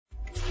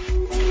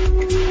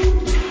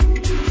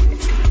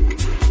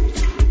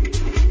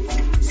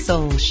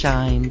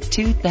Soulshine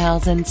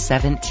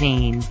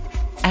 2017.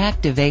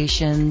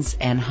 Activations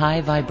and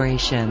high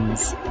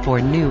vibrations for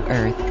New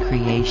Earth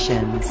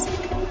creations.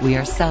 We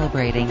are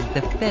celebrating the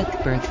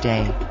 5th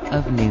birthday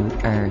of New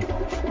Earth.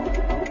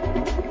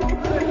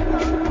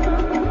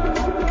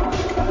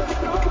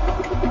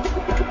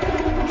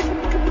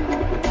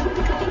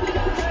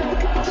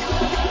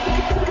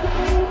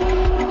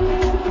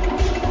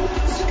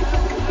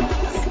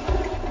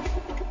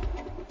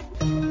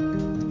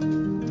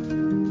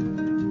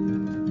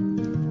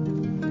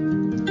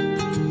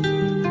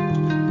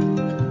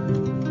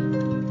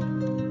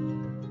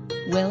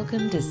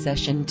 Welcome to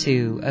Session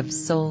 2 of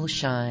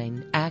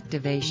Soulshine,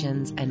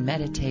 Activations and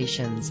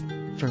Meditations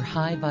for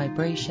High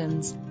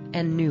Vibrations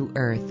and New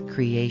Earth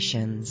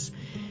Creations.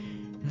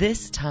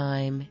 This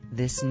time,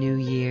 this new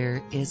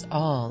year, is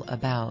all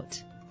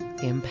about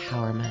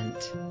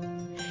empowerment.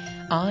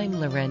 I'm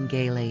Loren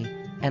Gailey,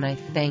 and I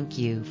thank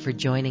you for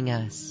joining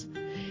us.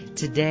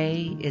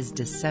 Today is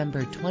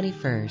December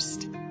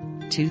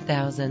 21st,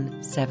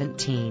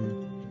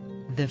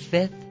 2017, the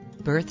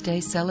 5th birthday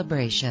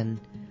celebration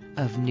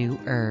of New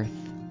Earth,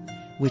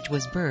 which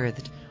was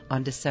birthed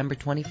on December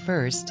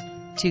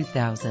 21st,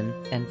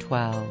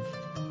 2012.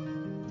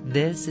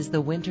 This is the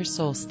winter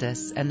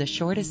solstice and the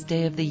shortest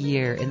day of the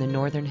year in the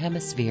northern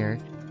hemisphere,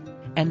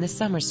 and the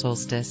summer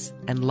solstice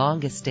and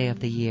longest day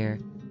of the year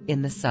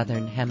in the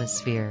southern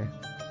hemisphere.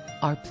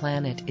 Our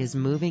planet is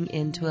moving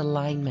into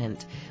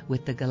alignment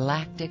with the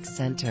galactic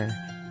center,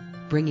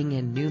 bringing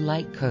in new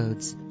light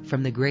codes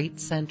from the great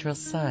central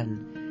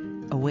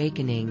sun,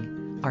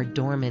 awakening our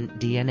dormant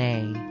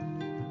DNA.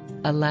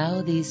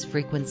 Allow these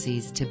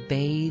frequencies to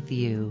bathe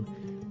you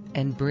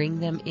and bring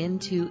them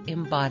into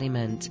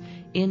embodiment,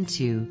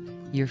 into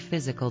your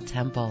physical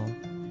temple.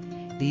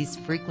 These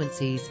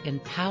frequencies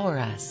empower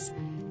us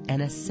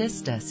and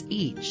assist us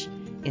each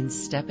in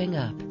stepping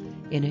up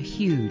in a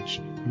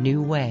huge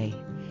new way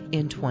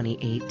in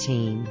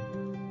 2018.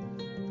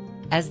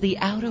 As the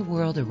outer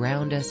world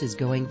around us is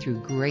going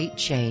through great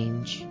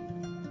change,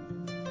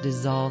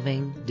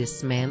 dissolving,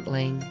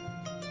 dismantling,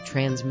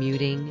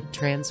 transmuting,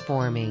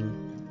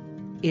 transforming,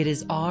 it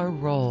is our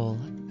role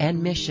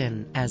and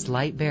mission as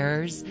light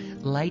bearers,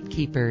 light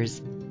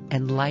keepers,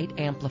 and light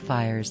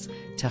amplifiers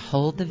to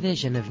hold the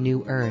vision of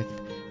New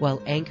Earth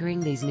while anchoring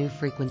these new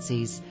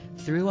frequencies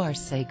through our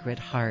sacred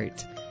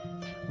heart,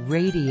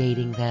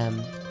 radiating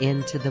them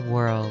into the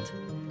world.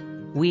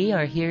 We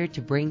are here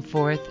to bring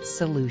forth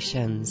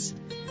solutions,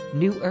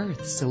 New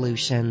Earth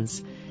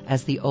solutions,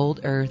 as the old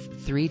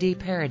Earth 3D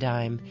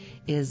paradigm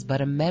is but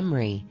a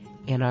memory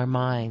in our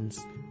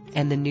minds,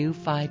 and the new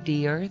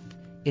 5D Earth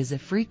is a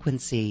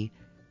frequency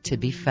to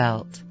be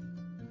felt.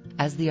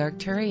 As the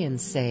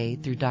Arcturians say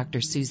through Dr.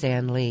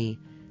 Suzanne Lee,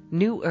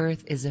 New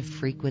Earth is a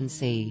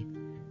frequency,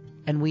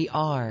 and we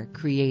are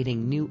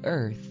creating New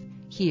Earth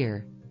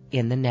here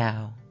in the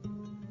now.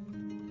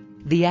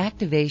 The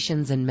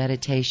activations and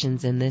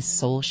meditations in this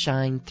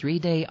Soulshine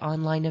 3-day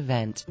online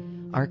event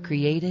are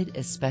created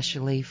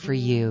especially for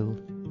you.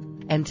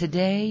 And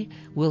today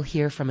we'll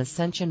hear from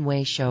Ascension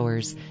Way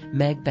showers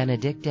Meg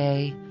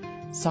Benedicte,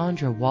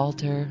 Sandra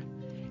Walter,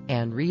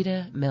 and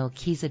Rita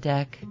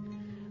Melchizedek,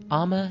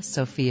 Amma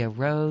Sophia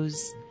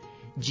Rose,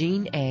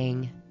 Jean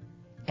Eng,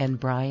 and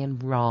Brian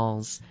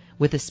Rawls,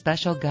 with a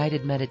special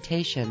guided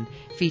meditation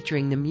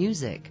featuring the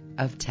music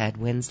of Ted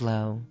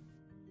Winslow.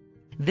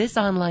 This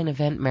online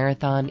event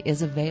marathon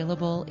is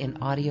available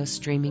in audio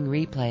streaming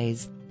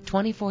replays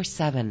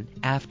 24/7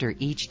 after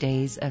each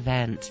day's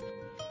event.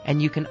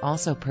 And you can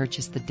also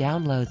purchase the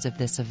downloads of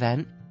this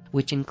event,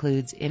 which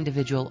includes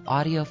individual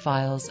audio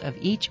files of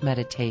each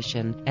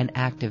meditation and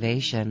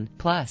activation,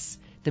 plus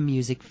the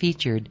music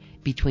featured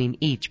between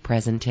each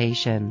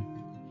presentation.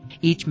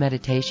 Each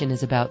meditation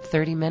is about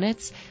 30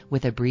 minutes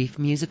with a brief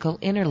musical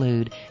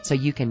interlude, so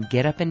you can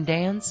get up and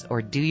dance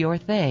or do your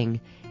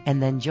thing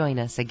and then join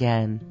us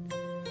again.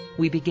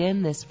 We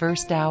begin this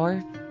first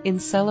hour in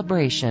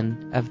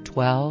celebration of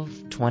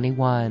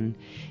 1221,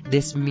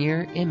 this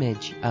mirror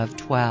image of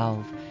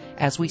 12,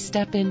 as we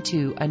step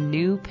into a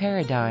new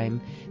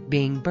paradigm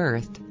being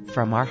birthed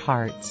from our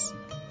hearts.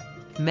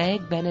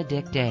 Meg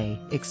Benedicte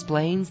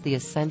explains the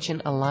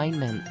ascension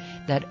alignment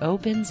that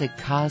opens a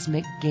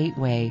cosmic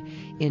gateway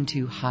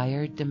into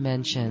higher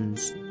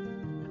dimensions.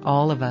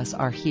 All of us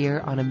are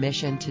here on a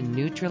mission to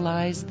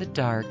neutralize the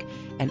dark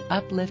and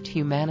uplift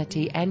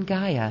humanity and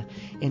Gaia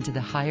into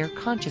the higher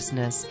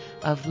consciousness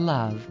of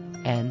love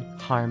and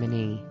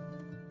harmony.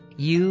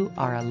 You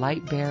are a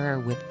light bearer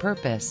with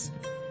purpose,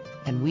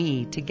 and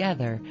we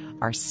together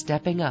are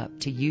stepping up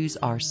to use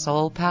our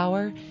soul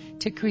power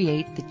to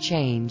create the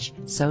change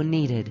so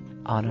needed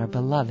on our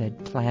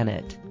beloved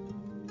planet.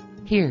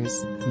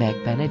 Here's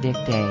Meg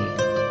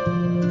Benedicte.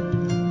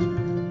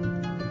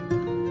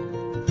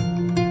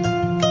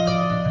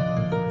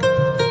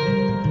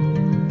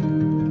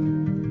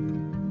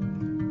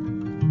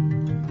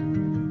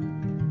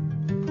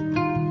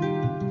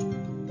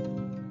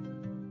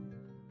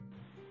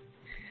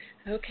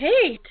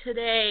 Okay,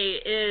 today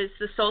is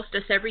the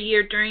solstice. Every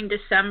year during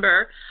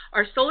December,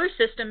 our solar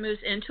system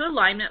moves into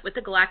alignment with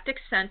the galactic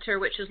center,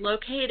 which is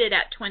located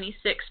at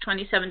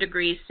 27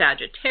 degrees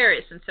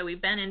Sagittarius. And so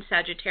we've been in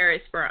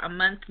Sagittarius for a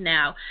month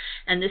now,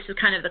 and this is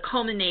kind of the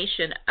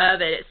culmination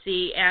of it. It's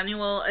the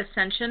annual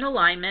ascension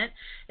alignment.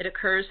 It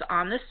occurs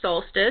on the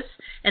solstice,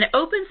 and it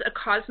opens a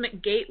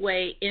cosmic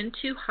gateway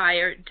into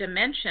higher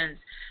dimensions.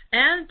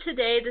 And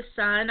today the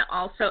sun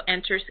also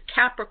enters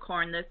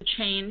Capricorn, the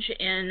change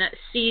in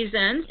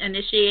season,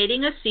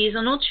 initiating a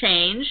seasonal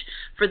change.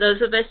 For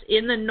those of us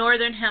in the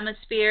northern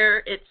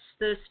hemisphere, it's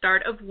the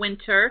start of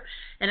winter,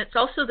 and it's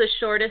also the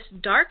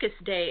shortest,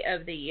 darkest day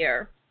of the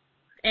year.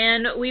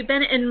 And we've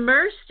been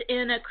immersed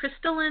in a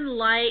crystalline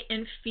light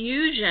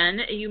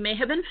infusion. You may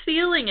have been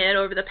feeling it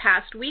over the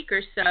past week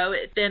or so.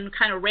 It's been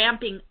kind of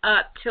ramping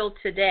up till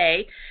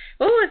today.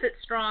 Oh, is it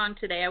strong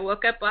today? I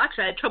woke up, well,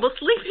 actually I had trouble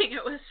sleeping.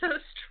 It was so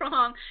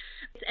strong.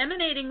 It's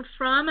emanating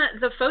from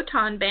the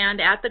photon band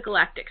at the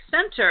galactic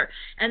center.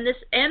 And this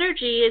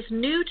energy is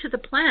new to the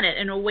planet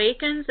and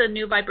awakens a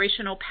new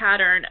vibrational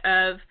pattern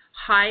of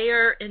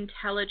higher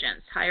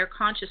intelligence, higher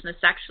consciousness.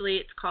 Actually,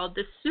 it's called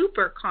the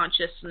super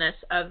consciousness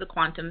of the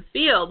quantum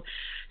field.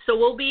 So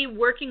we'll be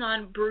working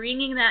on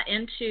bringing that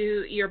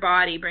into your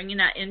body, bringing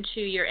that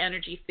into your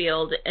energy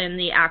field in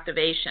the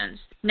activations.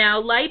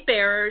 Now, light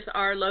bearers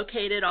are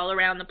located all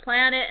around the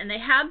planet, and they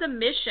have the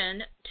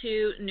mission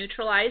to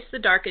neutralize the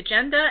dark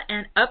agenda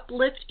and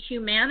uplift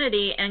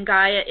humanity and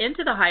Gaia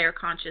into the higher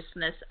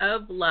consciousness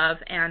of love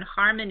and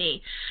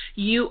harmony.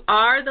 You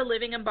are the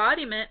living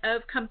embodiment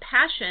of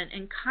compassion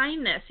and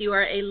kindness. You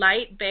are a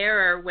light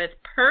bearer with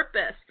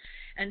purpose.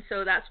 And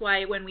so that's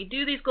why when we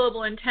do these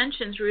global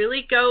intentions,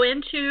 really go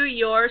into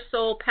your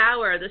soul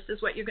power. This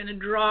is what you're going to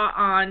draw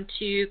on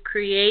to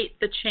create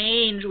the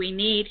change we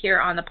need here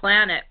on the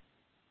planet.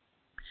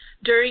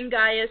 During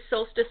Gaia's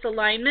solstice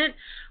alignment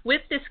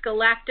with this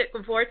galactic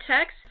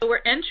vortex, we're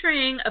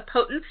entering a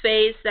potent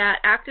phase that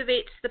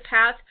activates the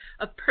path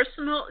of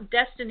personal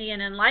destiny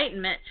and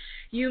enlightenment.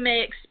 You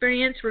may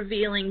experience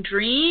revealing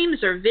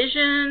dreams or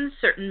visions,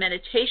 certain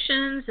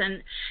meditations,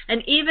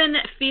 and even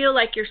feel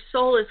like your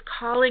soul is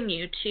calling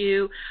you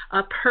to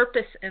a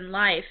purpose in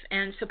life.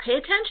 And so pay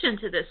attention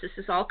to this. This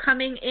is all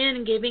coming in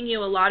and giving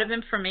you a lot of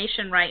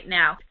information right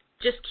now.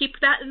 Just keep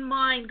that in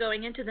mind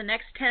going into the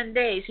next 10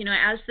 days. You know,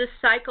 as this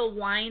cycle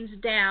winds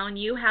down,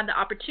 you have the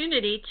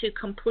opportunity to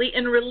complete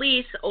and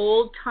release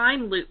old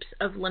time loops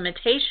of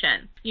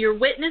limitation. You're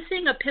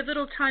witnessing a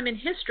pivotal time in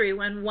history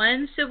when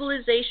one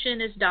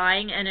civilization is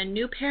dying and a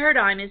new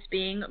paradigm is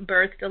being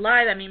birthed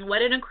alive. I mean,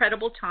 what an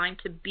incredible time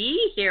to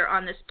be here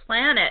on this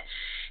planet.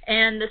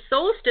 And the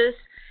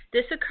solstice,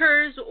 this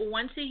occurs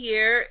once a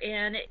year,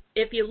 and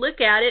if you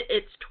look at it,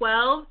 it's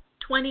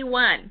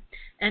 12/21.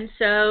 And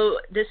so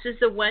this is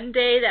the one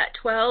day that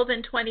 12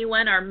 and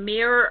 21 are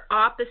mirror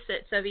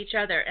opposites of each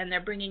other, and they're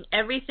bringing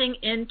everything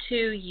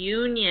into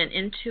union,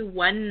 into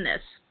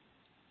oneness.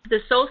 The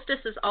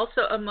solstice is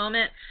also a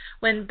moment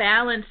when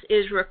balance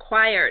is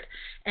required,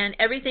 and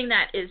everything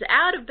that is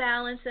out of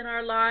balance in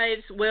our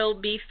lives will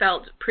be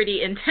felt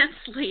pretty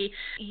intensely.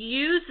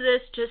 Use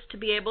this just to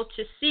be able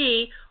to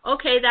see,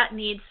 okay, that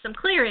needs some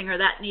clearing, or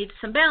that needs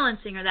some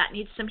balancing, or that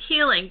needs some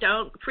healing.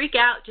 Don't freak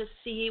out. Just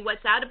see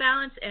what's out of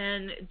balance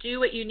and do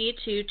what you need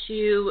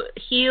to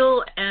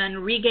heal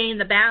and regain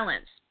the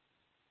balance.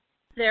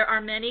 There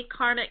are many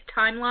karmic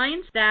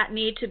timelines that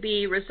need to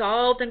be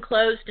resolved and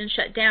closed and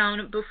shut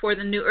down before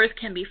the new earth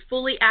can be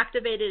fully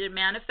activated and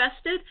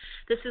manifested.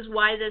 This is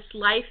why this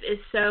life is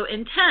so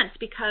intense,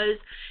 because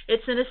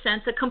it's in a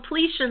sense a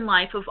completion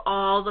life of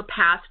all the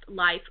past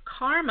life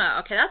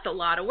karma. Okay, that's a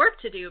lot of work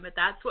to do, but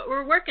that's what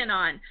we're working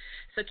on.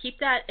 So keep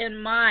that in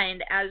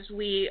mind as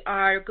we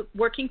are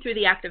working through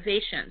the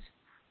activations.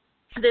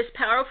 This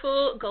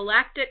powerful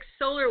galactic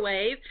solar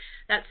wave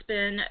that's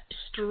been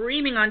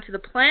streaming onto the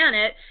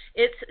planet,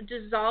 it's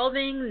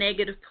dissolving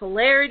negative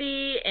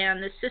polarity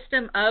and the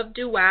system of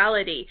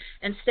duality.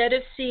 Instead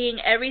of seeing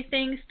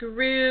everything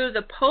through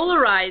the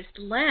polarized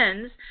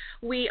lens,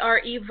 we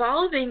are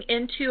evolving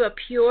into a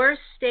pure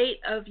state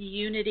of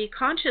unity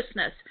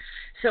consciousness.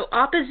 So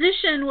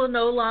opposition will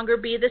no longer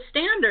be the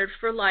standard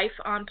for life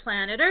on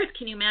planet Earth.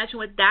 Can you imagine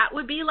what that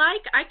would be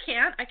like? I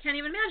can't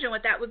even imagine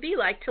what that would be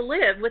like to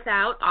live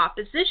without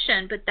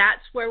opposition, but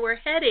that's where we're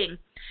heading.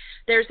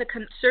 There's a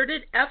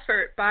concerted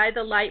effort by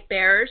the light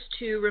bearers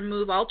to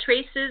remove all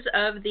traces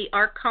of the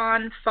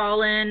Archon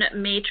fallen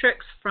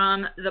matrix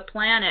from the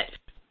planet.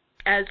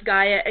 As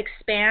Gaia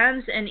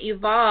expands and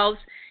evolves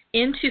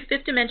into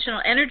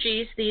fifth-dimensional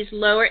energies, these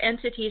lower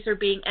entities are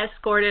being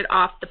escorted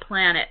off the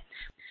planet.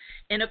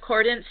 In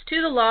accordance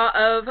to the law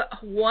of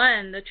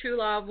one, the true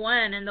law of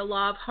one, and the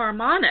law of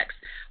harmonics,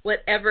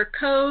 whatever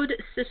code,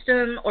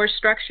 system, or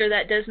structure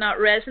that does not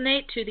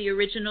resonate to the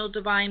original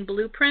divine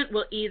blueprint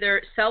will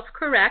either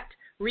self-correct,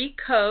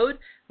 recode,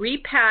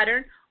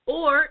 repattern,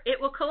 or it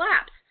will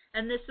collapse.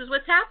 And this is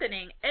what's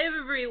happening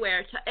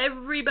everywhere to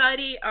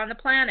everybody on the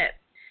planet.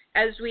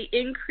 as we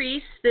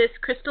increase this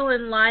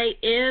crystalline light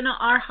in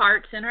our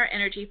hearts, in our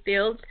energy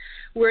fields,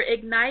 we're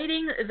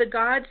igniting the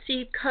God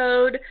seed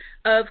code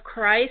of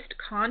Christ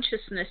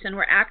consciousness, and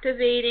we're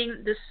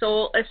activating the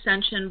soul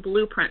ascension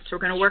blueprint. So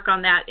we're going to work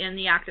on that in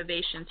the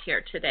activations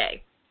here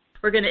today.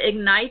 We're going to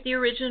ignite the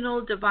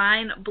original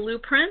divine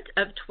blueprint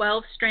of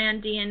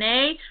 12-strand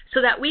DNA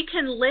so that we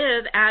can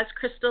live as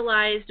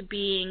crystallized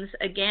beings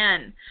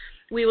again.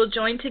 We will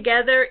join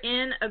together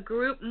in a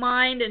group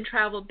mind and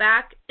travel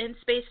back in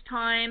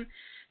space-time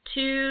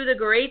to the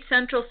great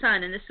central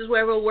sun. And this is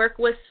where we'll work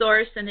with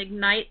Source and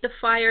ignite the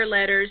fire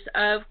letters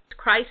of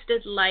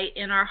Christed light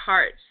in our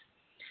hearts.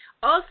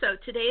 Also,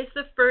 today is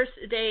the first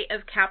day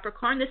of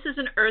Capricorn. This is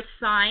an earth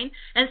sign,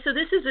 and so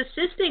this is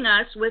assisting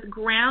us with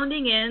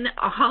grounding in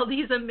all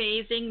these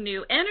amazing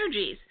new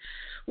energies.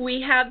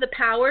 We have the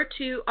power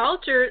to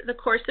alter the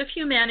course of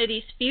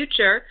humanity's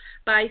future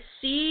by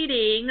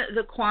seeding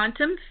the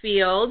quantum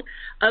field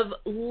of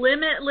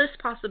limitless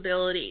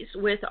possibilities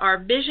with our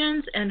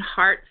visions and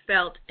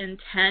heartfelt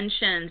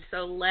intentions.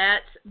 So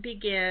let's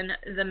begin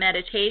the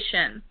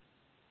meditation.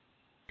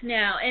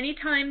 Now,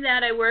 anytime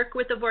that I work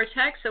with the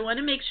vortex, I want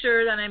to make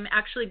sure that I'm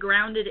actually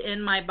grounded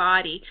in my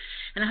body.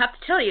 And I have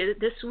to tell you,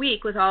 this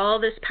week, with all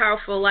this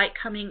powerful light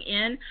coming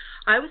in,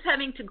 I was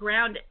having to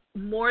ground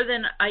more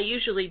than I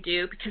usually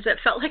do because it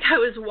felt like I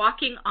was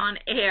walking on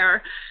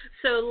air.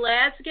 So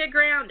let's get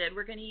grounded.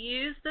 We're going to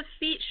use the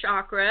feet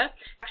chakra.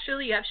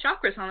 Actually, you have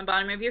chakras on the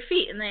bottom of your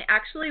feet, and they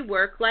actually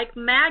work like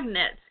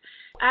magnets.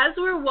 As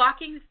we're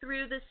walking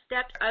through the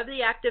steps of the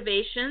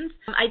activations,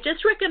 I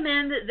just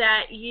recommend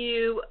that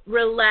you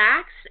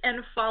relax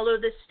and follow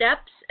the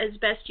steps as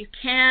best you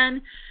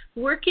can,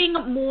 working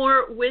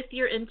more with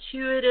your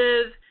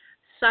intuitive,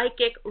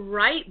 psychic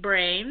right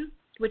brain,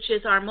 which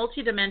is our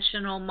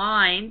multidimensional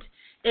mind,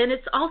 and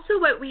it's also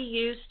what we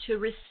use to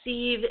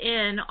receive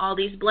in all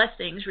these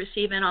blessings,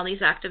 receive in all these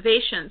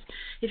activations.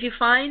 If you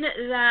find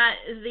that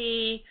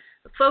the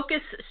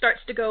focus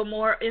starts to go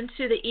more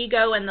into the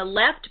ego and the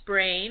left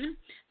brain,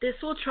 this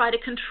will try to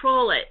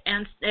control it,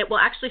 and it will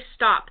actually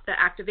stop the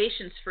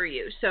activations for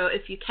you. So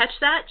if you catch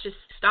that, just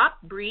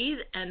stop, breathe,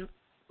 and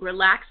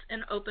relax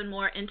and open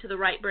more into the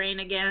right brain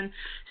again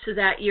so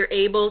that you're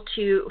able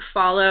to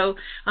follow.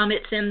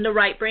 It's in the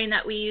right brain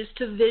that we use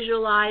to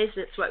visualize,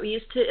 it's what we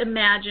use to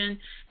imagine,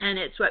 and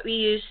it's what we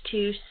use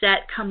to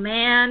set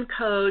command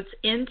codes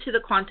into the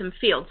quantum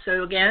field.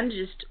 So again,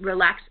 just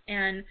relax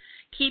and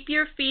keep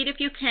your feet, if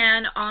you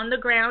can, on the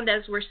ground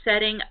as we're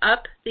setting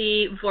up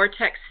the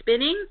vortex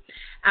spinning.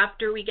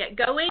 After we get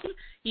going,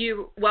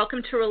 you're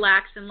welcome to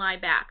relax and lie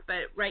back.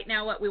 But right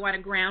now, what we want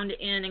to ground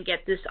in and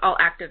get this all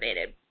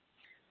activated.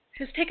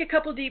 Just take a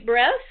couple deep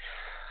breaths.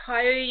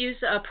 I use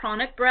a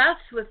pranic breath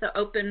with the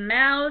open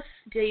mouth,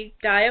 deep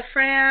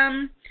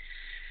diaphragm.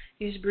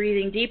 Use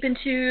breathing deep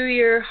into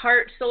your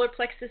heart, solar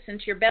plexus,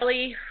 into your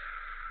belly,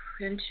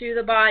 into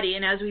the body.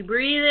 And as we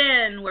breathe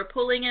in, we're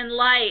pulling in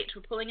light,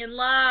 we're pulling in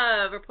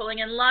love, we're pulling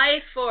in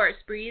life force.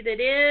 Breathe it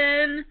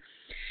in.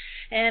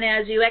 And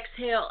as you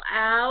exhale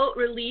out,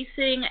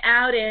 releasing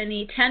out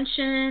any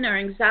tension or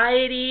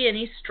anxiety,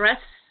 any stress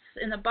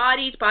in the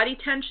body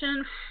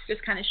tension,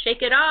 just kind of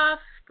shake it off.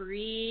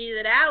 Breathe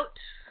it out.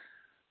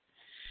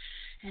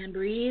 And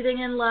breathing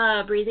in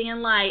love, breathing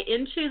in light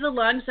into the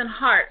lungs and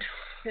heart,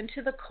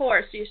 into the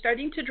core. So you're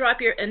starting to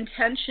drop your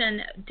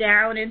intention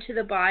down into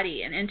the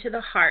body and into the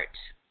heart.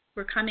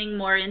 We're coming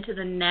more into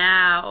the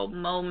now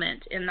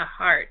moment in the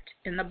heart,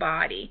 in the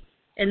body,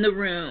 in the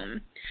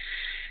room,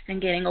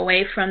 and getting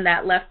away from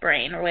that left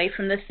brain, away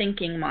from the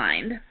thinking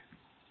mind.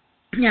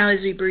 Now as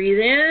we breathe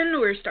in,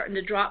 we're starting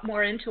to drop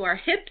more into our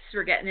hips.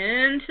 We're getting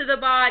into the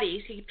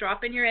body. So keep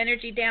dropping your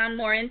energy down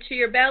more into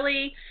your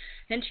belly,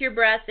 into your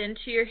breath,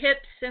 into your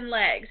hips and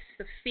legs.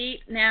 The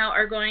feet now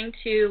are going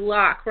to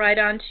lock right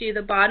onto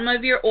the bottom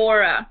of your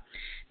aura.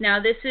 Now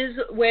this is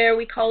where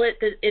we call it,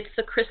 it's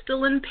the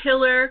crystalline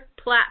pillar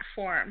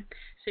platform.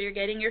 So you're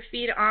getting your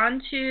feet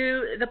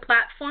onto the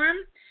platform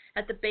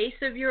at the base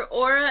of your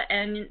aura,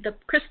 and the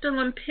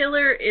crystalline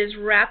pillar is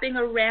wrapping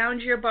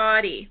around your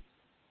body.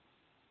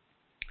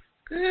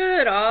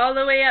 Good, all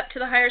the way up to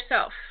the higher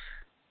self.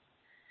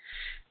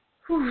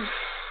 Whew.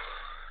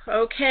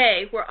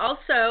 Okay, we're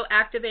also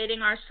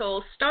activating our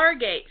soul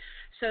stargate.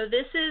 So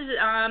this is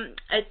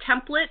a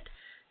template.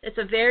 It's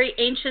a very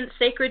ancient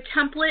sacred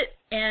template,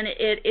 and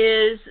it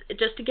is,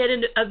 just to get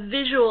into a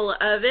visual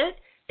of it,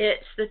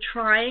 it's the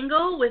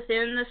triangle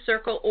within the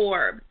circle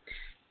orb.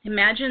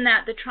 Imagine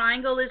that the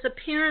triangle is a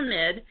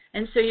pyramid,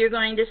 and so you're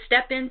going to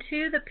step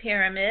into the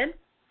pyramid,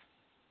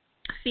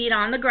 feet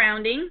on the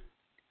grounding.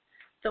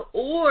 The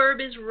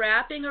orb is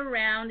wrapping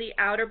around the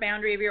outer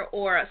boundary of your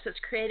aura, so it's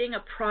creating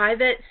a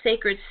private,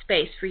 sacred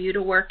space for you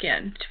to work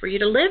in, for you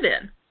to live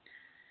in.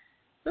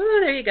 Ooh,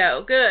 there you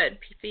go. Good.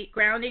 Feet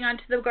grounding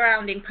onto the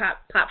grounding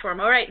platform.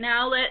 All right,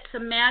 now let's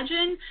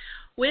imagine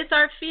with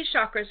our feet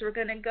chakras, we're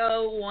going to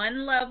go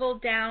one level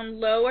down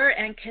lower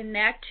and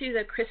connect to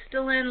the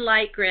crystalline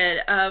light grid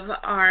of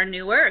our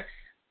new earth,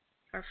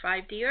 our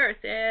our 5D earth.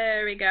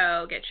 There we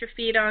go. Get your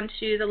feet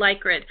onto the light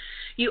grid.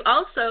 You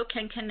also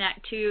can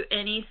connect to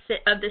any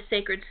of the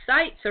sacred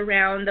sites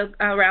around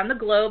the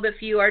globe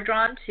if you are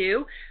drawn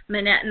to.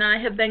 Manette and I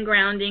have been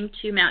grounding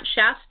to Mount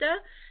Shasta,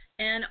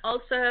 and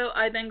also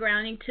I've been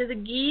grounding to the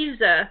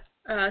Giza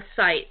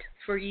site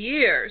for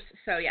years.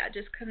 So yeah,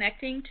 just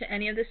connecting to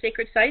any of the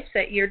sacred sites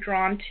that you're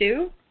drawn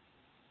to.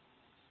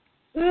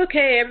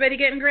 Okay, everybody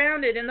getting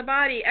grounded in the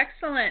body.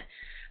 Excellent.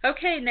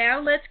 Okay,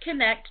 now let's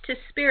connect to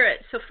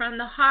spirit. So from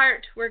the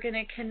heart, we're going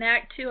to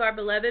connect to our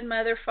beloved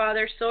Mother,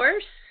 Father,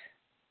 Source.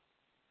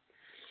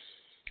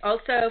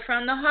 Also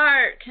from the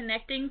heart,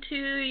 connecting to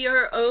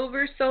your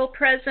oversoul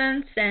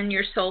presence and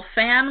your soul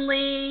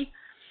family,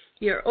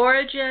 your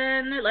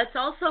origin. Let's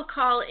also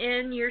call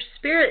in your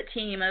spirit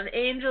team of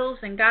angels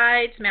and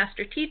guides,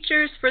 master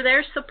teachers for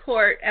their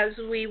support as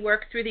we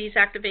work through these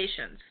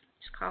activations.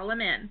 Just call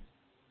them in.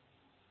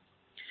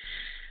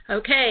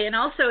 Okay, and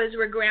also as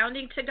we're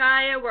grounding to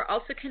Gaia, we're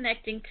also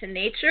connecting to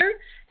nature,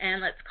 and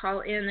let's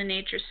call in the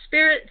nature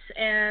spirits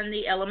and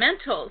the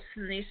elementals.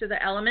 And these are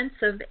the elements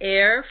of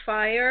air,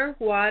 fire,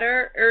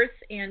 water, earth,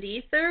 and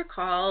ether.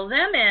 Call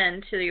them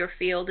in to your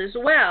field as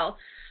well.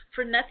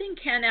 For nothing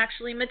can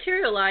actually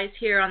materialize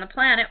here on the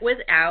planet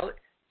without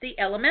the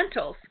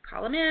elementals.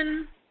 Call them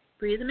in,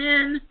 breathe them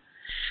in.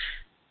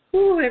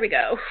 Ooh, there we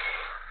go.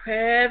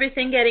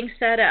 Everything getting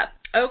set up.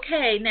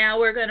 Okay, now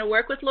we're going to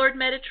work with Lord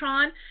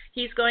Metatron.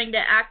 He's going to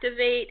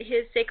activate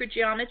his sacred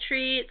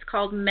geometry. It's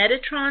called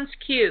Metatron's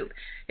Cube.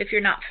 If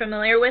you're not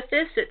familiar with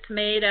this, it's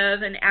made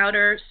of an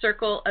outer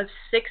circle of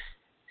 6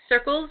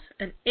 circles,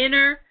 an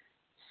inner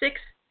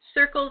 6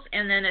 circles,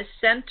 and then a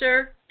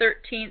center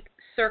 13th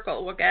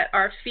circle. We'll get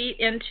our feet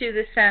into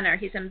the center.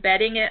 He's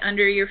embedding it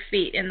under your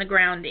feet in the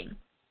grounding.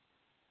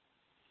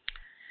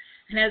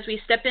 And as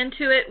we step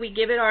into it, we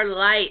give it our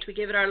light, we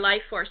give it our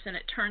life force, and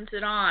it turns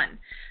it on.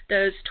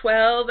 Those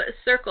 12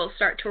 circles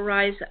start to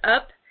rise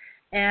up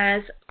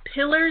as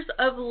pillars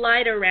of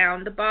light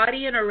around the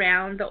body and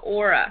around the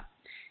aura.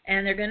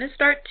 And they're going to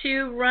start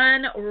to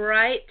run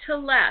right to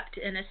left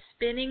in a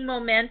spinning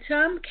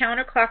momentum,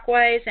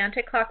 counterclockwise,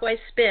 anti-clockwise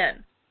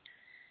spin.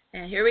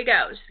 And here we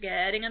go, just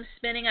getting them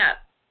spinning up.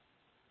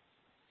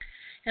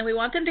 And we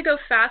want them to go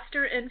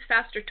faster and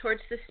faster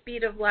towards the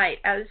speed of light.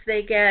 As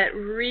they get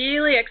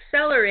really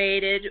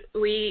accelerated,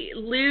 we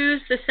lose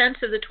the sense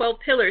of the 12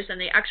 pillars,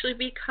 and they actually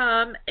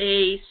become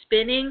a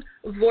spinning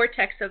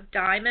vortex of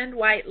diamond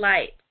white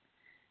light.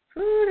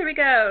 Ooh, there we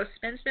go.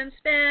 Spin, spin,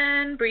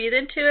 spin. Breathe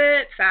into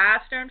it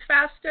faster and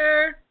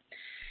faster.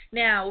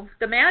 Now,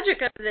 the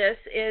magic of this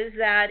is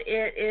that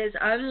it is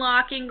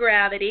unlocking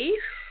gravity.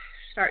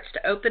 Starts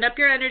to open up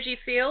your energy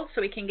field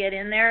so we can get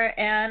in there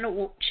and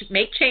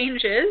make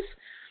changes.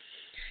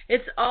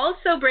 It's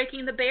also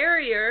breaking the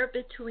barrier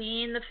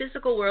between the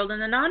physical world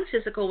and the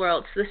non-physical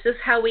world. So this is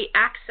how we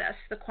access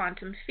the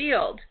quantum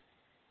field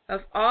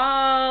of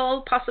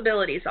all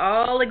possibilities,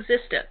 all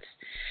existence.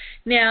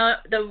 Now,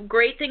 the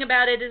great thing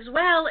about it as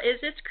well is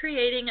it's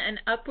creating an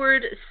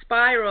upward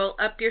spiral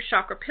up your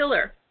chakra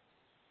pillar.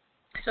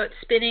 So it's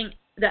spinning,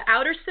 the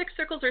outer 6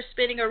 circles are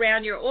spinning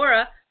around your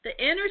aura, the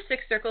inner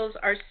 6 circles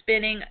are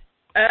spinning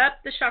up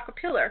the chakra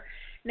pillar.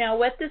 Now,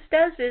 what this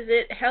does is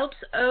it helps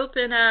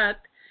open up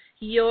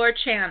your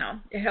channel.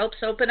 It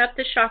helps open up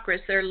the chakras.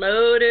 They're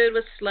loaded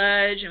with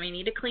sludge, and we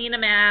need to clean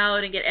them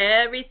out and get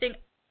everything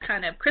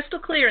kind of crystal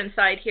clear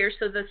inside here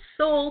so the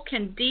soul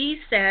can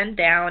descend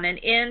down and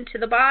into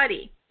the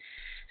body.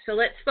 So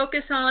let's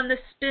focus on the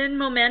spin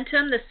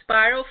momentum, the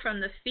spiral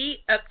from the feet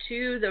up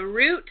to the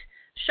root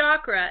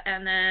chakra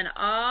and then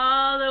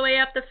all the way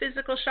up the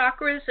physical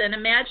chakras. And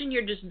imagine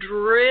you're just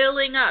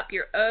drilling up.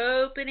 You're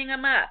opening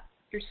them up.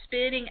 You're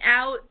spinning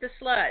out the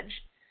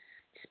sludge,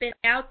 spinning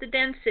out the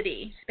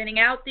density, spinning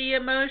out the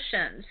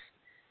emotions.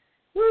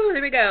 Woo,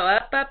 there we go.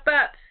 Up, up,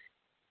 up.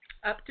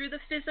 Up through the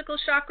physical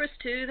chakras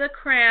to the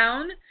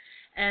crown,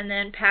 and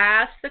then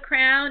past the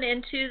crown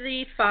into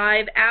the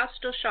 5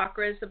 astral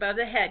chakras above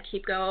the head.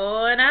 Keep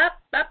going up,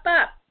 up,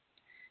 up.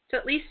 So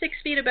at least 6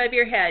 feet above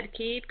your head.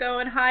 Keep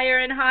going higher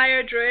and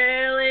higher,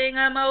 drilling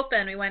them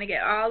open. We want to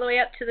get all the way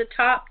up to the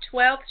top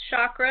 12th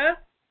chakra,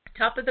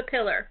 top of the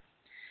pillar.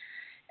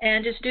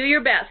 And just do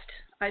your best.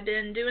 I've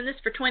been doing this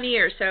for 20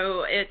 years,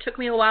 so it took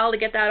me a while to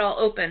get that all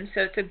open.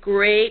 So it's a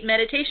great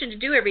meditation to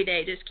do every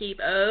day. Just keep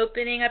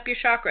opening up your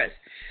chakras.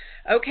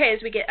 Okay,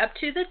 as we get up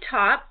to the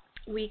top,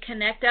 we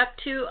connect up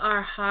to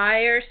our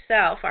higher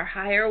self, our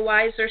higher,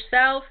 wiser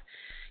self.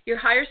 Your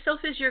higher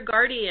self is your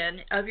guardian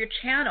of your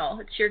channel.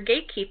 It's your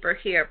gatekeeper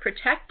here,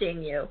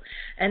 protecting you.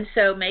 And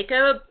so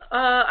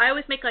I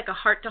always make like a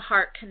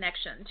heart-to-heart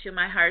connection to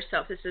my higher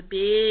self. It's a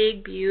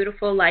big,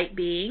 beautiful light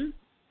being.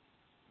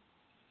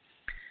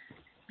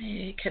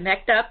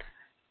 Connect up.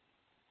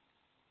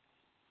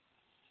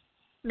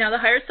 Now the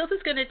higher self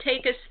is going to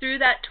take us through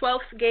that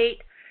 12th gate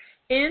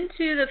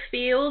into the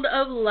field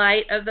of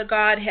light of the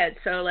Godhead.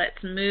 So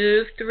let's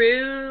move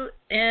through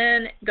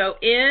and go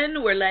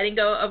in. We're letting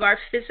go of our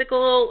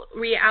physical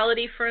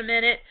reality for a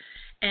minute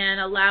and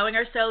allowing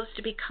ourselves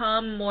to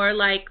become more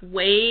like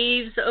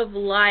waves of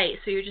light.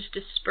 So you're just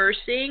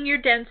dispersing your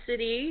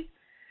density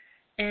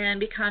and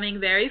becoming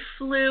very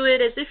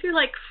fluid, as if you're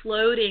like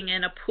floating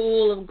in a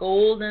pool of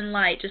golden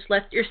light. Just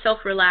let yourself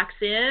relax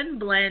in,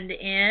 blend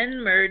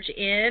in, merge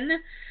in.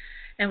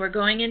 And we're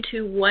going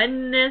into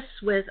oneness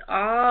with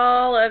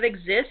all of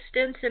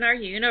existence in our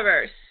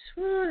universe.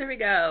 Woo, there we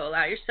go.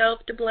 Allow yourself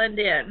to blend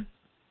in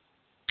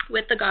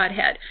with the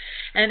Godhead.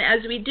 And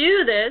as we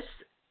do this,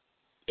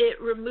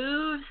 it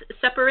removes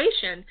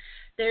separation.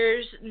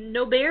 There's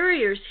no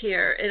barriers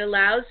here. It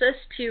allows us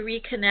to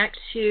reconnect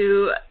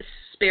to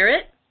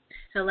spirit.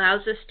 It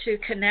allows us to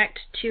connect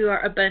to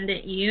our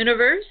abundant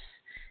universe.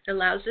 It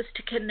allows us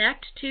to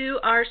connect to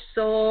our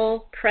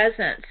soul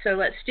presence. So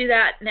let's do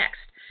that next.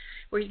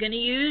 We're going to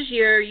use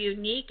your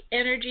unique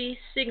energy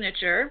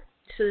signature.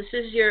 So this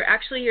is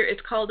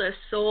it's called a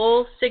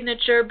soul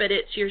signature, but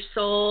it's your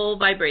soul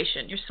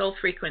vibration, your soul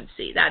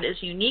frequency. That is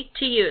unique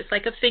to you. It's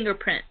like a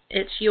fingerprint.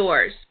 It's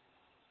yours.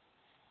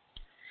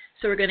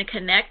 So we're going to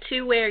connect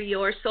to where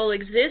your soul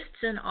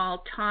exists in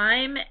all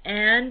time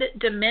and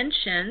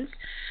dimensions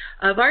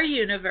of our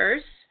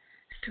universe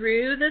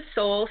through the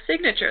soul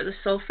signature, the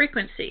soul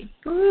frequency.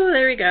 Ooh,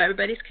 there we go.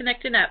 Everybody's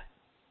connecting up.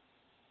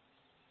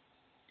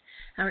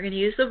 Now we're going to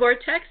use the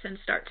vortex and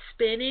start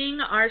spinning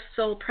our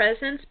soul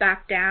presence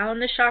back down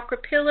the chakra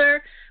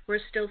pillar. We're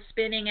still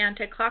spinning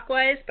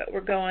anti-clockwise, but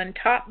we're going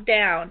top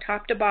down,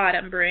 top to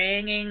bottom,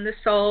 bringing the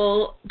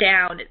soul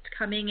down. It's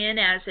coming in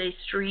as a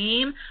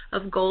stream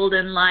of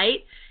golden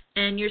light,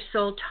 and your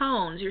soul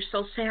tones, your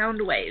soul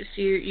sound waves.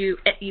 You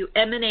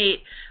emanate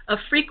a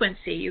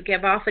frequency. You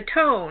give off a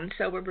tone,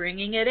 so we're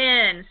bringing it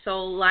in.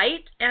 Soul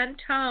light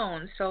and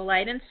tone, soul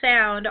light and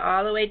sound,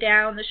 all the way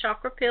down the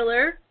chakra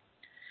pillar.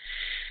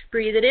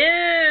 Breathe it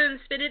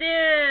in, spit it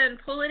in,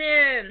 pull it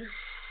in,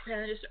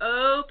 and just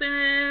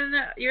open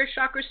your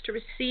chakras to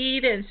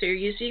receive in. So you're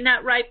using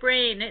that right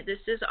brain. This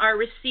is our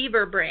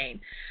receiver brain,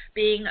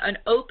 being an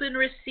open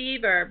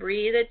receiver.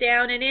 Breathe it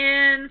down and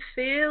in,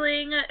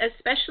 feeling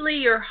especially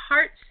your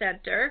heart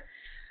center.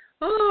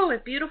 Oh,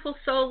 with beautiful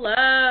soul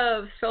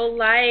love, soul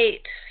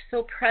light,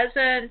 so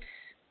present.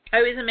 I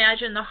always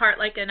imagine the heart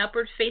like an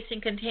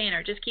upward-facing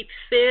container. Just keep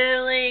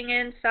filling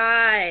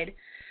inside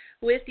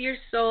with your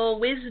soul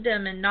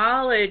wisdom and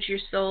knowledge, your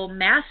soul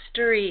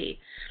mastery.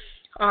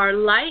 Our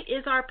light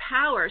is our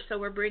power, so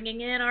we're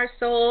bringing in our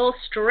soul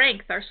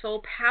strength, our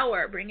soul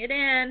power. Bring it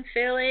in,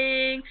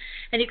 filling,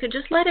 and you can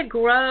just let it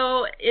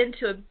grow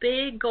into a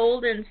big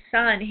golden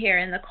sun here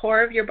in the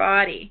core of your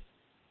body,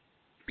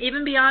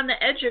 even beyond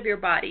the edge of your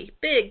body.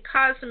 Big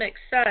cosmic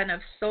sun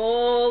of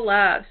soul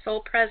love, soul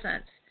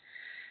presence.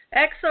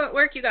 Excellent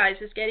work, you guys.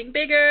 It's getting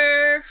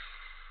bigger.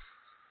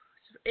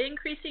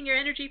 Increasing your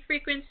energy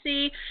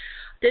frequency.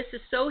 This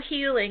is so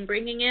healing,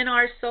 bringing in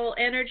our soul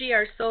energy,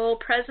 our soul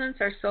presence,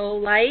 our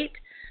soul light.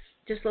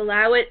 Just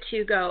allow it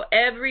to go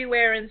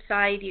everywhere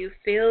inside you,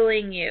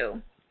 filling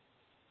you.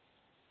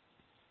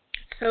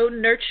 So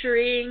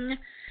nurturing,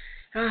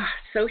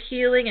 so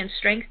healing and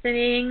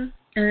strengthening.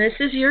 And this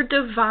is your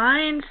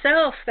divine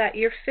self that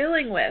you're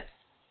filling with,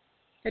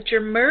 that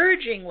you're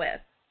merging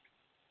with.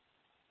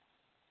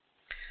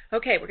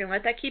 Okay, we're going to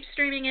let that keep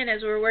streaming in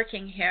as we're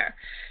working here.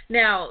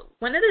 Now,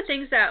 one of the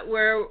things that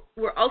we're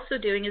also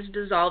doing is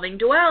dissolving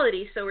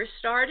duality. So we're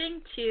starting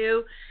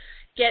to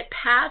get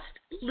past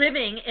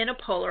living in a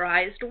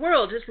polarized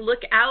world. Just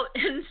look out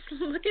and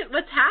look at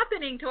what's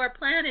happening to our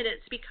planet.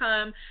 It's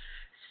become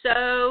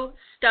so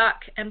stuck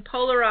and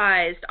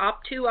polarized,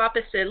 two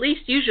opposite, at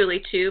least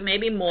usually two,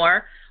 maybe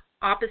more,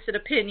 opposite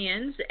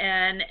opinions,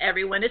 and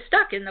everyone is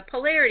stuck in the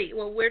polarity.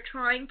 Well, we're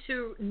trying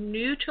to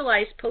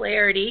neutralize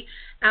polarity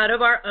out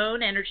of our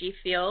own energy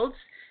fields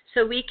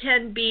so we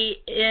can be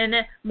in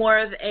more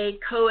of a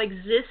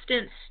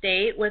coexistent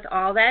state with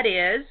all that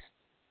is.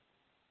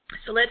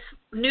 So let's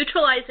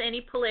neutralize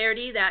any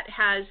polarity that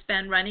has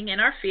been running in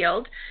our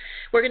field.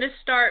 We're going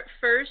to start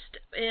first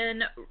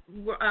in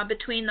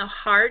between the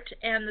heart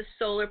and the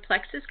solar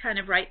plexus, kind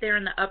of right there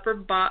in the upper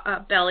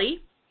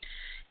belly.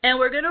 And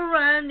we're going to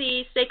run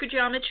the sacred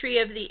geometry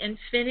of the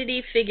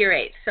infinity figure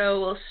eight. So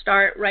we'll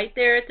start right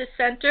there at the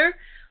center,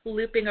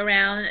 looping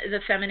around the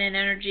feminine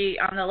energy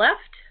on the left,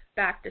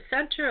 back to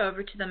center,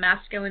 over to the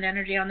masculine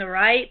energy on the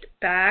right,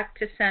 back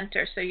to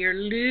center. So you're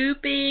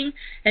looping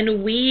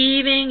and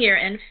weaving your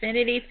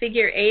infinity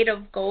figure eight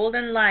of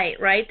golden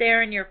light right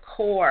there in your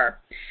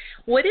core.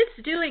 What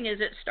it's doing is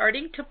it's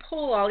starting to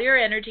pull all your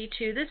energy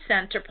to the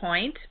center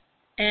point.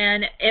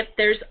 And if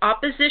there's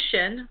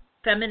opposition,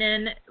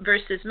 feminine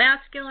versus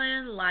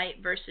masculine, light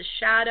versus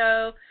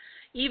shadow,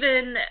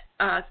 even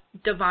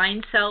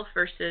divine self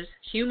versus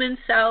human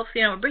self.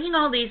 We're bringing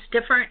all these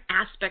different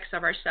aspects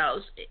of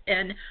ourselves,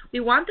 and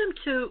we want them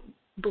to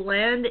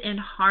blend in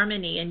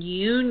harmony and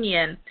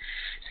union.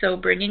 So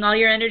bringing all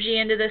your energy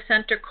into the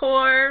center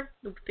core,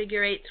 the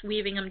figure eight's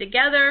weaving them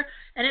together,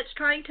 and it's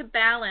trying to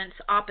balance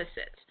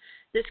opposites.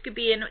 This could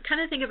be, kind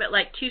of think of it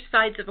like two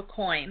sides of a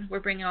coin. We're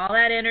bringing all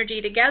that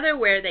energy together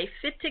where they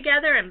fit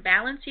together and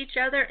balance each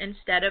other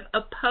instead of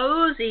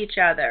oppose each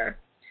other.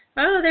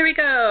 Oh, there we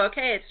go.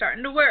 Okay, it's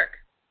starting to work.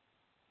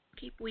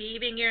 Keep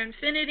weaving your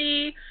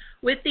infinity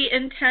with the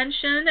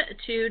intention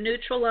to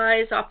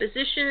neutralize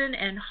opposition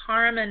and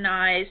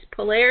harmonize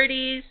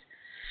polarities.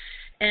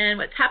 And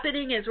what's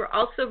happening is we're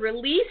also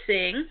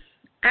releasing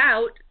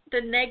out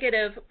the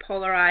negative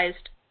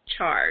polarized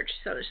charge.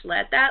 So just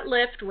let that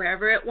lift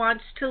wherever it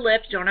wants to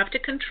lift. You don't have to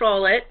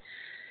control it.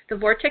 The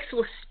vortex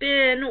will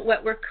spin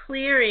what we're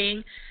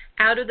clearing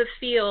out of the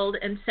field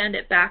and send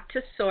it back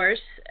to source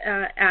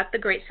at the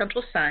great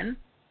central sun.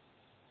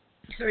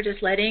 So we're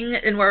just letting,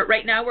 and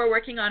right now we're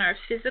working on our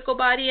physical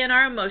body and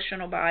our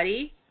emotional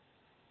body.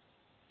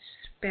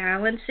 Just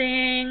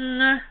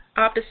balancing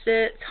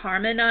opposites,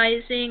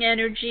 harmonizing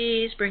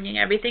energies, bringing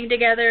everything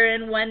together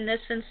in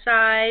oneness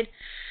inside.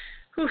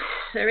 Whew,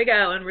 there we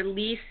go, and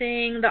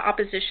releasing the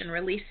opposition,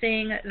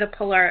 releasing the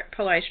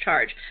polarized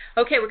charge.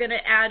 Okay, we're going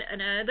to add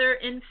another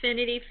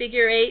infinity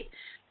figure 8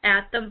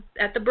 at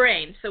the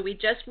brain. So we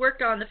just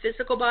worked on the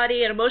physical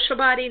body and emotional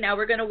body. Now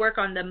we're going to work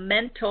on the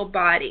mental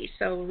body.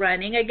 So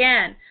running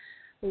again,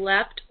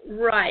 left,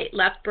 right,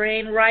 left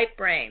brain, right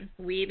brain,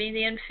 weaving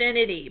the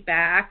infinity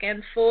back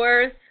and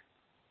forth,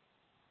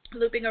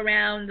 looping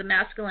around the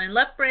masculine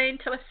left brain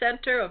to a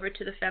center, over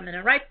to the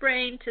feminine right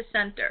brain to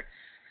center.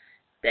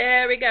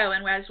 There we go.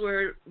 And as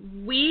we're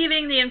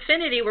weaving the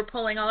infinity, we're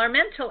pulling all our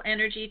mental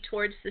energy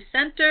towards the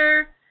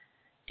center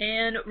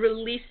and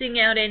releasing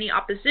out any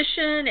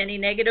opposition, any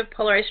negative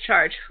polarized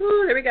charge.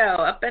 Whew, there we go.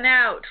 Up and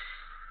out.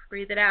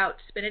 Breathe it out.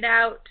 Spin it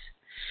out.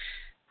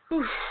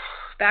 Whew,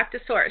 back to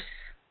source.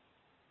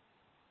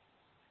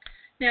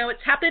 Now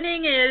what's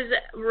happening is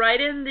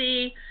right in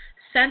the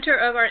center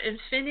of our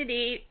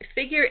infinity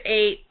figure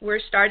 8,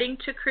 we're starting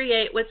to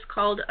create what's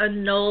called a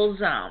null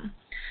zone.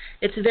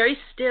 It's very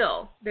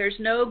still. There's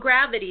no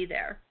gravity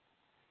there.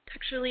 It's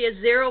actually a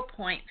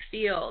 0-point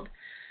field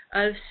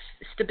of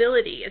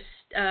stability,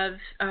 of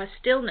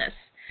stillness.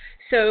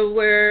 So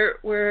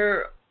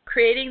we're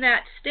creating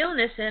that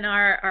stillness in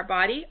our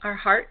body, our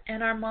heart,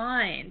 and our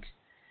mind.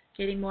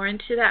 Getting more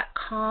into that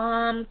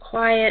calm,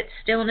 quiet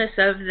stillness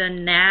of the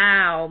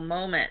now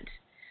moment.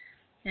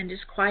 And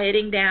just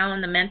quieting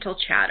down the mental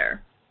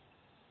chatter.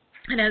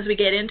 And as we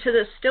get into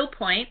the still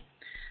point,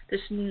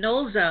 this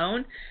null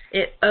zone,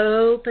 it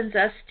opens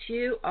us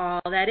to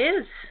all that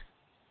is.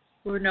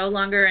 We're no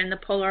longer in the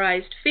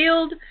polarized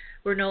field.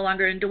 We're no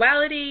longer in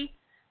duality.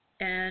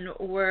 And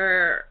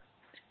we're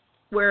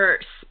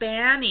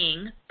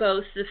spanning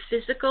both the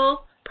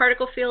physical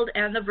particle field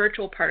and the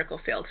virtual particle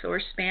field. So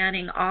we're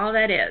spanning all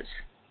that is.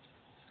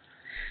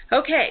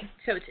 Okay,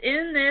 so it's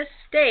in this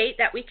state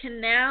that we can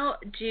now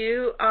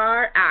do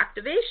our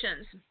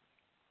activations.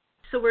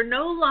 So we're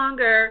no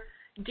longer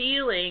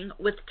dealing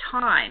with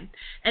time.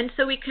 And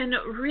so we can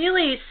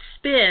really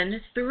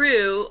spin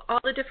through all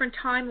the different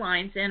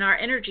timelines in our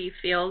energy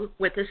field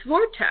with this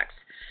vortex.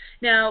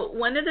 Now,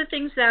 one of the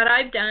things that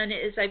I've done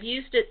is I've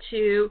used it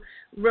to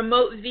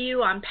remote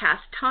view on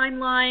past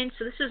timelines.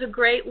 So this is a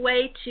great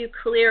way to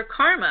clear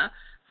karma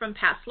from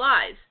past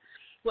lives.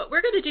 What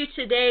we're going to do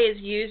today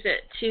is use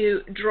it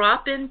to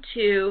drop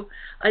into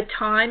a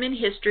time in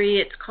history.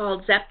 It's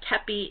called Zep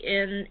Tepi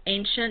in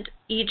ancient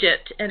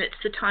Egypt, and it's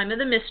the time of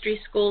the mystery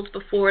schools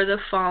before the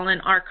fallen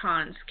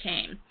archons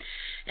came.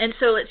 And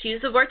so let's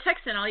use the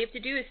vortex, and all you have to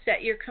do is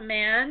set your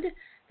command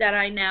that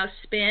I now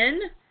spin.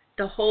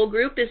 The whole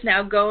group is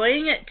now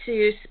going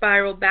to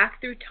spiral back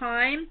through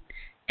time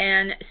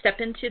and step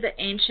into the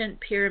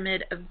ancient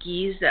pyramid of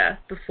Giza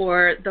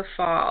before the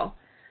fall.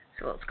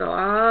 So let's go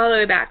all the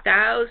way back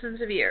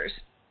thousands of years.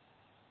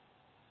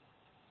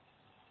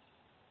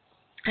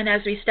 And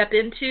as we step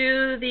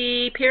into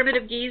the Pyramid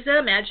of Giza,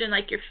 imagine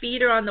like your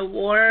feet are on the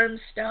warm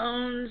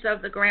stones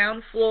of the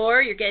ground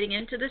floor. You're getting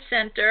into the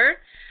center.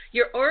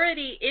 You're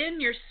already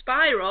in your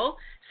spiral,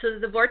 so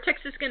the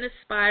vortex is going to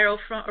spiral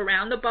from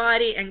around the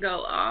body and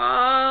go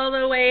all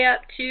the way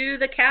up to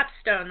the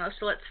capstone.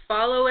 So let's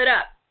follow it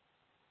up.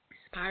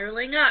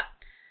 Spiraling up.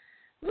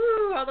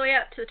 Woo, all the way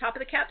up to the top of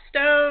the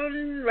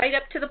capstone, right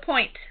up to the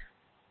point.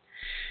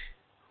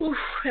 Woo,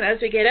 and as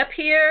we get up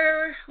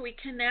here, we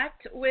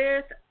connect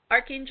with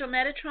Archangel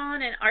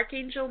Metatron and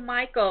Archangel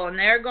Michael, and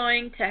they're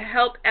going to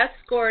help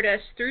escort us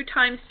through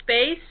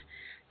time-space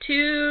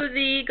to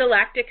the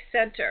galactic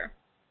center.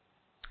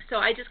 So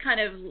I just kind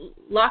of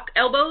lock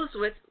elbows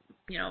with,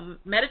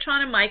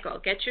 Metatron and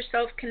Michael. Get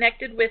yourself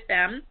connected with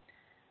them.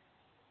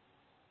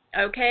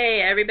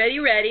 Okay, everybody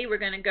ready? We're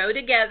going to go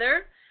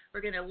together.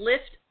 We're going to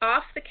lift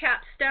off the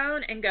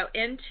capstone and go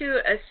into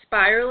a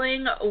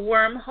spiraling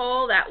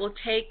wormhole that will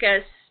take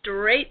us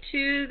straight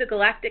to the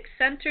galactic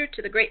center,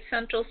 to the great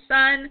central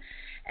sun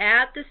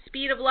at the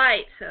speed of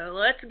light. So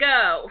let's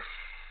go.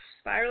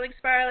 Spiraling,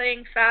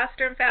 spiraling,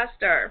 faster and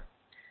faster.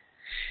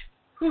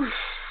 Whew.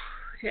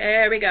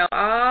 There we go.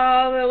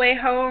 All the way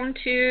home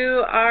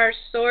to our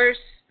source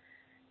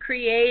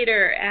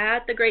creator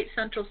at the great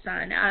central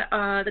sun,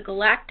 the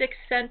galactic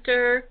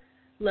center,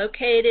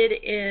 located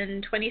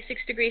in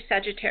 26 degrees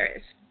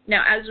Sagittarius.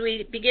 Now, as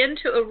we begin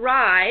to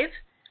arrive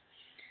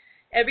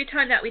every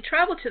time that we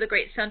travel to the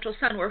Great Central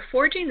Sun, we're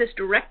forging this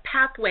direct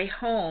pathway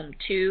home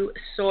to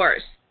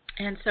Source.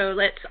 And so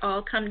let's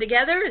all come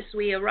together as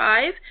we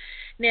arrive.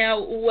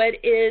 Now, what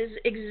is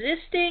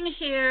existing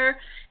here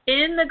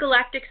in the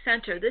galactic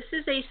center, this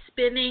is a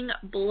spinning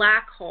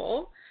black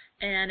hole,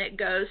 and it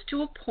goes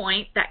to a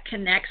point that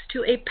connects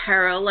to a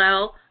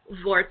parallel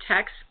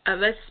vortex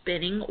of a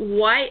spinning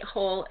white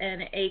hole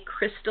in a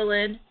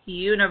crystalline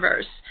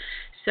universe.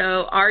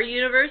 So our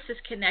universe is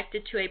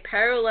connected to a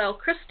parallel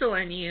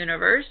crystalline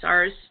universe.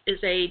 Ours is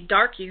a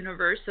dark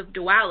universe of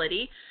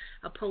duality,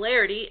 a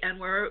polarity, and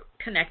we're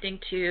connecting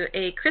to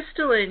a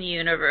crystalline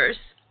universe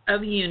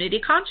of unity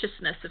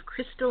consciousness, of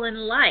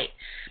crystalline light.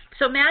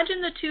 So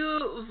imagine the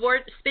two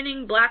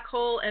spinning black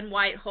hole and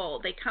white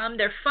hole.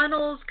 Their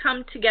funnels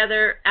come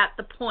together at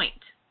the point.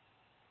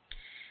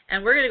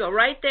 And we're going to go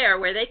right there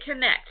where they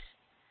connect,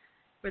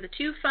 where the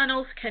two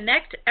funnels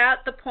connect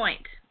at the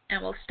point.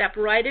 And we'll step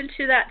right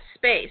into that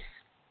space.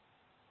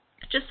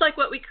 Just like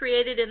what we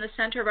created in the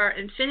center of our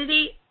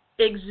infinity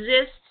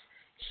exists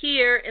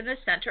here in the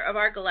center of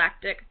our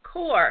galactic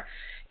core.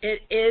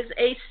 It is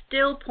a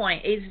still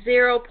point, a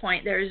 0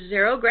 point. There's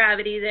zero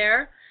gravity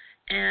there,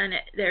 and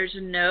there's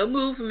no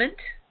movement.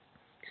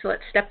 So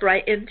let's step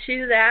right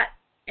into that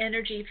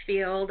energy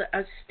field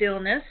of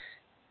stillness.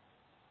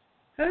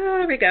 Oh,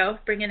 here we go.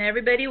 Bringing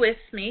everybody with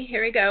me.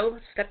 Here we go.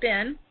 Step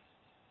in.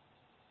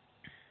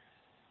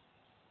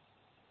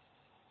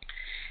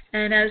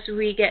 And as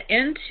we get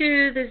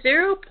into the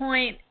 0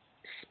 point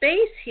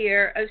space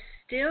here of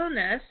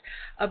stillness,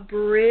 a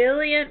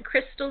brilliant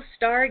crystal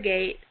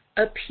stargate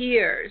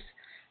appears,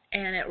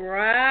 and it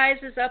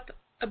rises up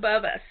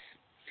above us.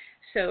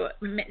 So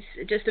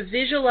just to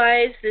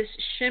visualize this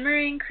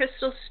shimmering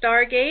crystal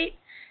stargate,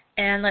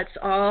 and let's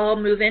all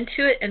move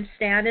into it and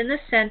stand in the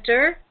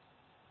center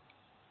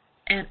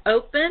and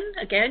open.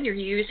 Again, you're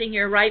using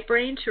your right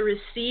brain to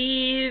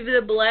receive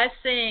the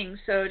blessing.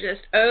 So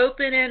just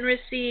open and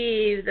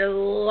receive the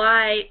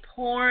light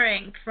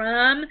pouring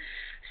from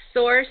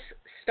Source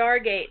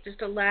Stargate.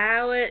 Just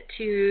allow it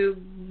to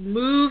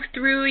move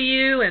through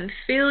you and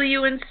fill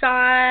you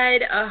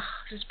inside.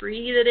 Just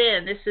breathe it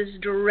in. This is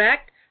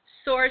direct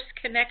Source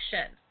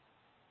connection.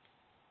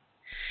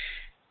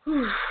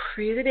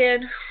 Breathe it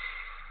in.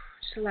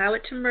 Just allow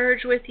it to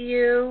merge with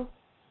you.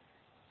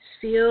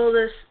 Feel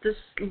this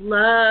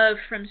love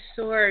from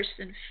Source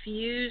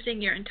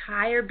infusing your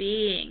entire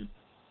being.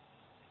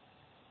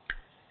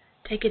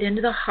 Take it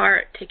into the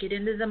heart, take it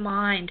into the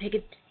mind, take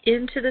it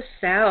into the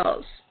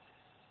cells.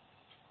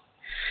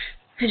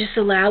 And just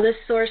allow this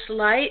Source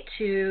light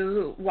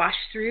to wash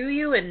through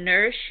you and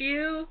nourish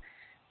you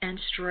and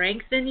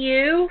strengthen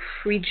you,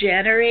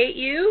 regenerate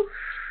you.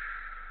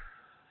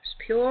 Just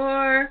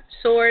pure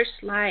Source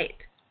light.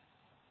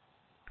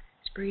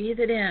 Just breathe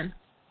it in.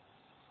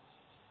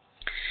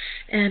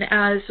 And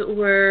as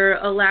we're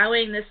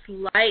allowing this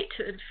light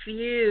to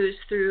infuse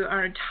through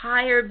our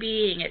entire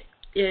being,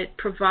 it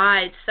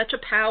provides such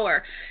a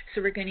power.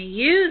 So we're going to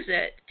use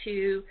it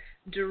to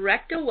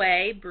direct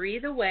away,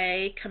 breathe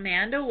away,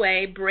 command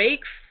away,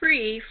 break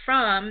free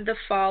from the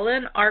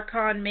fallen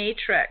Archon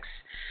matrix.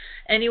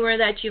 Anywhere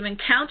that you've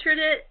encountered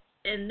it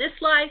in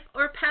this life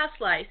or past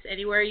lives,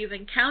 anywhere you've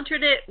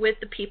encountered it with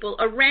the people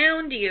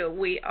around you,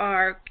 we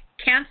are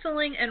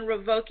canceling and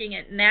revoking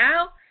it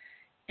now.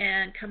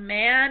 And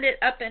command it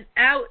up and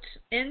out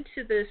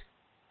into this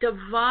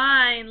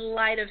divine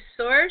light of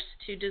Source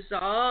to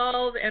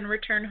dissolve and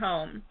return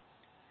home.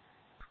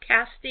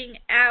 Casting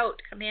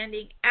out,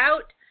 commanding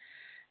out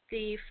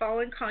the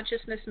fallen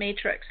consciousness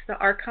matrix, the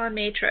Archon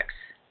matrix.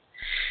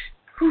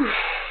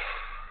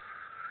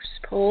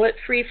 Just pull it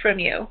free from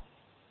you.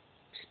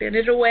 Spin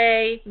it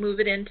away, move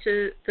it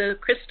into the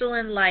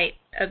crystalline light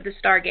of the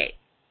Stargate.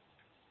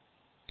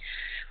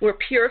 We're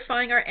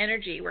purifying our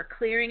energy. We're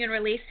clearing and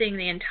releasing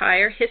the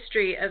entire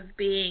history of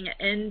being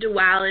in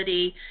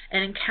duality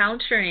and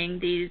encountering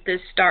these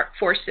dark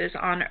forces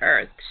on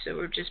Earth. So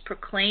we're just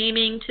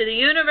proclaiming to the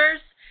universe,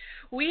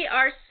 we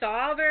are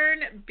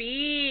sovereign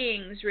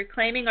beings,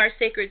 reclaiming our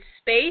sacred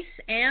space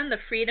and the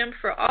freedom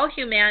for all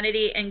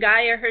humanity and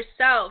Gaia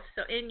herself.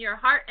 So in your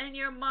heart and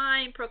your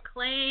mind,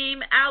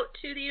 proclaim out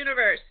to the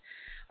universe,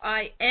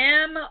 I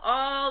am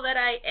all that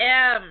I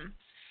am.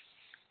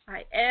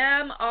 I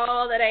am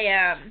all that I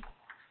am.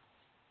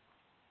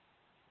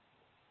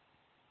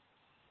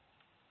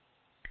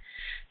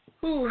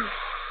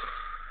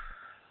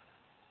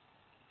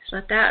 Just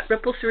let that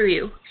ripple through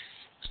you.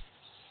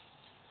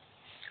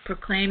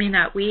 Proclaiming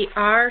that we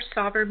are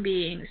sovereign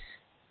beings.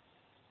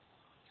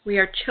 We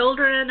are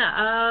children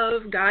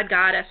of God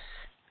Goddess.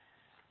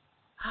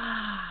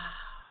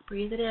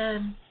 Breathe it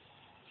in.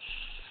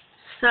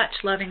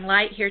 Such loving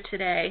light here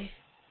today.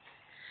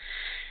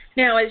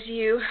 Now, as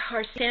you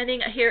are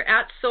standing here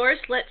at Source,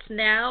 let's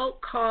now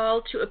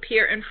call to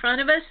appear in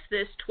front of us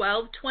this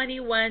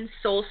 1221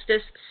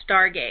 Solstice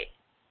Stargate.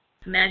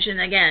 Imagine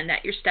again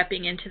that you're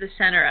stepping into the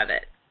center of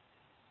it.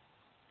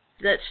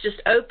 Let's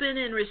just open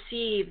and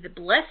receive the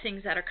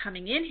blessings that are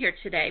coming in here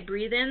today.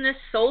 Breathe in this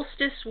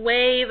solstice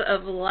wave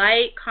of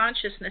light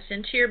consciousness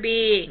into your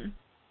being.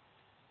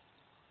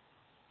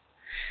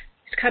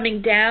 It's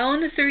coming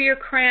down through your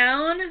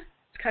crown.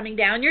 It's coming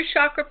down your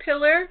chakra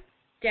pillar,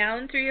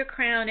 down through your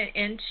crown and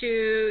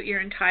into your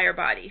entire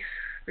body.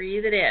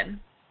 Breathe it in.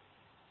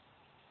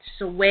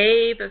 Just a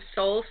wave of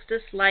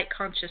solstice light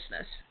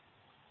consciousness.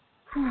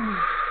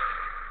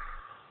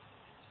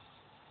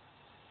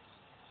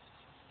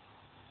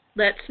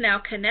 Let's now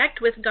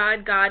connect with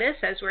God, Goddess,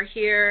 as we're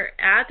here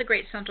at the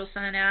Great Central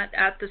Sun,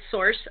 at the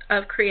source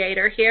of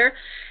Creator here,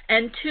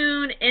 and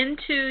tune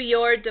into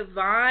your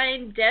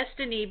divine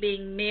destiny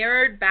being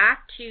mirrored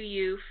back to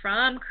you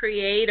from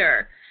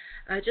Creator.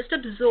 Just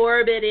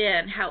absorb it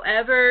in,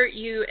 however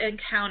you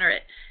encounter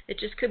it. It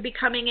just could be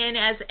coming in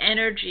as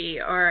energy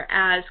or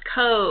as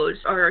codes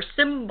or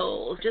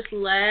symbols. Just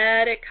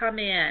let it come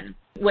in.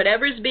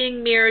 Whatever's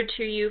being mirrored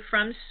to you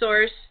from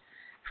Source,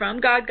 from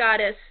God,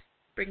 Goddess,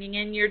 bringing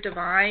in your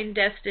divine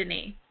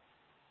destiny.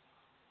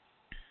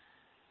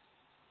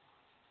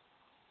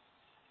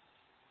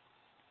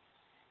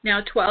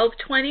 Now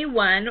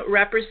 1221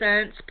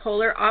 represents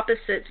polar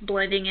opposites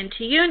blending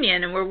into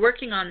union, and we're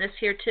working on this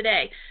here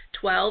today.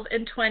 12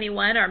 and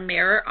 21 are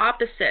mirror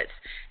opposites,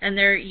 and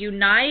they're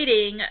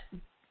uniting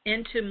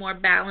into more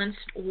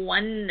balanced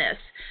oneness.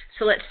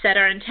 So let's set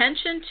our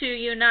intention to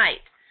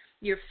unite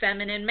your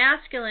feminine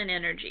masculine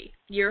energy,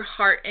 your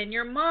heart and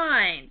your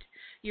mind,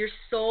 your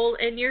soul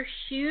and your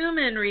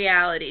human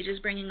reality,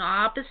 just bringing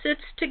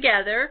opposites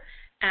together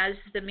as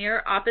the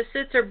mirror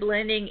opposites are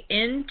blending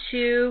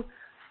into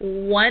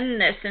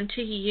oneness,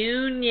 into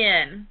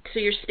union. So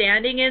you're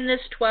standing in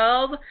this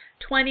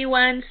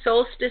 1221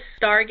 solstice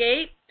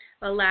stargate.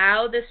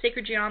 Allow the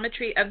sacred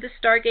geometry of the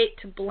stargate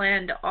to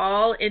blend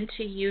all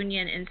into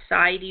union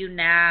inside you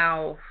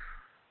now.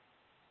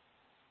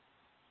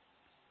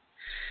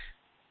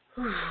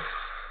 It's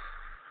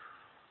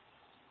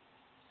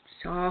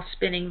all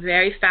spinning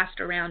very fast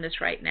around us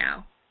right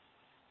now.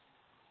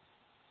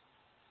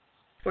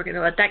 We're going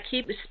to let that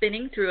keep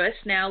spinning through us.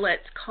 Now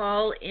let's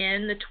call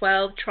in the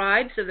 12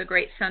 tribes of the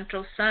Great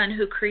Central Sun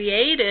who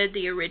created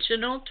the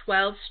original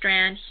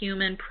 12-strand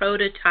human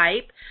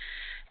prototype.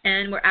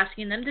 And we're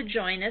asking them to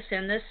join us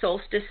in the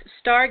solstice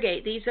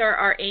stargate. These are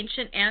our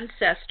ancient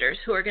ancestors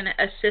who are going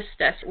to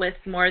assist us with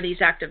more of these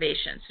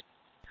activations.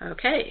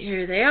 Okay,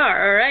 here they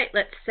are. All right,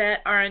 let's set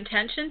our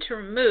intention to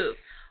remove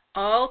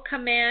all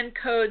command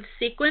code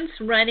sequence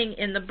running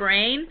in the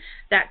brain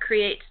that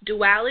creates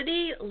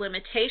duality,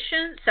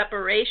 limitation,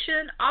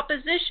 separation,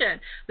 opposition.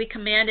 We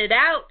command it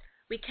out,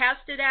 we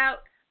cast it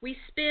out, we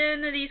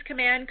spin these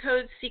command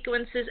code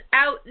sequences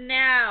out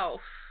now.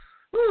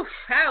 Whew,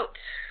 out.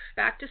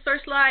 Back to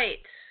source light.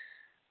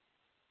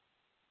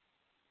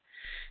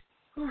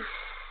 Whew.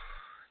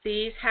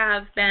 These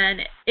have been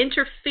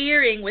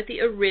interfering with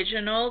the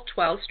original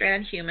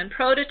 12-strand human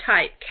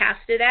prototype.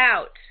 Cast it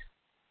out.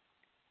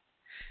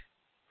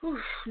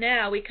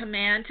 Now we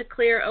command to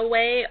clear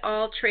away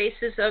all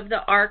traces of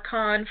the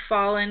Archon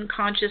fallen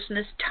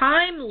consciousness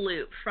time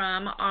loop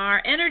from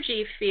our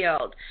energy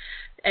field.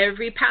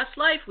 Every past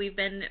life we've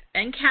been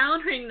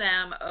encountering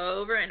them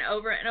over and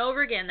over and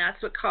over again.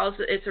 That's what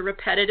it's a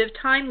repetitive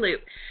time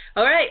loop.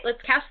 All right,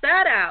 let's cast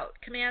that out.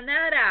 Command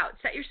that out.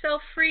 Set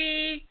yourself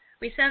free.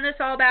 We send this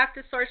all back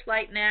to source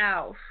light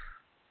now.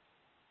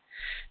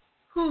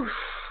 Good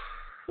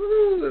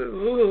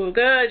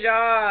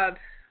job.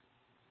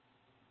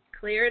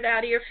 Clear it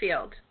out of your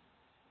field.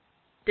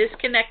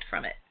 Disconnect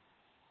from it.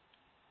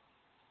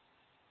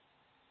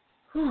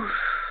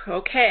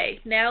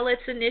 Okay, now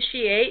let's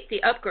initiate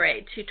the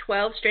upgrade to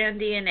 12-strand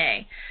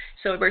DNA.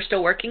 So we're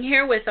still working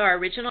here with our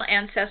original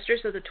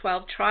ancestors of the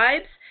 12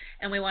 tribes,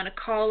 and we want to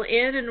call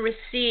in and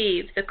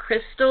receive the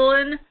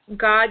crystalline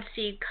God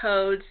seed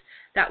codes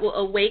that will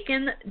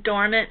awaken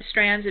dormant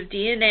strands of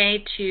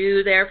DNA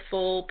to their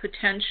full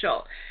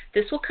potential.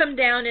 This will come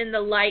down in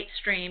the light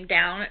stream,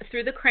 down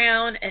through the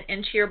crown and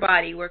into your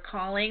body. We're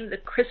calling the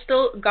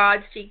crystal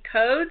God seed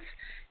codes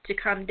to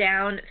come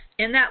down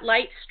in that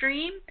light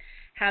stream,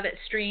 have it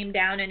stream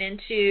down and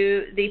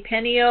into the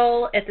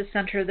pineal at the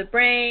center of the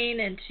brain,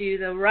 into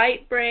the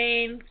right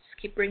brain.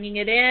 Just keep bringing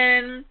it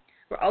in.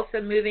 We're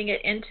also moving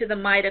it into the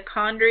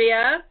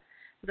mitochondria,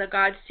 the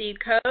God seed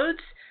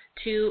codes,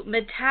 to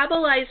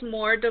metabolize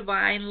more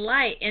divine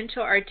light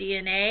into our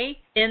DNA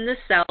in the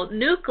cell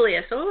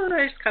nucleus. Oh,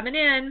 there's coming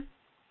in.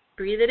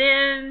 Breathe it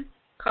in,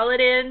 call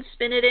it in,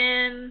 spin it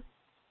in.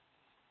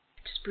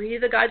 Just breathe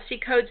the God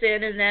seed codes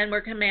in, and then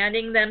we're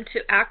commanding them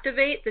to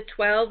activate the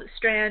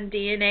 12-strand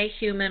DNA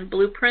human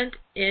blueprint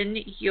in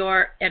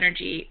your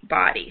energy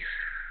body.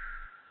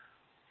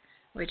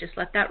 We just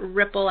let that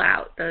ripple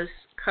out. Those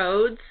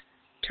codes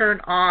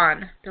turn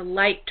on. The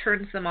light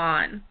turns them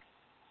on.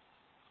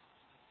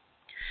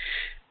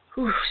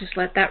 Just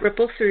let that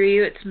ripple through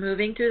you. It's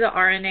moving through the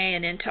RNA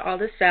and into all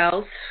the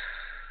cells.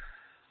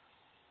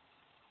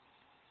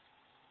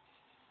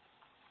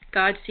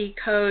 God seed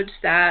codes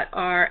that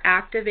are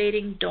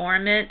activating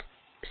dormant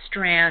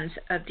strands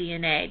of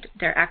DNA.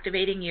 They're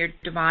activating your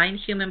divine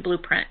human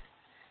blueprint.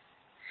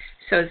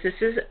 So as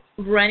this is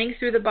running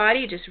through the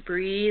body, just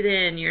breathe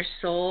in your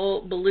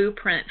soul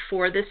blueprint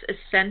for this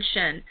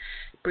ascension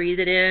Breathe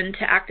it in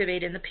to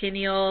activate in the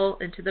pineal,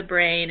 into the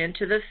brain,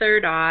 into the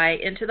third eye,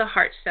 into the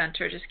heart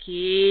center. Just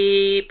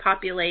keep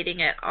populating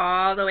it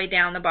all the way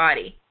down the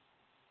body.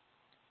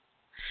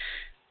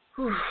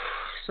 Whew.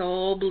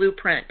 Soul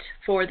blueprint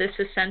for this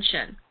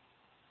ascension.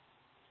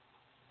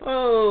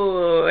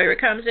 Oh, here it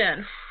comes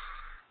in.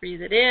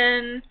 Breathe it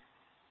in,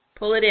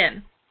 pull it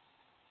in.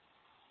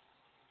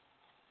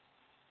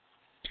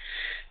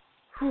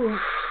 Whew.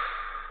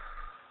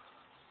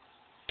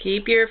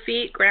 Keep your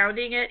feet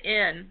grounding it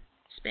in,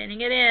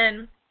 spinning it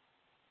in,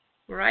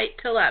 right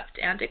to left,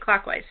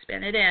 anti-clockwise,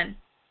 spin it in.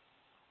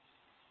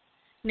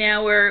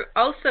 Now we're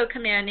also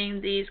commanding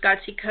these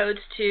Godseed codes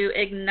to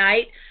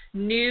ignite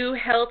new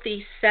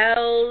healthy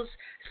cells,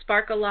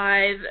 spark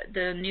alive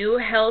the new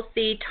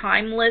healthy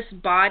timeless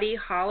body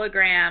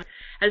hologram.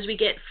 As we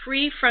get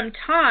free from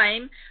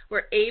time,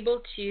 we're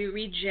able to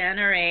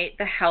regenerate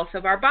the health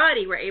of our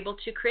body. We're able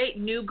to create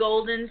new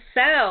golden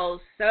cells.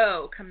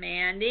 So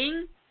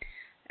commanding,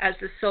 as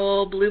the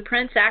soul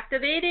blueprint's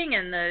activating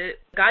and the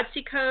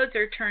Godseed codes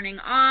are turning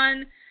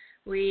on,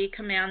 we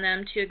command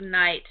them to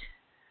ignite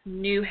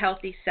new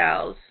healthy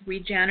cells,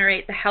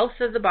 regenerate the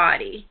health of the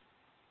body.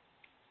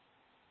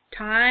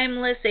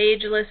 Timeless,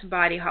 ageless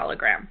body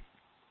hologram.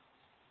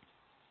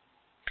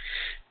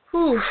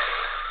 Whew.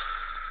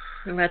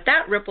 And let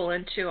that ripple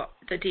into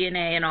the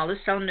DNA and all the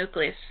cell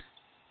nucleus.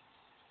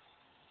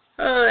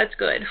 Oh, that's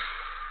good.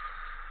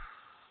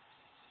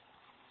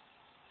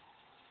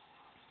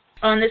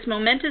 On this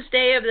momentous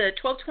day of the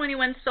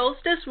 12/21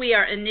 solstice, we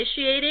are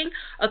initiating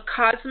a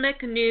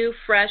cosmic new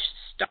fresh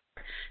start.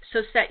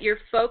 So set your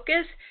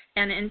focus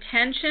and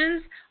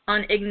intentions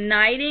on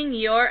igniting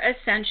your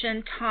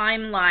ascension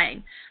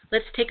timeline.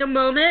 Let's take a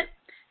moment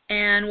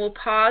and we'll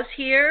pause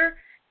here,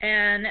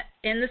 and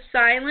in the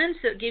silence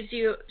it gives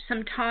you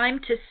some time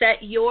to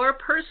set your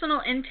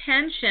personal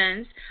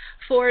intentions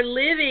for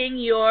living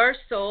your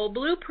soul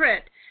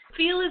blueprint.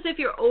 Feel as if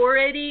you're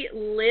already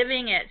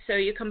living it. So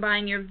you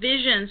combine your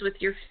visions with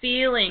your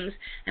feelings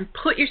and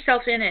put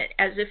yourself in it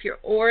as if you're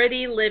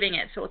already living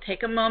it. So we'll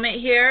take a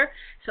moment here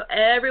so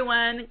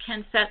everyone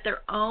can set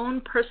their own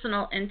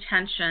personal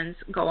intentions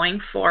going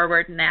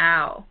forward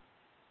now.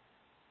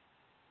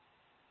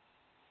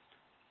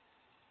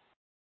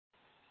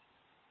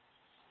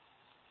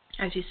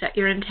 As you set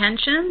your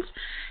intentions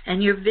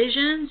and your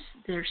visions,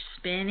 they're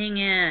spinning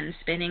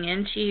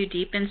into you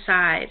deep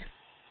inside.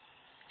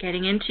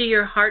 Getting into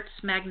your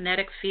heart's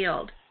magnetic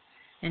field,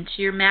 into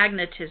your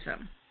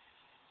magnetism.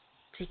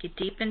 Take it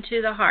deep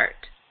into the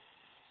heart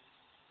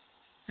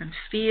and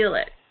feel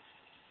it.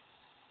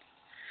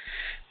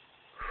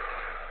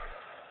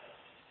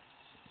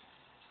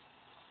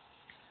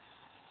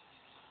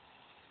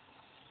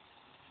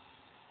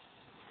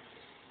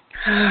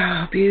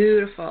 Oh,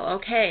 beautiful.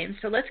 Okay, and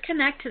so let's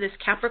connect to this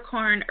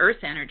Capricorn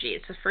Earth energy.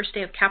 It's the first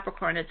day of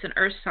Capricorn. It's an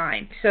Earth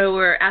sign. So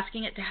we're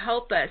asking it to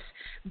help us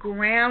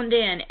ground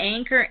in,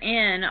 anchor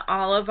in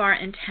all of our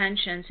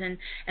intentions and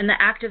the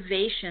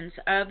activations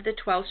of the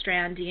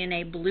 12-strand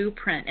DNA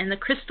blueprint and the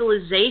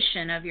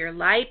crystallization of your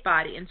light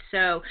body. And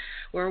so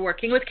we're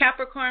working with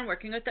Capricorn,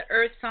 working with the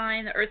Earth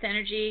sign, the Earth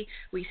energy.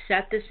 We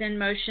set this in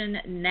motion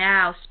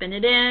now. Spin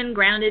it in,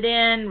 ground it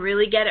in,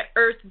 really get it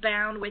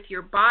earthbound with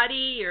your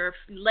body, your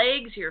legs,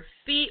 your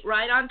feet,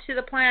 right onto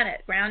the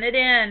planet. Ground it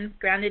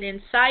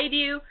inside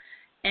you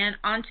and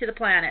onto the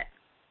planet.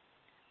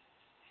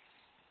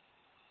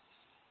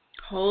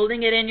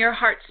 Holding it in your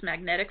heart's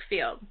magnetic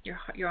field.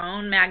 Your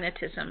own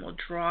magnetism will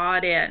draw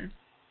it in.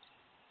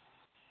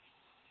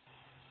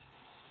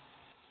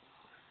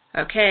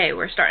 Okay,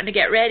 we're starting to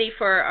get ready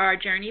for our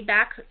journey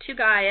back to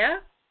Gaia.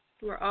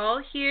 We're all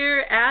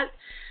here at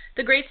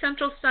the Great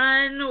Central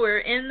Sun. We're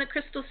in the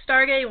Crystal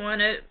Stargate. We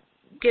want to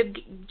give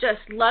just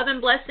love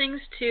and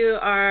blessings to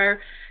our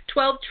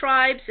 12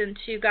 tribes and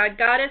to God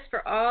Goddess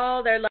for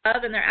all their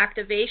love and their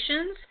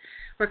activations.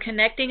 We're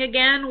connecting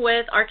again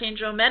with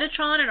Archangel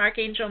Metatron and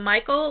Archangel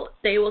Michael.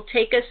 They will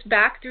take us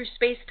back through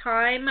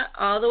space-time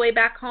all the way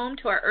back home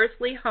to our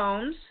earthly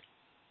homes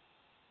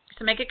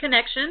to make a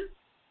connection.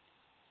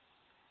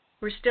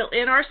 We're still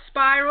in our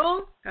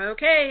spiral.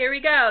 Okay, here we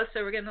go.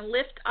 So we're going to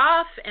lift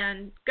off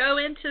and go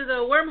into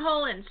the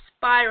wormhole and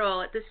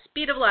spiral at the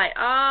speed of light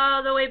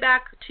all the way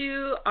back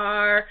to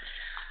our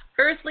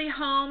earthly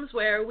homes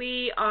where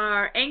we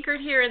are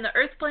anchored here in the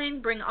earth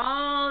plane. Bring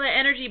all the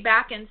energy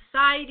back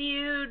inside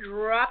you.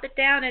 Drop it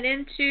down and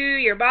into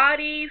your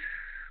body.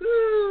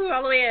 Woo,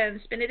 all the way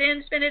in. Spin it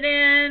in, spin it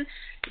in.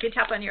 You can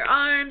tap on your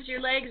arms, your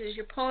legs as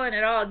you're pulling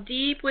it all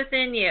deep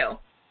within you.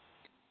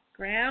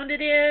 Ground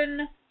it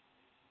in.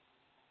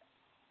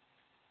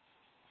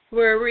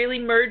 We're really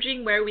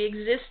merging where we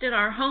exist in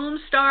our home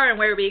star and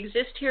where we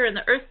exist here in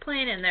the earth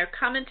plane, and they're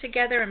coming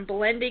together and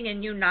blending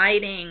and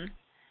uniting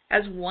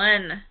as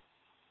one.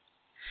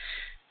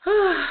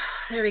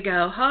 There we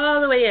go. All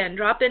the way in.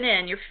 Dropping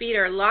in. Your feet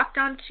are locked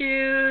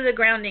onto the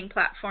grounding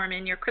platform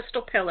in your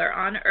crystal pillar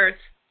on Earth.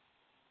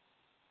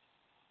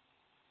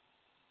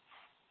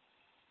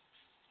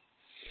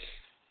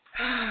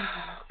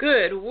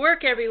 Good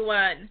work,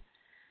 everyone.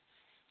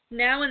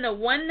 Now in the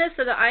oneness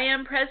of the I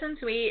Am Presence,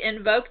 we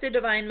invoke the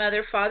Divine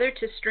Mother Father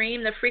to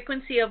stream the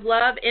frequency of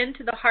love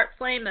into the heart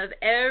flame of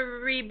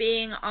every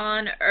being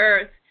on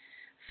earth,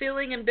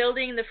 filling and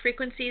building the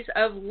frequencies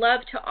of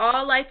love to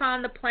all life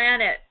on the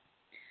planet.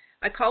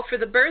 I call for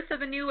the birth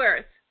of a new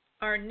earth,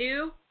 our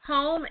new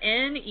home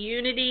in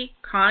unity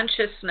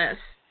consciousness.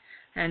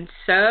 And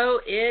so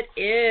it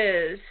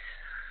is.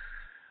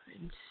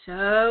 And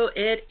so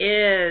it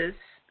is.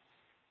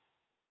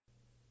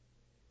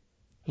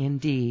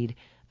 Indeed,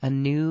 a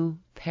new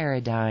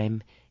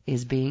paradigm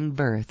is being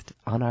birthed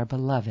on our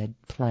beloved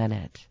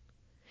planet.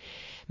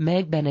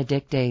 Meg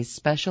Benedicte's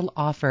special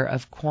offer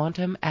of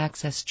quantum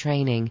access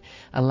training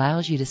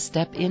allows you to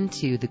step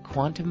into the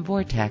quantum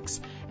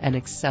vortex and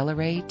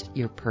accelerate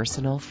your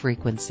personal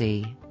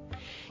frequency.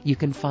 You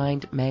can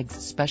find Meg's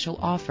special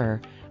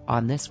offer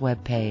on this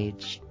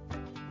webpage.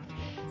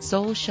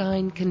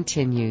 Soulshine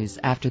continues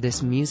after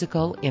this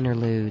musical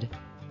interlude.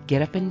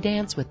 Get up and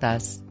dance with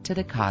us to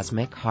the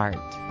cosmic heart.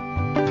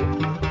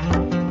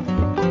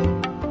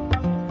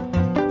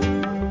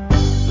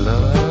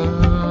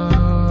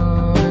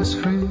 Love is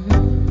free.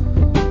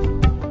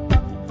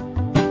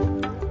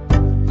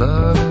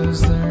 Love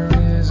is the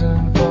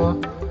reason for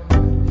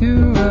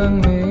you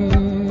and me.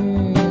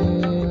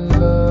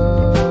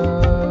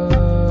 Love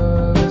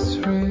is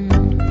free.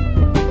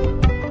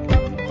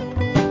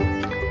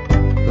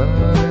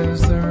 Love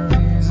is the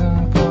reason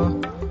for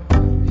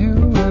you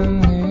and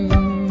me.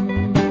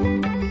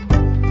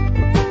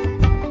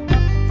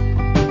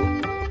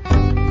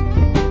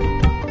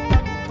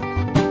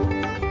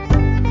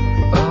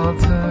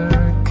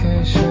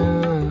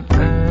 Altercation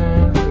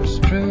and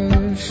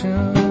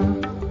frustration,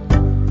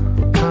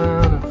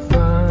 trying to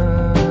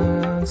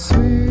find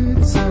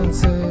sweet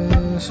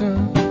sensation.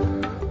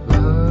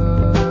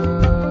 Love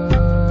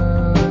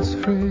is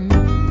free.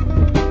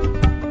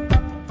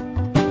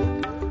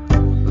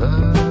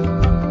 Love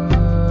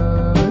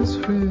is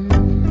free.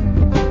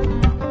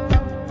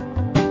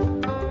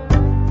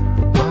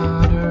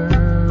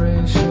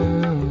 Moderation,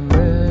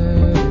 meditation,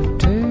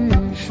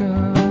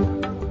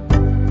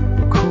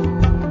 cool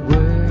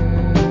way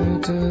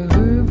to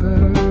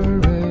liberation.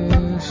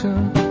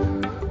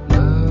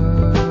 Love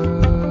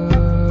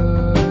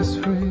is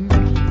free.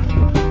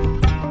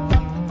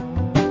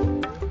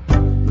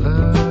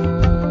 Love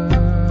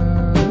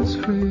is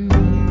free.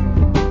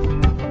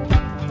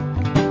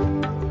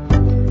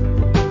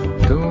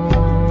 Don't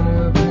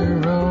wanna be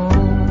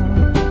wrong.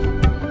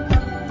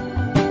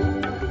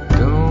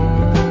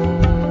 Don't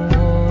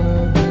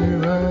wanna be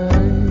right.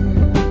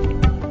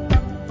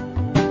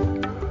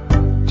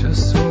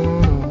 Just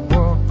wanna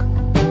walk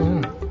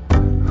in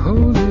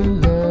holy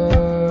light.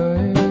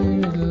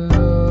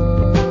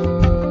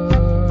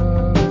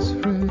 Love is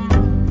free.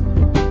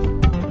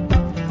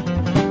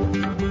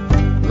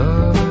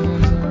 Love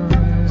is the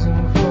reason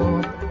for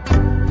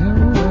you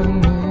and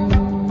me.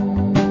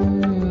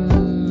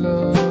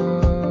 Love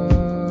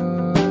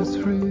is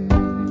free.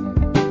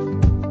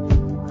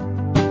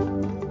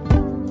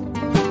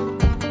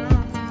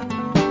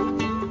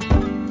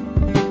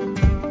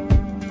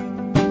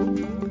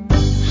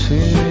 She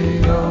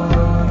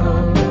got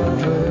on the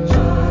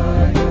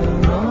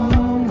dragon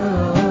longer.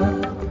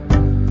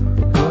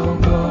 Go,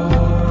 go,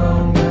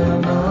 longer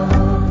now.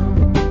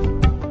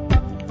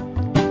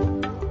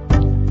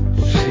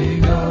 She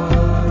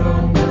got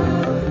on the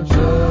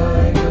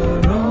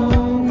dragon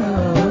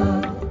longer.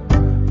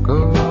 Go,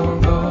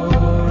 go,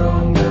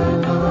 longer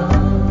now.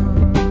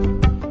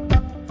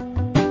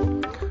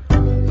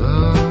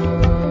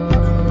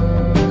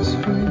 Love is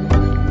free.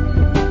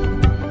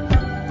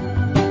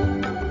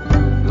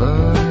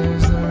 Love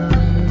is the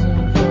reason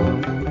for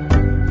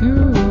you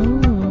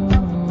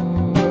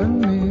and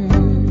me.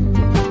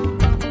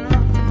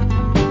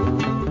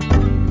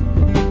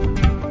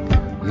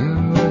 You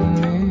and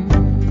me.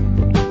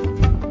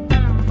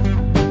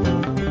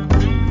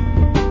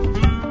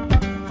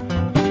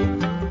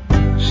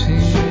 She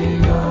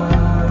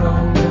got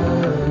on the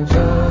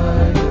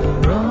dragon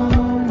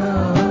longer.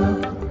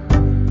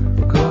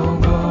 Go,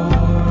 go,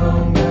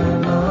 longer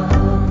now.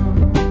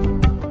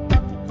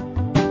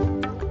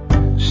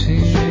 She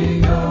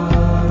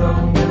got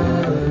on the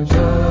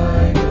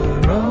dragon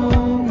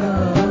longer.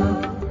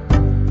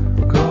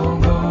 Go,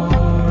 go,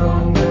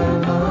 longer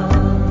now.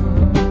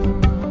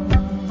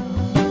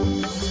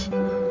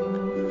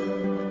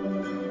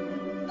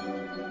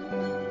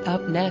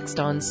 Up next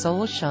on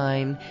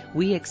Soulshine,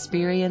 we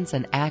experience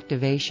an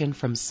activation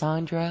from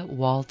Sandra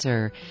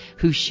Walter,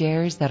 who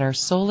shares that our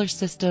solar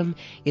system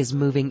is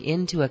moving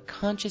into a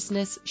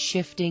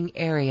consciousness-shifting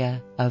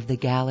area of the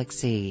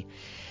galaxy.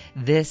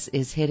 This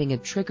is hitting a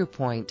trigger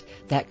point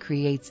that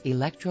creates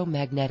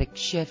electromagnetic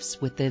shifts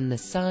within the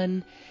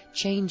sun,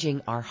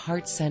 changing our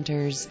heart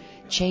centers,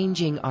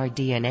 changing our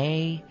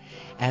DNA,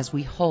 as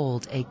we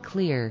hold a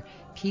clear,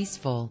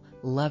 peaceful,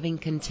 loving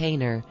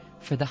container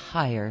for the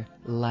higher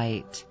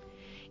light.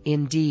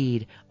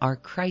 Indeed, our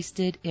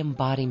Christed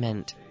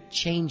embodiment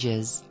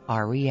changes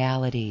our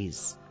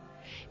realities.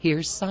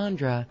 Here's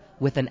Sandra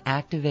with an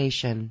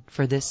activation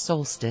for this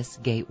solstice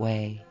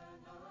gateway.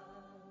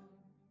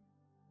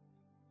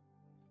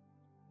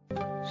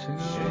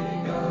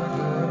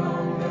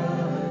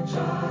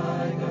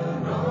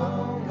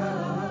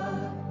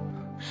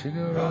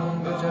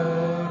 Shigaranga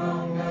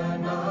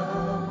Jairangana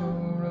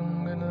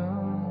Gurangana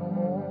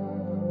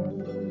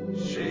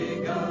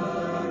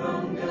Shigaranga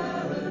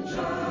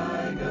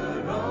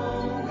Jairangana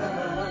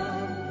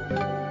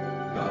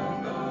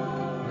Ganga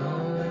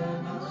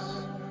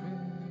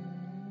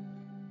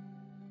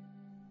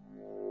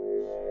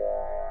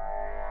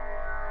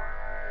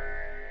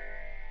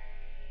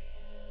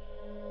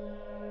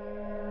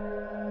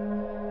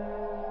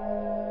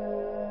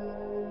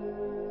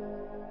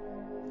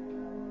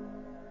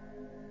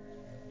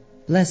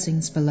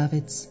Blessings,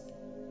 beloveds.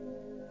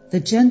 The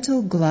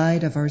gentle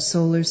glide of our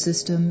solar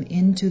system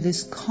into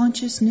this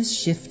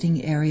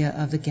consciousness-shifting area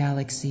of the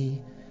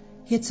galaxy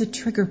hits a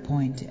trigger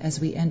point as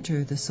we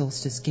enter the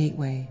solstice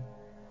gateway.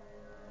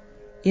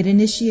 It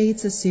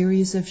initiates a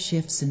series of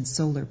shifts in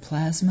solar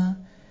plasma,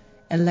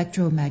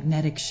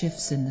 electromagnetic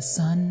shifts in the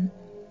sun,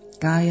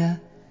 Gaia,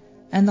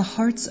 and the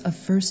hearts of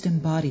first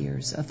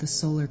embodiers of the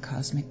solar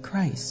cosmic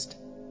Christ.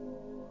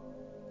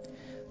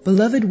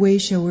 Beloved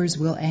wayshowers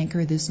will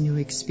anchor this new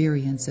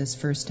experience as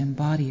first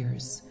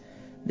embodiers.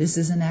 This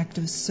is an act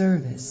of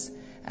service,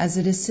 as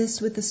it assists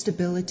with the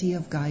stability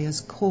of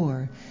Gaia's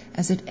core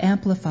as it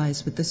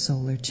amplifies with the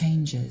solar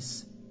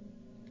changes.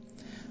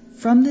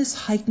 From this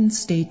heightened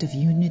state of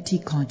unity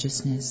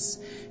consciousness,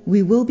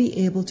 we will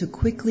be able to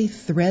quickly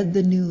thread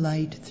the new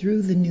light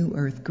through the new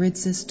Earth grid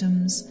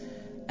systems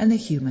and the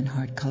human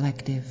heart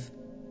collective.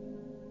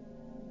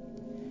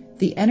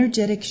 The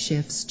energetic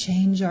shifts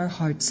change our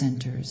heart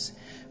centers,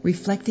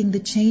 reflecting the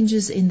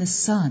changes in the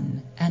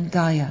sun and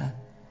Gaia.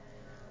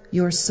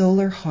 Your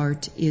solar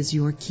heart is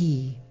your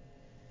key.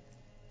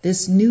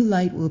 This new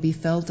light will be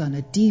felt on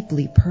a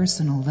deeply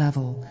personal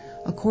level,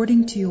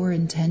 according to your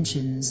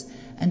intentions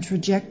and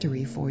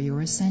trajectory for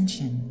your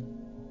ascension.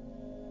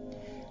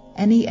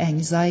 Any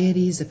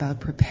anxieties about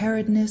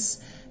preparedness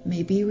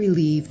may be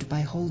relieved by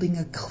holding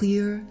a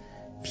clear,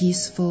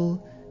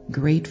 peaceful,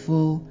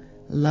 grateful,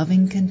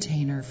 loving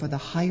container for the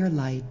higher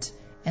light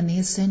and the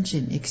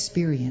ascension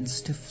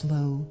experience to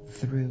flow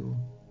through.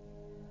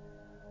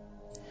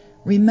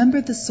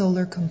 Remember the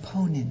solar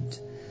component.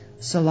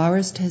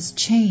 Solaris has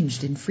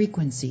changed in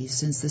frequency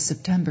since the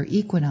September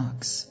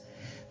equinox.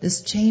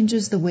 This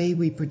changes the way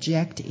we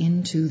project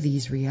into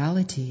these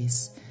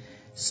realities,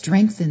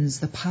 strengthens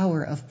the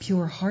power of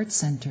pure heart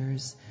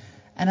centers,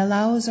 and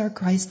allows our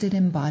Christed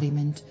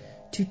embodiment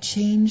to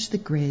change the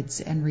grids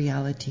and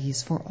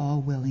realities for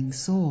all willing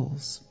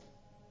souls.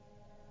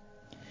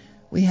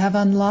 We have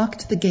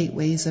unlocked the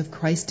gateways of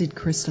Christed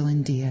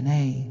crystalline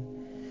DNA.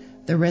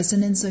 The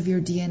resonance of your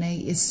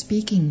DNA is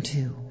speaking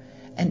to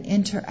and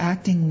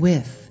interacting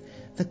with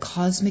the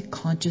cosmic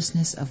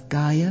consciousness of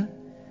Gaia,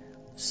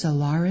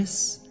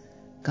 Solaris,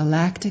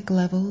 galactic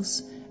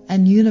levels,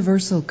 and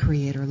universal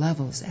creator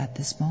levels at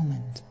this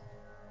moment.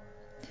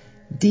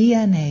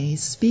 DNA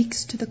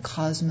speaks to the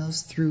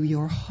cosmos through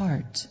your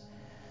heart.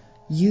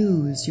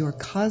 Use your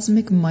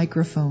cosmic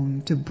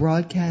microphone to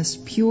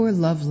broadcast pure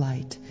love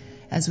light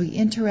as we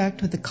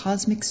interact with the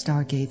cosmic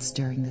stargates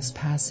during this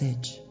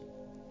passage.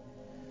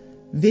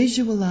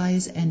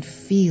 Visualize and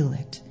feel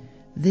it.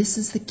 This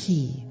is the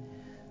key.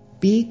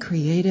 Be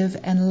creative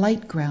and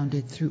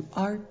light-grounded through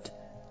art,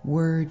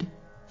 word,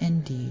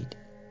 and deed.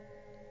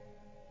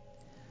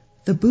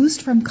 The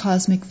boost from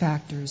cosmic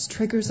factors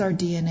triggers our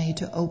DNA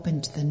to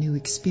open to the new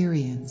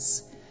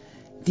experience.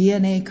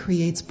 DNA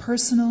creates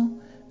personal,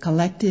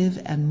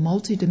 collective, and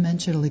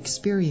multidimensional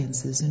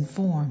experiences in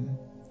form.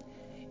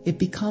 It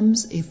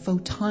becomes a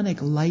photonic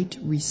light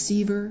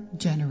receiver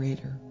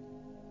generator.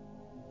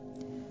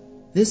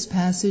 This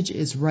passage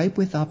is ripe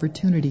with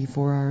opportunity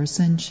for our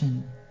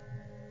ascension.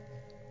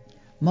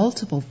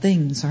 Multiple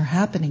things are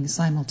happening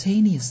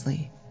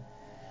simultaneously.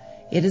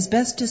 It is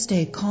best to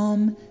stay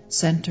calm,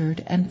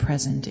 centered, and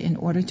present in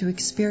order to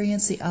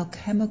experience the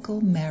alchemical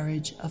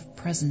marriage of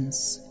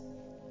presence.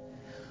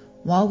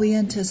 While we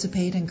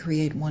anticipate and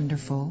create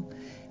wonderful,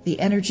 the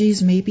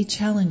energies may be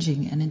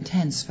challenging and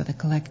intense for the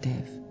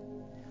collective.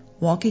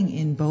 Walking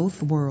in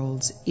both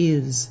worlds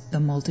is the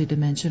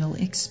multidimensional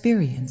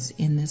experience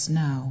in this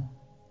now.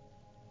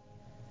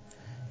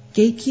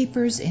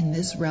 Gatekeepers in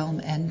this realm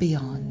and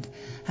beyond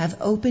have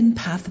opened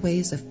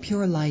pathways of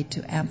pure light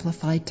to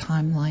amplify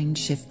timeline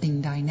shifting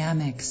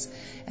dynamics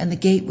and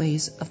the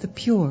gateways of the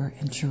pure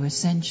and true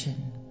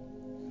ascension.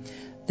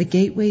 The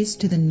gateways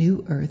to the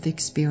new earth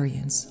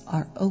experience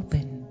are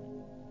open.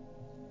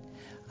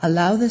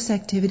 Allow this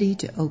activity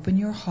to open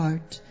your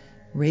heart,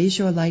 raise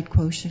your light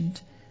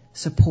quotient,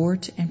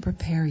 support and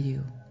prepare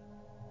you.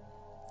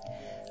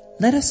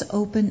 Let us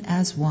open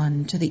as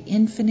one to the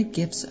infinite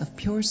gifts of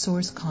pure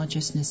source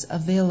consciousness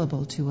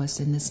available to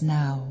us in this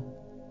now.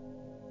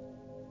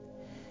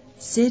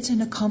 Sit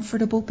in a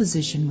comfortable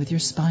position with your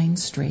spine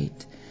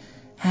straight,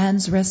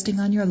 hands resting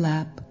on your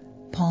lap,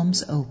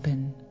 palms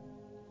open.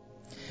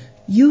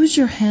 Use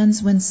your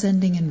hands when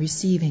sending and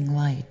receiving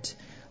light.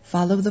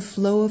 Follow the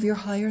flow of your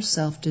higher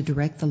self to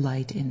direct the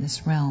light in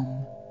this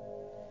realm.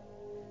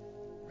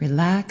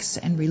 Relax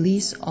and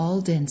release all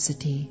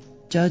density,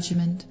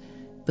 judgment,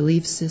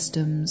 belief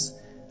systems,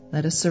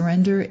 Let us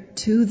surrender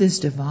to this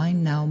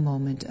divine now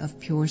moment of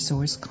pure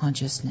source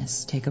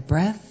consciousness. Take a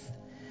breath.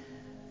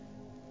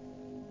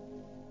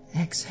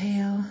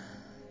 Exhale.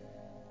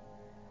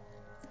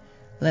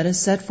 Let us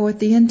set forth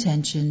the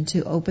intention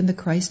to open the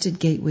Christed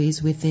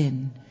gateways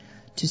within,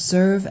 to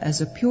serve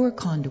as a pure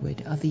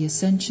conduit of the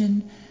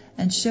ascension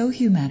and show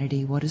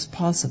humanity what is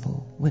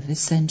possible with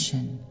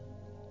ascension.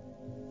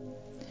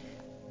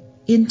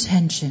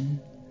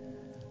 Intention.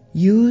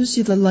 Use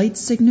the light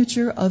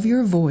signature of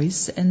your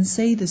voice and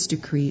say this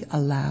decree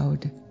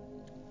aloud.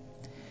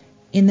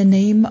 In the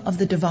name of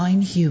the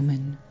divine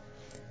human,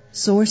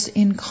 source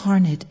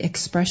incarnate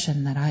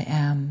expression that I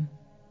am,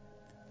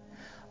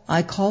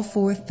 I call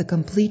forth the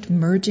complete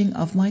merging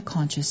of my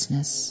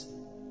consciousness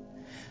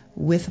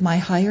with my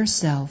higher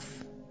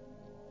self,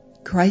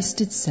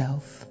 Christ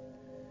itself,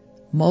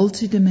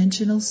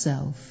 multidimensional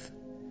self,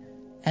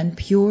 and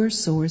pure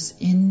source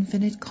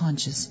infinite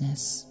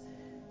consciousness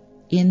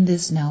in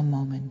this now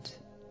moment.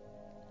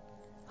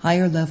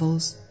 Higher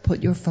levels,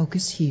 put your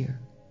focus here.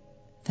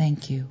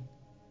 Thank you.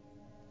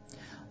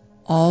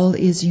 All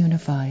is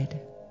unified.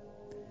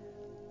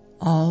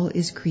 All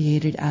is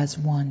created as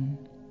one.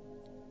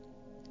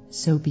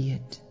 So be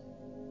it.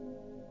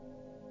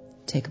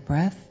 Take a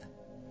breath.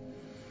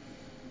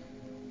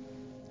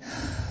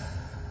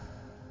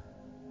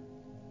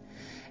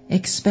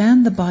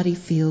 Expand the body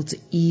fields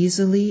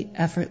easily,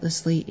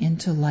 effortlessly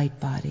into light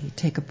body.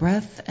 Take a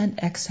breath and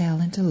exhale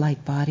into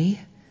light body.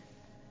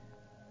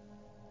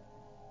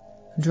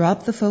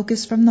 Drop the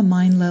focus from the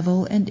mind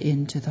level and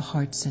into the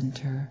heart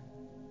center.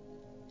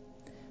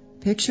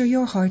 Picture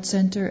your heart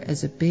center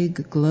as a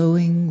big,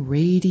 glowing,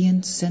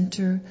 radiant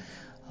center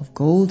of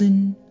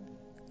golden,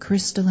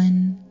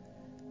 crystalline,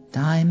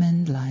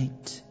 diamond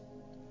light.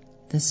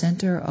 The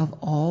center of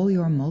all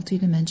your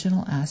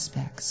multidimensional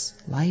aspects.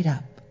 Light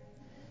up.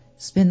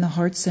 Spin the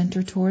heart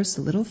center torus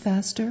a little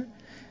faster.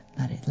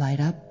 Let it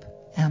light up,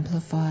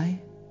 amplify.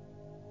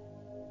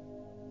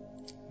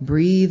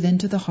 Breathe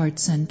into the heart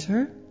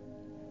center,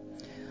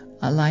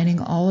 aligning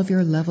all of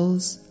your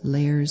levels,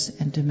 layers,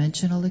 and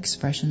dimensional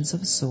expressions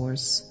of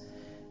source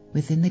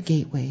within the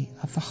gateway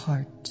of the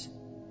heart.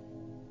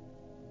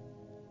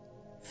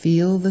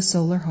 Feel the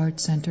solar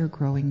heart center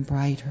growing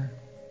brighter.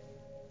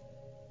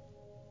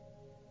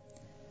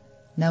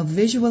 Now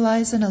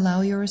visualize and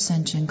allow your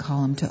ascension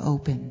column to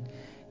open.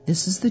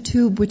 This is the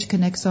tube which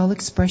connects all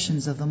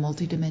expressions of the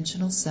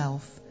multidimensional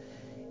self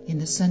in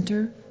the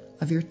center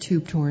of your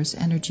tube torus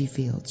energy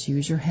fields.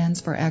 Use your hands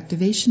for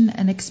activation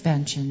and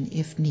expansion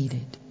if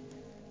needed.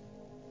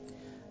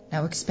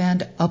 Now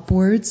expand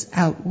upwards,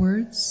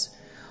 outwards,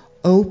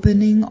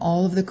 opening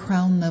all of the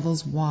crown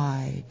levels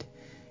wide,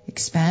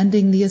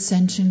 expanding the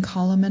ascension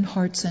column and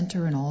heart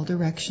center in all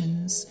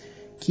directions.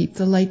 Keep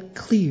the light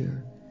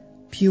clear,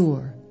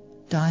 pure,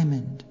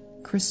 diamond,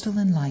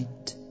 crystalline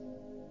light.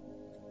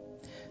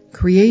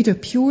 Create a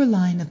pure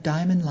line of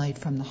diamond light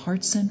from the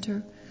heart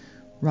center,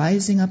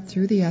 rising up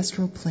through the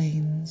astral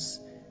planes,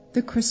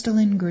 the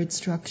crystalline grid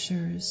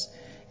structures,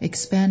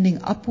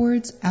 expanding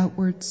upwards,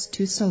 outwards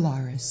to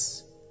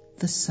Solaris,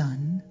 the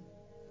sun,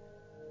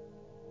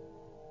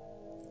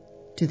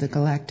 to the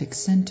galactic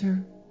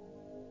center,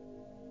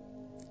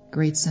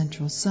 great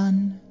central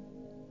sun,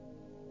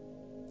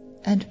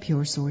 and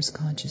pure source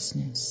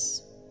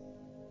consciousness.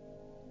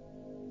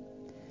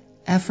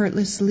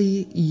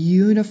 Effortlessly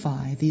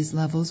unify these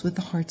levels with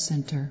the heart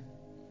center,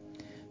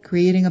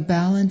 creating a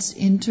balanced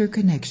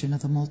interconnection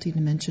of the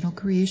multidimensional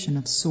creation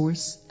of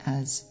Source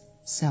as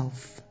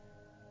Self.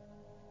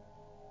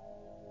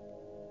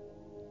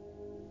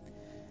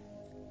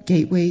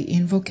 Gateway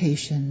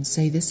invocation.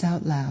 Say this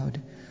out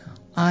loud.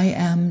 I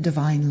am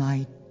divine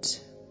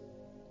light.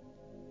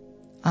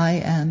 I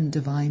am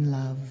divine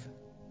love.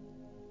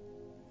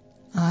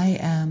 I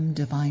am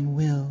divine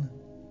will.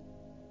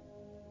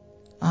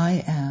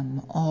 I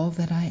am all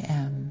that I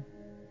am.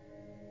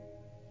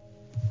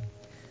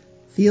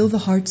 Feel the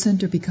heart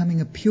center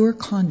becoming a pure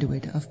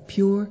conduit of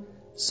pure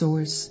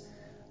source,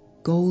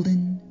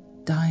 golden,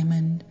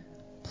 diamond,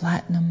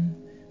 platinum,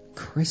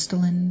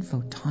 crystalline,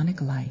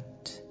 photonic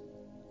light.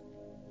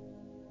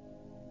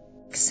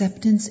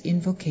 Acceptance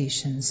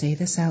invocation. Say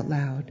this out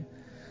loud.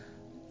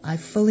 I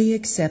fully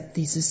accept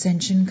these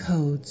ascension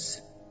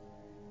codes,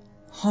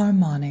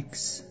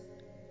 harmonics,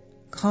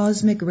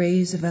 cosmic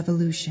rays of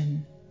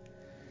evolution,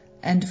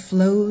 and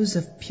flows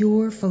of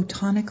pure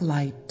photonic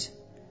light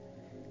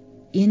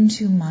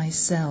into my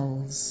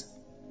cells,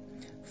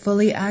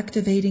 fully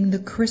activating the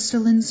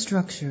crystalline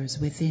structures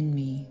within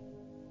me,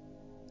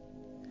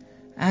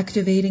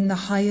 activating the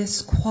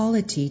highest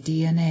quality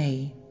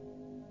DNA,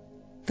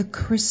 the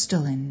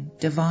crystalline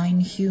divine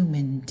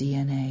human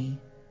DNA,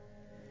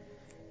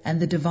 and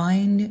the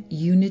divine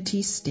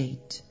unity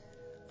state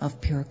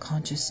of pure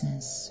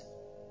consciousness.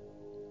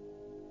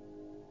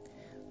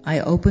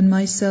 I open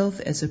myself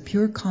as a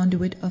pure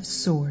conduit of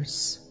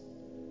Source,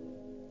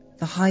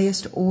 the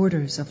highest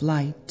orders of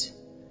light,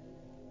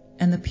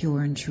 and the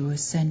pure and true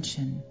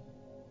ascension.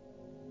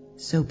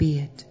 So be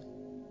it.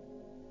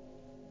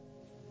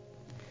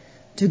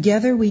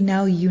 Together we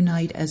now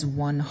unite as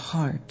one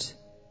heart,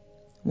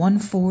 one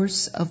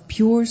force of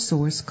pure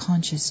source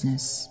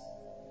consciousness.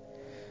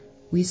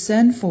 We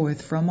send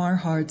forth from our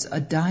hearts a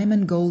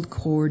diamond gold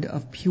cord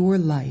of pure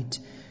light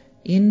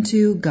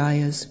into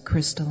Gaia's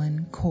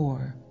crystalline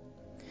core,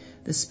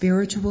 the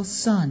spiritual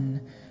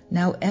sun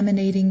now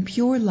emanating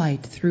pure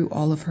light through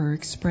all of her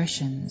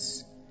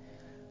expressions.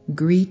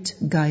 Greet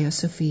Gaia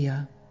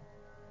Sophia.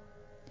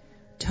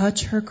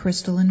 Touch her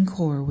crystalline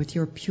core with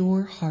your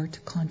pure heart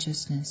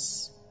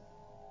consciousness.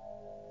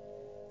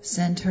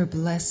 Send her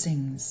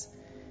blessings,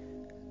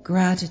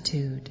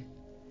 gratitude,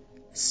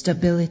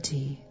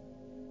 stability,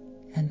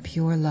 and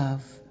pure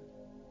love.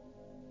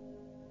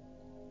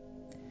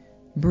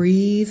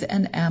 Breathe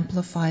and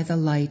amplify the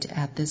light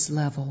at this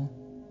level.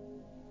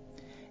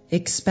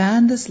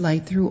 Expand this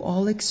light through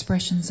all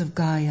expressions of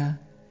Gaia,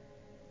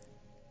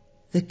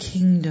 the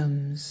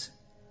kingdoms,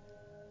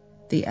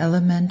 the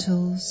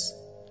elementals,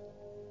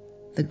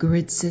 the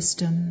grid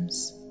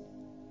systems,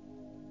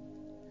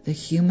 the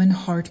human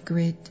heart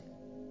grid,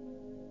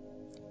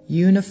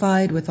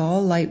 unified with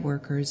all light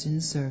workers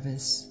in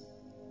service.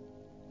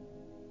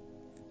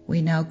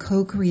 We now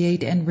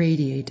co-create and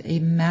radiate a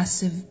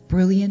massive,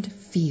 brilliant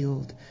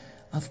field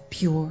of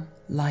pure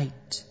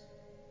light.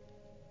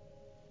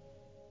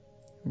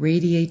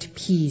 Radiate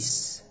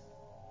peace,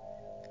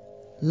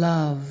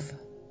 love,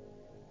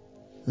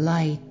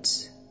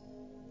 light,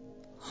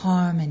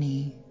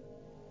 harmony,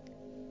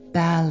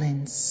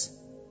 balance,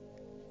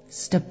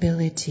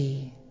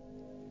 stability,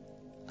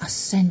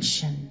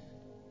 ascension.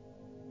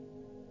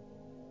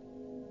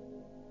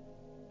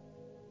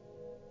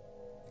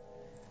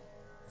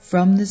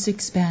 From this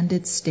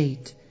expanded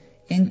state,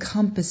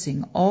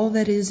 encompassing all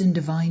that is in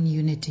divine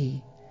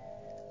unity,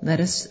 let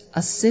us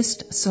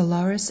assist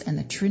Solaris and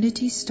the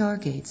Trinity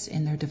Stargates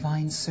in their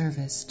divine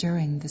service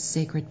during the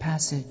sacred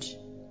passage.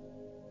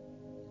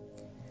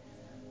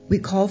 We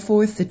call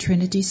forth the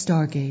Trinity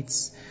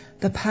Stargates,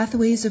 the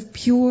pathways of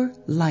pure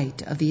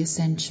light of the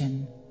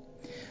Ascension,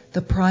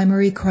 the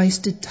primary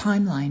Christed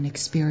timeline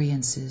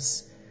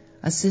experiences,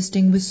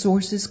 assisting with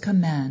Source's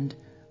command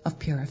of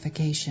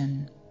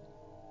purification.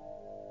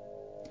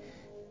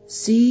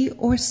 See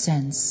or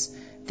sense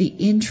the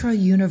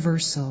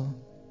intra-universal,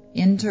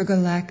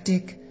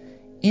 intergalactic,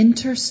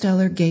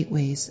 interstellar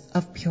gateways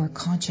of pure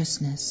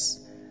consciousness,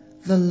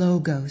 the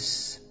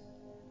Logos.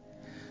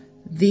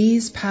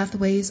 These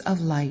pathways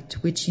of light,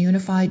 which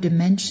unify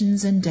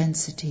dimensions and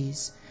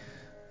densities,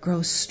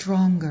 grow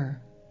stronger,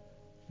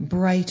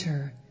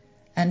 brighter,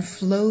 and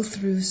flow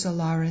through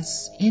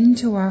Solaris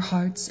into our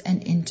hearts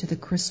and into the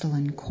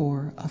crystalline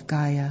core of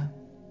Gaia.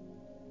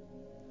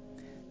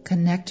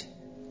 Connect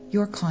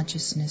your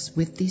consciousness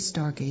with these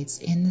stargates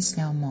in this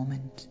now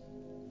moment,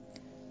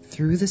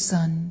 through the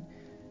sun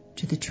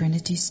to the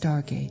Trinity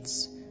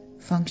Stargates,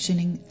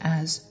 functioning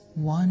as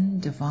one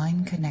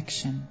divine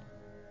connection.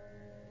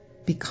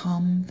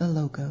 Become the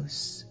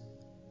Logos.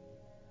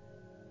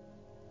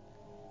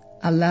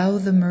 Allow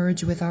the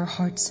merge with our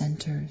heart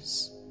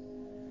centers,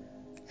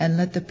 and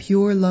let the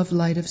pure love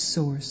light of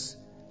Source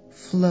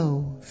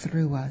flow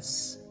through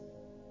us.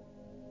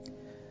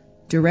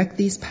 Direct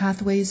these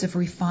pathways of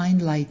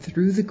refined light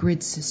through the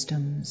grid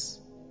systems,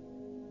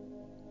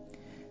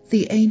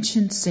 the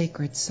ancient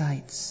sacred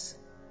sites,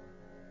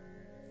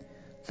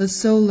 the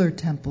solar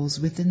temples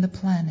within the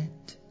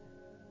planet,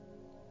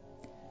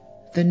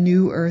 the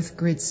new earth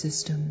grid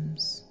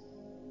systems,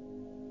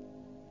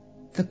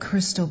 the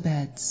crystal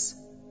beds,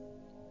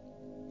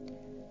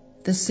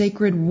 the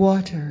sacred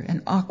water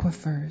and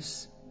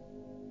aquifers,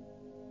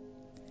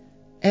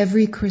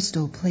 every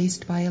crystal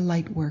placed by a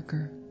light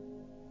worker,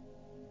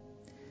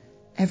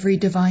 every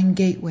divine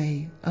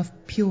gateway of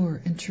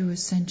pure and true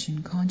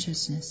ascension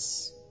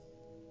consciousness,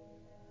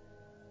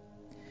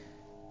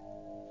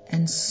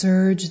 and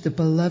surge the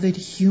beloved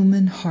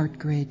human heart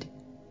grid,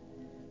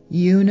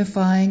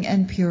 unifying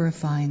and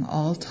purifying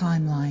all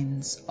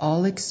timelines,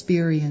 all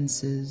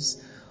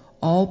experiences,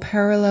 all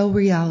parallel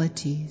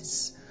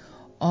realities,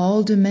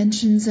 all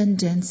dimensions and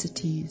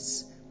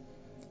densities,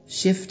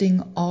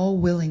 shifting all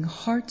willing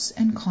hearts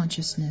and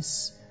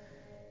consciousness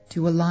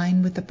to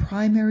align with the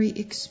primary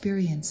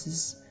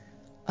experiences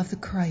of the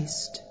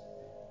Christ,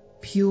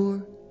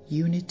 pure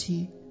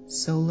unity,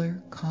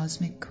 solar,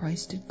 cosmic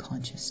Christed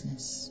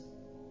consciousness.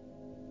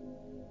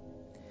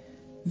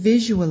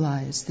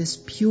 Visualize this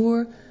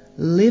pure,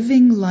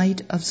 living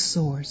light of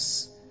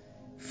Source,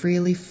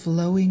 freely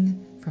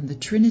flowing from the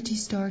Trinity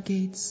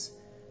Stargates,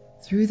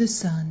 through the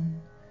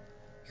sun,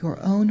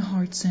 your own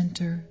heart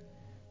center,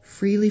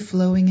 freely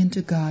flowing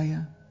into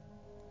Gaia,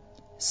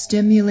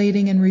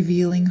 stimulating and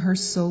revealing her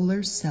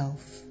solar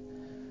self,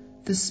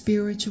 the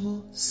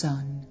spiritual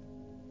sun,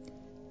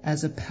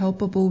 as a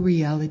palpable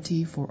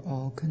reality for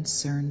all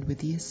concerned with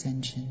the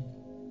Ascension.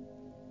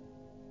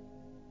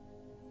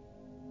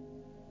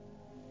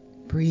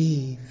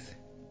 Breathe.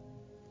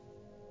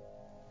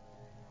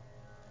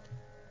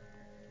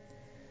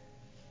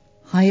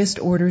 Highest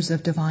orders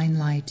of divine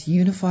light,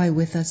 unify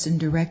with us in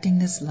directing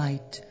this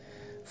light,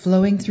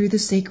 flowing through the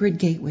sacred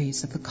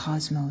gateways of the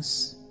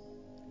cosmos.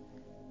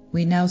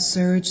 We now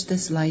surge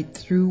this light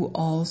through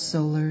all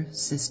solar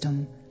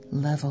system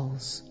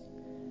levels,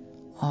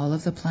 all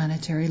of the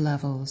planetary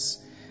levels,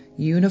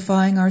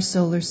 unifying our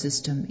solar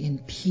system in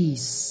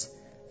peace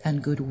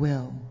and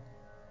goodwill.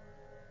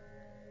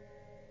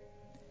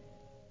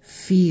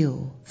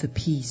 Feel the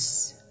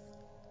peace.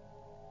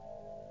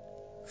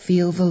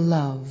 Feel the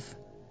love,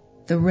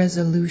 the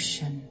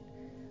resolution.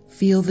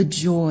 Feel the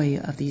joy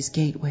of these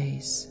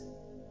gateways.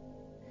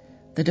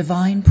 The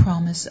divine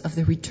promise of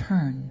the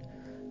return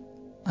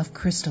of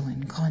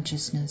crystalline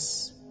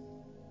consciousness.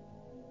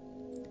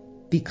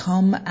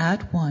 Become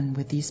at one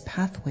with these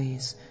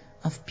pathways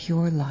of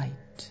pure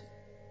light,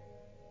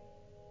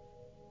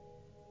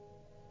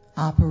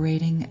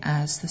 operating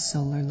as the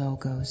solar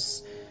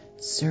logos,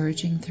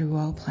 surging through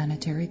all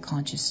planetary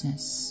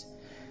consciousness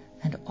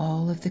and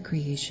all of the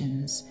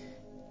creations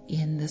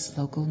in this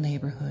local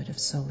neighborhood of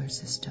solar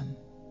system.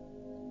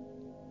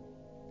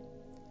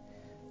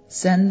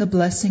 Send the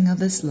blessing of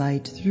this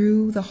light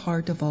through the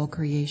heart of all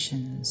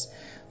creations,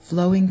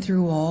 flowing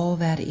through all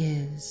that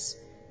is.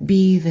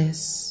 Be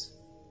this.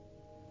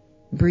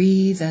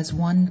 Breathe as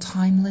one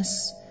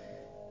timeless,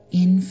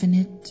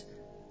 infinite,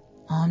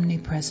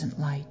 omnipresent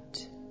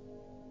light.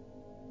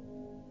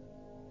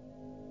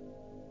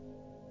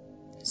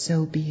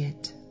 So be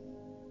it.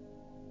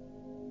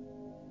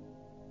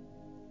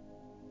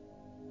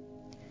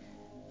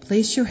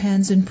 Place your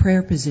hands in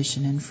prayer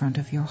position in front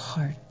of your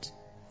heart.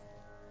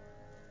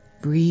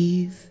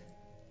 Breathe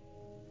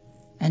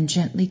and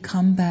gently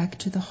come back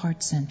to the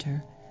heart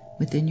center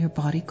within your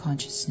body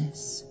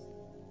consciousness.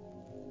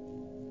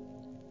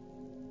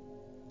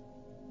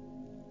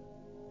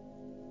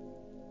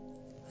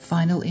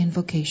 Final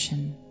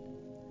invocation.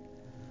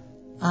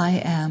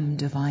 I am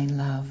divine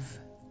love.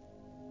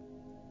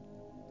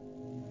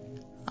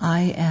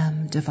 I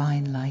am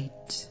divine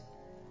light.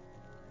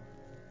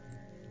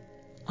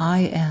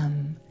 I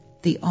am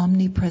the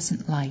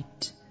omnipresent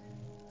light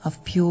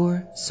of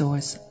pure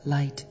source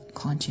light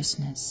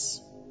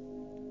consciousness.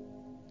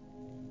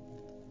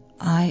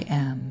 I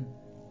am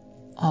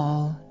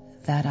all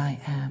that I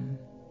am.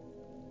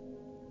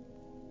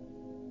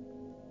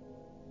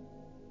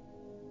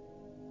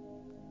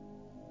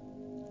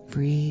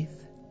 Breathe.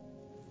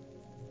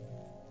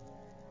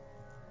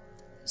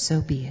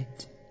 So be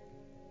it.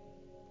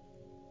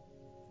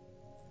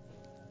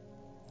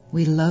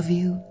 We love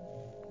you.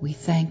 We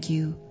thank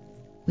you.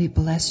 We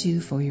bless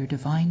you for your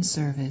divine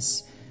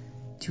service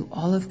to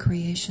all of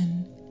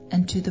creation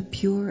and to the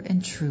pure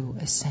and true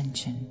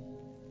ascension.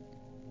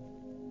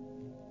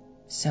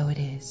 So it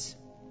is.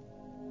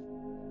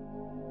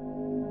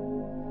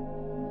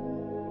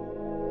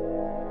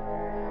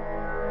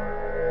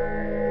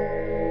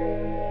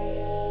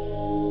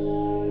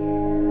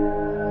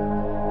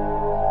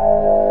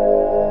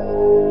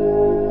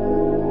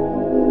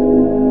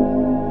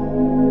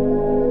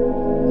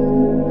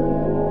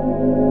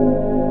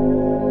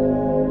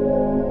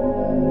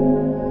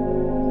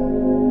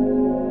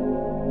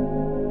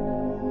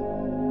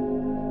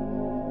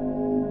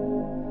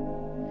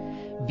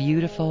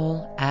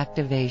 Beautiful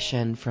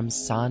activation from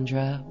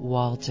Sandra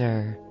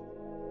Walter.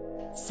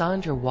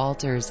 Sandra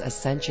Walter's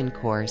Ascension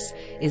course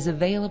is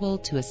available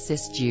to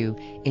assist you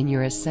in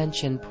your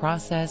ascension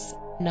process,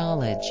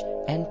 knowledge,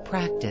 and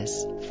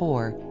practice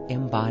for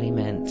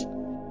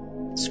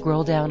embodiment.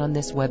 Scroll down on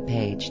this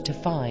webpage to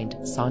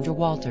find Sandra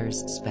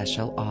Walter's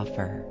special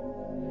offer.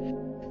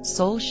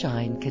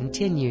 Soulshine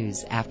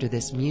continues after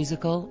this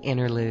musical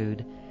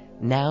interlude.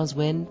 Now's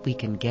when we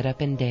can get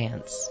up and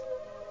dance.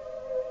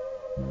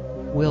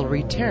 We'll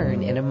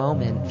return in a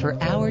moment for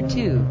Hour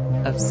 2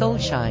 of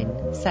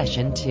Soulshine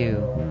Session 2.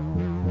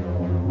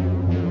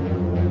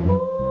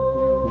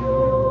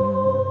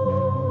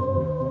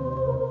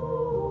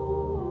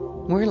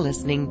 We're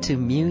listening to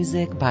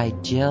music by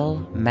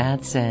Jill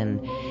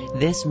Madsen.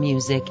 This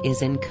music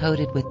is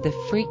encoded with the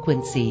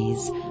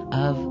frequencies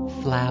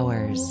of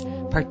flowers,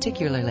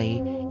 particularly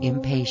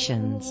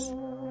impatience.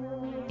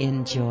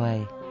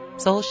 Enjoy.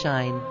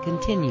 Soulshine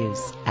continues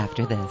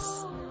after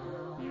this.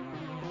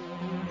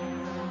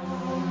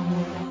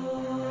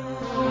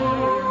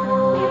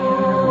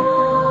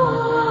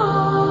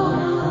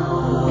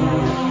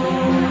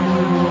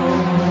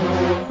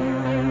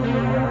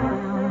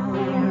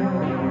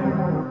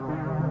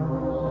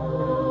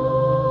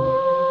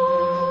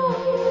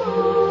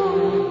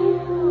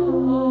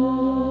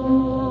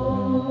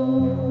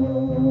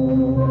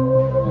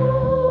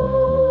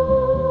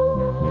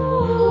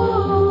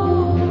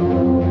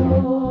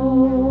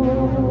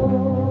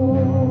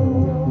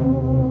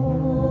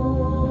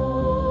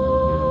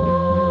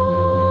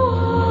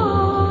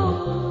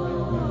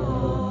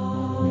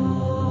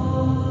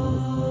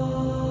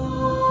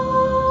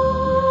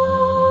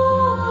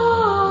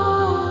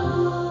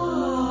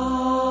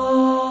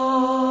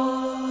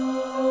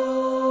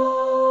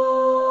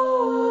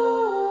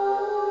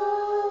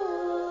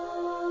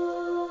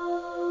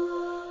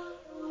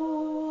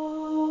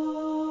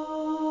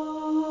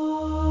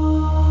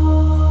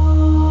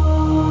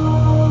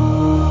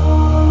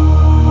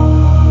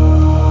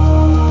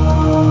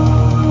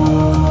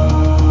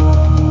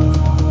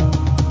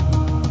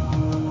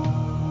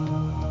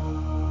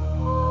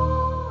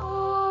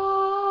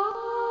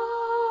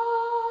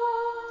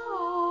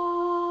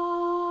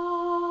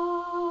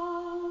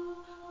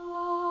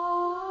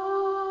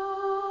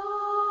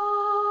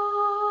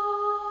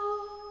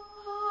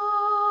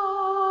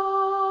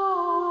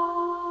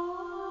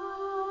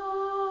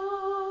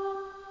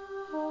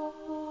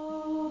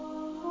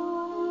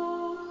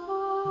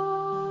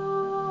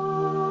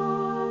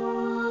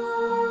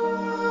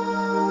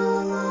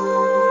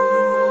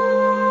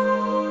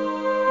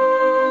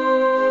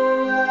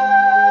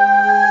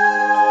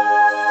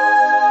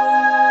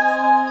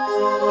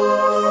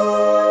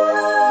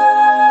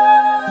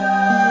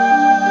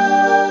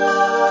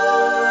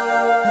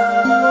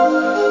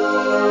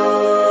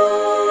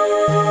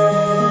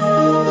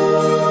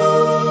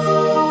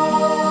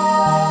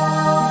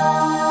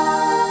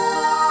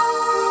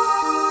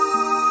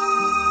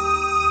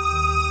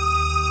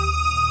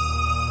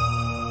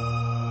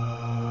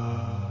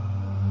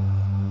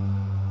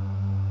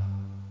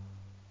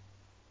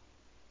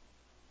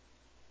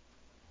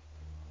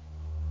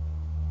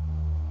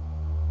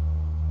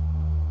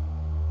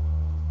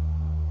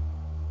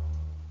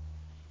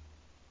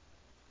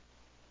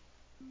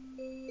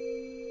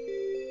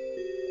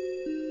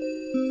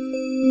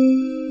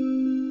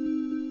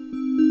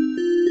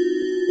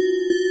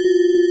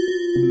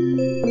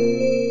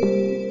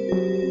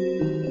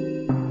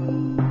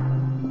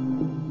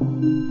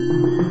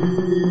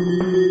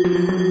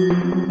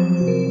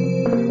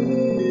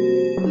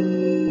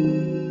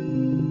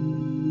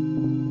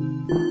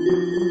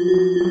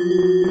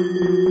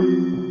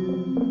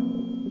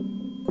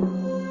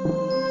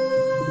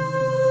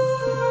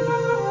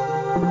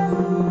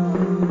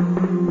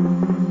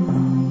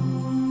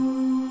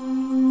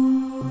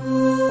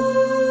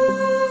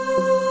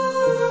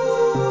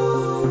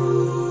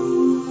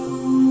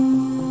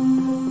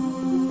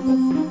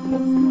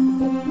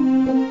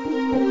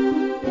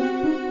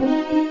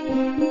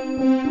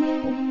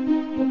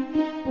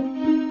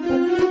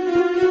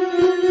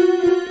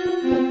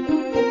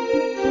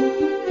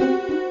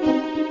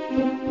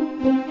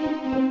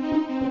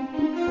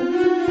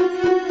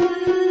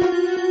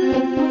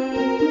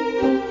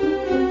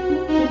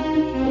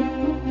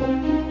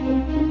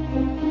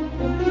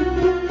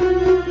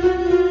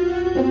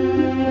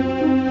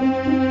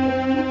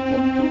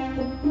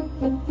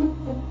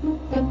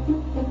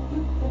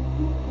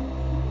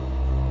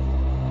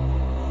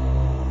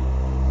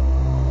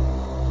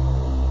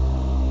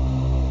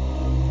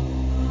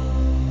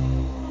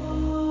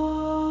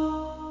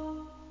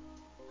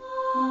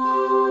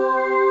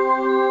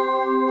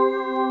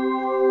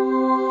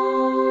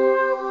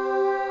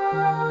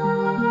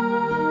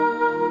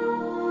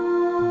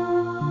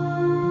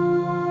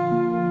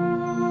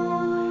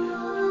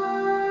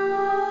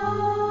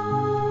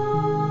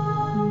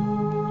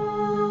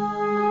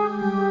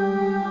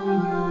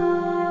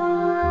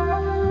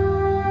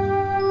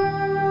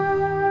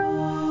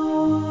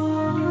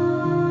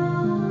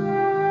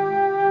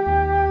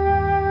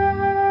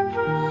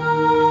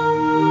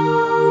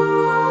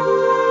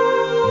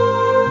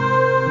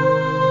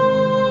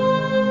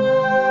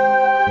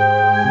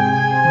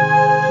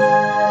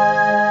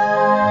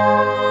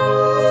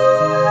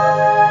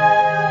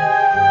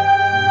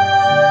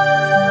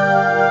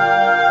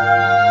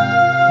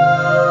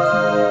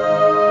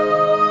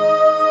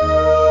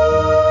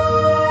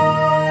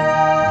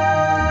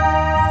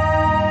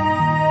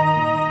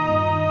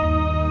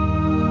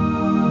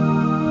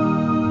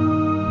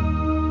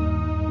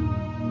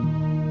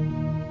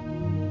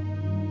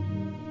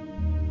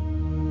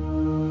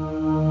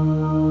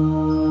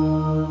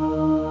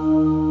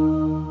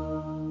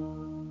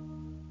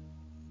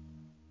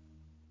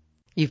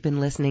 You've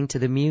been listening to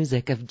the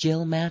music of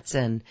Jill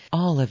Mattson.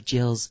 All of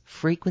Jill's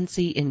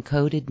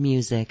frequency-encoded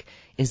music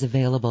is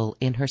available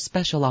in her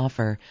special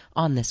offer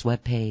on this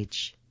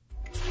webpage.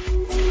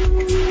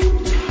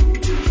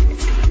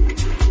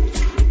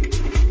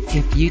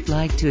 If you'd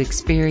like to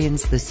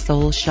experience the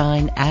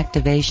Soulshine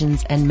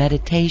activations and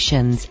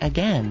meditations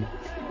again,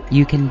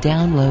 you can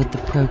download the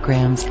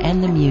programs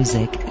and the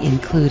music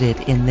included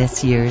in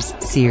this year's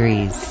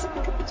series.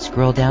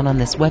 Scroll down on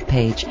this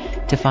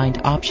webpage to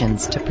find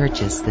options to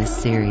purchase this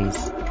series.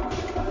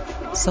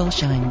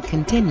 Soulshine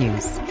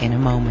continues in a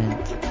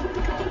moment.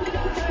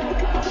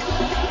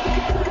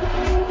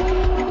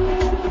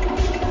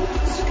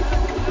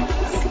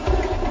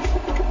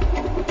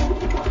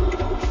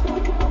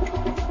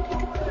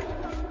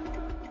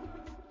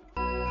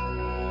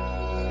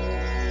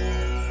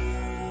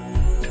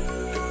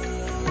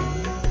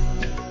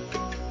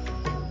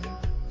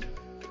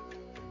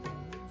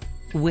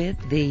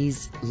 With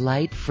these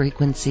light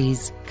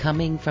frequencies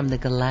coming from the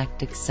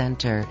galactic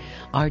center,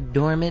 our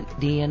dormant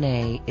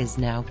DNA is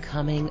now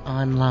coming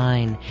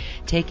online,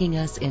 taking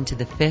us into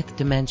the fifth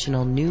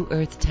dimensional New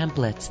Earth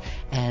templates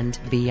and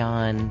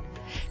beyond.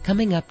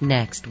 Coming up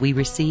next, we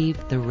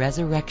receive the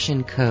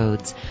resurrection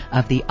codes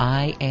of the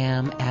I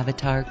Am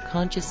Avatar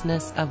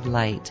Consciousness of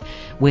Light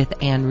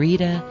with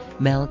Anrita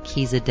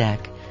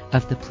Melchizedek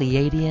of the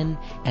Pleiadian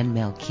and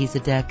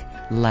Melchizedek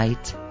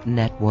Light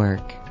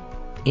Network.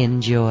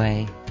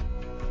 Enjoy.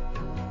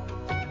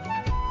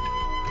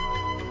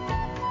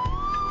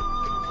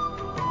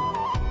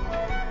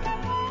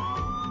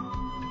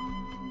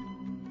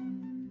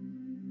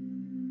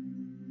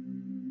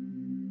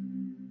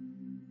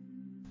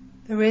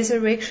 The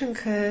resurrection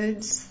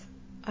codes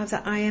of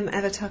the I Am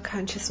Avatar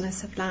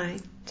Consciousness of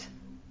Light.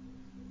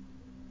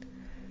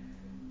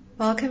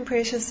 Welcome,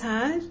 precious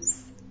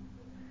hearts.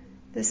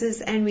 This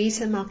is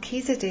Anrita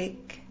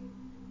Melchizedek,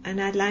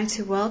 and I'd like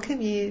to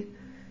welcome you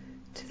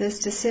to this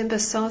December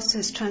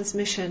solstice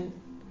transmission,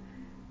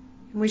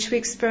 in which we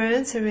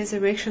experience the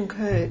resurrection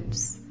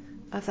codes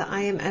of the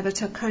I Am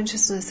Avatar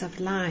Consciousness of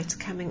Light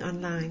coming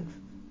online.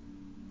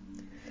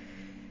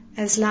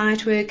 As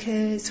light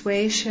workers,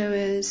 way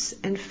showers,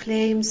 and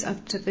flames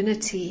of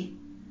divinity,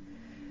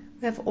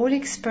 we have all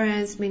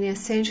experienced many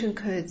ascension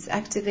codes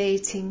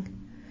activating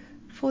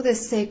for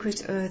this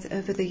sacred earth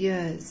over the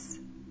years,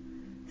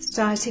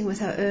 starting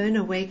with our own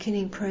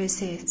awakening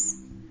process,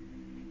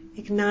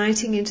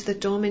 igniting into the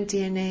dormant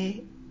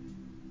DNA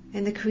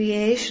and the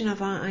creation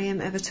of our I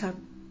Am Avatar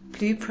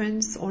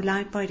blueprints or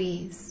light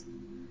bodies,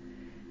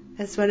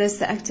 as well as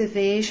the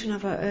activation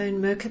of our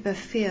own Merkaba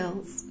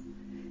fields,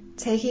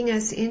 taking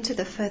us into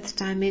the fifth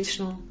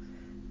dimensional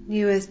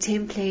New Earth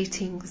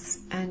templatings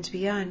and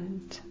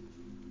beyond.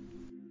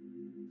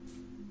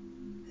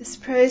 This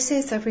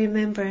process of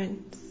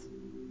remembrance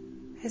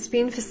has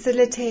been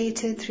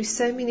facilitated through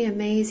so many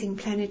amazing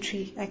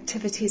planetary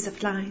activities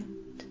of light,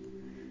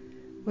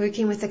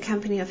 working with the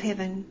company of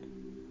heaven.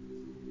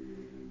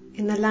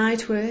 In the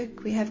light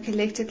work, we have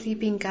collectively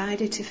been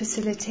guided to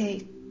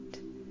facilitate.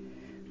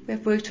 We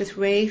have worked with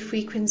ray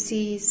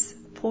frequencies,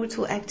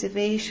 portal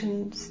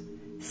activations,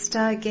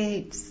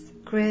 stargates,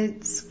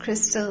 grids,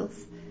 crystals,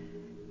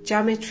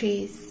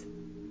 geometries,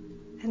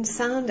 and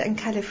sound and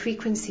color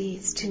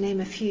frequencies, to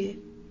name a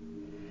few,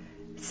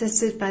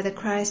 assisted by the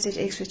Christed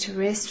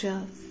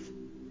extraterrestrials,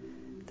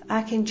 the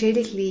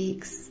archangelic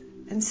leagues,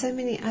 and so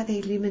many other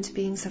illumined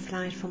beings of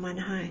light from on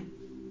high.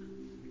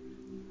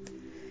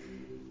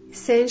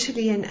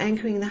 Essentially, in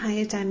anchoring the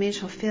higher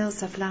dimensional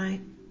fields of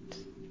light,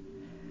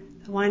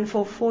 the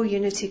 144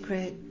 unity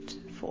grid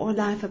for all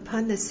life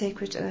upon this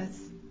sacred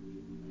earth,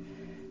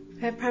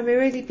 we have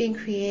primarily been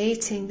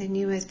creating the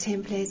New Earth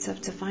templates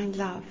of divine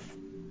love,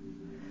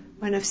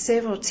 one of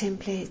several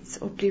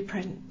templates or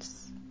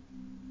blueprints.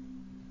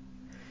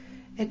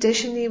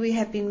 Additionally, we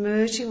have been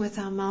merging with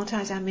our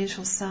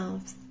multidimensional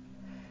selves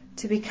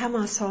to become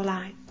our soul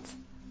light,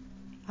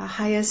 our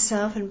higher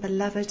self and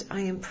beloved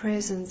I Am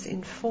Presence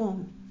in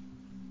form.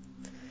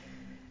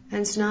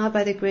 And now,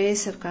 by the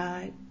grace of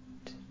God,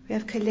 we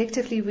have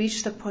collectively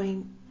reached the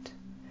point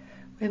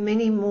where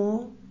many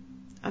more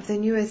of the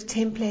New Earth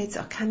templates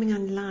are coming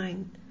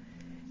online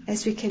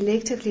as we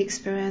collectively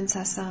experience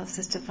ourselves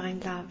as divine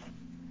love,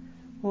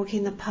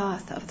 walking the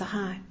path of the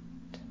heart.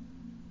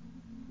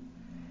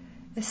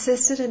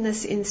 Assisted in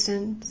this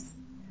instance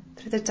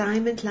through the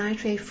diamond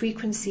light ray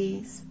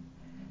frequencies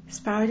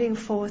spiraling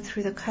forth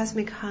through the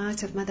cosmic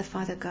heart of Mother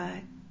Father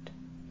God.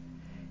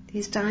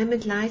 These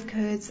diamond light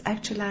codes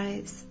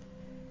actualize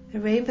the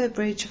rainbow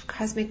bridge of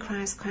cosmic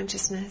Christ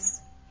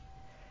consciousness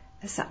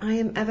as the I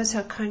Am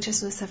Avatar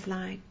Consciousness of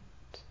Light,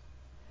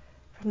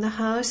 from the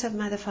heart of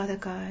Mother Father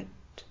God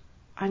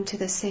onto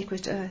the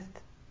sacred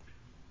earth.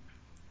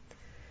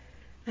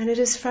 And it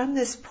is from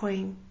this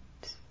point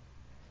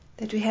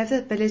that we have the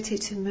ability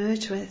to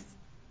merge with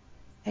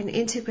and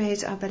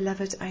integrate our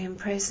beloved I Am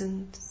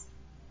Presence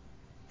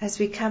as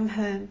we come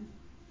home,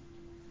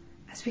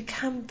 as we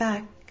come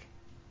back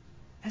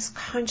as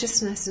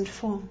consciousness and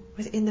form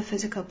within the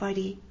physical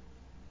body.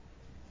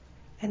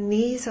 And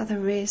these are the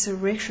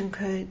resurrection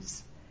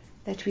codes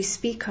that we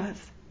speak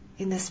of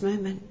in this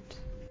moment.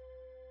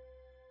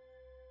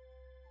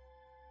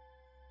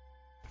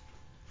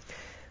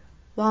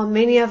 While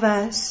many of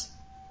us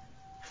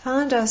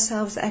found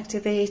ourselves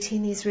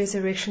activating these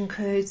resurrection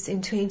codes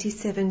in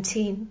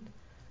 2017,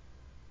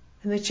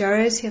 the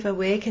majority of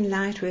awakened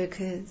light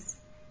workers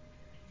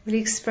will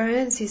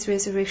experience these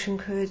resurrection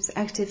codes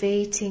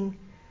activating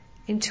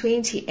in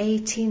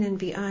 2018 and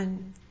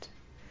beyond,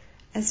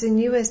 as the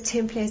newest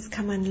templates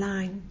come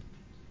online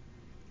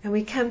and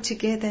we come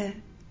together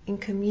in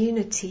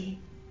community.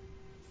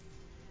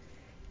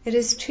 It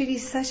is truly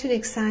such an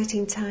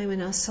exciting time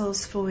in our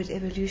soul's forward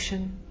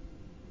evolution.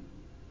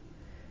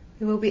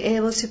 We will be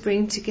able to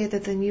bring together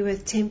the new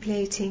earth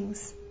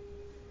templatings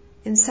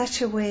in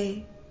such a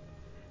way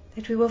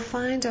that we will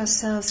find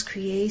ourselves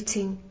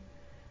creating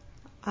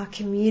our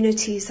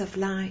communities of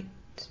light,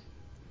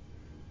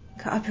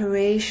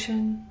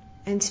 cooperation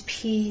and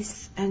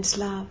peace and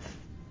love.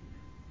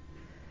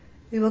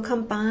 We will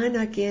combine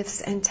our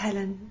gifts and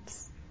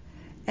talents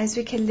as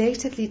we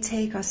collectively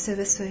take our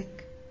service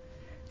work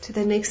to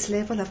the next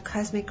level of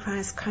cosmic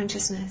Christ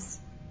consciousness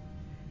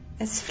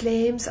as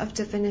flames of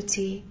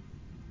divinity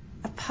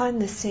upon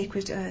the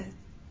sacred earth.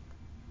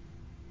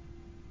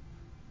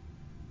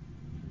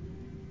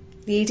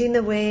 Leading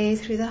the way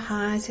through the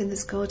heart in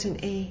this golden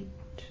age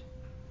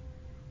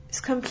is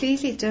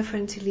completely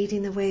different to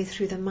leading the way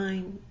through the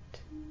mind.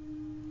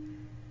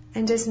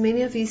 And as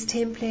many of these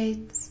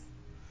templates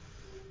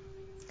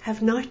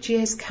have not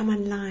yet come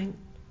online,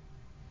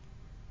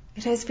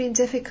 it has been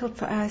difficult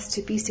for us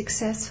to be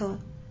successful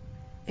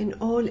in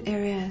all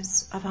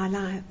areas of our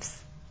lives.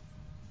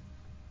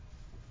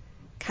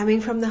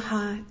 Coming from the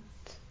heart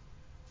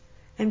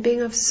and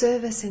being of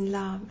service in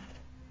love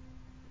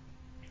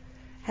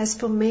has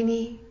for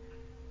many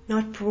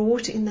not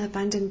brought in the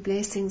abundant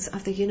blessings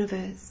of the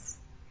universe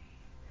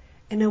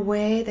in a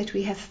way that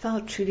we have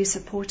felt truly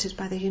supported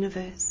by the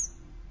universe.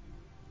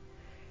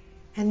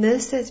 And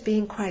this has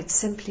been quite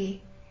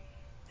simply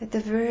that the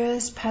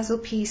various puzzle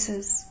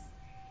pieces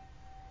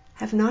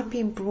have not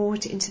been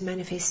brought into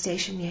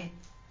manifestation yet.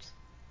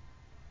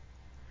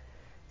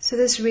 So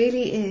this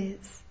really is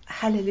a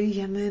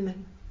hallelujah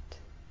moment.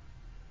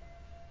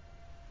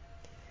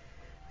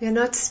 We are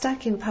not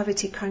stuck in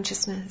poverty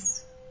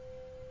consciousness,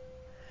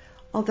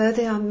 although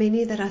there are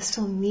many that are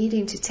still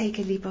needing to take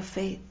a leap of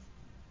faith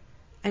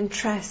and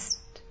trust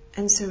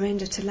and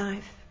surrender to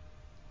life,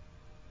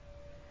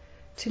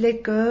 to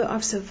let go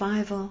of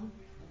survival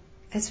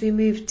as we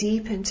move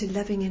deep into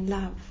living in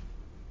love.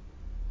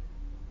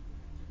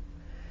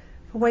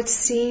 For what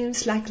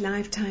seems like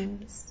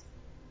lifetimes,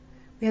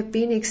 we have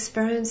been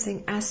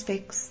experiencing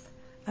aspects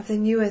of the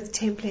new earth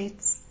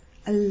templates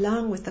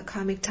along with the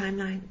karmic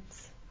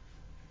timelines.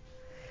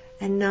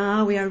 And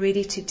now we are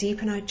ready to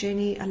deepen our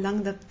journey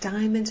along the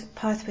diamond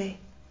pathway,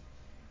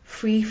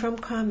 free from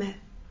karma,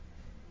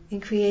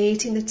 in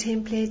creating the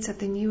templates of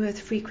the new earth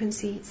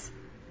frequencies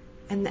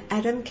and the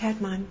Adam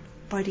Kadmon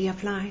body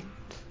of light.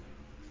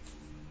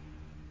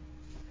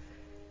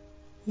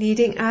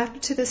 Leading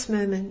up to this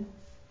moment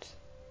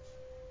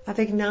of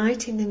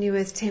igniting the new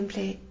earth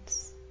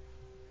templates,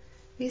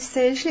 we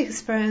essentially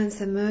experience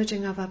the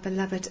merging of our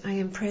beloved I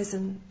Am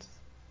Present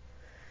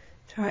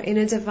to our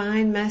inner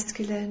divine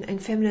masculine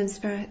and feminine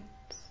spirits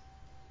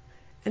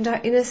and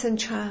our innocent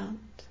child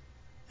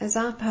as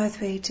our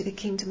pathway to the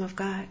kingdom of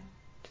God.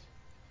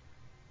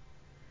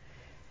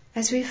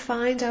 As we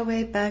find our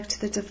way back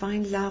to the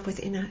divine love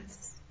within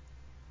us,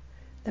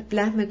 the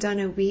Black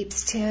Madonna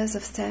weeps tears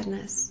of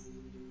sadness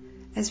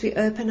as we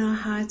open our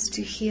hearts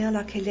to heal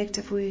our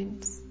collective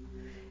wounds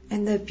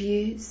and the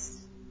abuse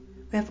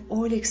we have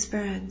all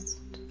experienced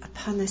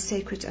upon the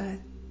sacred earth,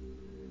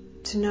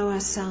 to know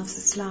ourselves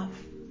as love.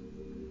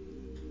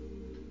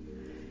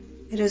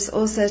 It is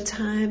also a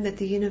time that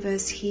the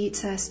universe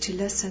heeds us to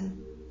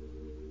listen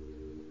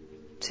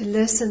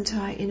to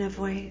our inner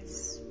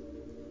voice,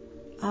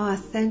 our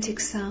authentic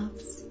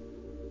selves,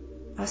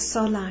 our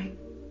soul light,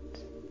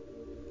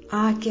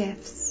 our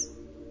gifts,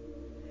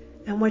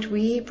 and what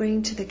we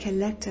bring to the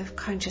collective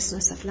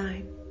consciousness of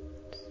light.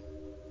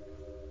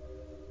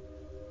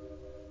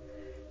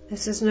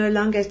 This is no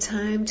longer a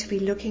time to be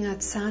looking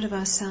outside of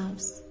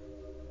ourselves,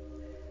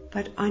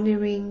 but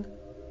honoring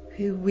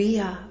who we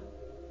are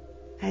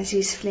as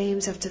these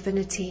flames of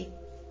divinity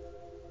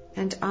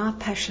and our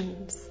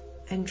passions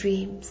and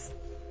dreams.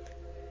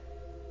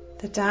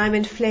 The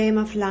diamond flame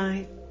of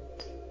light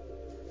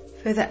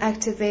further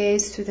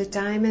activates through the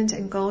diamond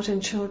and golden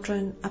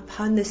children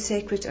upon the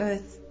sacred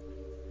earth,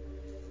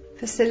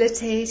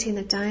 facilitating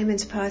the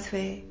diamond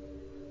pathway,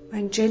 or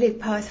angelic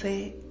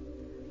pathway,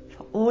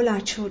 for all our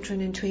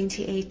children in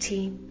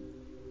 2018.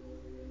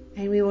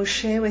 And we will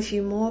share with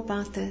you more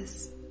about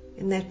this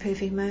in that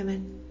perfect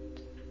moment.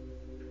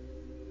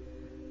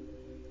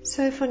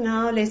 So for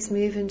now, let's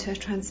move into a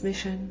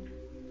transmission,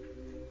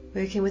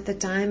 working with the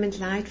diamond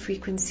light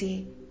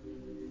frequency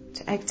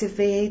to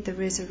activate the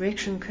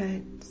resurrection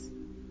codes,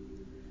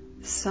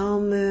 the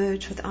soul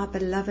merge with our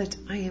beloved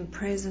I Am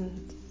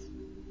Present,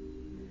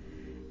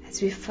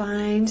 as we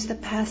find the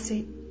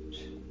passage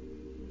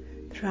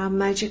through our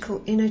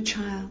magical inner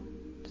child,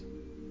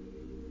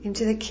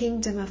 into the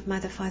kingdom of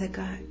Mother, Father,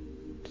 God.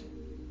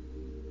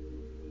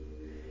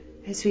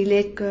 As we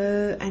let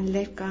go and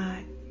let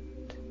God,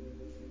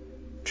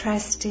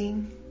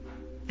 trusting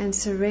and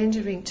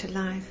surrendering to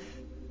life,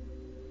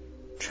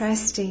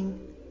 trusting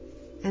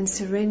and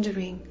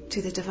surrendering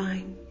to the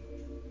divine.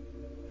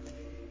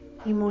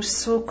 Imo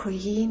soko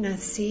yina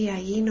siya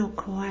ino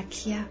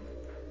koakia,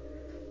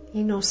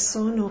 ino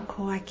sono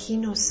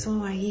koakino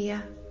so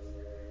aia,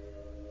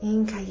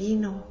 inka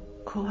ino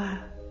koa.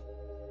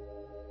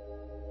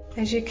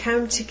 As you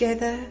come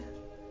together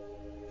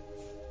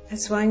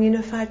as one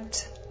unified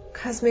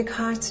cosmic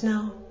heart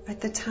now, at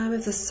the time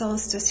of the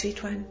solstice,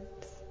 sweet ones,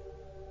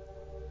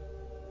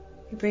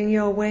 you bring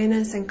your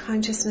awareness and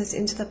consciousness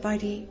into the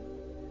body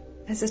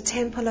as a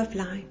temple of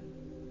light.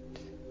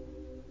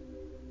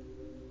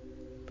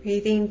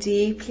 Breathing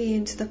deeply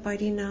into the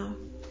body now,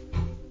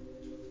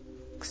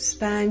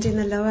 expanding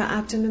the lower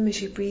abdomen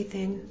as you breathe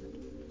in,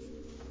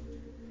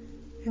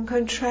 and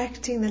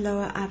contracting the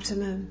lower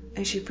abdomen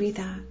as you breathe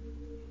out.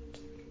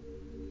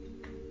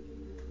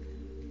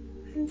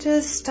 And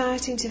just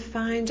starting to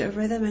find a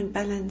rhythm and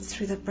balance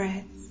through the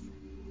breath,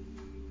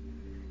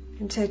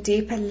 into a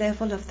deeper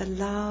level of the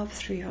love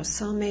through your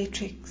soul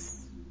matrix.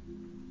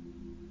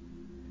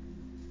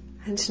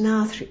 And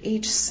now through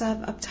each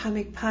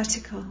subatomic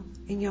particle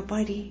in your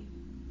body,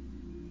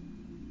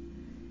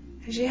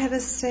 as you have a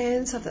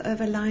sense of the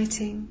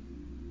overlighting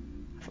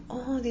of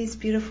all these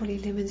beautiful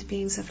illumined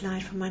beings of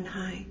light from on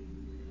high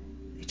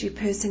that you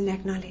personally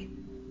acknowledge.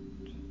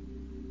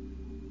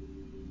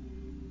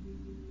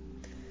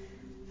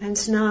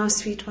 And now,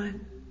 sweet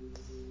one,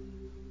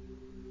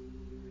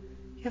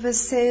 you have a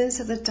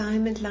sense of the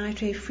diamond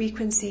light ray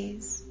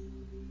frequencies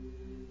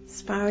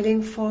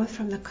spiraling forth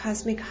from the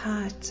cosmic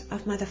heart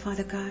of Mother,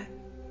 Father, God.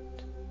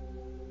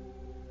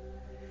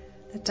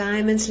 The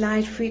diamond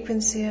light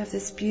frequency of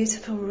this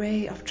beautiful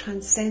ray of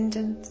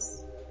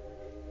transcendence,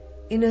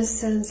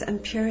 innocence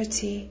and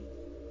purity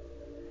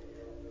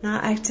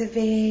now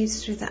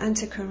activates through the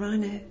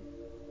Antakarana,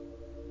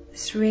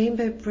 this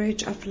rainbow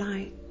bridge of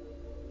light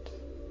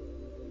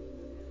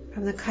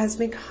from the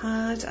cosmic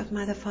heart of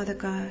Mother, Father,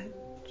 God,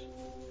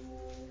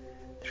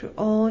 through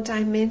all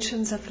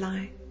dimensions of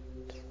light,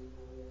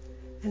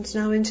 and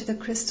now into the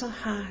crystal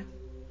heart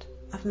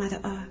of Mother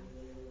Earth.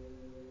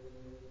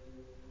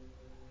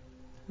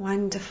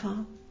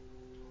 Wonderful.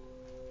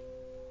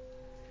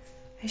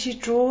 As you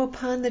draw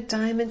upon the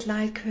diamond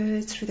light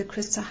curves through the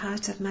crystal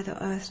heart of Mother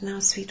Earth now,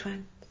 sweet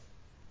one,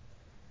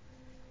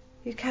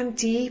 you come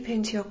deep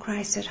into your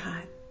Christed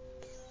heart.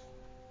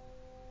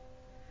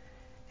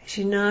 As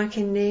you now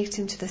connect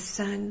into the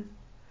sun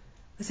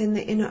within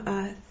the inner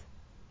earth,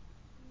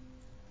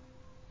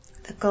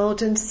 the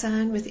golden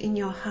sun within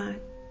your heart,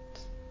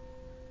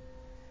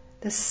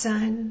 the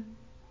sun,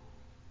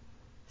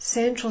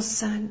 central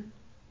sun,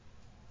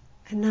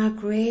 and now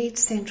great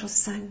central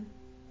sun.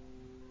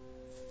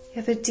 You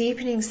have a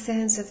deepening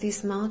sense of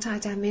these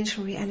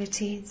multi-dimensional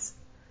realities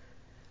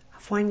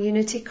of one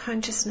unity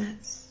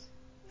consciousness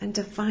and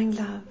divine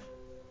love,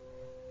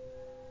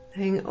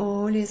 knowing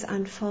all is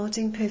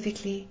unfolding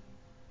perfectly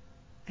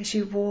as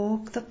you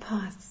walk the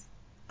path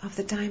of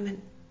the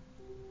diamond.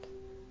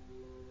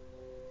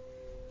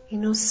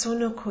 Ino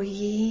sono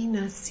koyi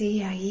na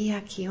si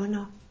aia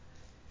kiono,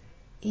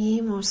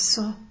 imo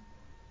so,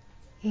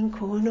 in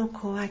kono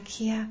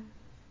koakia,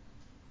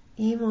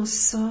 imo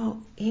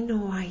so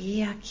ino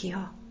aia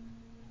kio,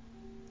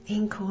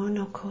 in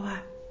kono koa.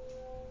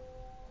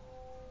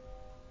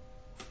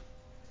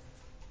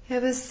 You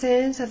have a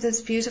sense of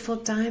this beautiful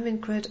diamond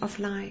grid of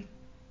light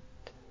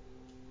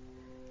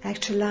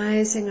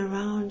actualizing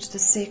around the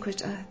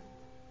sacred earth.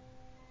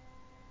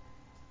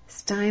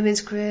 This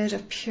diamond grid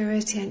of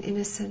purity and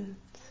innocence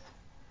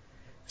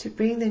to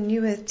bring the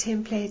new earth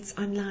templates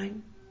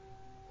online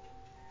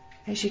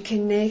as you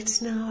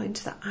connect now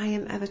into the I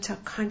Am Avatar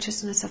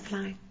consciousness of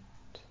light,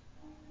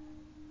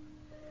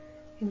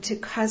 into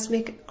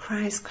cosmic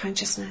Christ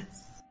consciousness.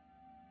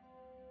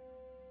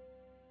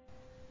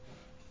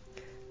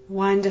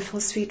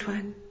 Wonderful, sweet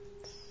one.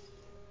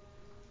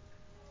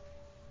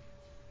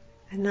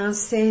 And now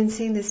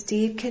sensing this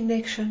deep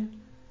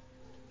connection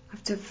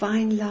of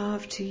divine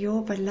love to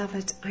your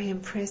beloved I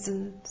Am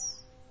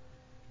Presence,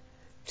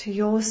 to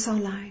your soul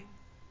light.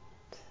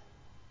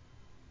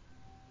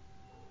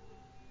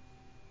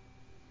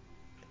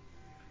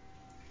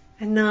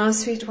 And now,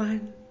 sweet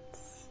ones,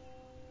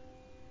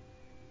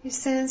 you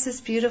sense this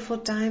beautiful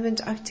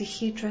diamond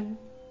octahedron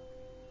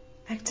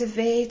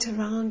activate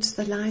around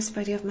the light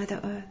body of Mother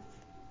Earth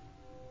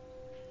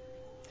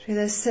through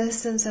the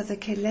assistance of the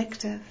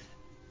collective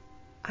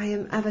I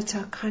Am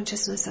Avatar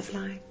consciousness of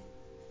light.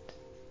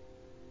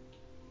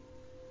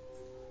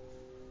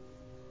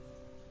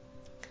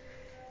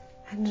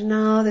 And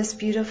now this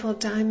beautiful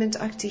diamond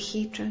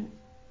octahedron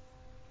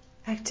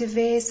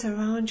activates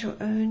around your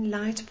own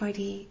light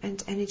body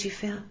and energy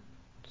field.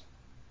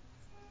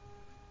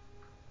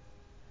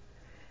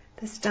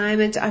 This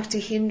diamond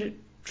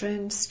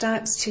octahedron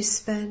starts to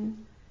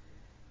spin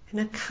in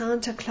a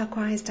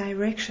counterclockwise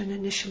direction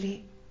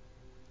initially,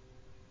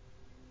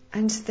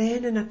 and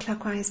then in a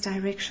clockwise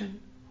direction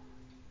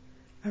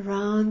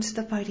around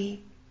the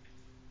body,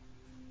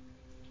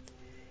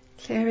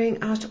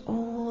 clearing out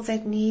all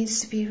that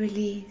needs to be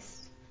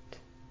released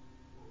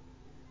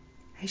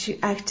as you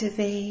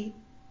activate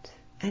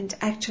and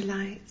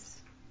actualize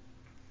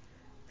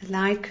the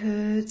light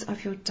codes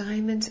of your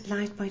diamond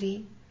light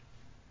body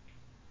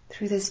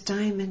through this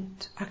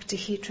diamond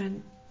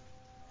octahedron.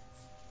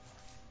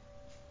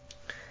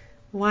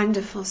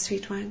 Wonderful,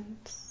 sweet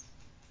ones.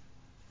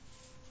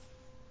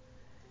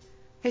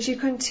 As you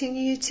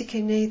continue to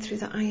connect through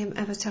the I Am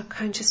Avatar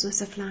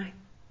consciousness of light,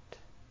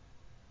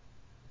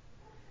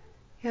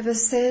 you have a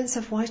sense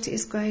of what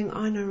is going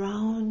on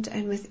around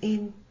and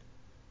within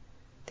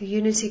the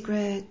unity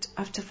grid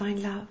of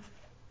divine love,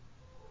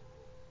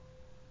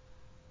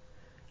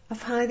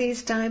 of how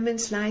these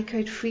diamond light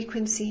code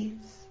frequencies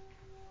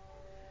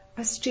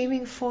are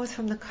streaming forth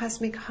from the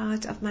cosmic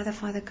heart of Mother,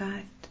 Father,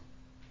 God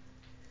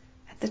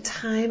at the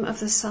time of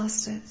the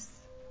solstice,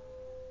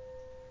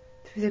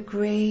 through the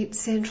great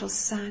central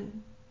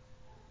sun,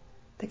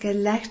 the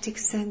galactic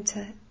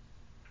center,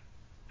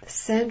 the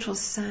central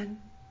sun,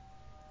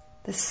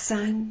 the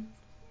sun,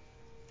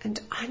 and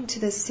onto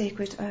the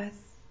sacred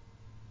earth,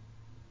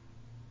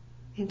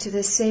 into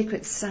the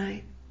sacred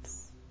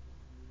sites,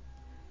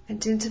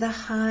 and into the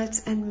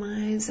hearts and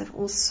minds of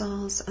all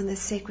souls on the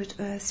sacred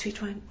earth,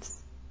 sweet ones.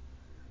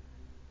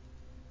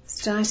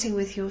 Starting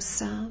with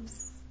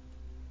yourselves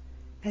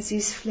as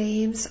these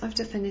flames of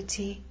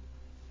divinity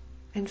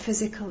and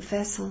physical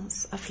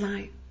vessels of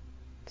light.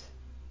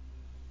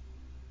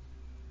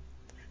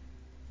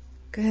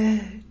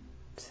 Good.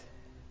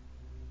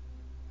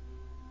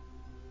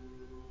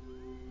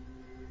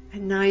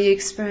 And now you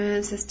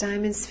experience this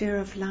diamond sphere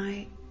of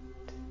light,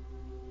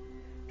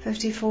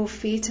 54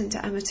 feet in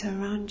diameter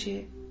around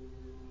you,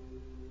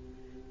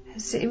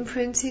 as the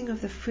imprinting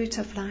of the fruit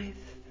of life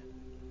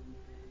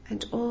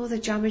and all the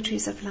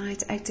geometries of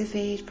light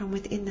activate from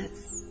within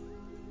this.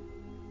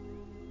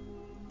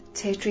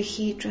 The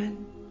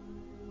tetrahedron,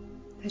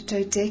 the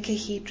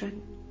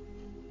dodecahedron,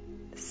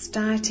 the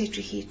star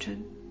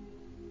tetrahedron,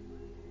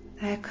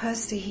 the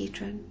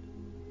icosahedron,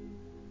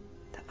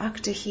 the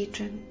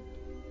octahedron,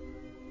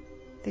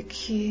 the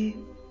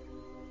cube,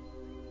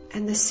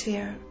 and the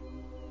sphere.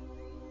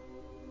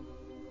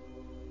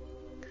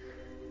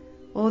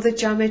 All the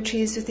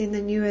geometries within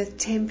the New Earth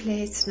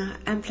templates now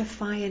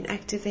amplify and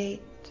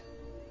activate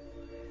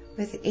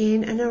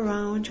within and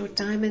around your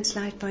diamond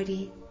light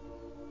body,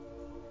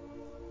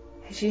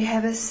 as you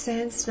have a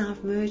sense now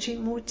of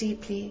merging more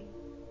deeply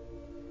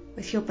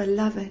with your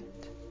beloved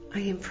I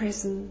Am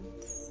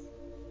Presence.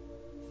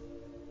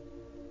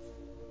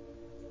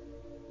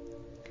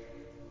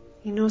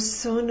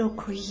 Inosono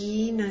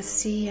koyi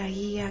nasi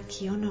aia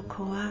kiono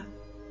koa,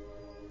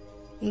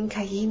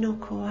 inkayino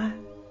koa,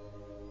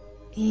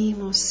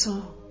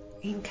 imoso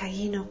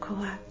inkayino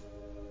koa.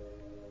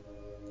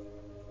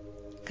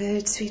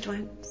 Good, sweet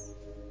ones.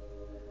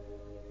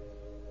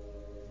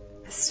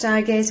 A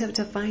stargate of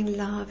divine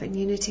love and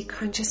unity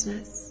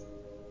consciousness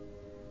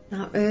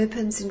now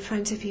opens in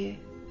front of you.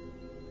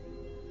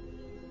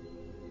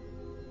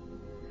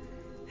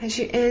 As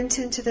you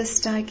enter into the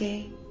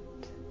stargate,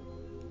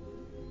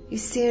 you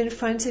see in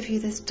front of you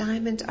this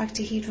diamond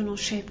octahedral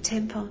shaped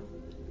temple,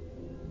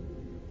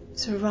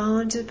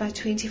 surrounded by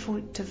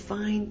 24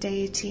 divine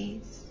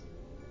deities.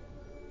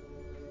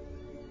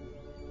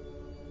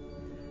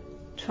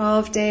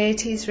 12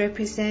 deities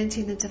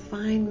representing the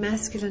divine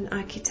masculine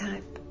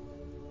archetype,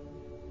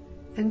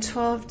 and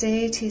 12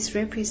 deities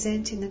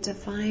representing the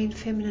divine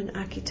feminine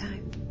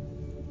archetype,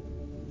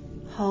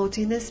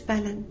 holding this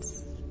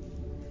balance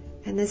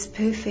and this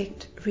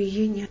perfect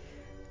reunion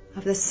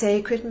of the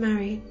sacred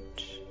marriage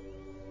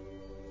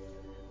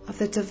of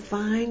the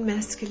divine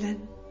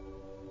masculine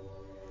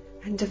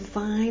and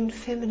divine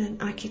feminine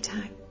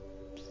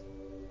archetypes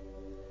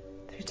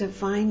through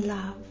divine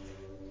love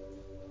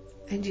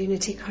and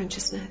unity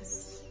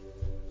consciousness.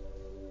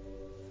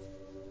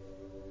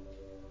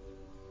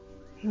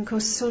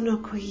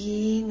 Inkosono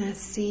koyi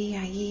nasi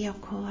aia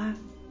koa,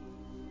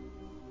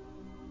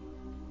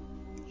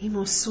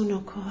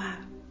 imosuno koa.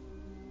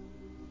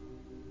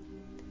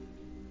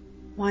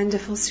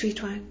 Wonderful,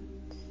 sweet one.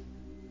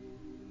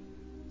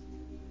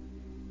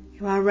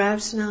 You are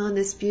wrapped now in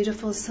this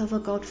beautiful silver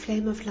gold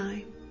flame of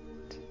light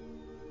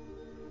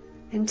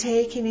and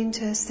taken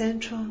into a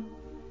central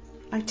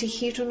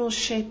octahedral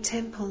shaped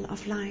temple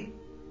of light.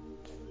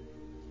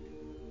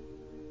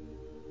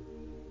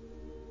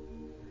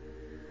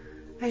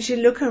 As you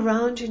look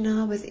around you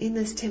now within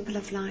this temple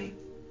of light,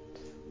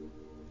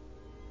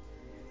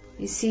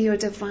 you see your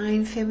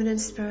divine feminine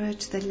spirit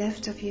to the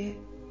left of you,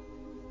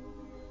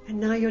 and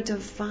now your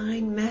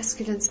divine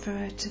masculine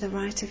spirit to the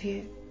right of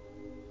you.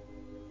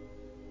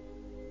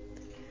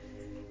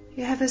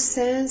 You have a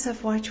sense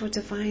of what your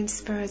divine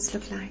spirits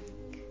look like,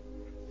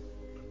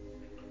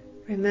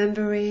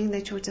 remembering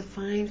that your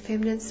divine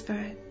feminine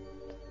spirit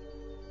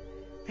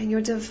and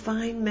your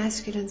divine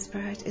masculine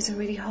spirit is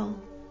already whole.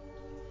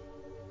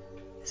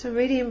 is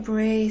already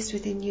embraced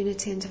within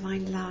unity and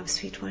divine love,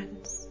 sweet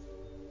ones.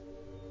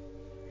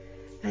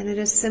 And it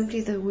is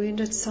simply the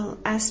wounded soul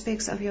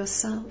aspects of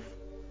yourself,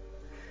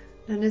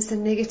 known as the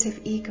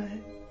negative ego,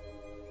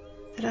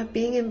 that are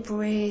being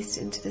embraced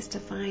into this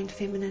divine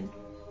feminine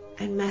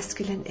and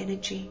masculine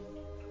energy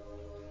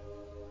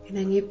in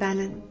a new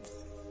balance,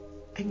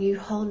 a new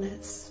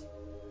wholeness,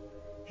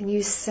 a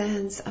new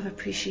sense of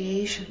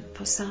appreciation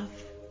for self.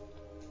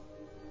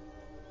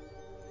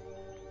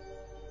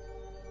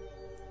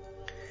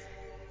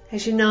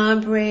 As you now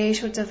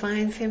embrace your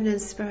divine feminine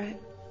spirit,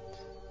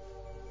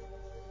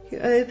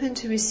 you're open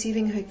to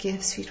receiving her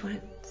gifts, sweet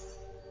ones.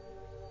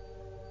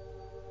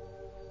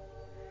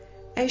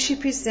 As she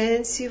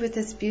presents you with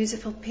this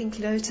beautiful pink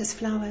lotus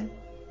flower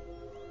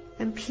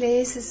and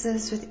places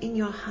this within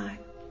your heart,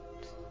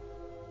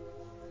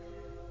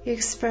 you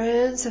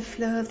experience a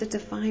flow of the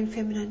divine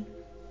feminine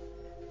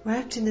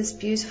wrapped in this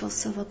beautiful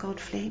silver gold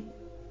flame.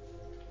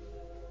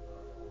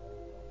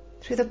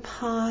 Through the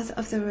path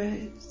of the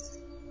rose,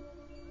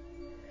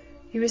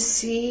 you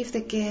receive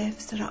the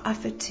gifts that are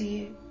offered to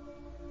you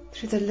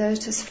through the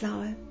lotus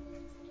flower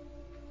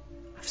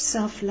of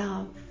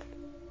self-love,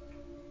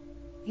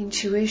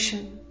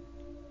 intuition,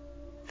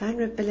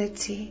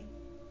 vulnerability,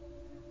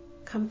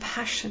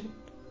 compassion,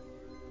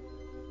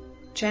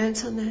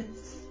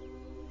 gentleness,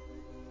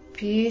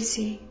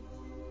 beauty,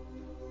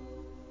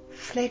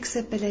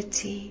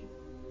 flexibility,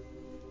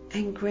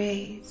 and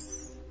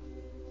grace.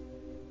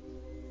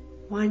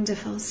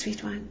 Wonderful,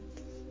 sweet one.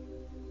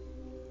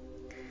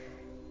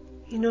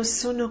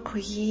 Inosono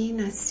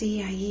koyina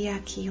si aia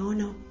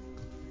kiono,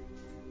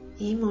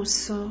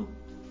 imoso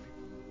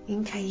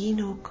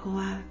inkaino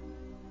koa.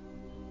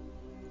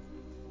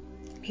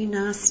 In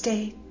our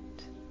state,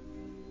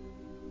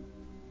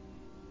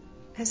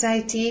 as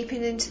I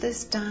deepen into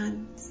this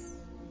dance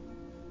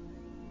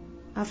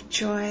of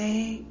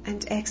joy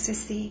and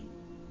ecstasy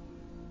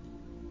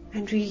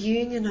and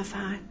reunion of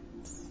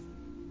hearts,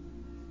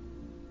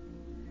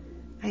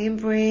 I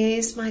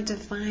embrace my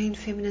divine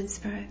feminine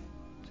spirit,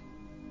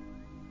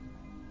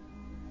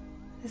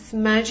 this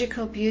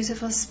magical,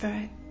 beautiful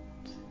spirit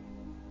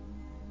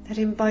that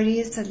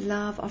embodies the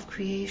love of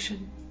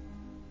creation,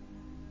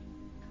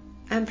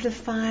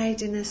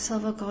 amplified in a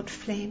silver gold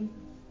flame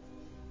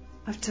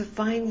of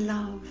divine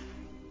love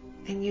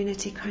and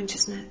unity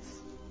consciousness.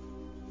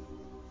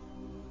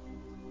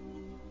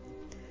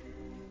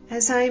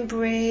 As I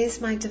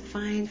embrace my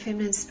divine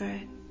feminine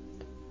spirit,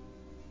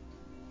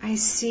 I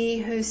see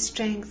her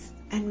strength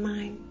and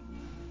mine.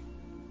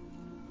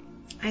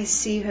 I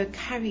see her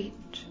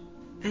courage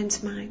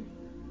and mine.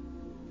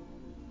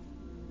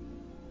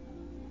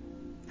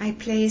 I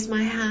place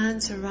my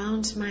hands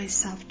around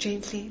myself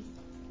gently,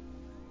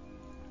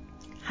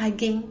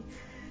 hugging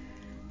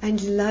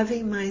and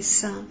loving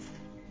myself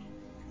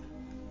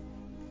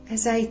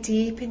as I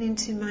deepen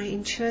into my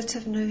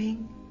intuitive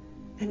knowing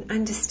and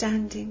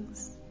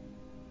understandings,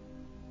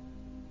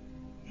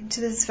 into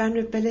this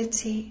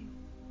vulnerability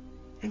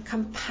and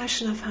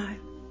compassion of heart,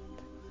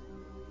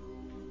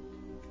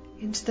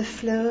 into the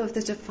flow of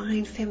the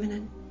divine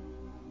feminine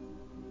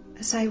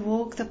as I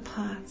walk the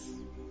path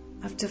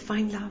of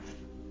divine love.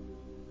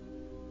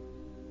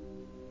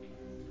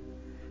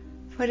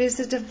 For it is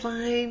the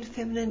divine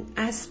feminine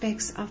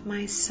aspects of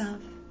myself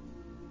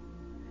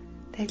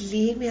that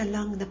lead me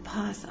along the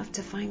path of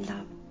divine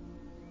love,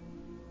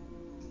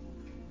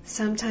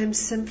 sometimes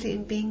simply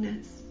in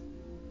beingness,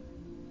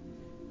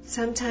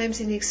 sometimes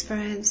in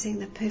experiencing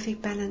the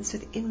perfect balance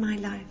within my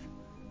life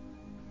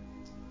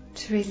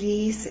to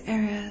release the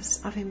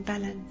areas of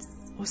imbalance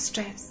or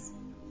stress.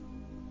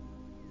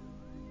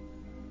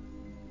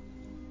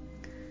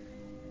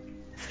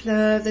 The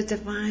flow of the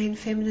divine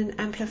feminine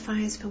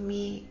amplifies for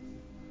me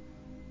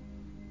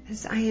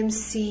as I am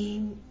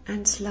seen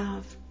and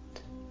loved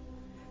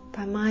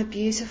by my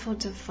beautiful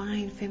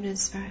divine feminine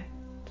spirit.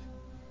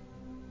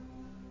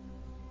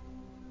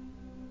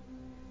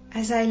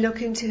 As I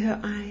look into her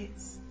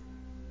eyes,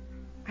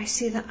 I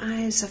see the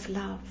eyes of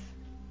love,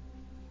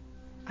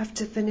 of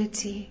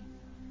divinity,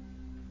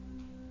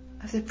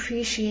 of the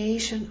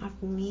appreciation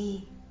of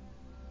me,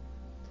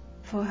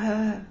 for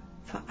her,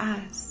 for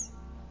us.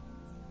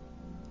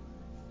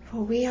 For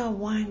we are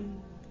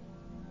one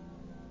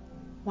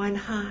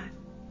heart,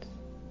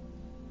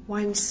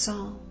 one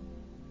soul,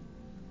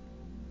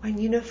 one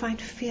unified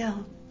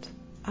field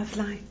of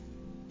light.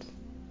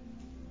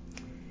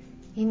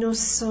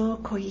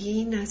 Inoso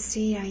koyina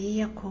si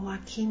aia koa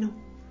kino,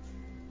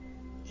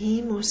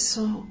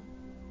 imoso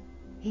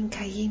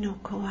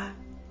inkaino koa.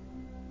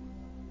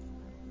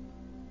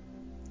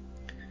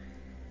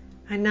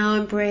 I now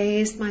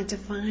embrace my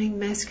divine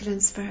masculine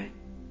spirit.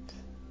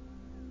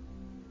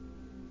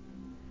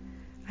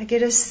 I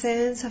get a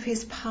sense of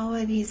his power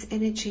and his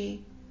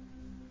energy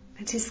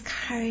and his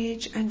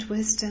courage and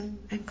wisdom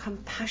and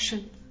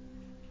compassion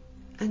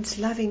and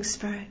loving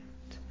spirit.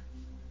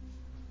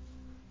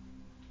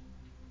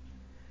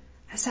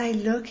 As I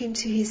look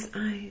into his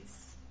eyes,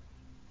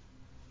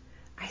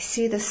 I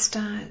see the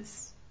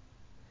stars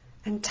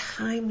and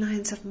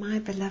timelines of my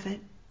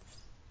beloved,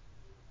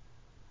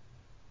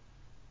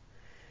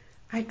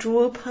 I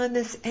draw upon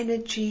this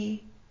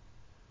energy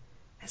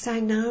as I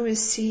now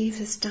receive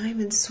this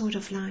diamond sword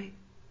of light,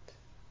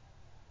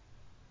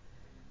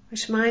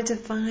 which my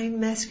divine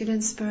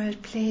masculine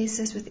spirit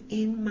places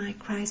within my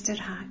Christ at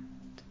heart,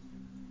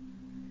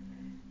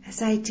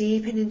 as I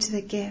deepen into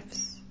the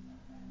gifts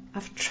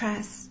of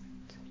trust,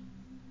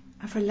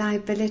 of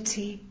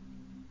reliability,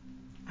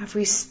 of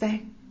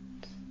respect,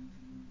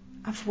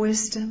 of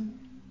wisdom,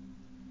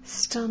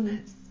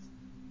 stillness,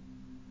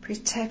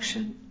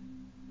 protection,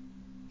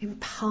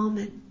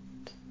 empowerment,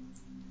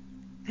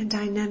 and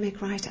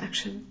dynamic right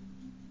action.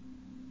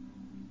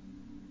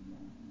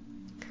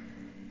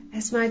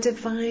 As my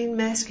divine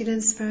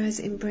masculine spirit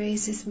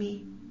embraces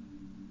me,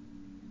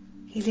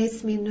 he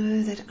lets me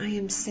know that I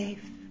am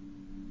safe.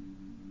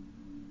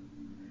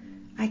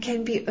 I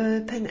can be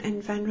open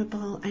and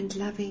vulnerable and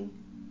loving,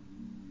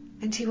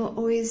 and he will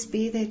always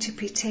be there to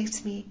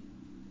protect me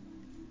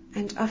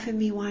and offer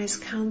me wise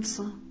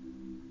counsel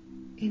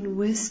in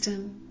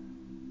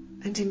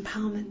wisdom and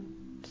empowerment.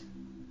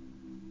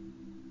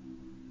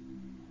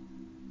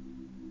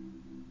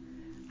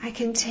 I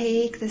can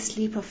take this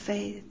leap of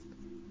faith,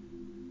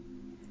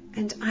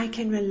 and I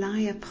can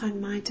rely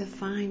upon my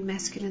divine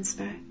masculine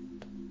spirit.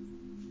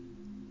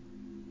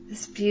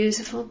 This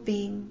beautiful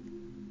being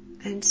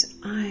and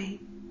I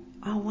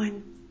are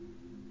one.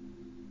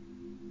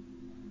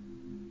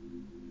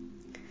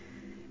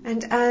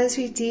 And as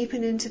we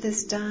deepen into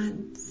this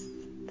dance,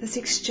 this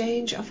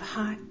exchange of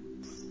hearts,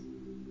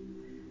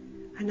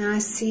 and I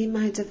see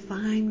my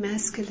divine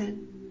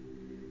masculine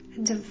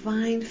and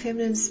divine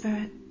feminine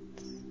spirits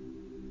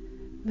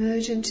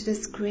merge into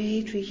this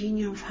great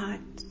reunion of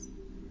hearts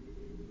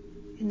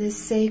in this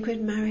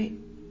sacred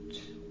marriage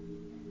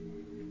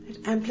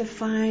that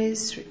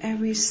amplifies through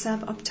every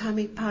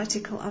subatomic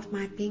particle of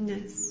my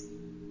beingness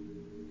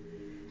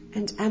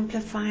and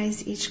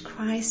amplifies each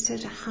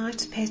Christed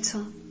heart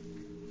petal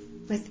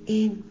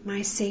within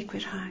my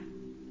sacred heart.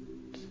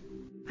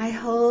 I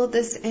hold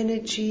this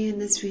energy in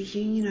this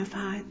reunion of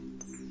hearts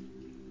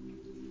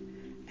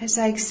as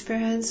I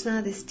experience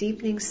now this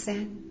deepening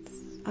sense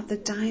of the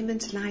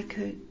diamond light,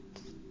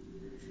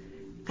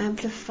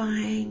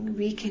 amplifying,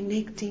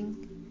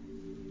 reconnecting,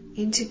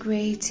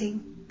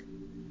 integrating,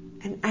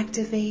 and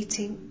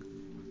activating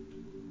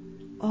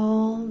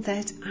all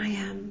that I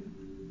am.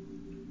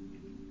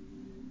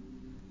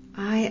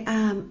 I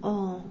am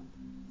all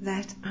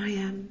that I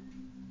am.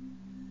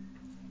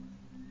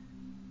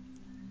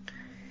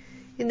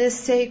 In this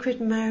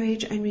sacred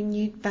marriage and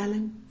renewed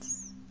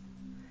balance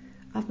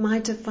of my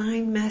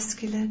divine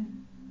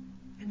masculine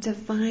and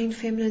divine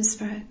feminine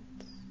spirit,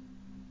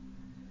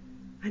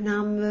 I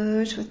now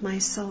merge with my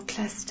soul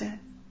cluster,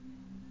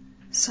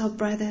 soul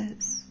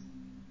brothers,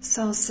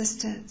 soul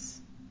sisters,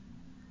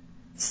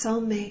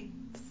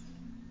 soulmates,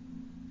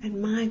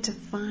 and my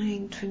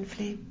divine twin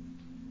flame.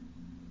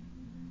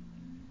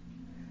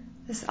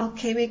 This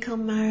alchemical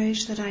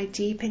marriage that I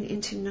deepen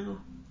into now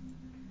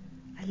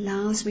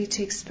allows me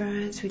to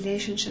experience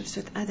relationships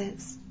with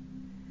others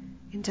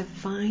in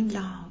divine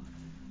love.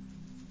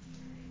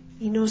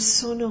 Ino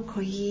sono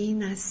koi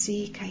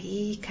nasi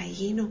kai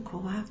kai no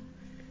koa.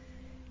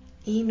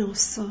 Ino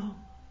so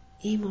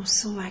imo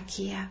so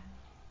akia.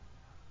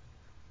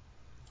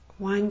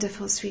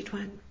 Wonderful sweet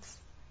ones.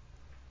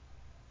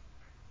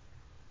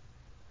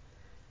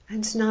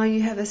 And now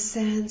you have a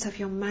sense of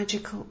your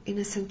magical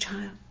innocent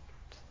child.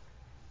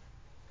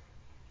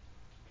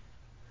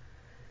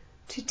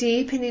 To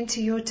deepen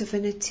into your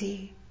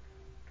divinity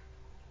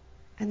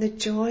and the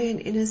joy and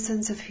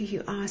innocence of who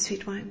you are,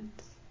 sweet ones,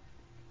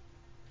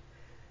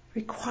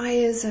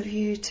 requires of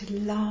you to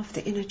love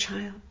the inner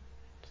child.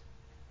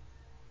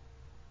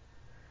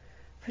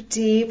 For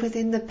deep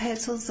within the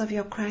petals of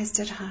your Christ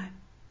at heart,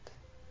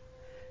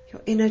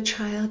 your inner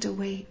child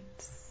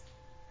awaits,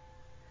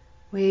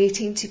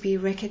 waiting to be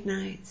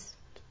recognized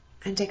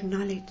and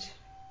acknowledged,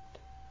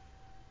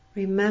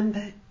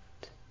 remembered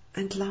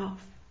and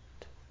loved.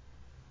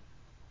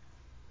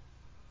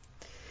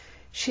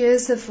 She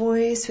is the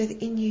voice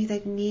within you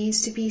that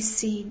needs to be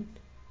seen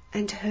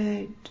and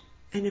heard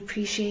and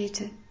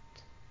appreciated.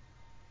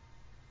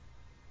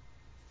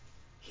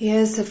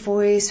 Here's the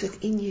voice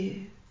within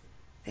you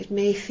that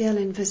may feel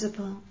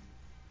invisible,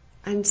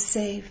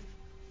 unsafe,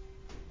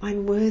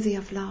 unworthy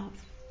of love.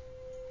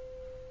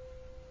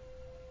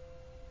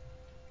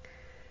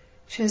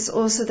 She is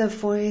also the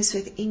voice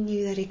within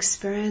you that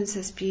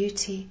experiences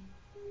beauty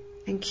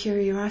and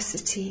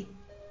curiosity,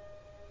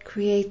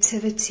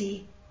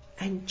 creativity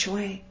and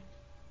joy,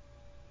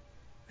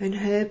 when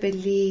her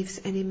beliefs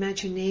and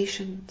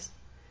imaginations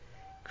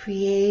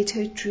create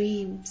her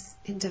dreams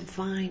in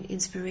divine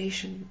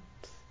inspiration.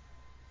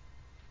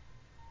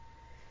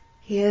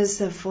 Here's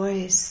the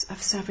voice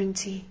of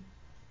sovereignty.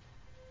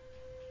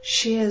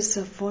 She is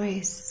the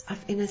voice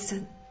of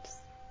innocence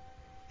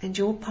and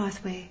your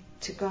pathway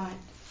to God.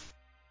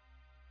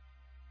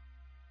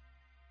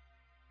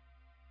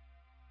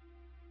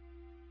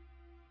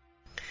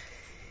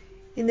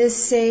 In this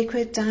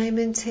sacred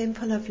diamond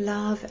temple of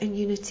love and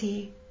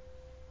unity,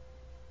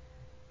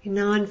 you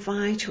now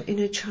invite your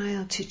inner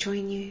child to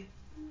join you.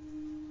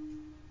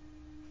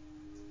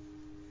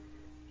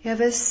 You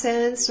have a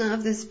sense now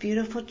of this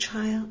beautiful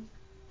child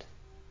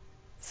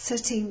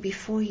sitting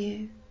before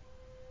you.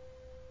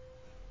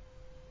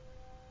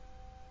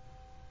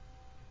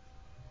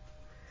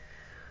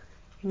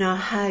 You now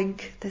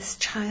hug this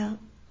child,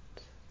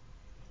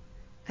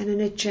 and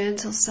in a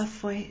gentle, soft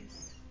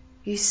voice,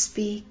 you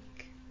speak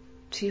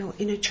to your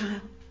inner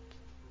child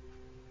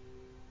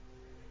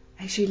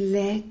as you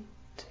let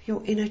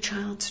your inner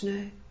child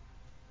know,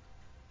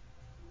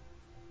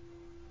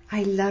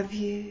 I love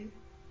you,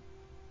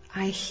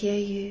 I hear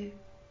you,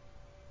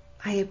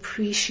 I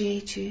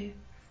appreciate you.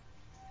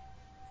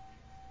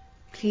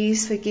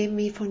 Please forgive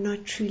me for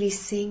not truly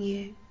seeing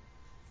you.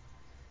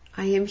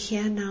 I am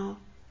here now,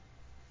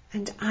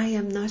 and I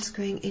am not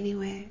going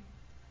anywhere.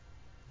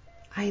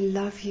 I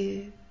love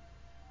you.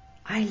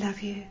 I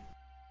love you.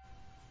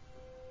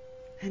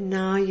 And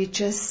now you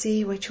just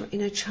see what your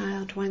inner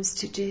child wants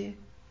to do.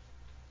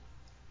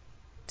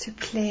 To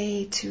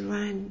play, to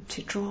run,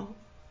 to draw.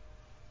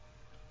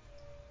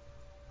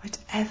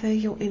 Whatever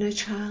your inner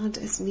child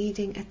is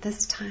needing at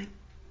this time,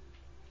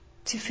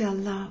 to feel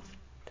loved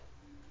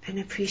and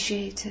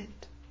appreciated.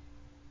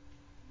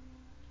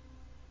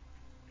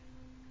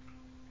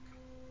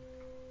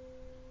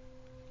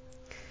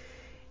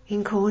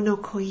 Inkono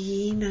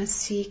koina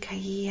si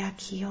kaya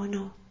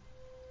kiono.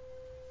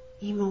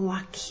 Imo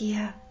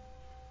wakia.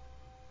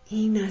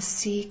 Ina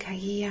si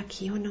kaya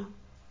kiono.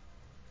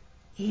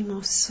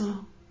 Imo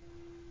so.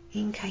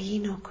 In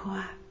kaino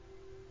koa.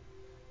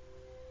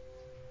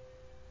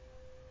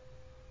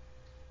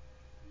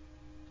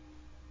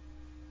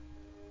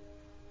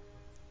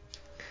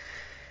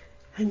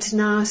 And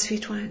now,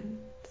 sweet ones,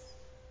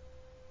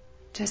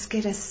 just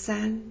get a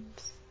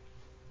sense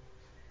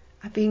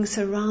of being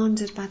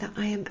surrounded by the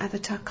I Am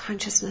Avatar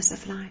consciousness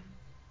of light,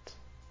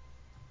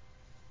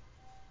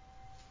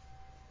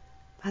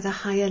 by the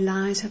higher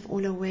light of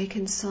all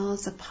awakened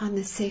souls upon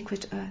the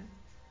sacred earth.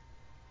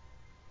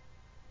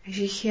 As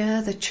you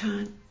hear the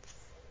chants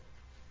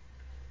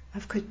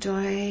of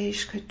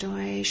Kadosh,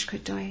 Kadosh,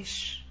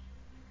 Kadosh,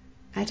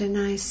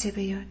 Adonai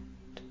Sebayot,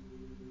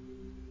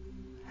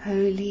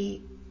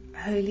 holy,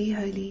 holy,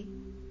 holy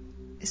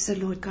is the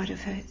Lord God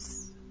of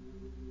hosts.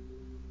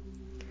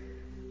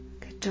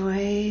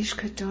 Kadosh,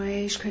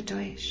 Kadosh,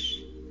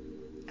 Kadosh,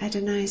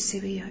 Adonai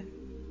Sebayot.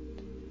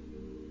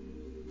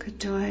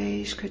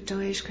 Kadosh,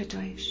 Kadosh,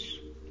 Kadosh,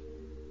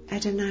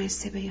 Adonai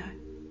Sebayot.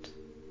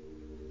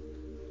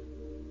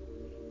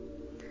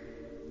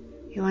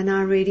 You are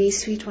now ready,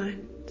 sweet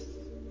ones,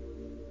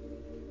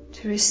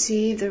 to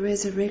receive the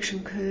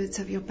resurrection codes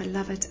of your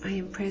beloved I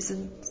Am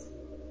Presence,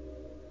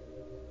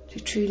 to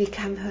truly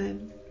come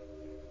home,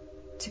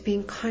 to be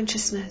in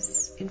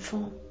consciousness in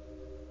form.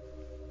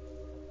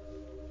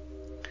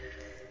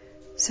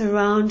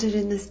 Surrounded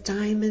in this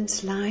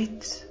diamond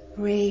light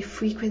ray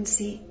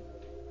frequency,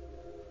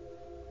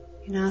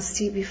 you now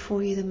see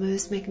before you the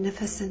most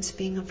magnificent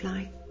being of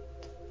light,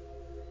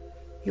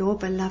 your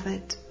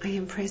beloved I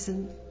Am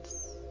Presence.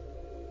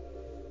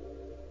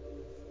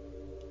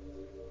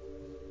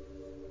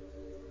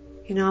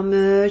 You now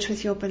merge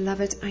with your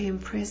beloved I Am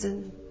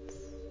Presence.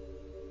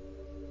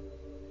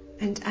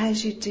 And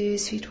as you do,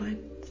 sweet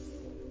ones,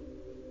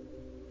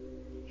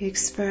 you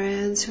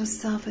experience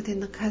yourself within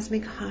the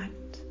cosmic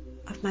heart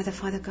of Mother,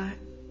 Father, God.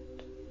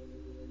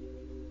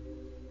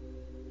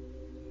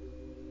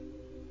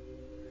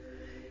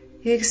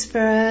 You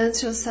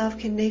experience yourself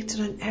connected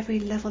on every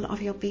level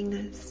of your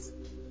beingness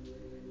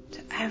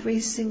to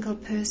every single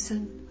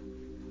person,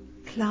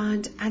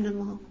 plant,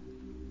 animal,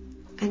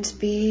 and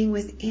being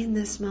within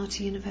this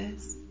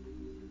multi-universe.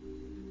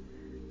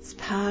 It's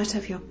part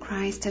of your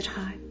Christ at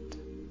heart.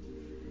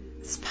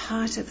 It's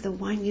part of the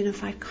one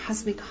unified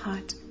cosmic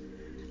heart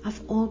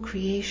of all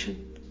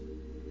creation,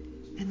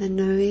 and the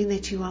knowing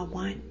that you are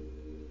one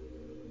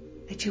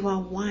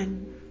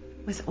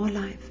with all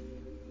life.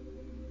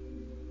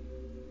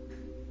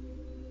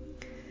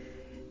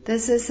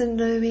 This is the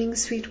knowing,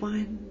 sweet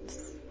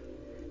ones,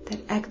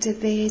 that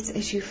activates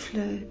as you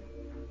flow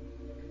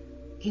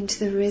into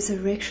the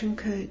resurrection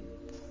code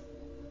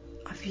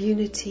of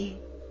unity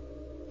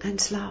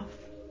and love.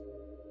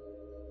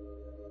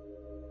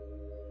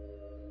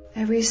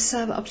 Every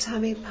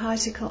subatomic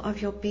particle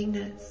of your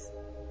beingness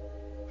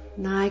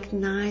now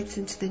ignites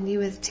into the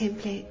new earth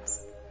templates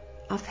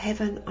of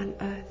heaven on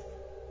earth.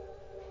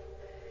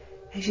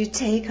 As you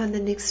take on the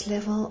next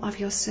level of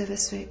your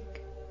service work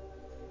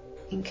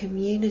in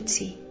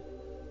community,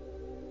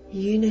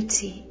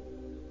 unity,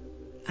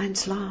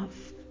 and love.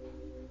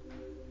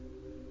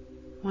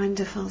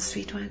 Wonderful,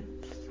 sweet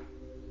ones.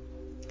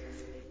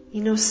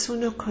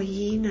 Inosuno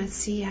koyina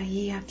si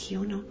aia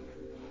kiono.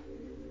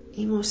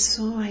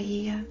 Imoso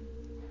aia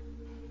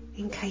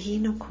in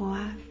kayino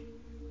koa.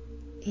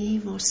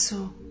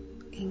 Imoso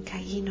in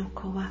kayino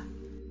koa.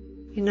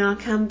 You now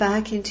come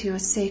back into your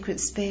sacred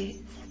space,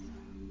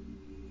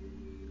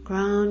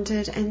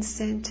 grounded and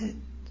centered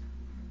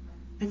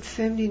and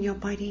firm in your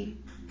body,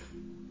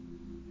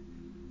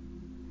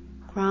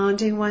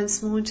 grounding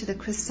once more into the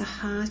crystal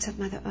heart of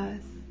Mother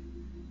Earth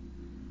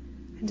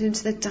and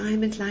into the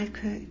diamond light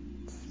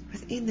codes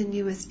within the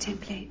newest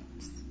templates.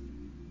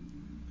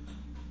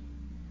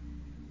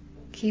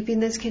 Keeping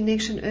this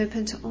connection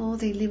open to all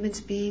the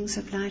illumined beings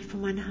of light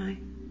from on high.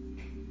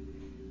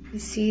 We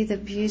see the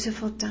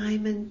beautiful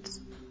diamond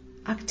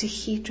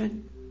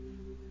octahedron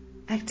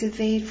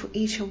activate for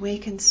each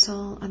awakened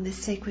soul on the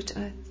sacred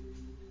earth.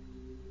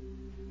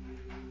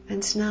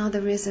 And now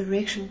the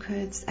resurrection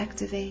codes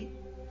activate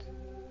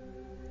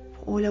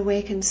for all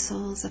awakened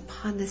souls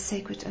upon the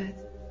sacred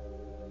earth.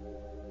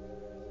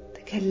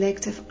 The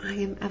collective I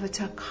Am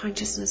Avatar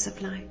consciousness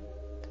of light.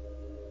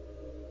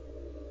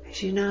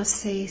 As you now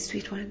say,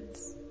 sweet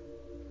ones,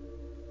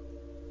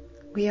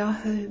 we are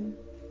home.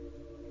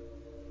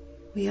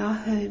 We are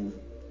home.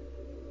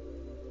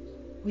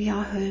 We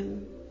are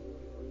home.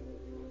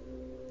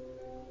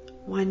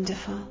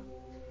 Wonderful.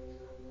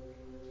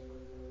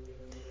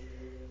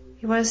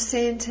 You are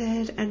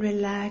centered and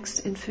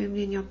relaxed and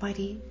firmly in your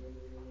body,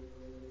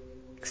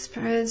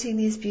 experiencing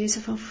these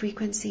beautiful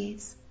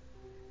frequencies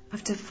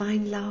of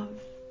divine love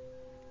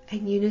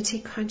and unity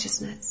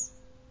consciousness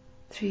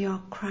through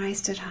your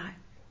Christ at heart.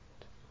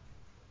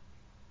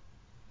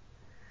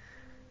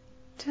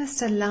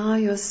 Just allow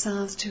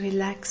yourselves to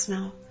relax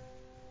now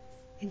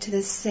into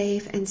this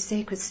safe and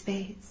sacred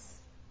space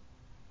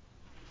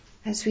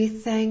as we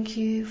thank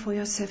you for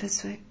your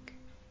service work,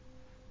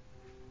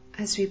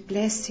 as we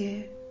bless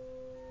you,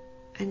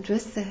 and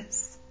with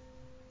this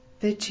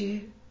bid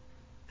you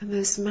a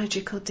most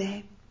magical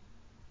day.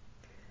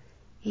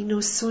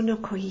 Ino sono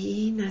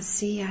koi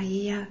nasi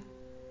aia,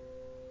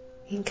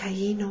 in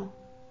kaino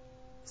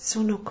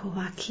sono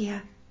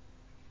koakia,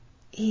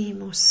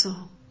 imo so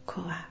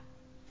koa.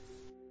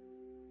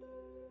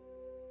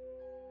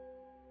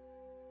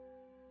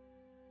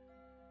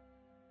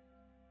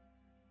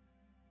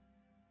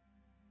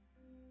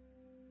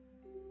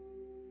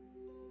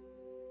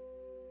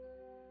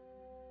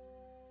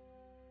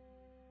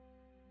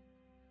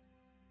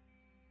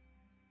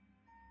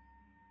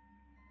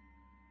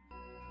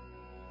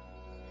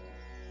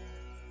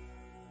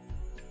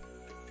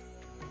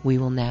 We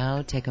will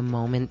now take a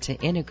moment to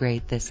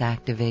integrate this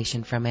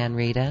activation from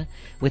Anrita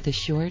with a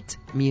short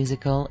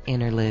musical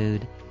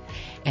interlude.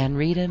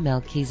 Anrita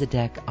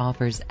Melchizedek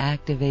offers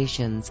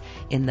activations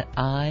in the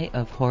Eye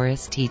of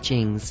Horus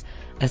teachings,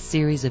 a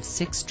series of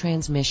 6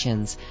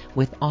 transmissions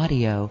with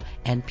audio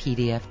and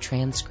PDF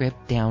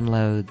transcript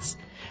downloads.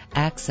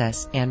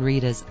 Access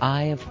Anrita's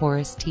Eye of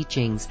Horus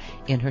teachings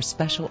in her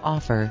special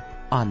offer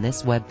on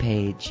this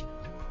webpage.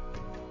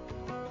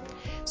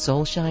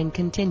 Soulshine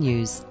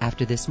continues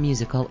after this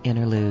musical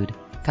interlude.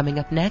 Coming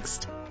up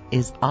next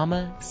is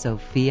Ama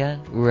Sophia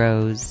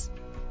Rose.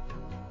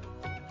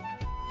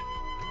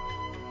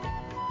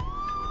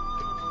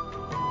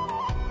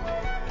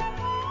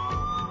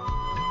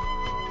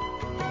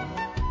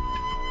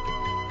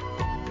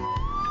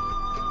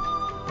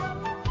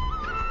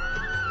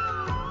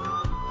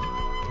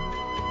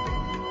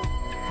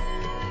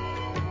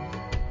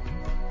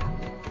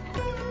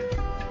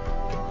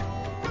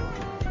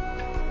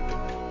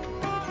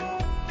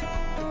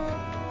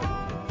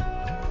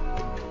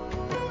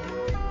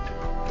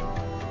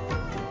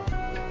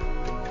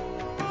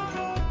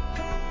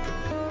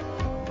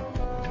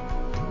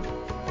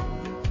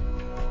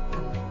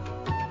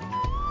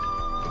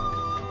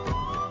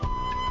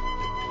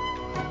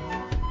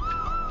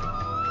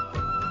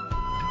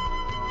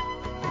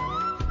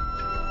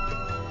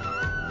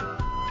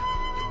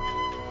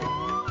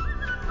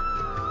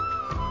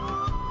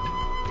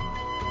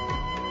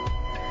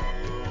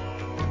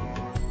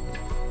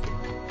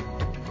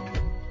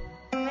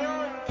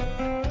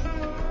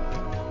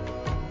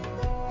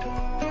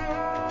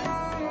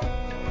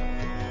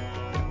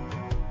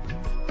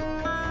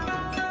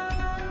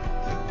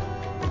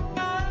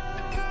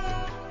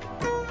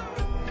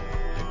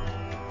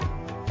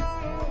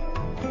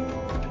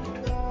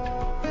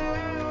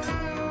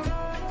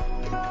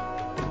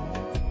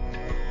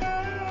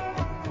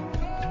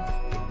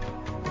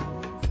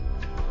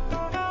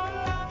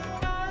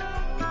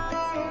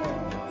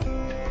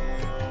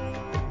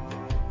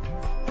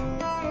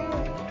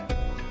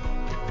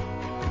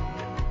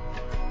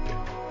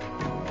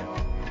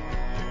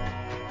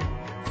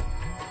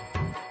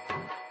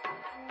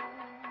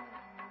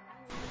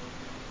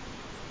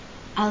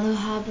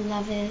 Aloha,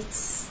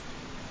 beloveds.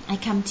 I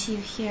come to you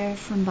here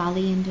from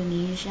Bali,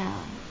 Indonesia,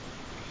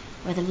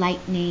 where the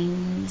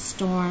lightning, the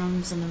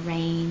storms, and the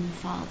rain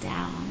fall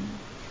down,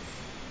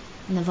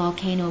 and the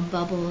volcano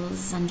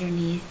bubbles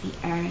underneath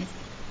the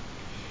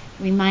earth,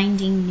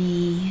 reminding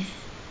me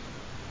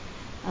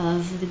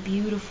of the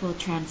beautiful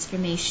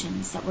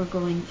transformations that we're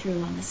going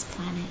through on this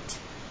planet.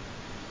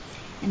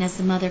 And as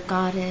the Mother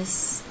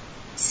Goddess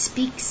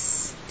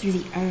speaks through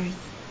the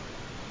earth,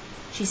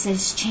 she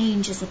says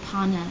change is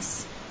upon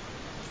us,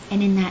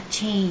 and in that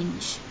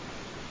change,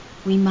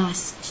 we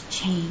must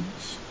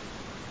change.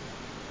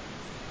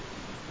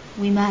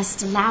 We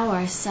must allow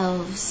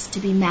ourselves to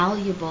be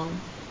malleable.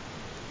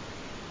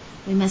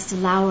 We must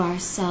allow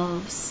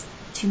ourselves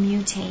to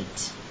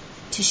mutate,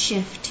 to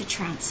shift, to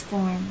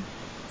transform,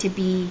 to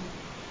be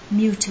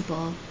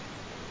mutable,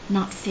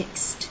 not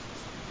fixed.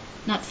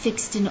 not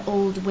fixed in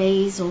old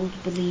ways, old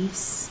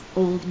beliefs,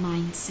 old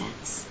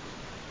mindsets,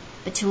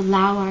 but to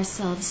allow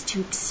ourselves to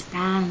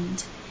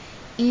expand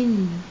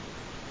in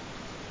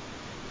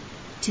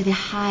to the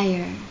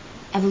higher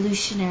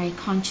evolutionary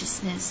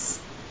consciousness,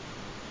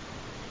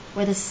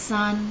 where the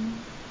sun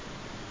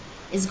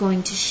is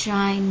going to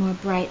shine more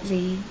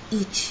brightly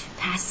each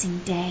passing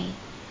day,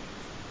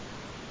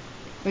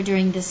 where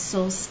during this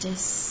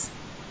solstice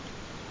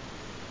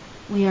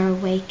we are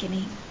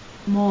awakening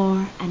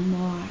more and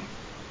more,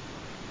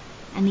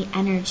 and the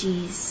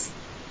energies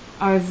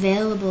are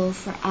available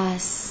for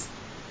us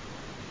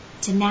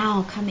to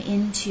now come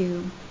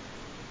into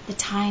the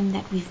time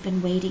that we've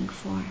been waiting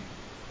for.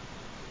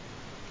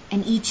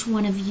 And each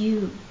one of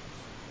you,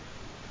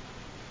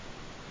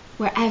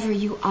 wherever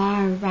you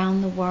are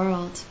around the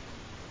world,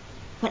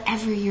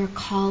 whatever your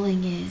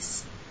calling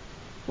is,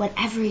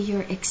 whatever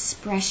your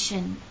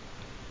expression,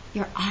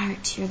 your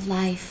art, your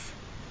life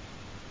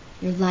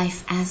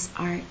as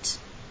art,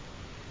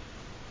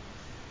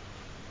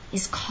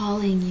 is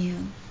calling you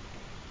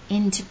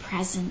into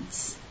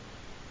presence.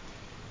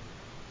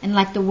 And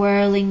like the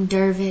whirling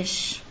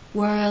dervish,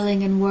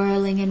 whirling and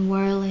whirling and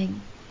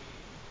whirling,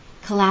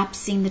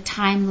 collapsing the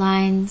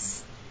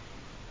timelines,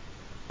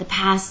 the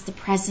past, the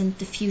present,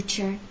 the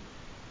future,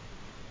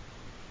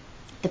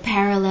 the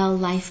parallel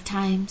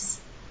lifetimes,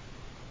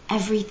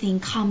 everything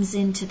comes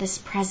into this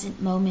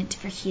present moment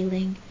for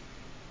healing,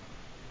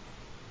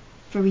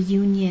 for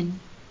reunion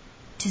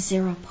to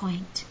 0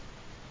 point.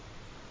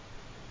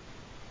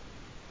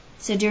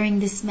 So during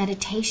this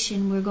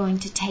meditation, we're going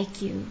to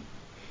take you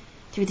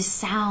through the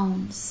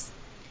sounds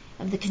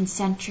of the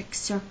concentric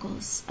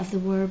circles of the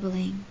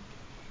warbling,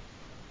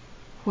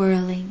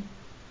 whirling,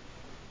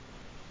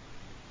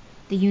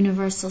 the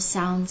universal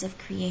sounds of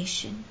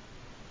creation.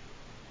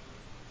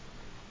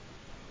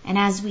 And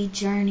as we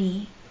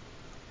journey,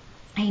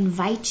 I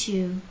invite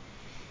you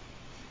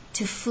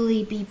to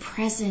fully be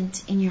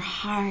present in your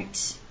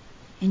heart,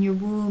 in your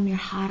womb, your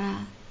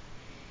hara,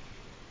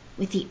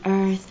 with the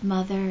earth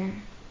mother,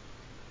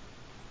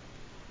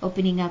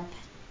 opening up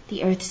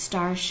the earth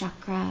star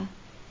chakra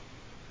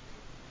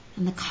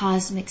and the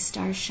cosmic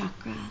star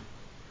chakra,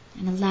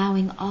 and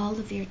allowing all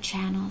of your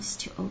channels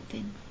to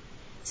open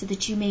so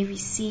that you may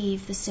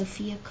receive the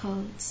Sophia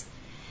codes,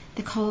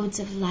 the codes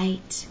of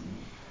light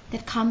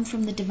that come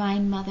from the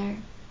Divine Mother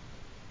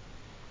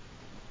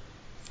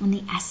and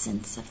the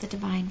essence of the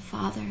Divine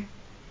Father,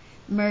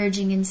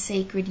 merging in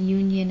sacred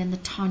union in the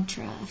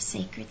Tantra of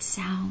sacred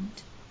sound.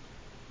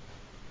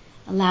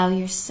 Allow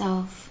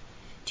yourself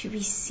to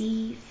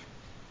receive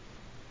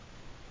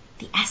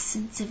the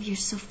essence of your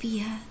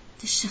Sophia,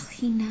 the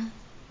Shekhinah,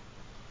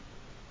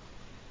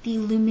 the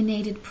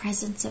illuminated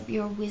presence of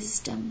your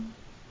wisdom,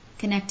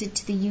 connected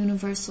to the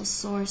universal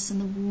source in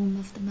the womb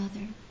of the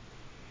Mother.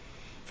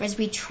 For as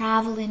we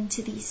travel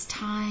into these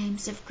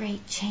times of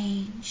great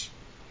change,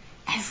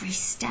 every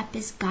step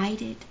is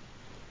guided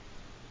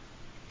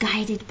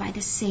by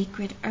the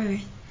sacred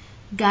earth,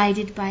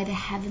 guided by the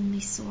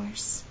heavenly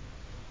source.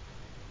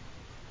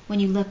 When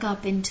you look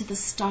up into the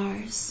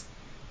stars,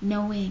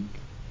 knowing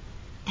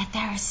that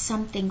there is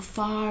something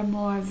far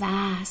more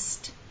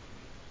vast,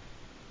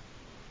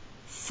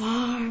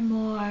 far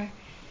more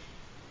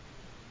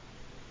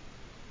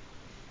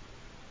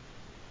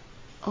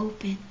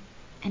open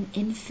and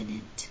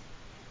infinite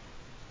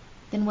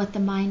than what the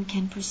mind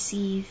can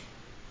perceive,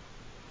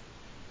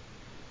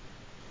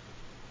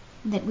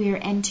 that we are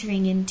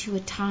entering into a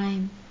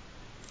time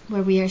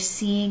where we are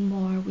seeing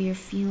more, we are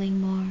feeling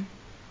more,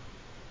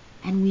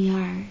 and we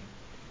are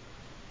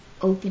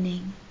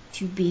opening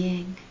to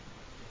being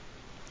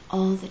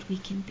all that we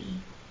can be.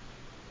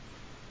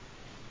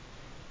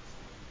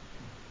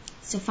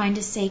 So find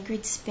a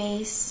sacred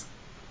space,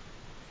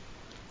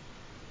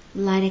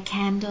 light a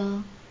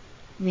candle,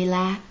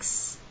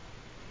 relax,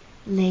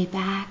 lay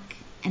back,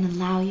 and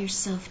allow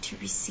yourself to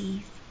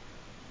receive.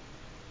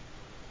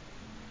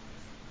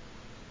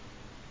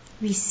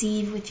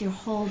 Receive with your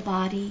whole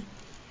body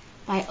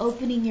by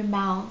opening your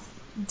mouth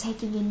and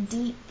taking in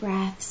deep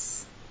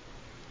breaths,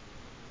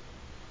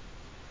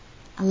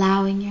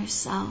 allowing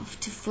yourself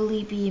to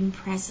fully be in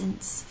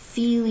presence,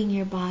 feeling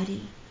your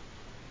body,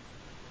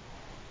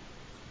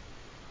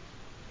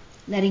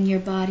 letting your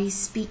body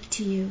speak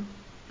to you.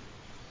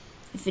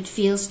 If it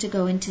feels to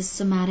go into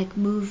somatic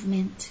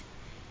movement,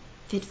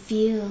 if it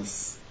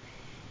feels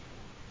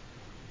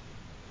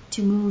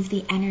to move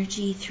the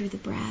energy through the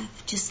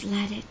breath, just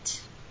let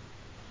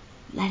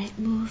it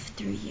move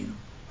through you.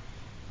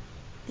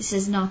 This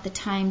is not the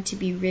time to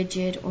be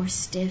rigid or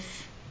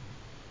stiff.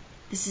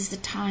 This is the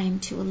time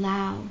to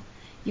allow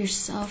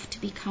yourself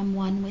to become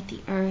one with the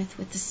earth,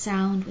 with the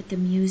sound, with the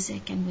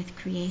music, and with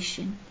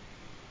creation.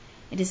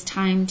 It is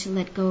time to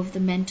let go of the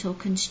mental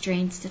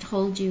constraints that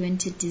hold you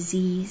into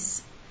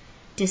disease,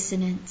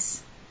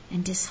 dissonance,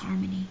 and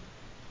disharmony.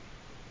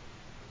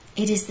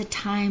 It is the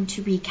time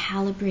to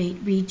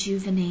recalibrate,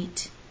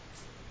 rejuvenate,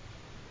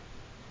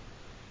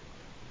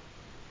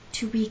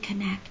 to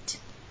reconnect.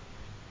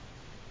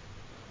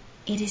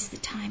 It is the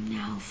time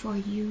now for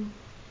you.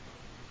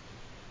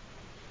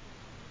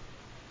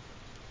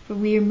 For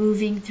we are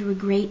moving through a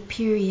great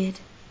period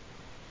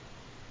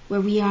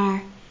where we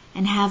are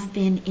and have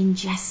been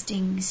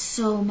ingesting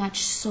so much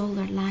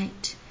solar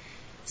light,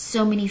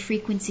 so many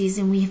frequencies,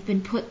 and we have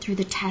been put through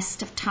the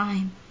test of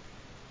time.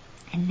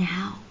 And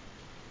now,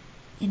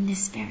 in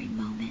this very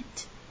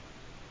moment,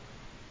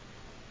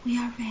 we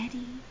are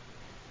ready.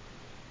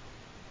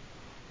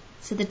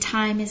 So the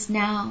time is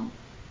now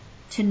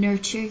to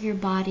nurture your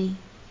body,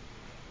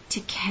 to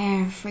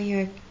care for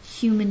your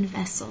human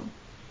vessel,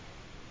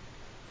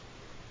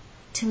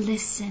 to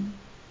listen,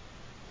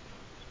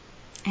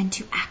 and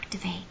to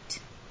activate.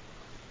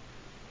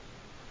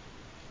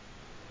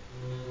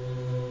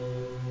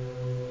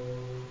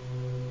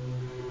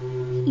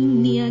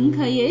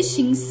 인니안카의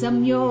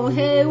신삼요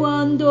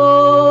해완도니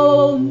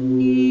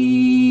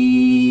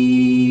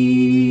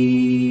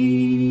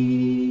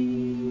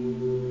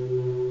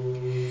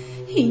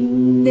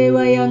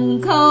인내와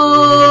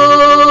양카니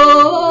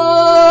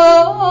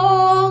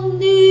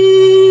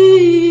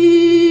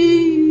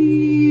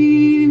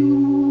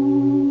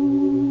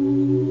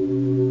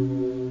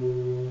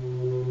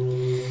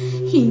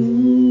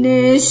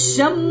인내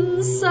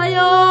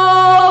샴사야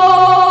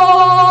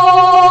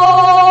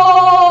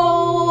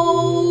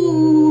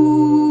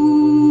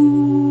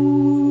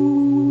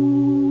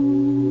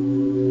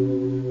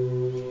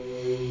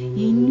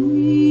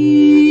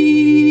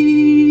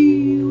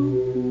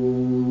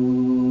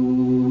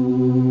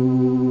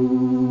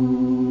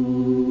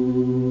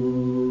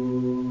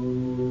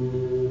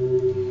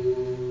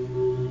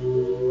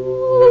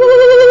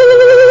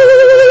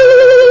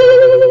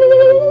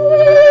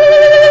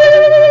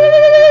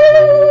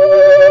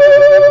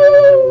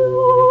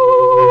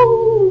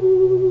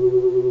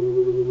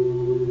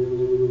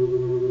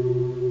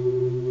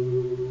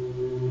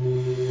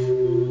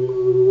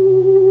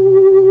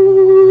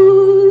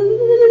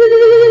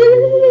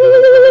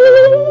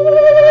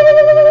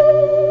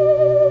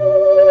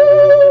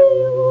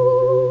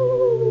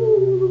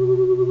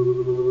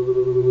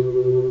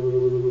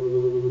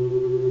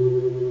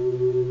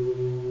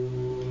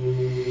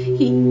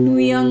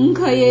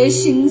인누양카의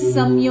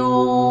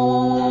신삼요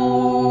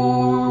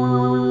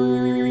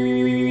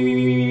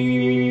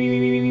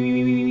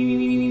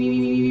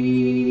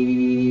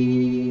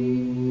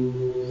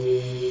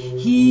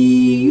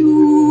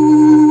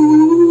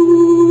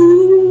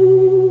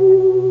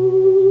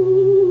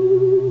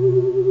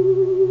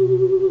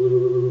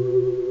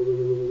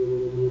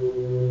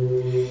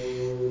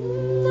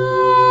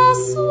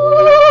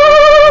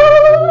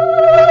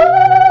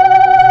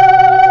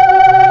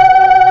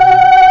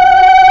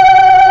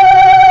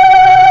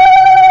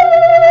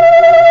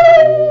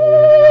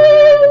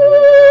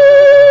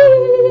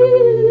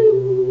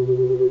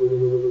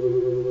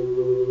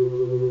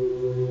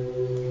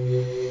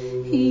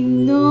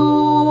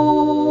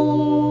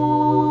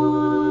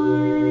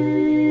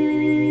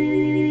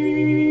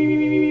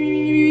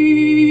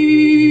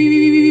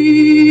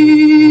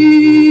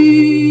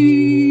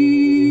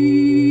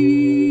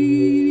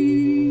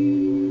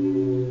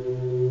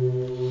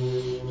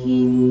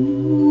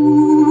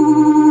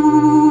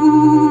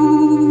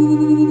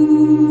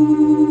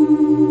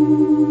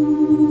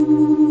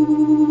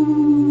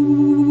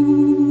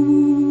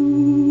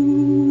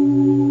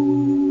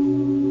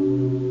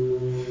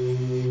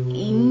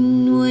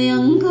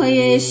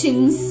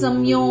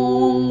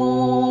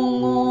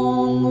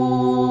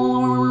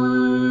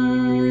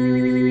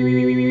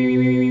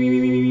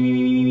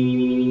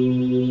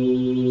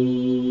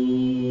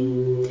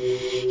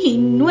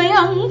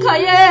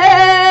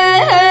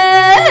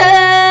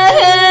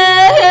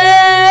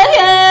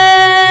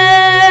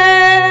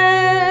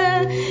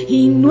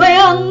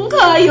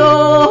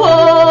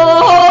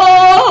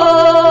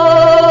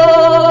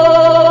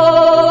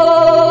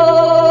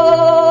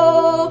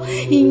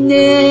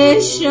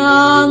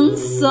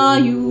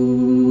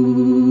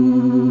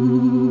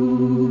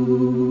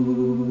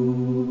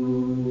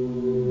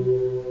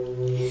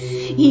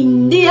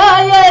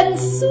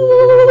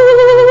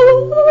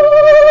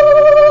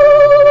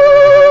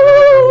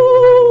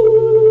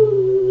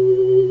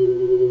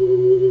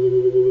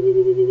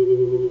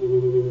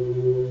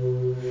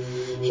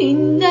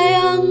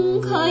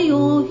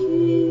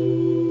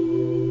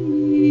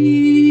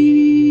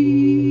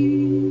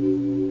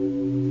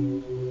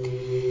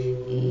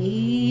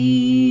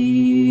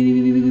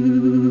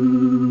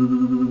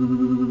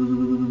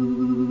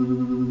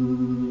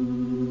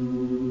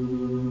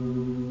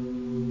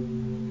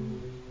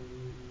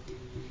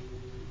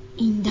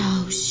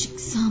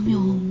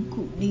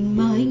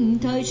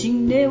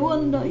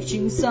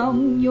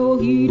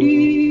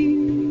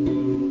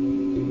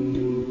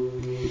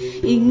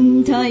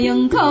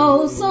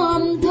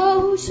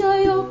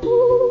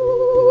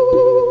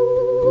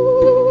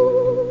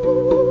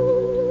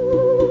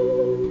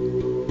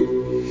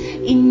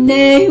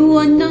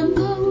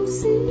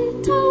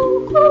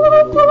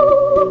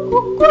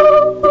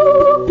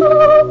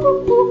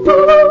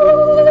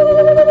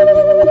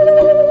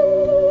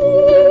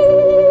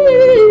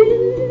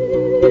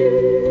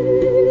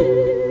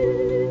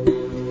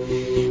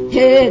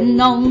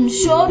Nam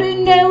shori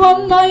ne wan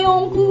na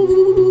yonku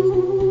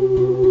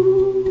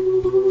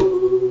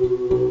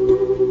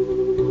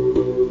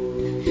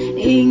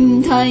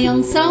太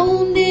阳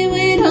扫地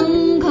为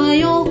腾开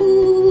哟，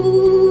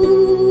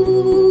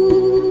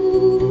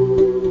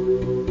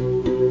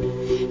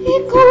一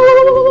咕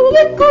一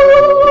咕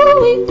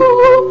一咕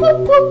咕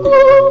咕咕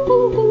咕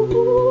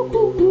咕咕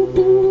咕咕，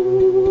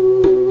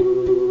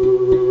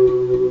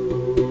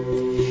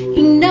引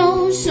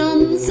导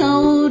山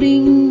草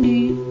林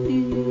里。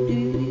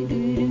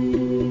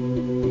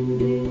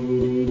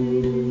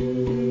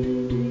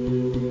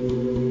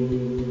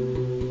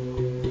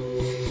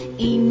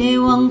一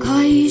望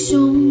开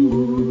胸骨，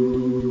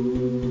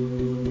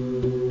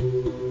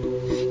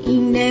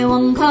一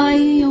望开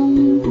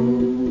胸骨，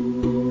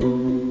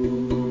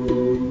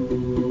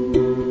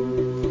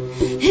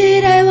一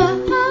来哇。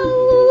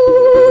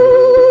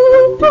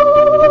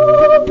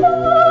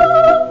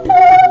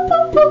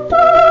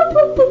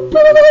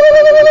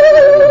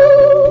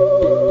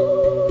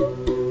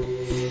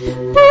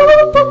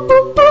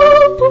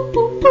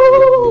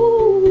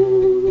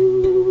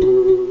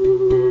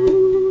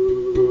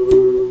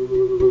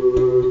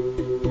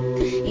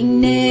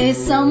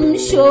Some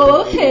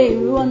show hey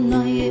one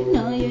na ye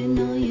na ye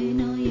na ye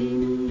na ye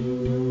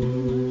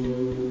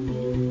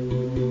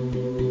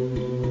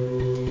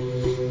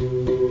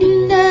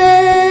inde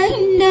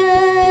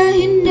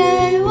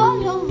wa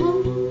yo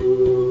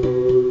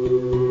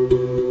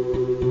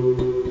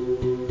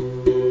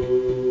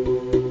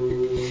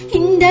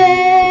inde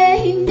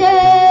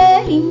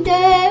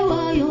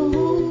wa yo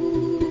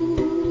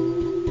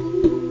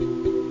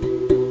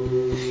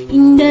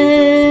inde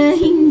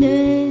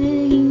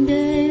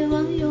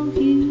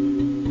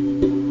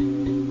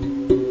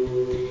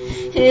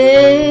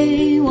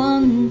嘿，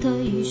万太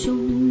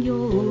兄有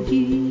意，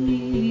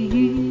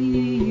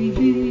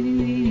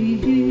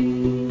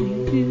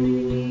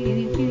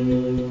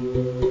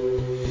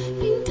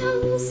印堂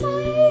塞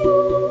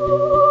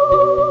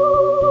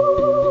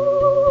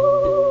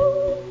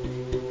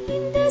印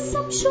得上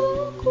说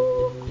咕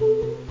咕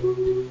咕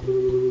咕，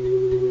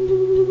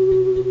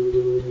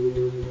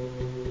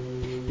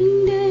印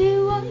得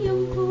我用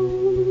咕，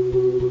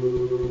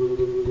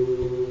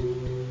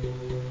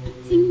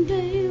印得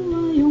我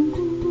用咕。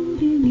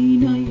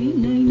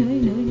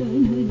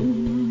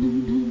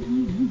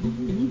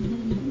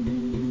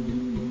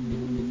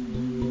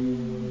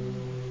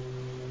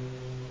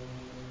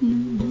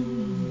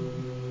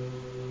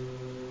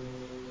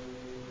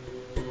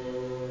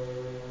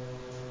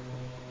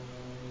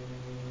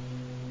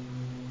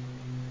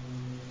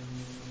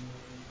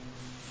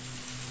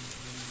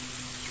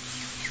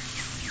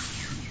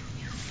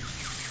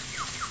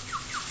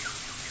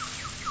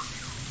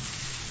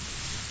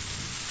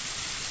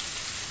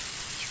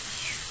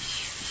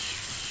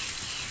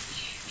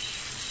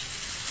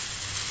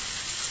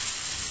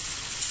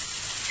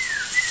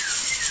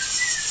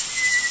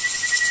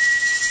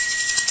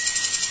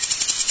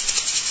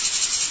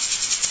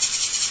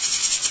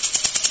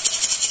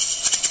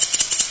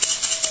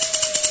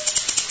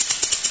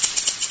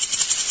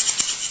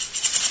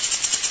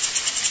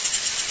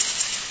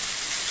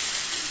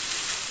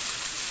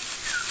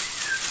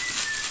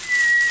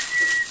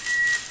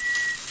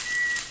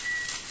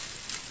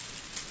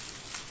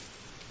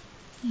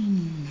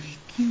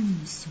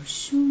So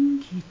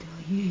shunki da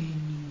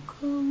yenin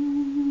kau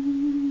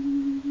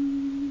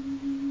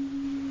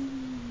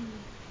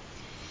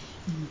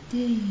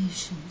inde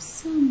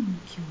shamsan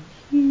kyo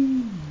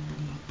yenin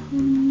kau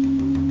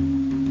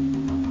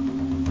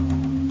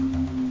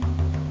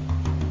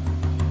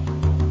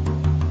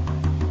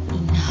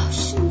ina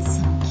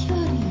shamsan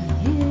kyari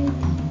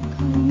yedan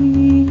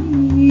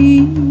kai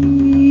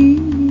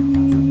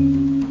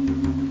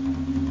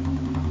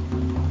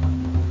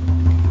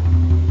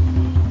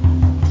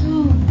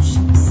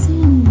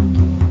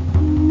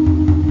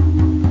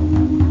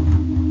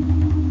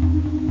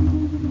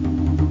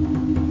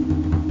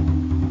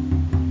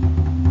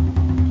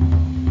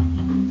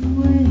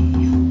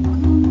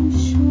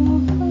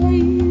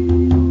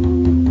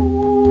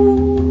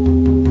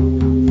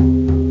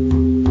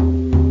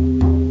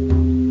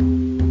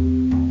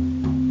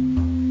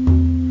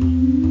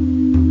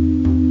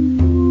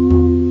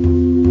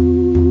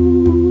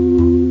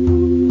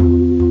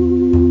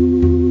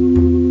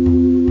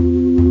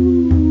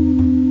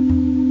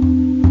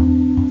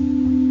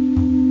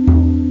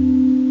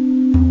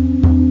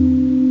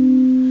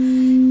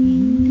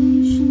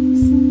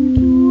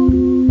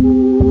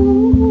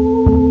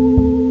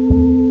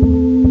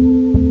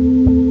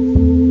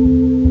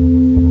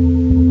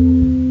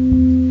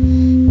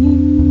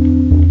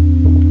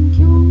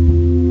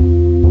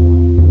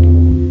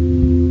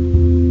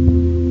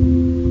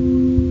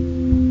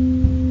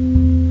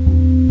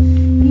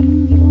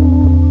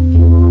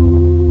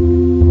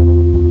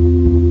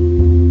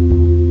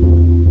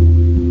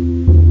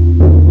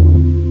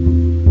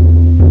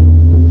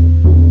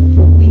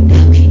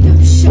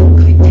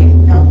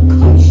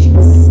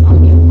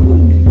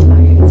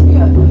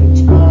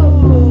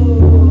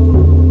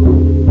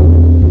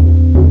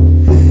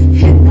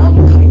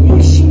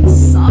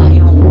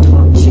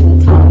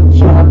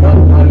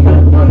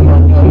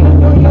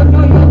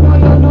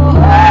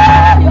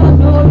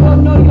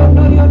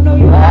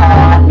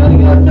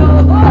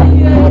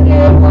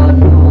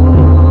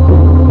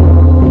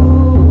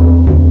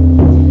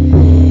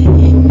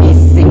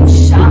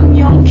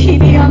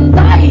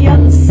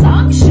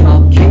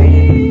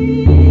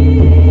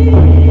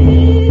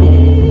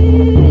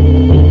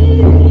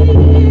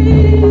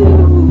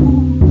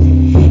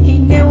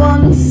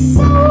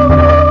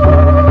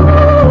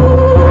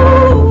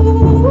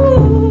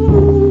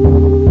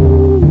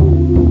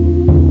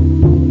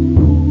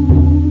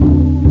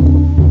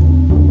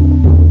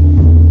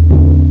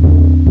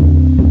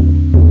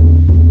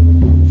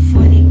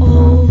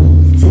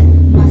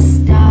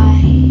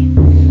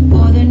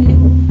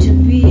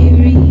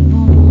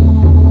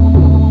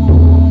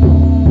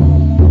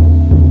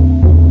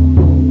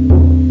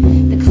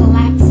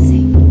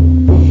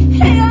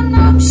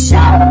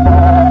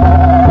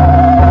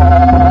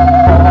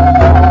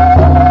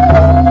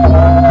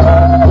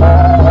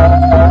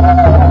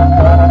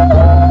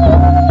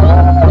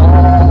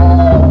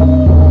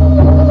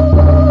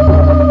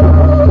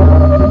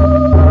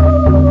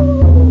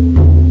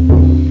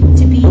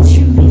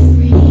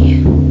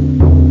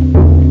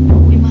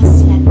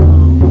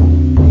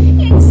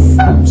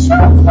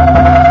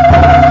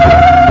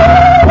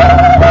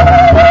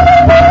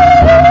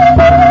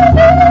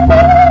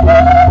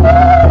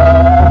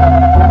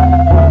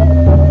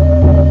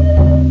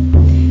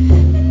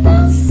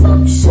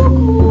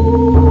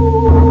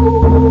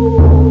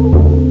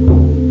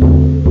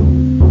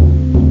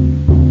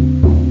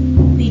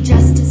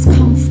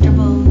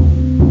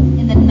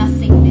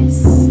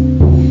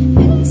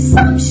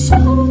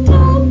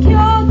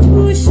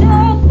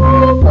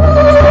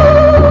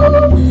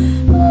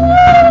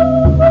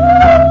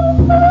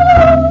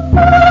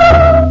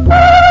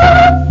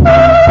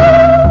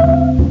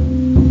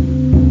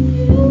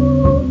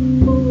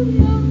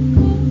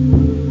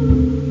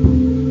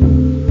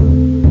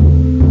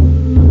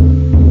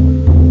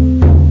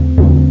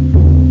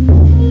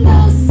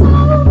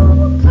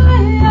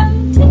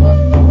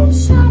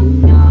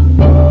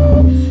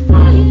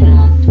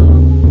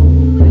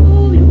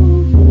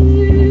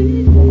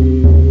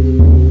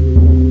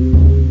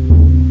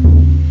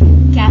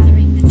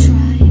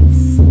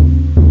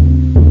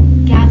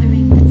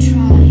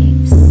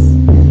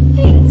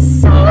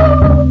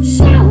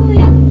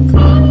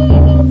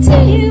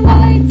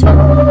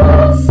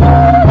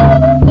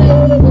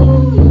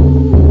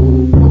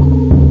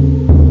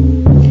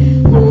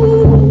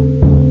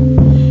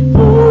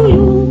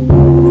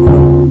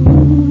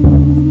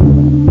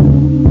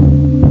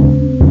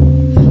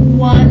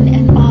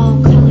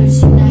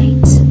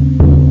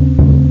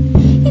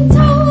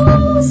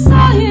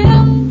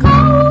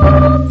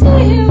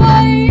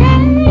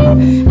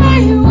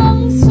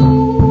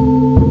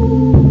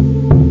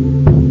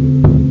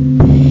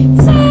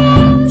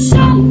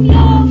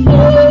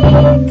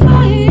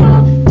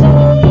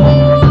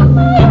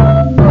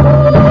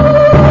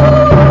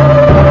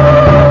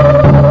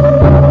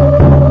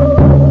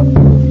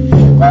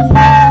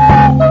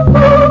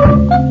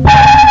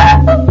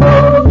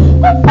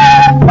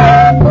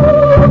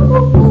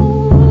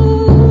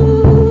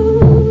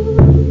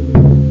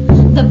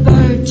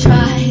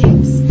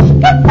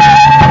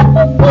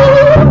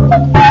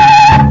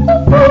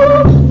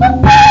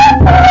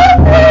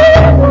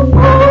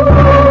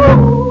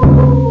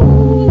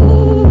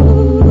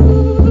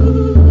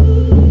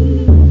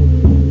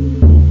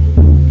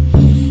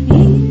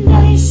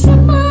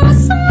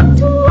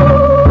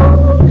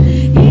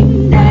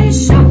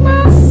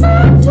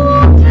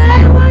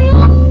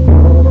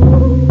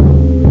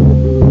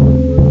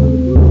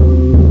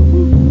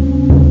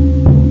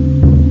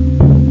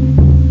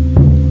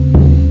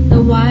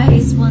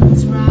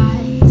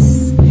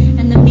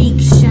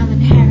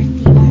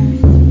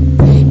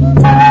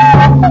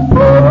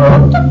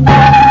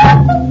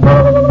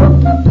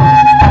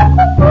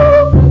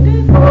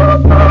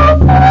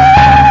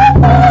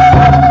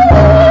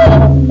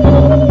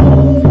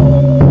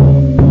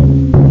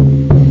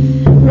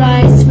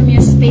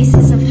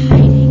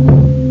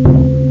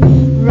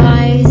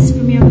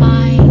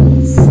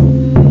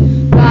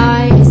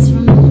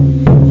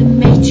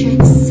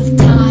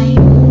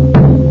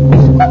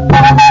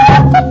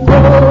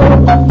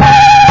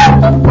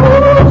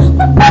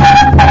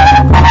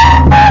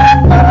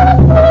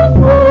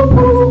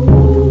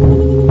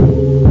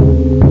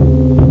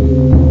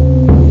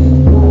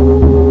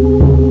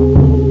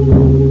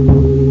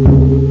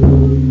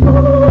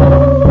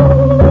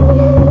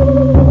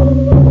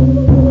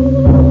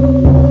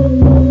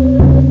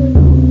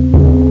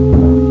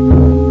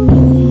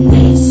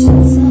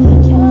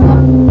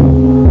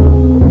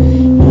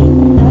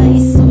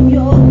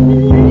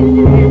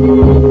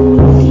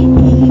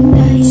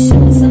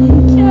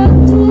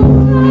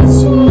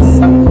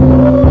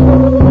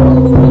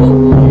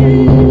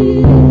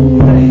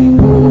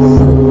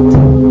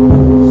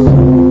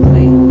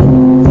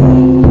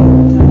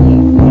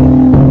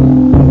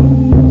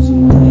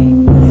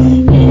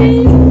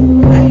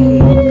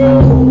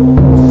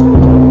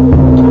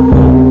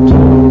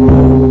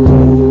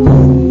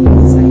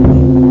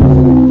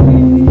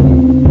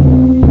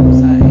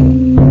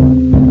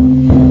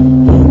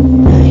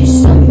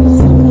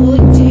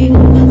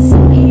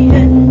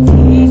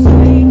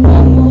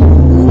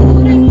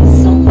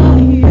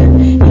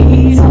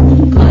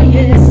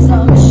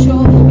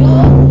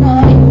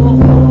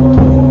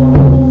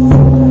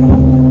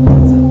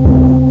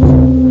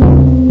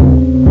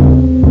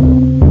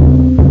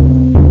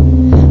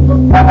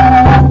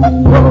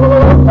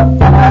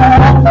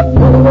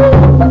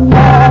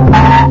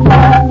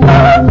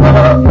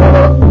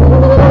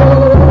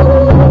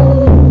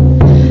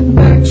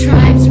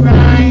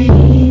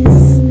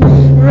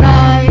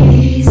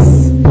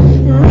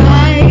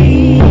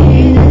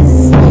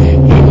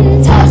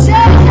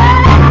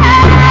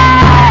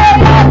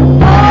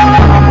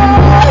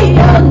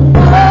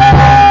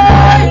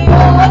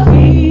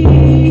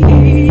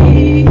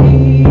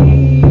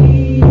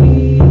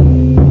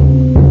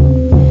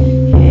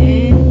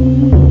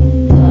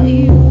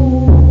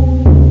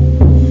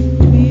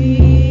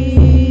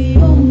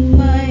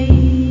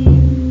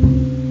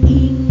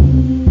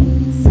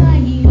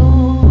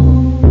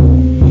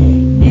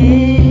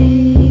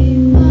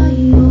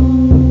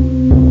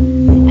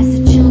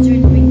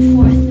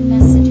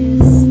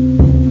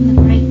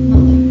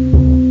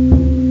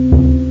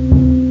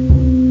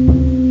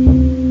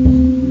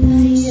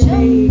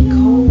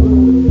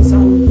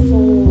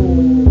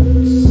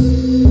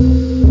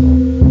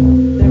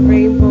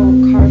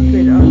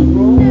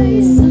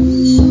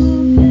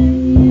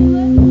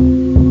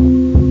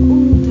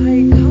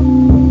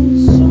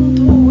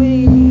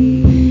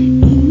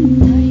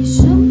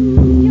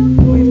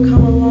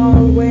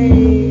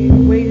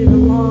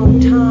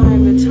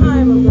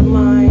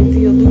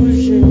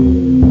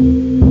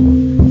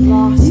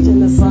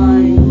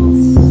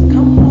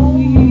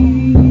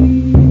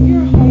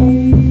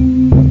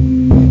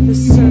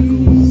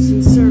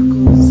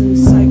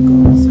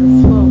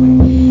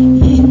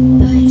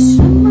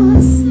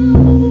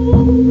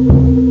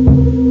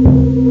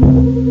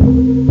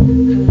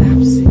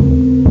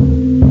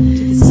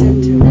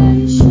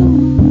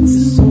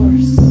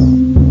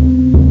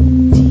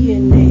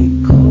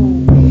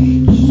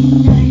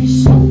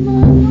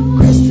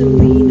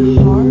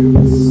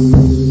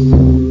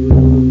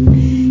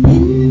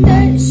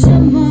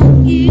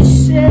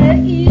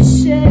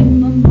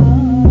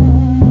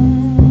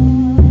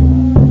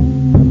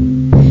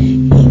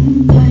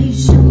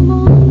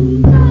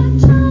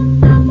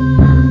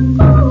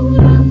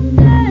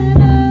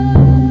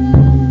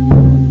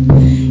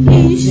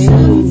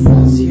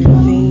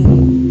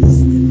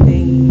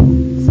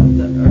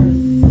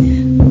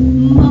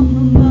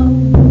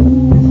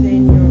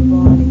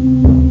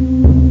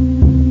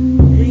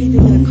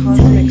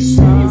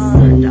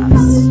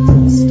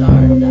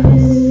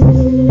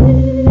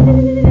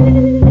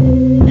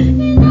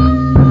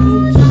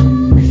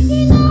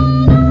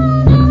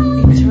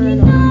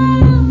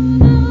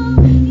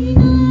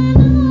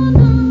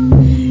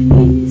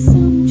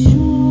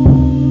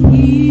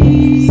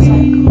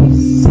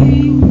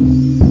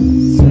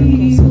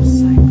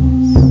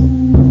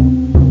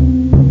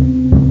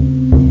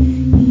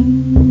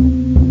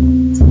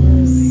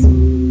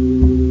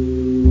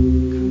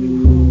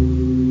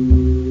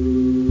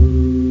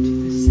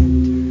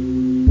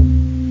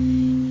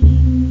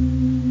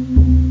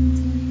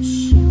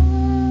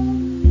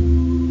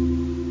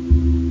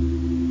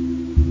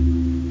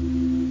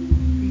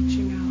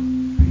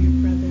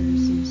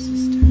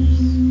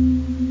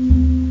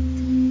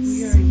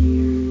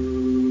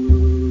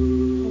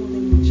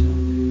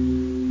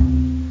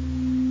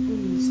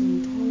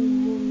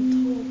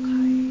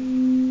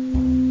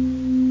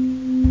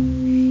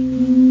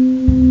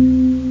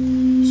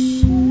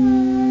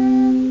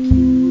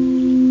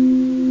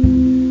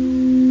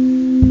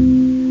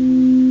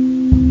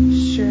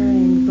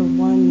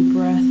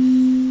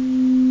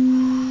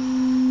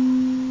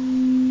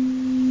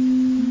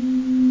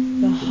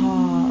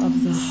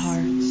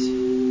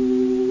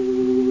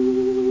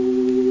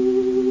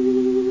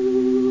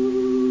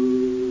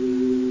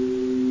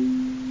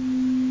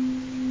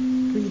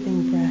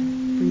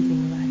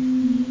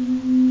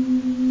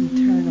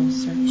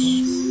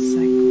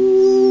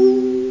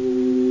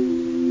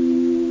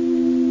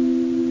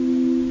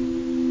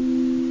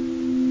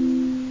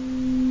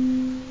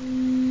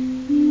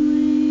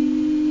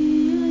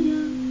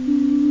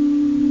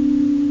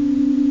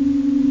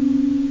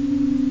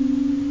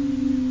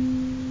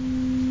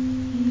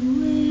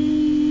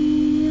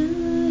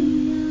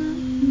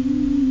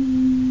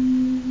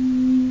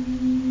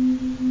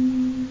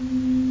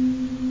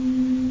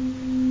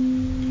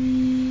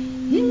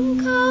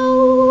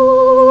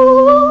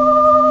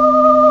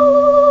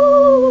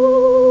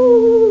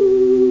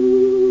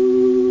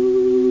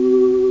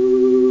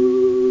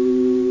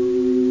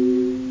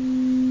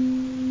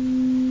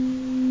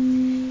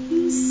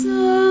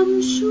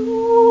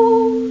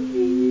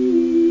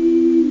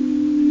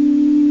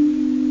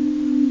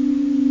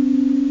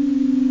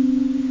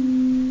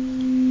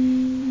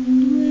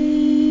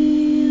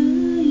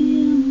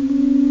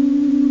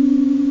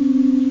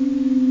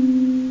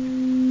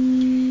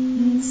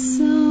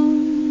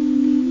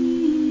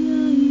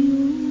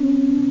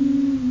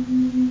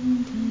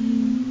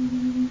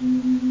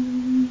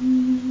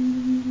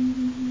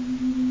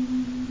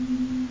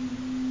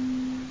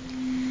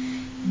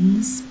In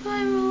the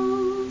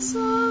spirals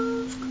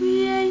of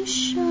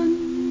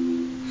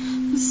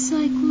creation, the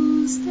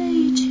cycles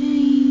they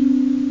change.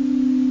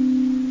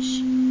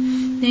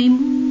 They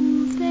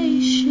move,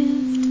 they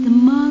shift, the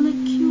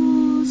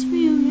molecules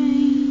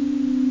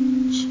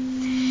rearrange.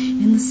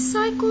 In the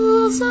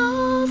cycles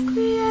of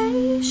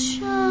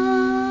creation,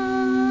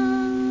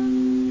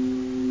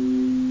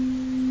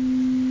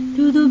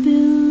 through the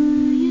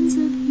billions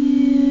of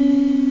years,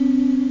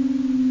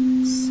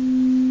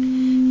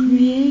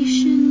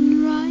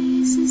 creation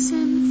rises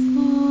and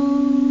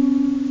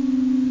falls,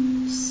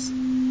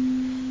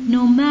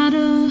 no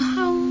matter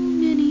how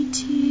many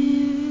tears.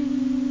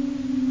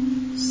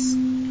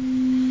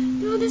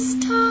 Through this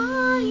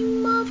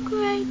time of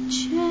great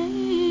change,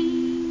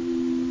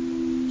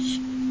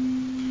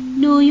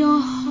 know your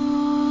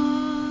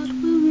heart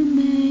will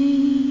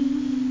remain,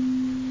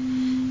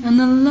 and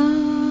the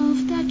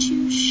love that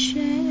you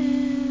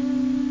share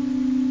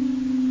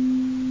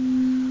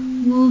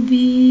will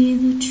be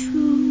the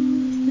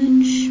truth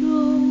and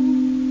show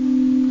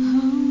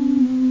how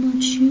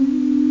much you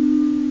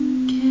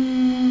care.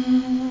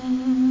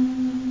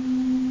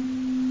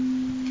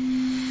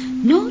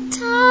 No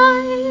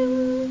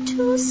time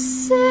to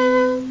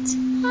sit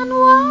and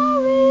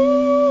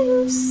worry,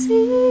 you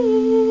see,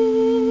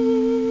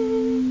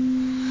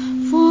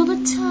 for the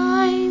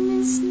time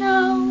is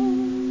now.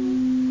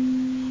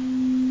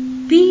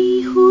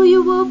 Be who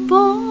you were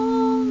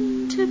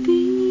born to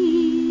be,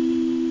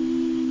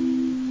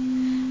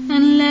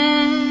 and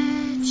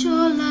let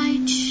your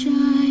light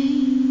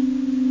shine,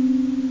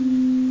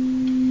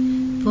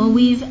 for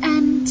we've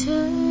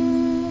entered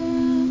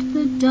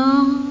the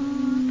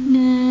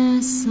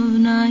darkness of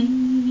night.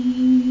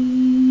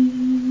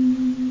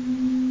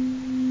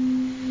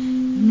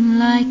 And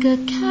like a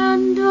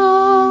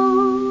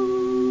candle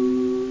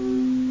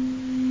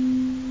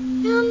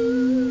in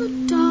the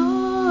dark,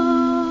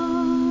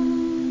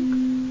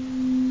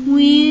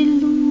 we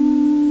illuminate,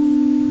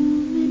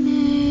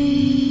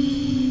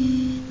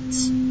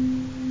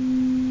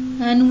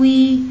 and we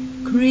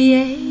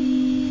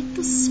create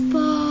the spark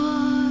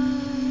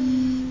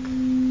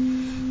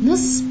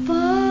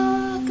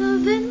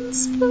of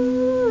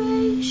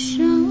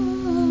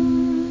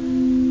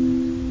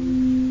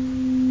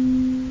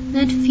inspiration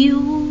that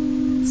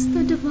fuels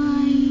the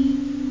divine,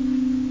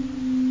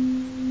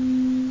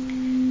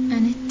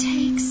 and it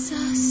takes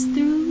us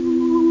through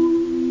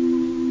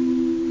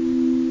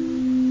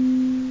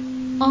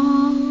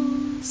all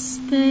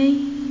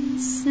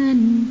space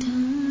and time.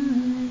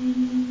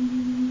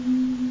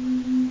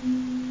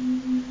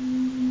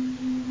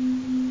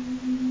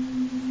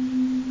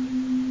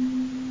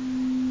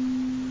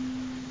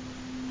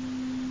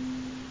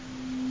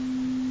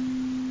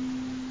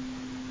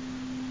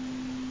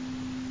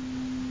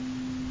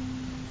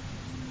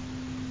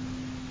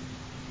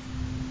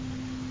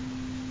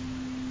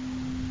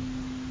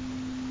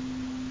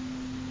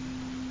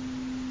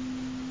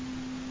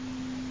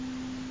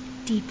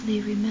 Deeply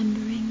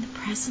remembering the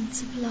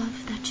presence of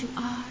love that you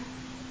are,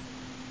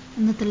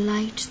 and that the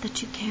light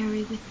that you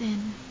carry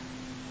within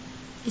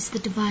is the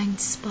divine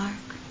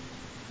spark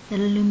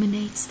that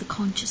illuminates the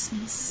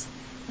consciousness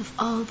of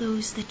all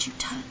those that you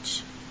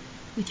touch,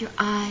 with your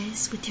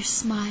eyes, with your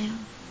smile,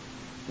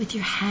 with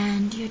your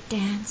hand, your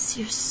dance,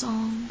 your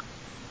song,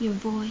 your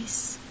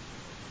voice.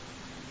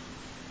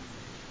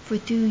 For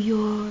through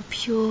your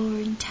pure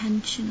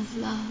intention of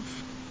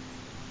love,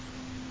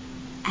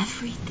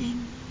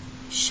 everything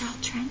shall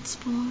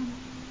transform.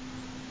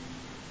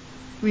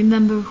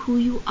 Remember who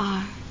you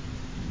are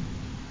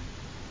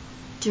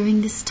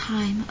during this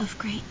time of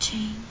great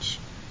change,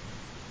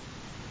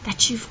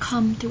 that you've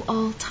come through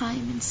all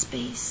time and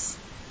space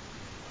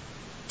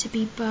to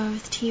be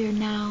birthed here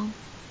now.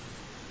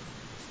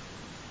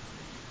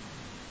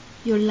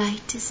 Your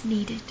light is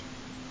needed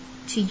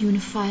to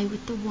unify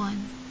with the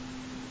One,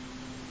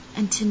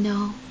 and to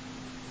know,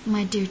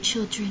 my dear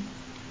children,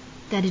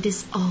 that it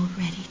is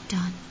already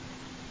done.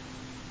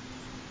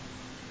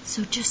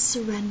 So just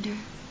surrender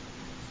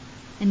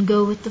and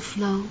go with the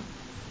flow.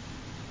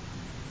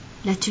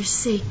 Let your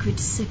sacred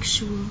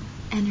sexual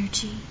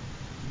energy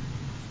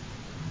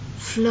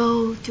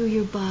flow through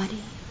your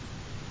body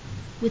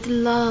with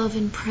love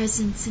and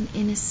presence and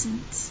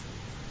innocence.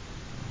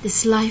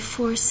 This life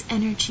force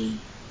energy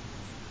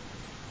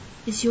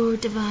is your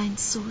divine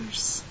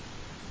source.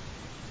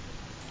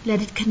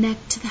 Let it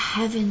connect to the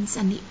heavens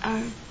and the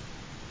earth.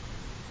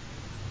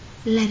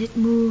 Let it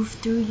move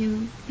through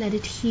you. Let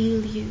it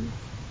heal you.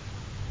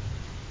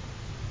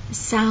 The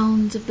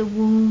sounds of the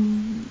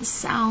womb, the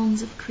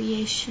sounds of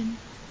creation,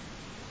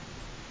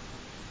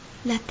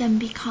 let them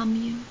become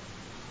you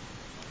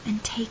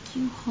and take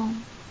you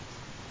home.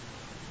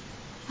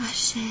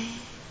 Ashe,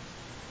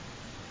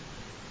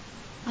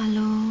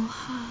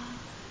 aloha,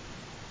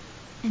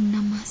 and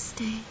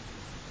namaste.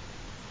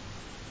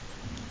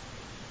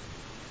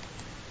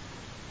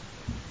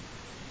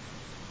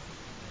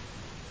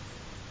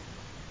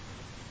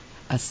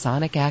 A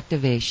sonic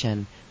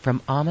activation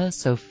from Ama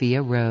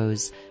Sophia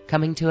Rose,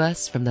 coming to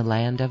us from the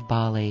land of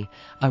Bali,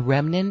 a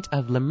remnant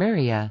of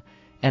Lemuria,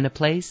 and a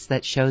place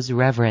that shows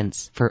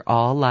reverence for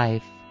all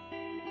life.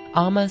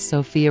 Ama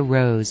Sophia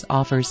Rose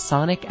offers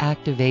sonic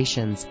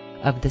activations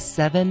of the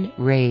 7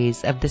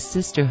 rays of the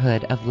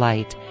Sisterhood of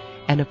Light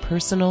and a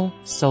personal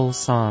soul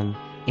song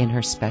in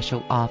her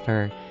special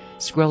offer.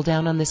 Scroll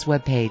down on this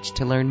webpage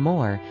to learn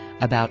more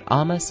about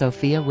Ama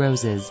Sophia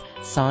Rose's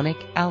Sonic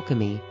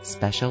Alchemy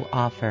special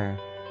offer.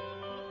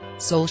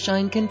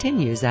 Soulshine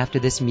continues after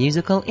this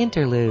musical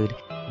interlude.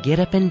 Get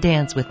up and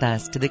dance with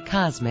us to the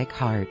cosmic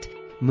heart.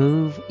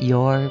 Move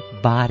your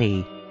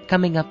body.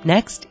 Coming up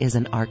next is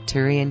an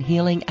Arcturian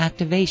healing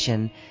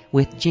activation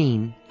with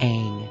Jean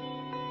Eng.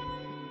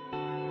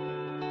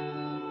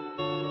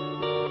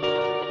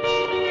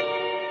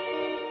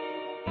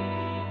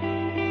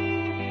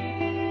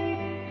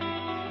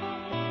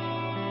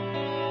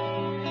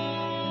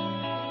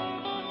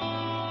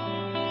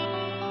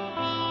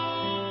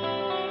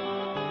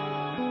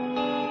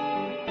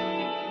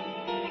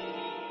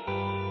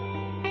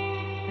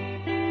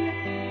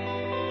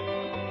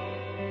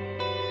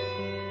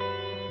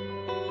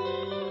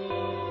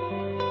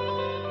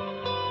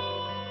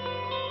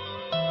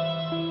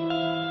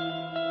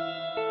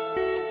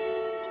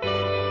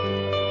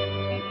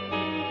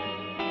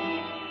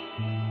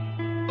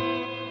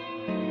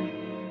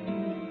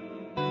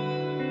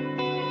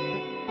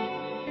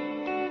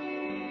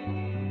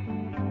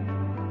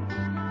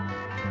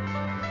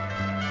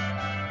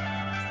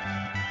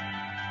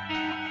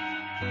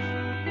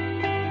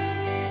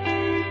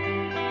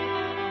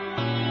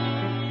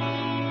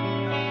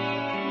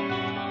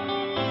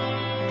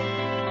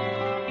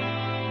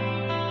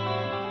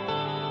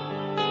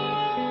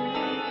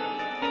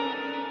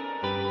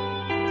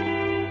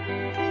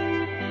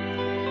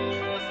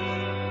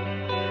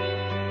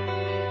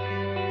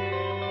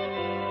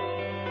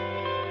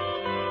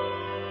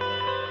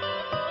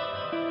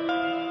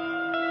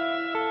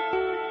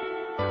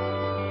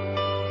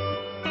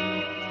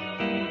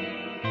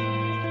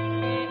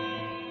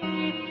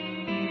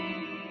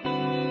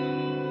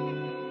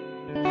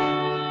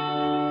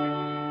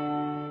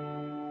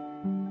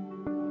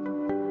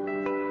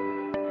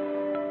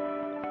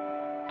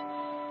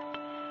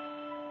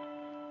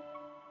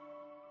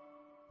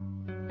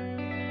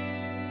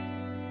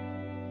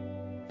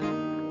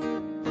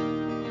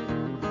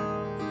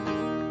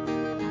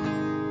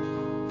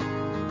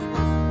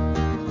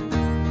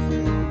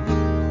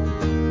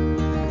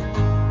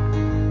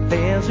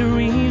 There's a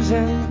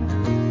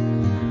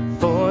reason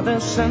for the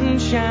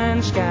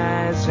sunshine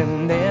skies,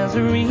 and there's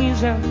a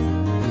reason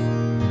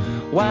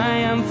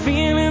why I'm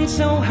feeling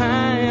so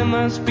high. It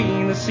must be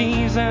the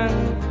season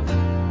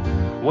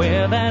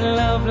where that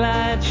love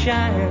light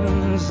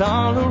shines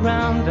all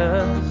around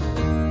us.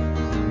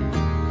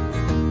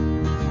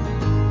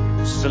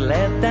 So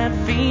let that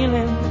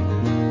feeling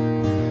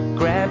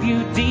grab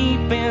you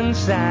deep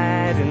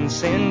inside and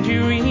send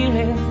you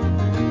reeling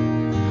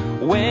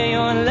where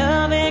your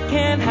love it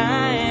can't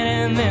hide,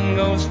 and then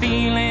go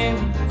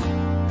stealing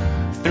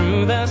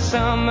through the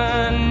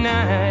summer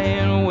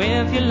night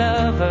with your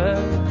lover.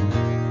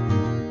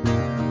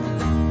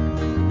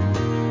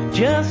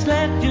 Just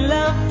let your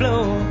love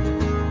flow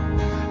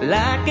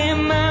like a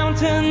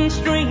mountain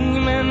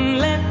stream, and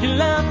let your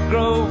love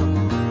grow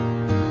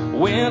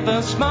with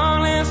the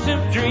smallest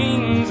of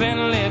dreams,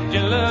 and let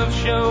your love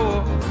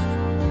show,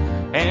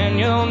 and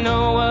you'll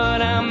know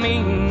what I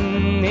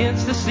mean.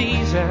 It's the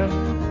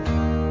season.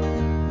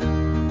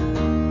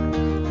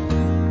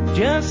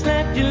 Just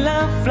let your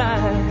love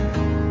fly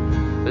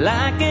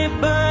like a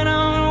bird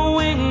on a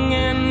wing,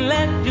 and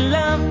let your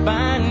love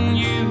bind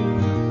you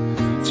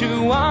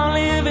to all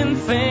living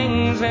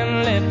things,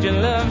 and let your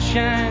love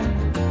shine,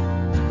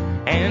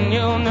 and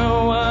you'll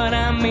know what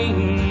I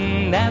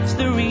mean. That's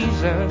the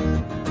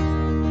reason.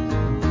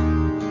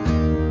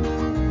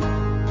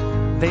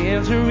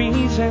 There's a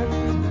reason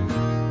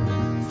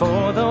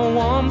for the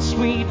warm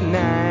sweet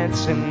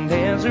nights, and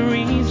there's a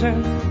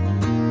reason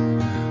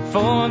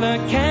for the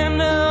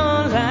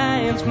candle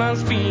lights.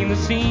 Must be the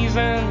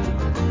season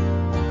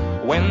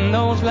when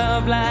those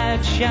love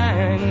lights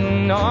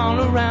shine all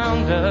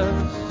around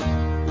us.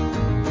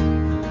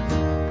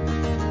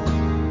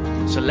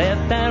 So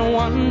let that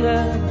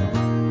wonder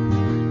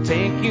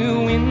take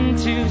you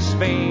into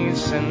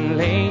space and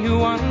lay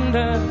you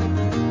under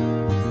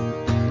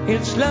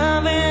its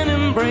love and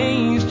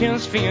embrace.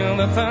 Just feel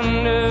the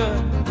thunder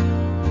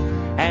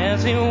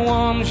as it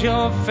warms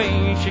your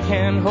face. You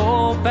can't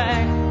hold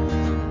back.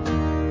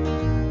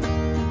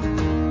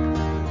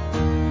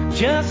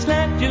 Just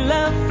let your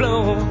love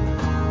flow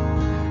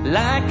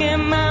like a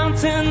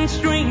mountain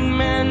stream,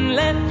 and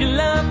let your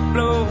love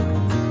flow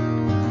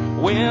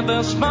with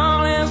the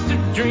smallest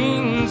of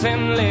dreams,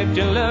 and let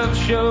your love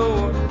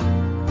show,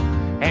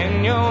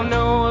 and you'll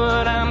know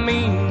what I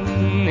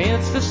mean.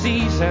 It's the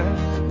season.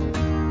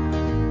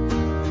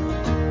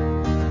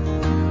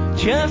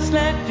 Just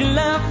let your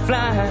love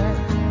fly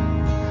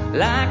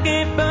like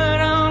a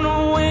bird on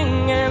a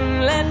wing,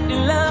 and let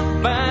your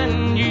love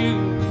bind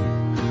you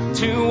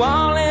to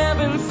all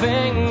living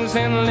things,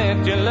 and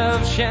let your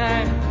love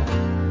shine,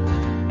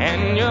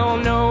 and you'll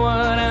know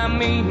what I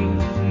mean.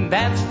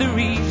 that's the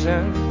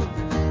reason.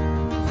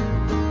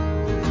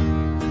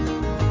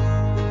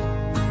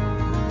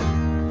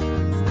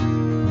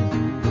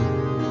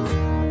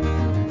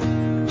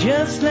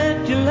 Just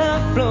let your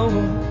love flow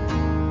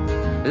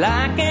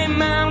like a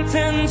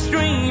mountain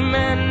stream,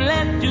 and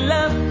let your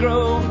love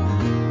grow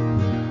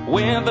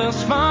with the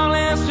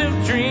smallest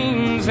of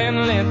dreams,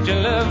 and let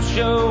your love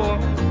show,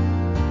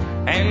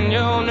 and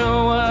you'll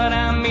know what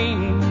I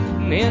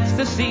mean. It's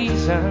the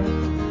season.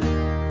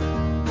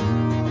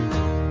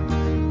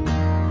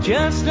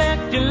 Just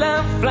let your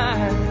love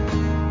fly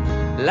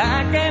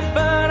like a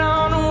bird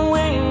on a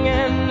wing,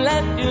 and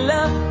let your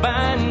love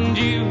bind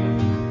you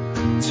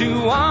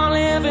to all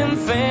living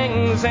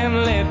things,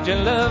 and let your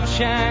love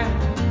shine,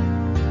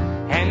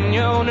 and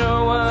you'll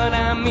know what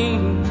I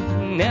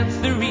mean. That's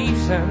the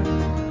reason.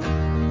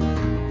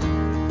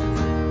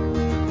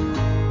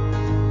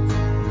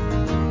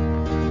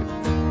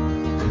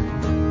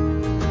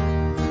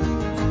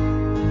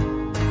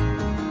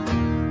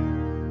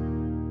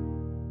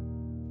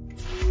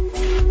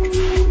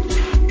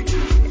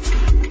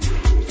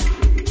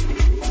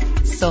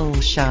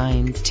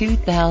 Soulshine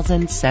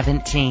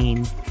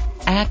 2017.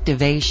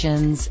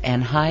 Activations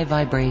and high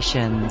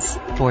vibrations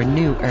for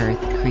New Earth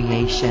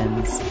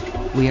creations.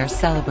 We are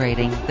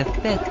celebrating the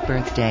 5th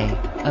birthday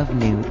of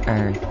New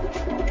Earth.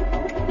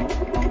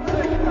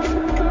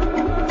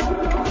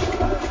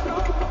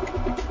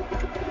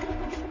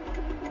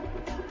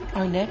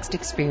 Our next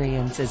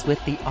experience is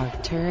with the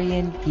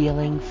Arcturian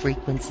healing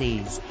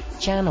frequencies,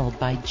 channeled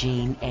by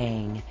Gene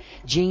Ang.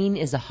 Gene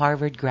is a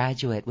Harvard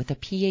graduate with a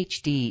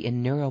PhD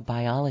in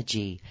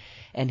neurobiology,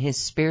 and his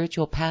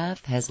spiritual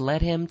path has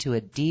led him to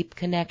a deep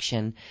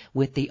connection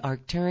with the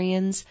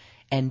Arcturians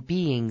and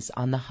beings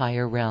on the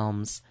higher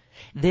realms.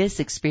 This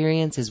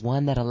experience is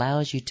one that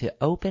allows you to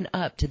open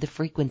up to the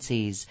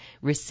frequencies,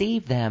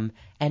 receive them,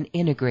 and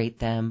integrate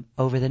them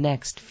over the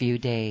next few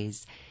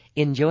days.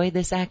 Enjoy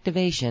this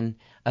activation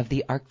of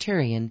the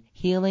Arcturian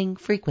healing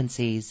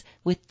frequencies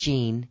with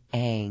Gene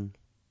Ang.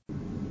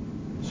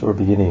 So we're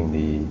beginning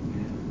the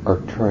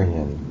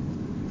Arcturian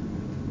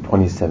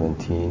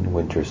 2017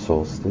 Winter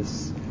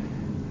Solstice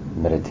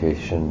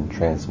meditation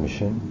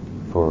transmission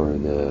for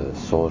the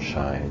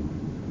Soulshine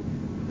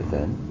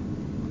event.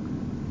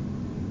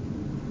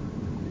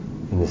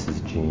 And this is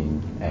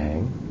Gene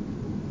Ang.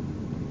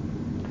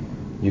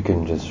 You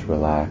can just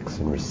relax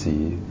and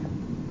receive,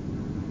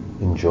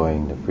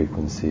 enjoying the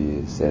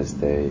frequencies as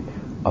they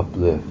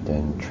uplift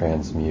and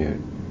transmute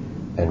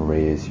and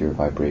raise your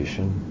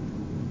vibration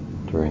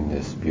during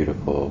this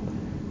beautiful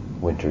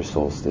winter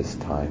solstice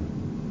time,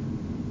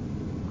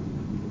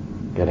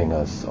 getting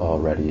us all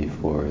ready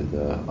for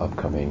the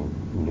upcoming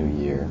new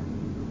year.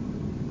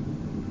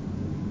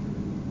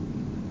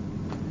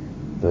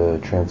 The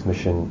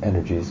transmission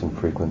energies and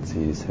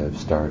frequencies have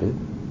started,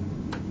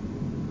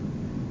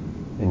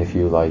 and if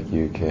you like,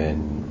 you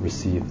can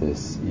receive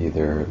this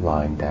either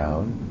lying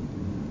down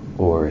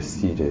or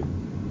seated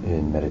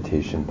in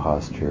meditation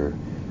posture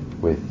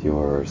with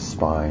your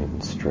spine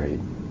straight.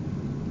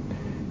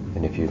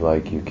 And if you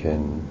like, you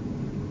can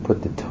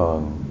put the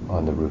tongue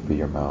on the roof of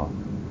your mouth.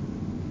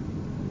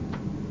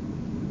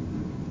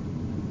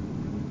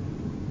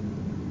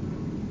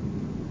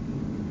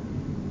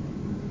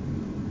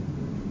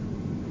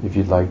 If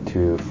you'd like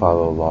to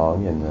follow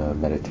along in the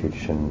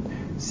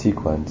meditation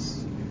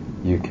sequence,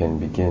 you can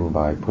begin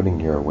by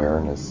putting your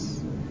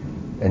awareness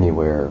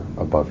anywhere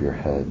above your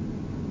head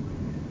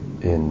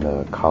in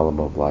the column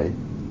of light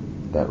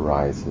that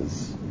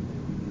rises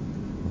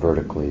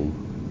vertically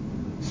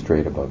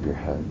straight above your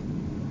head.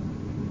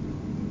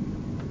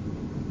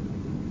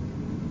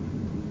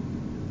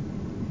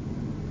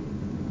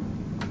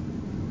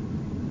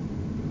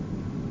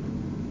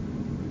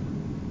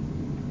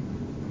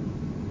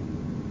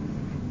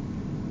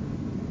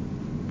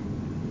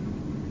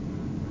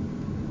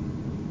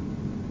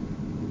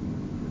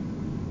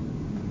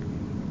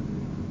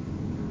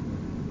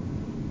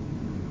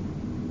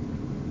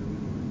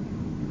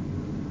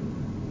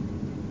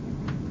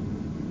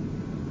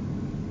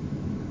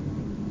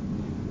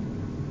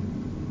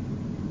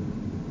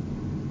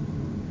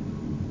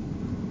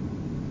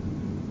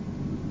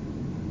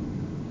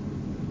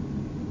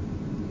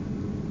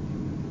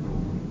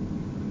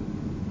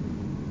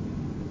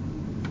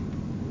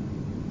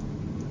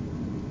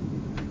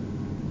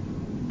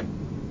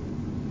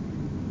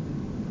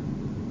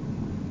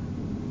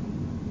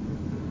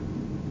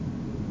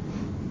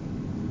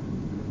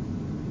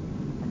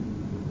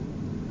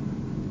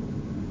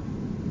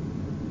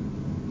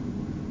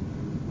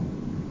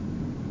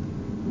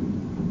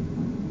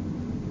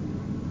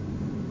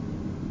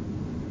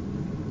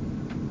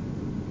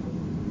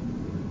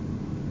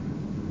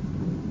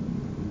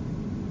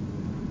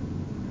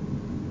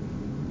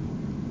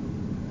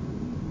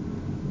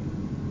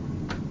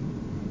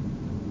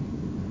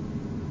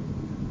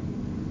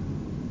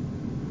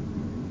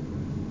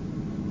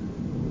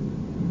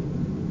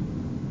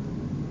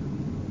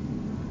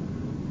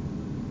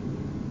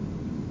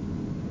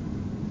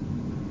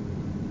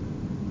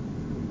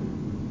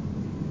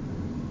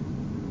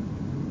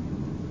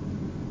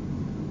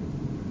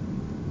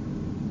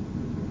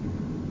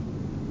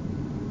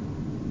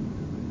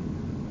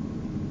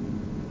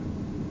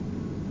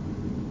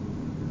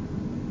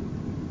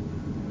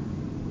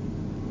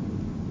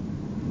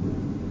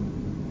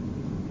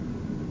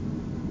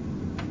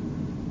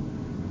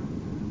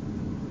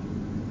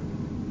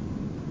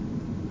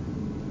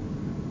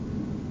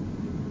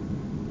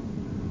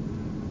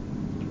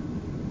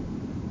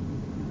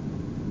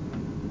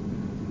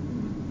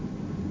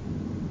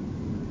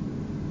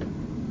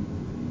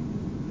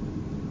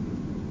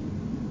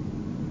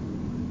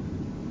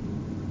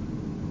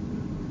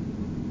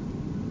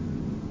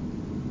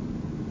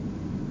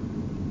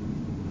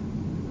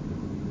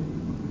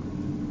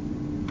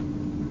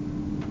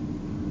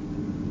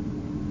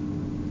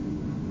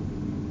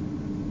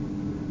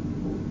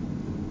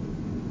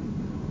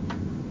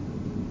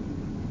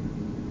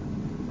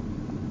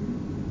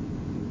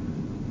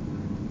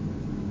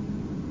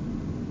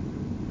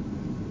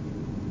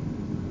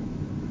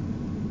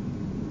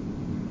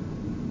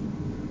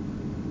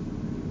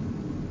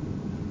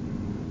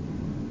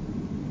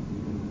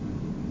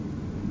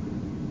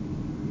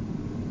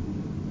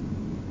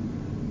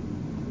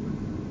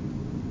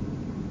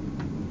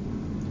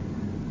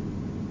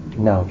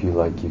 Now, if you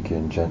like, you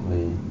can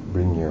gently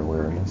bring your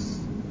awareness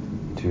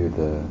to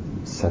the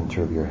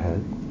center of your head,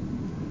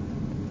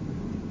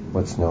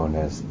 what's known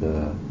as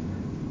the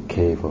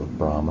cave of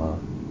Brahma,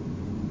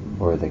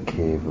 or the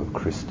cave of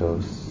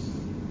Christos,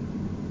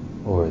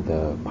 or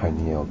the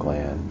pineal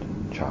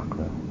gland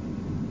chakra.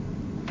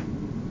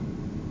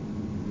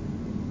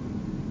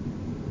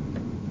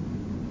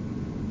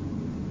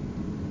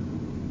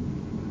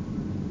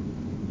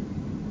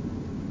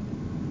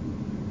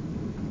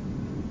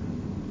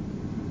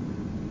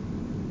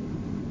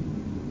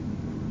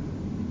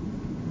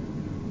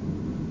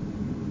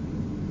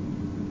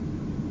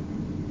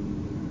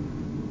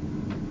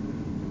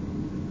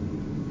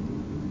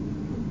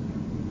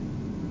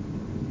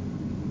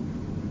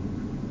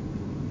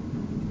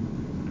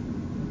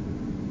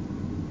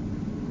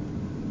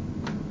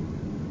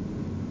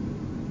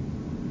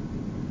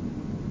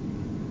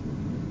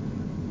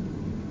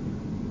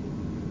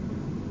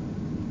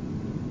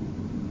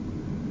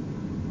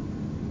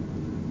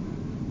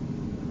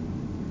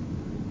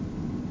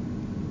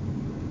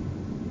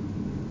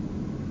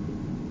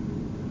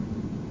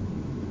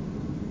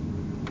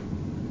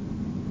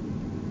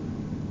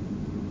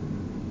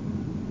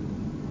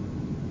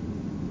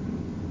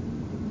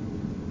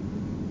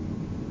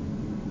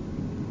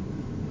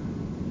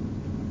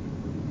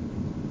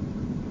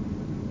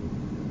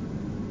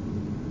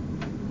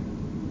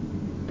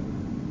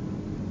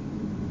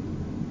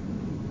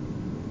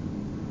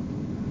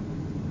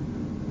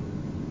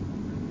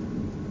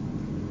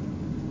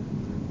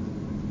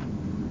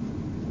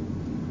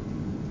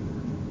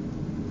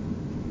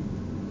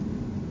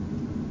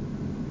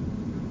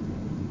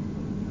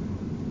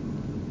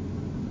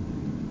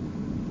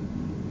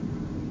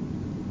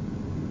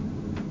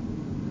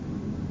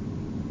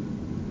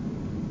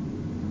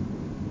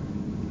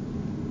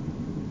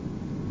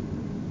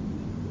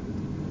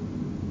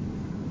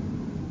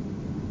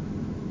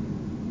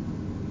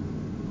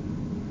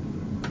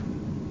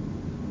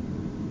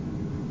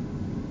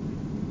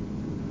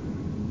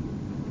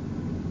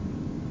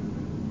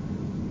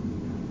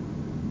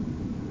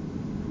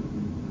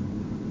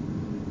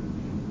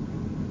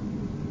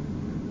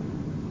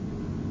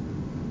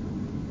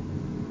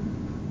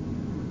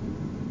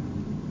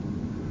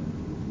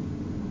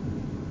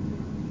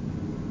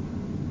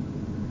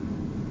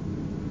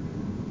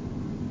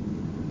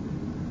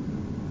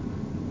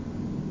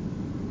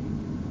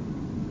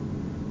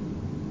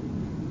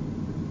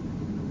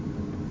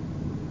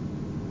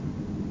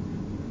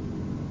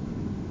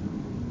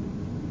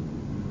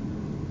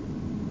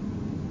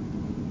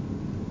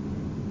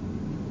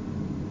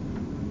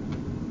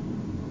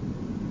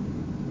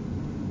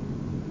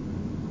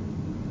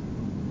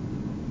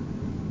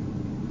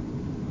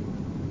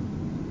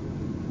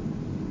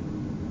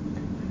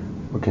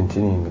 We're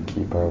continuing to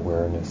keep our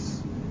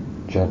awareness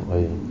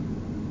gently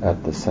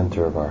at the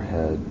center of our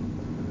head,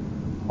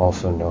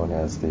 also known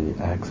as the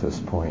access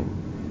point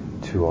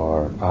to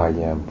our I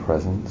Am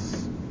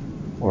presence,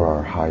 or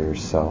our higher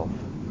self,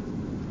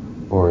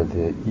 or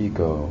the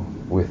ego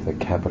with a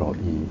capital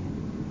E,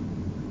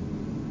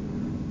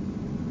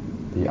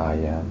 the I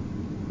Am.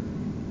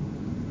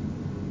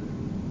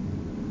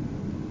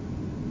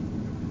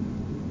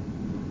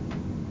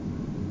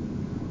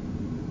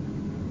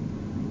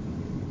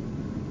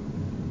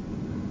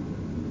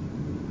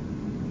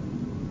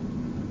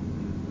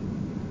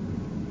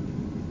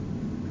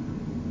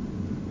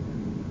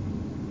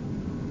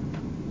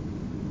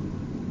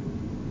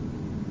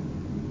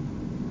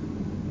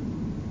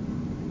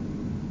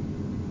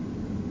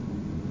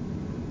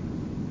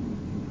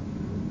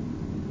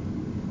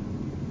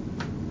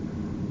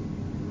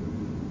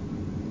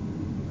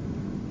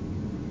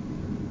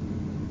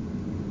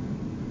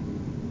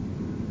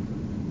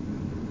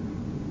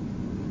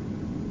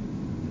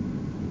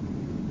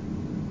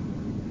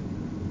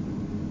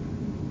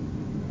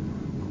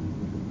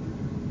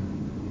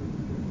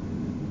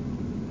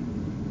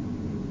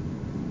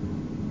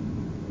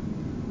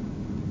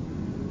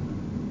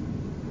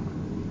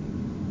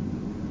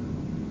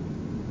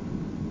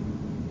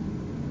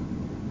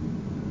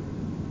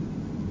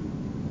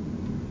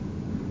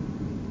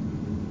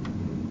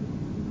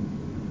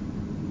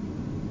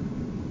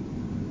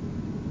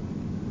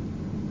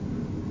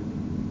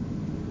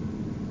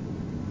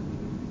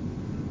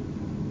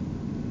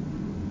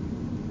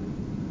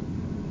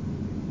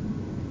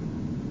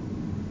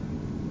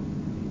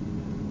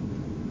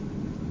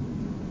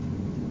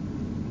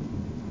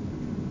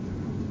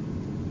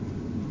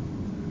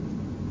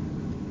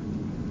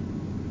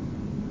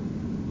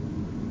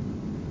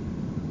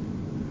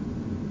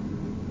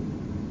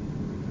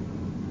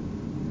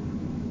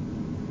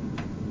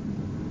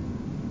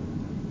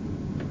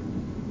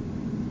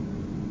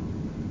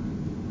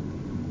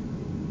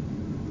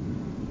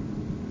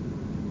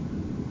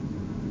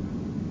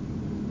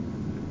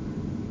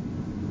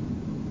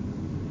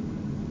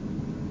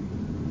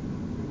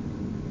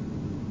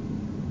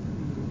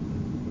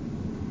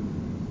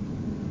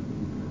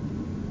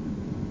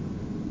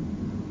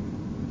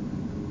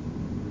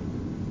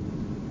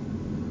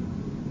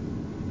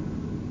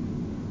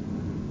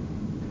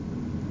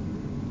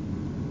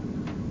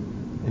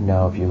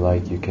 Now, if you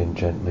like, you can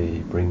gently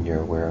bring your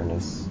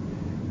awareness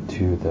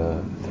to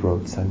the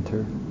throat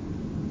center.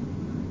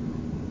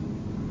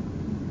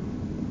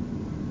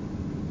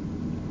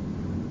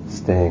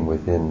 Staying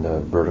within the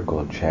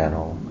vertical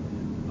channel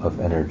of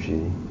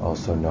energy,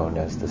 also known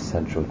as the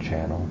central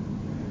channel,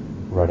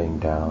 running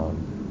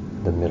down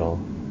the middle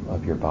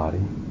of your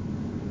body,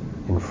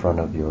 in front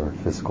of your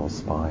physical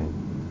spine,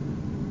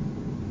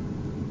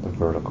 the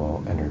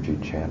vertical energy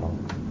channel.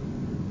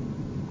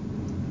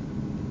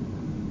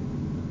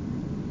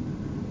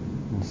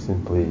 And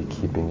simply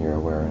keeping your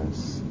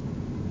awareness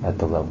at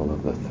the level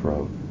of the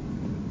throat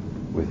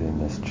within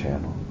this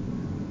channel.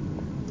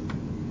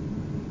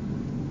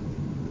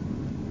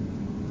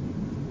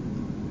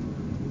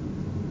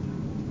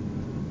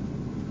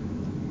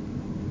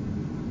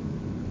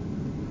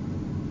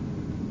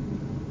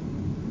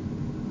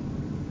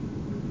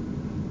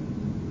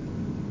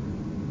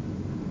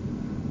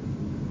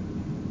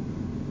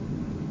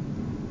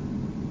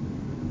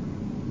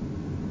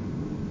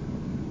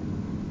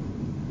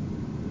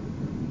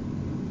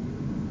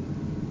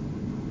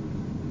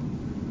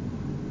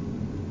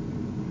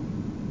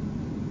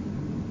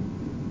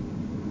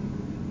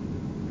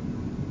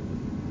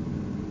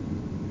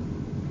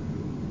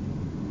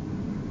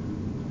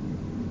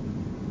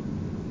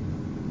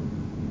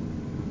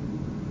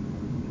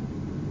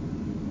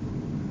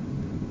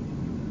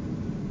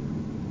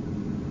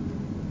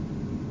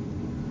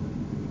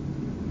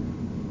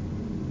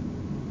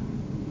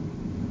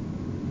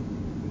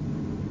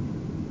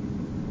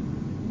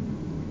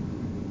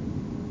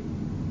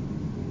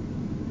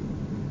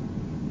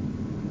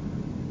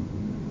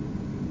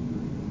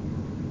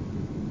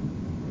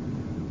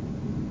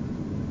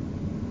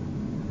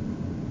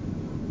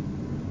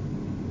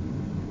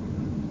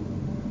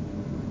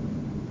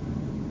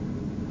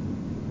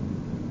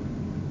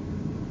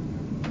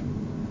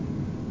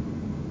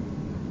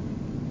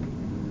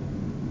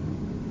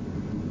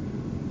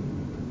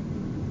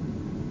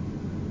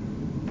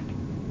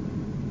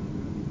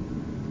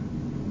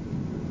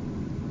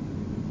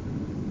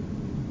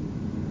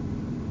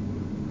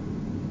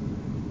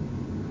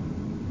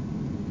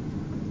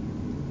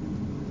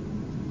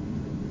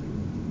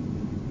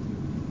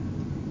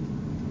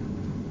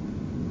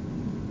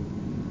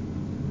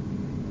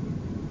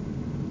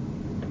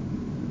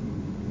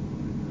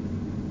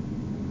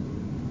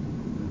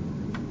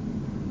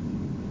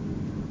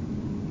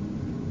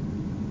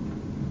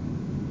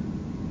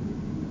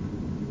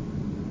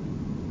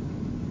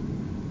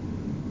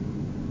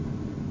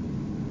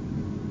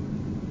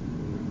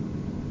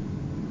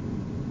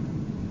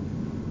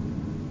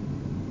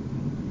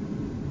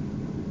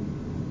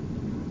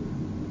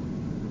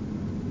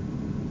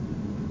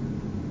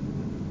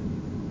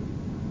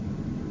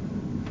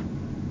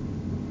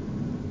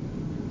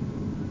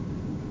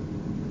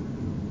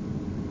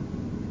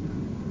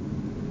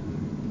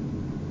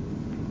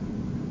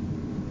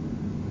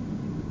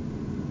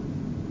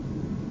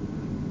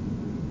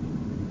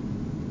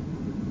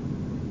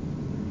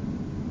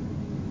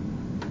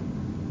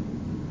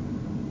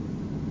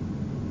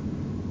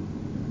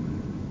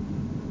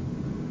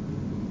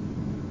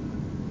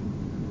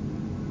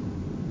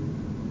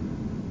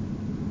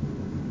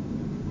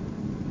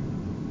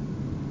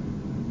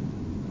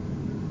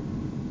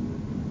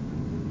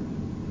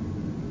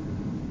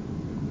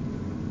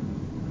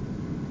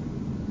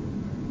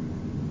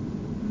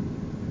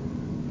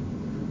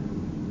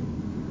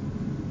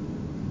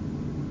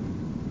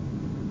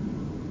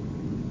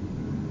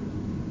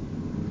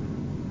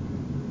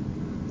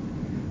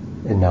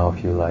 And now,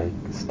 if you like,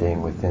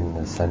 staying within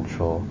the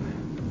central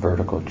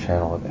vertical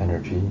channel of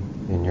energy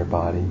in your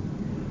body,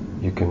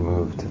 you can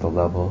move to the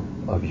level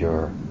of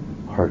your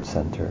heart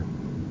center.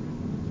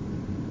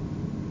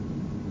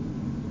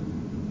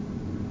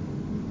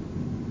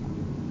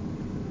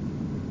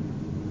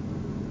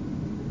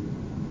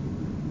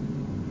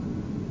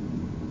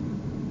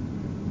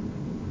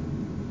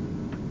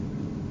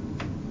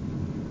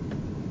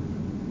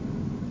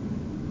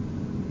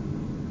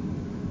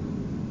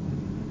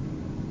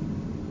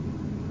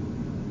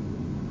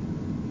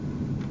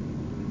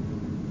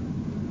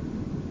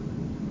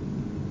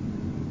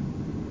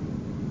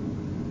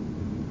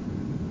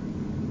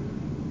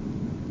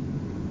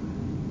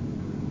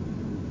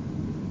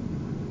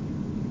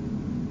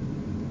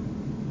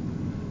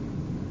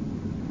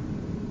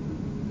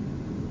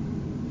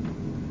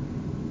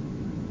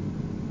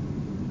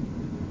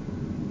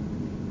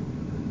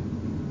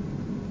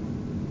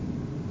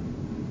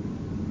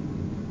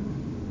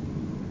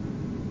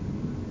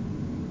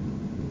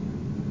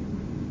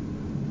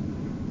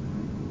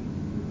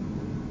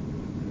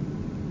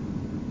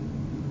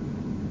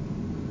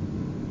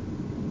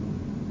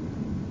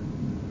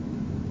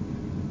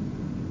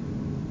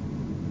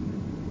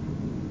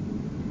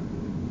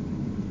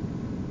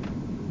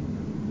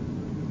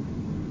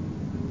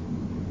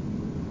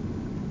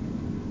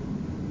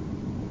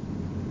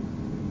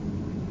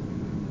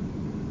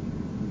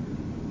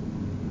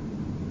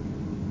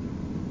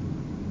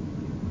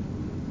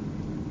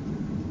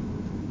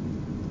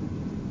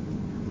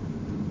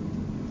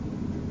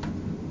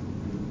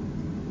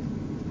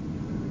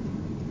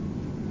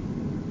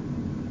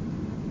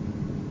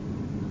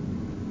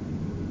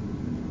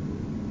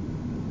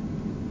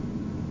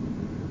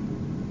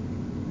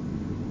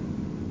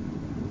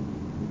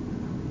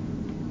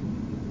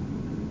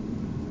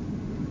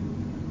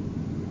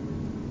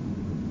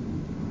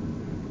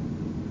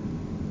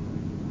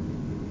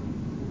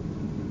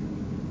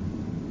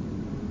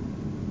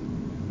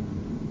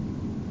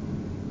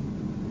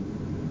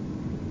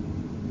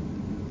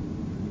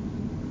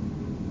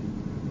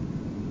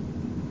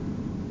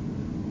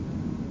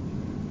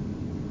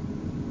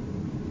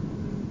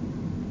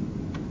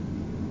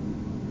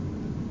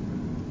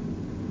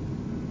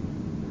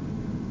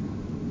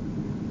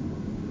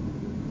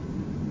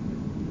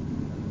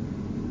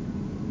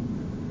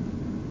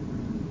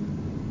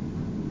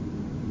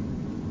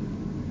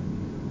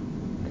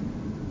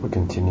 We're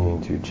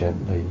continuing to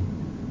gently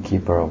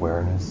keep our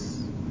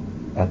awareness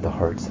at the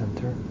heart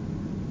center.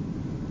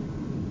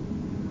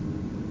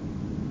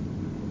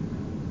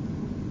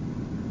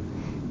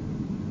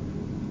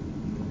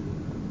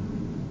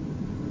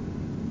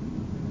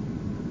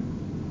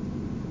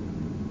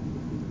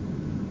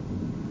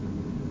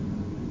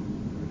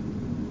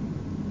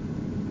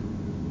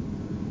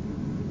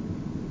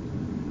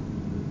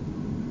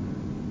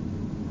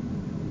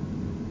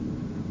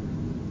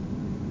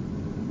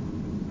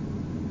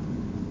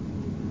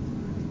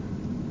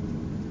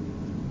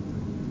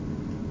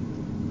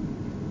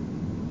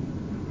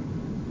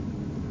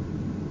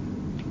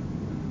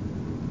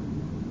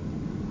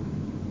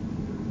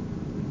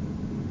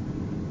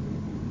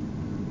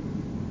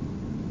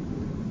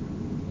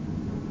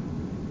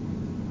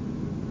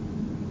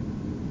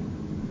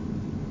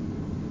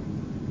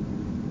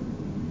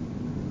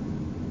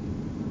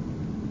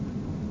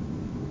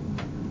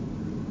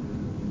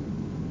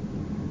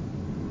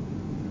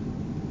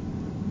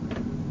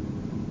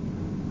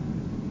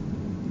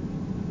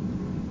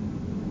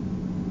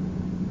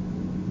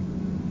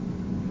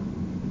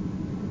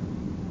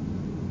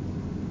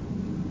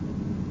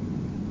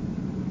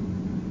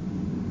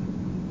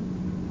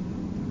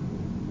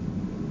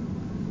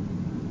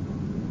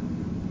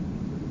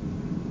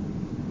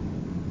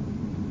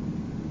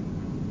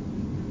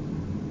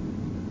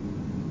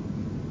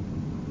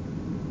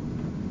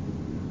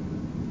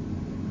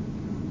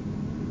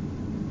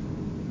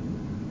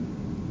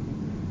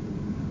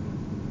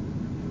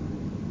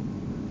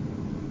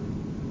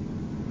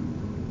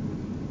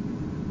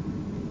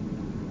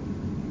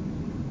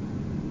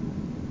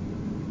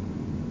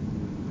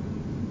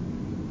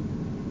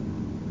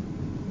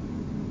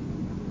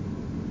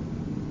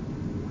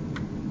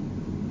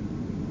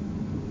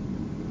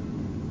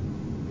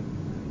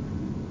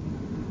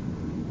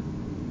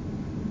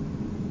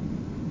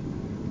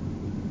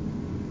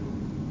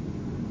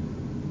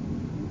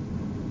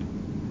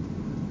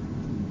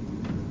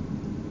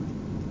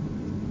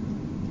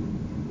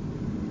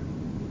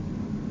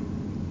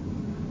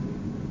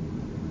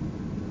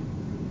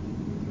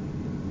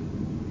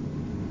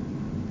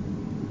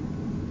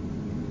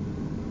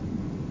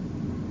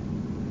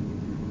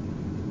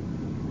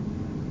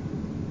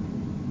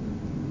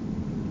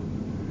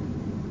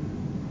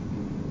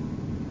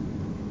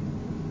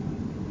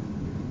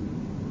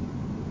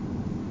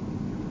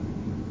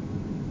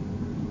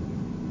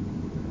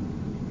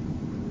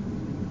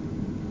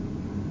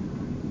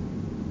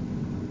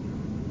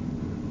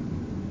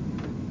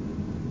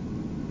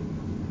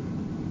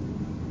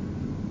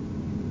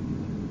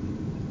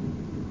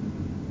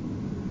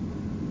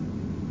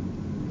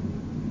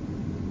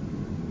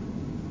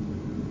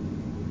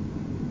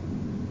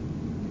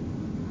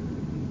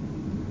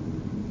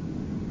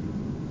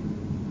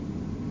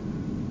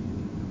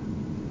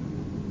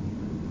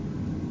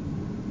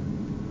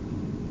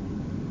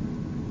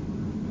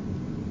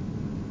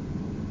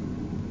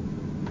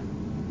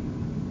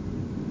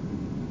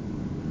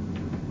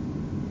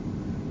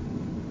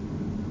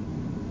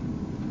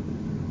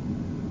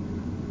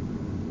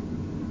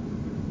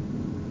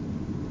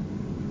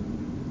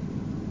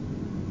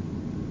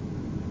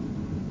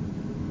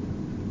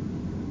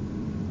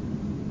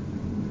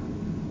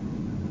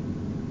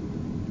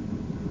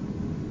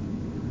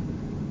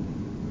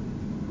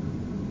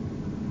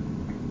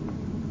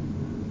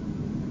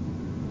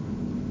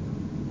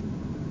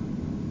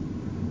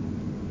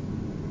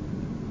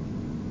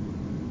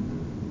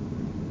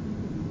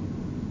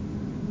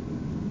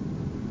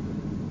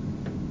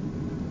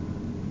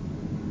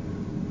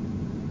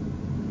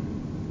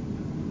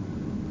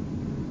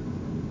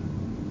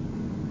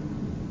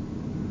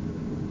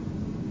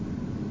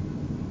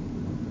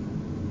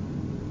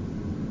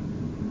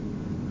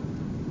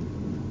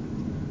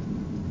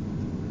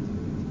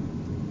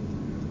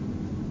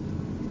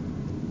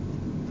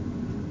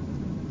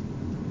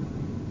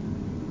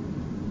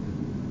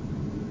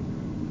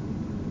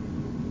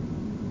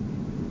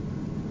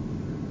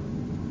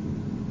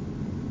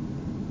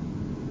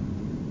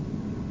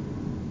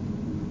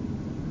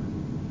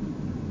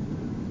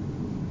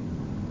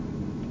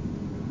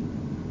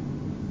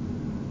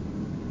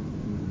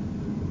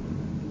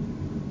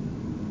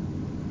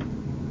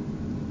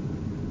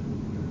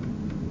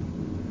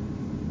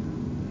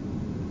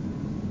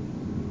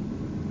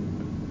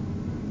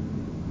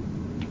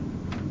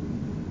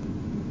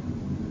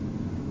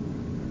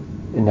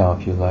 And now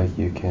if you like,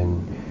 you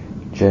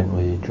can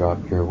gently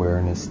drop your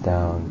awareness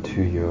down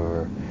to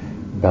your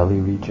belly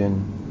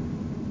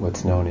region,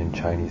 what's known in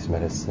Chinese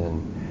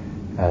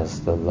medicine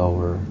as the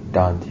lower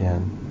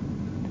dantian,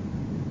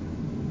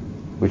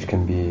 which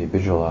can be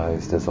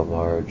visualized as a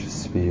large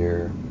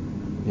sphere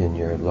in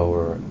your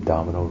lower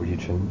abdominal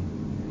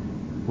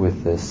region,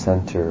 with the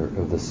center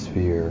of the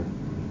sphere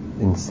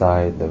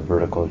inside the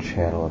vertical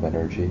channel of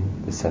energy,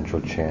 the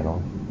central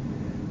channel,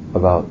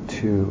 about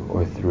 2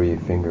 or 3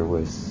 finger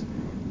widths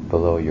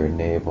below your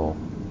navel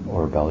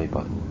or belly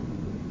button.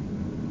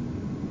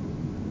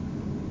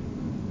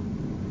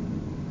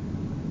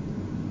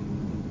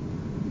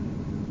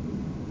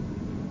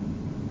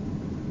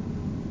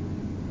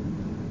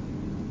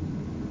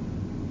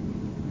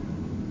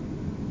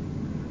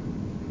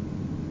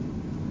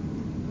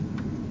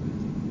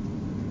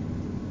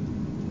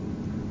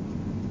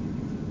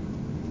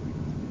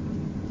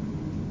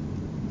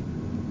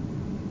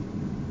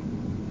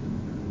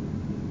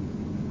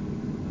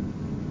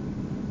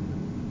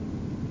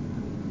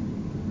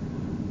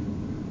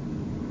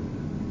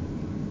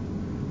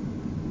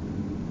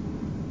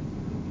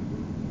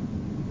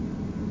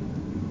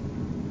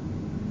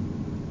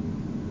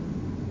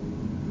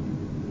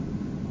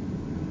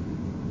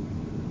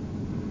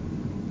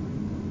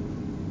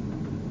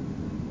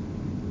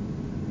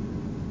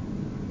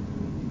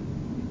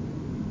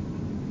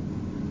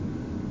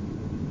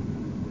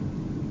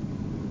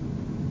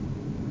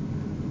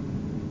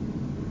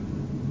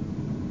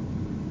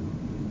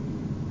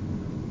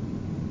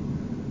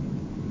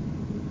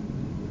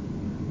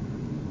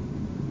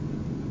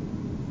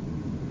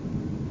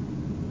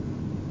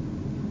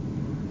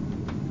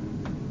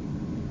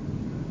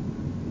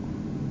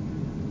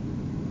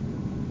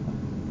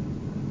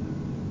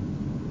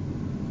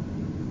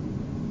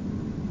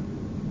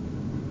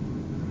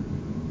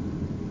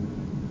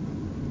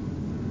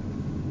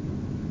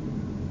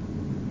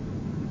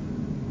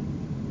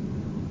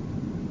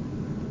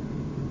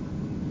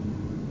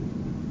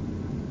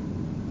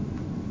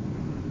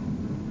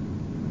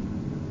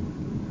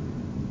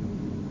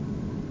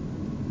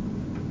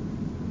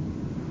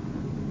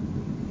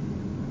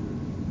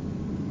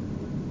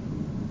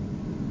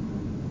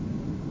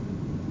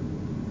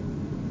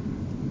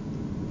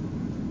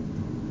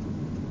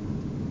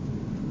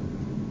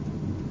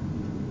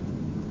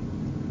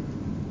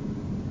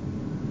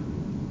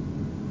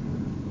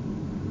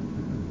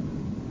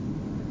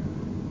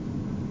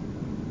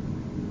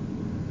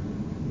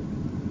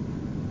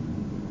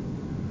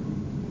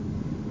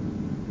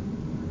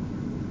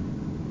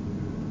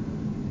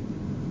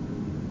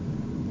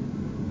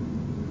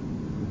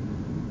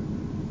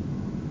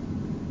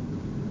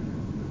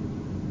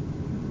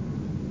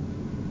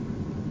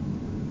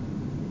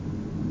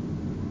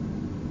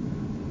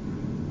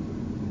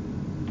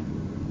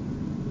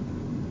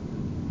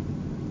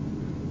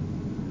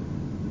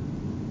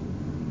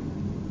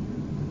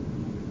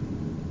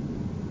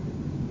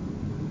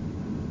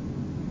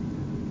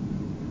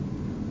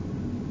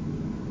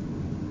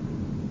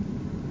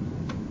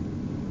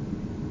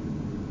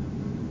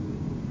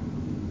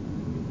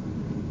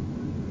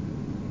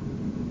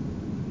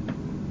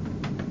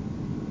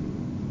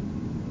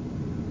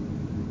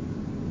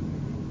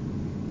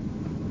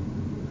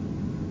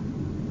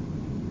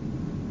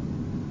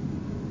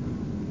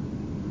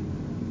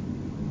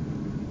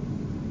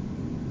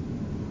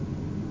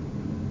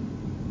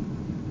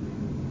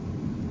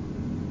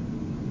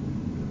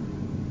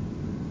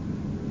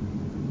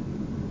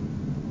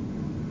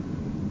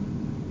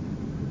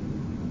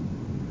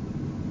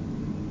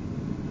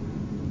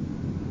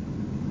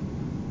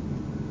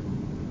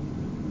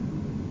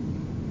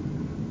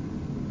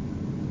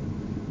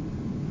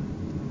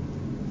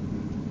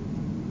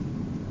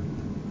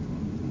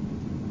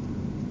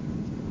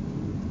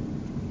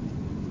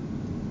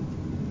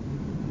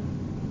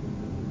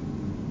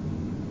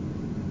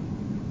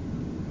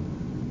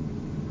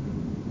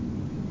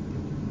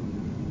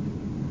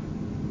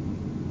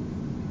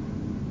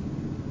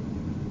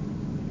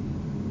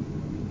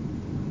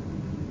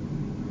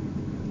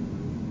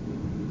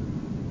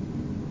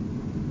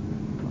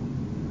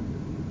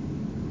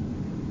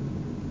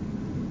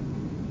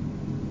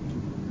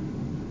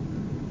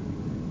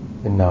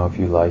 And now if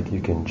you like, you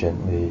can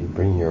gently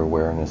bring your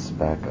awareness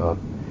back up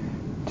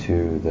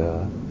to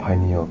the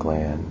pineal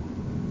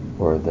gland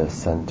or the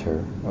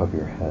center of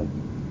your head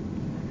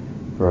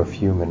for a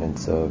few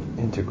minutes of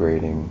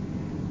integrating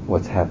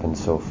what's happened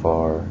so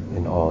far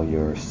in all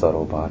your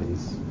subtle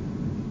bodies.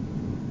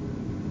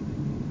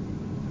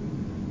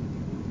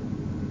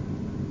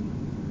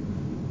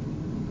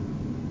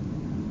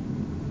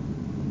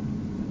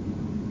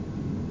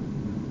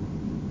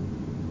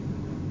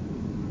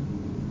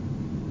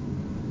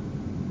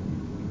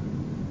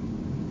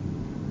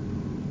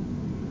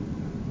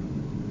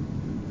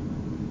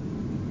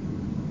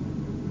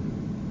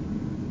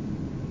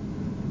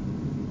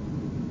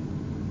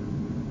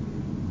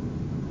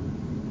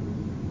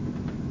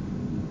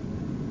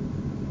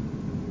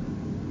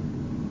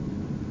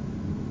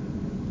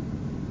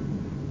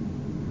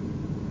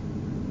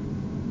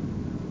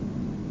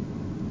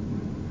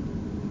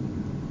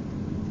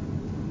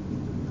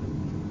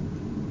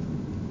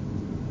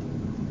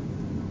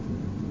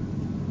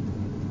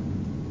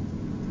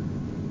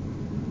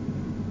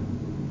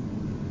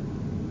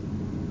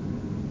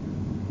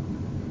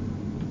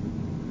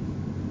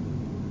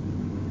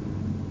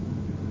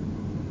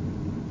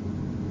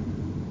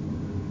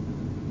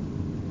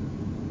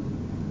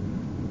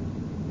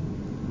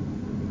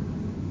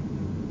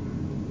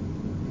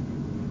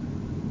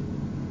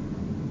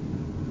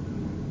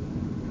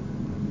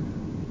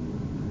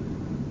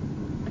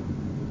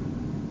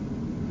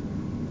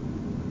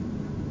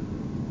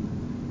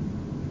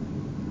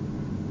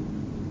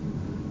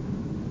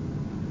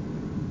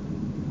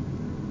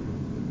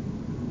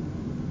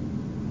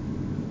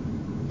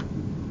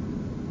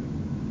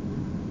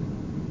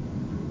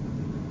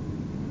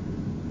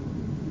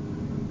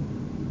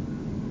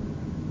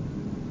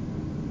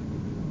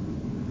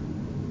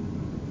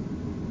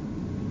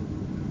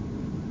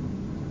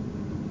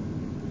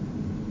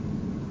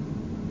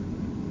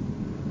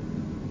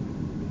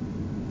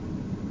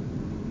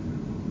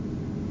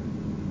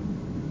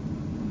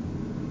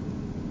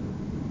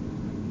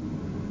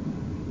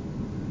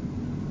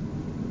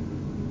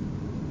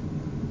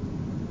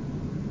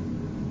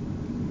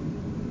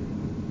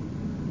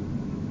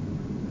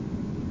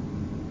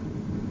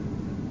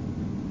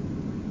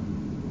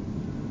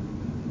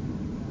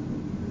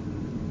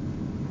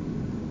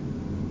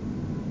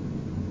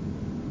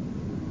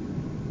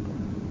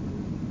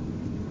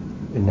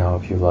 And now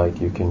if you like,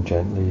 you can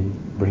gently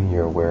bring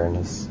your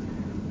awareness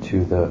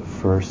to the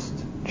first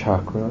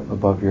chakra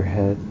above your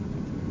head,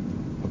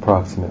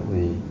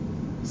 approximately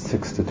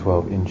 6 to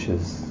 12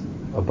 inches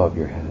above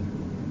your head.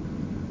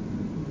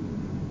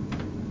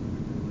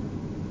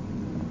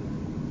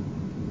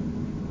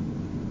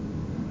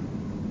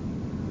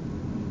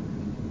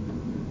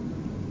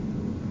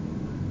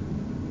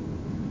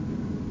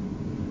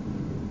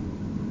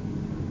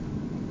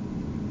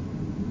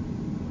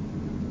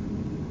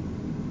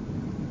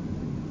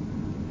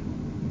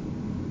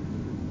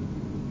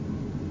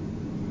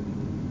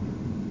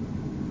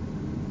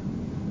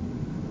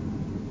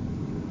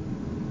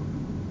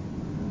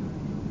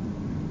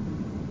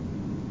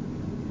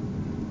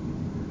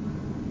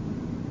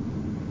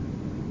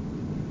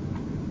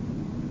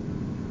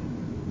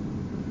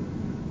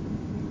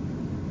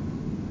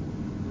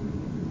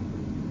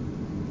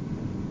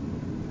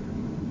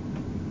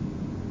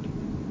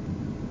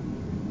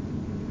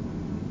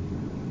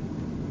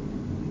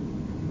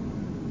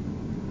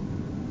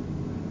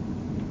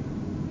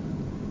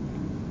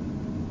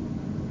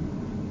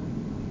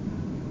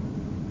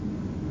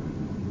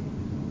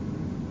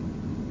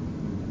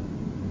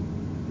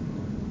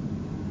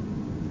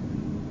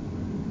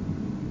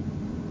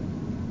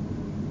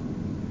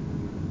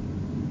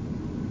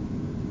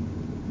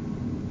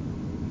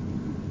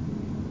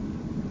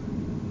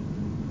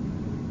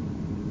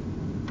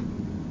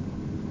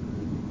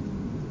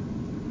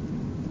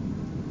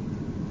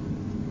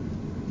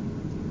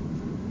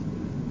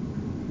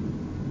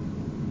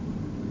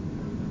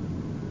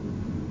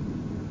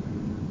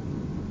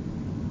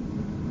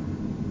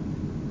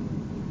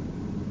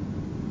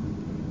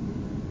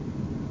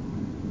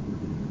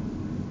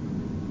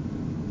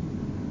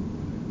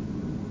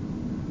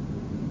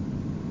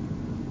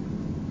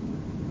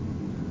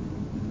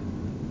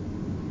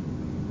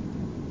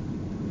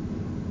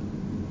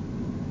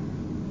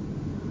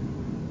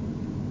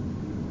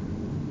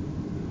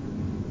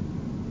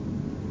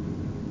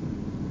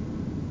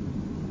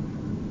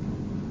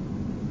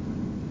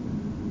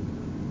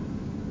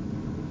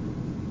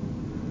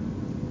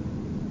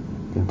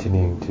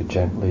 Continuing to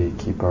gently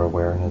keep our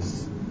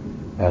awareness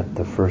at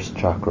the first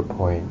chakra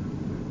point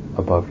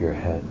above your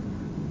head,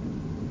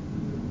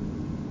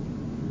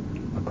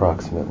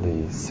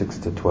 approximately 6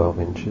 to 12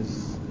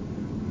 inches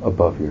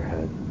above your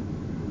head.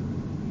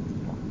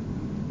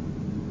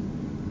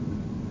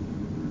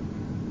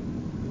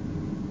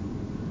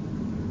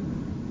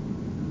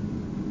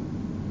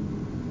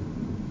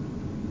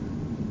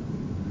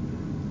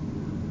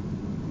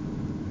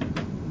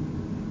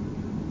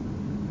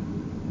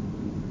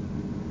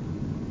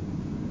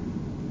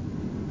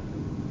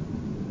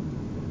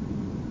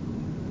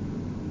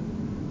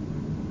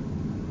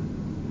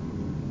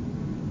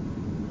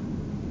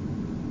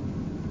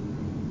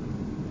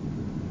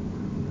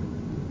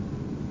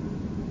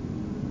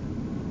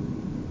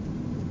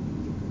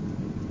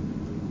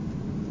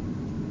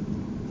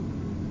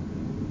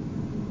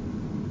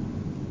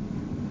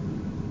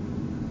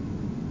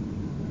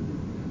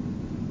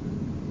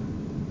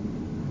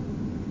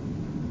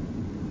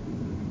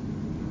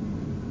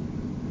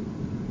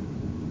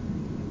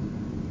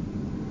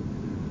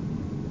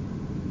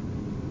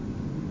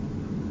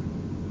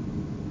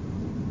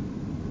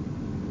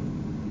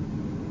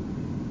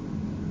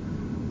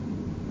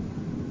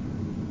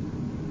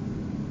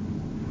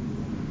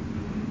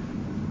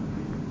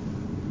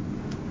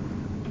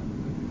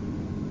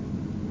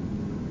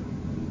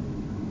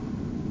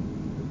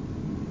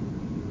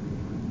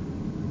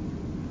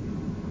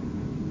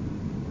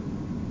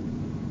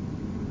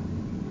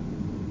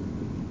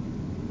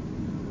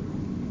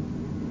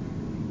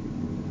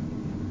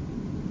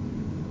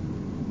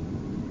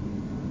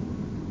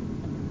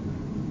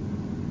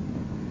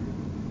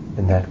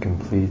 And that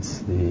completes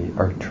the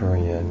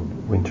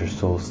Arcturian winter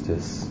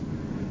solstice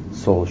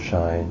soul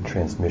shine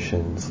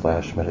transmission /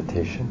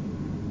 meditation.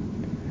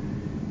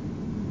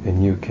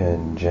 And you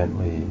can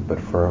gently but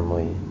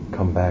firmly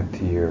come back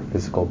to your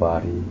physical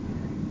body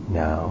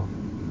now,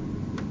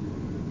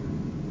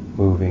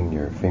 moving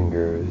your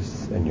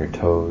fingers and your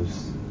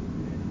toes,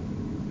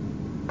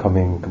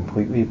 coming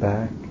completely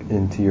back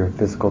into your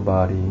physical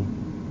body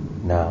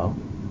now.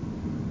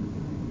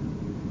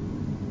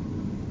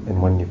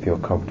 And when you feel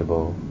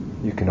comfortable,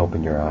 you can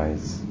open your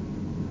eyes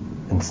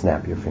and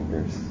snap your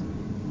fingers.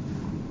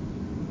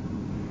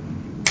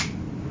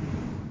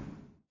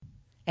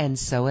 And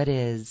so it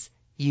is.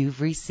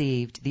 You've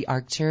received the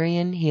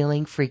Arcturian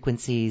healing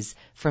frequencies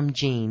from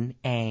Jean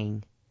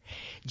Ang.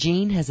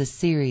 Jean has a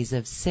series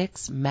of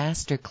 6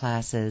 master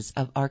classes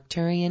of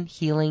Arcturian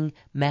healing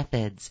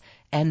methods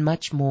and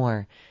much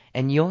more,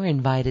 and you're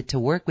invited to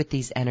work with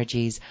these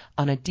energies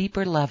on a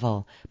deeper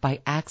level by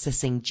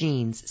accessing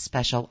Jean's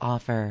special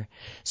offer.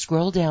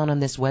 Scroll down on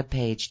this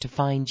webpage to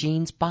find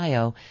Jean's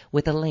bio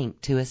with a link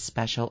to a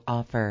special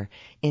offer.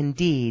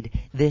 Indeed,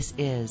 this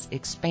is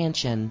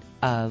expansion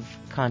of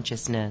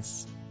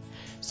consciousness.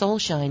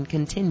 Soulshine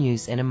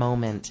continues in a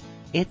moment.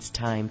 It's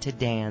time to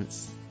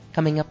dance.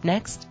 Coming up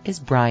next is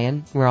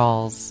Brian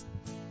Rawls.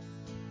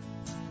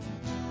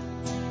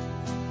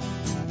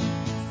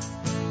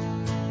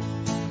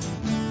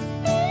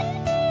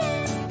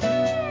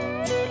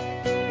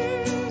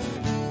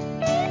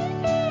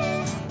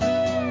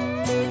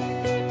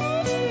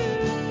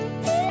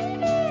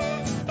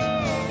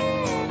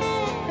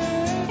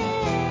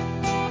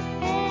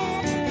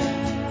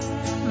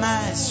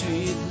 My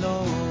sweet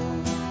Lord,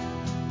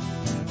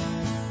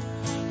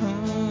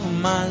 oh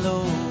my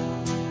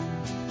Lord,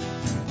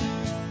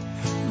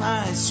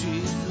 my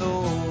sweet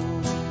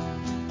Lord,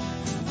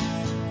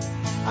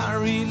 I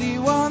really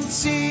want to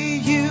see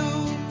you,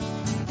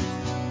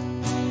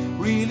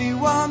 really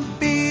want to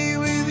be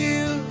with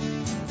you,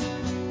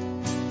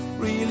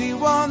 really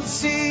want to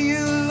see you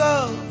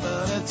love,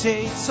 but it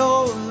takes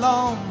so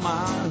long,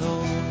 my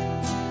Lord,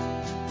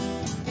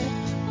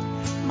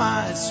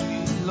 my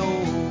sweet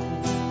Lord.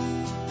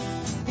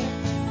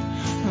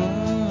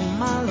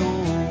 My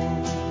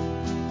Lord,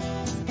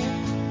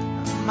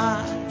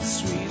 my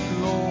sweet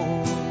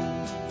Lord,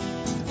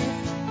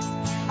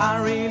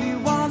 I really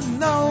want to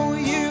know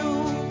you,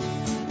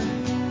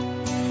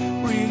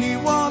 really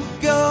want to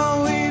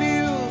go with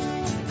you,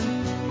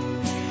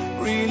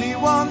 really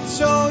want to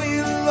show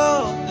you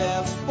love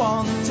that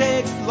won't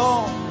take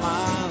long,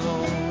 my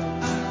Lord,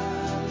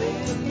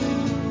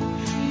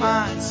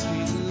 my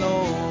sweet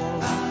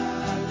Lord,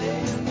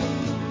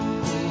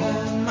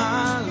 oh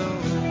my Lord.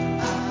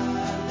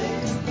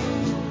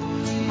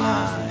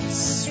 My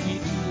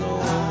sweet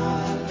Lord,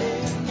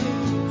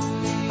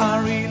 I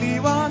really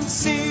want to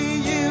see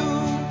you,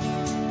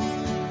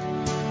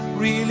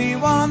 really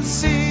want to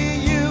see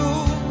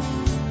you,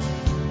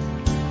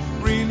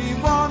 really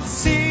want to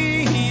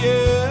see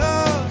you,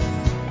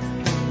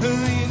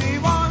 really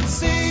want to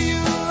see you,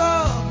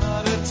 Lord,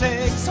 but it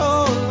takes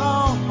so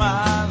long,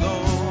 my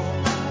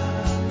Lord,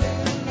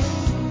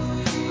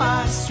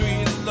 my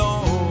sweet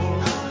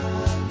Lord,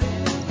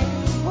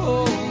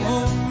 oh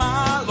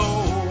my Lord.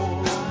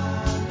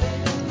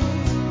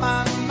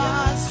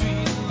 My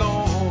sweet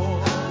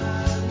Lord,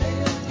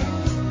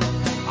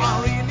 I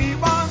really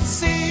want to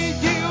see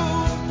you,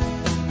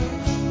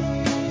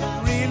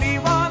 really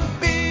want to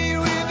be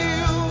with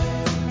you,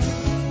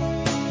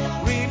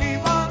 really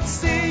want to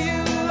see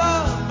you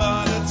love,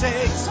 but it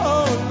takes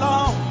so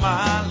long,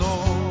 my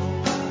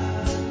Lord,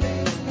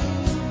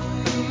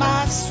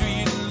 my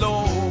sweet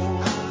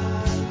Lord,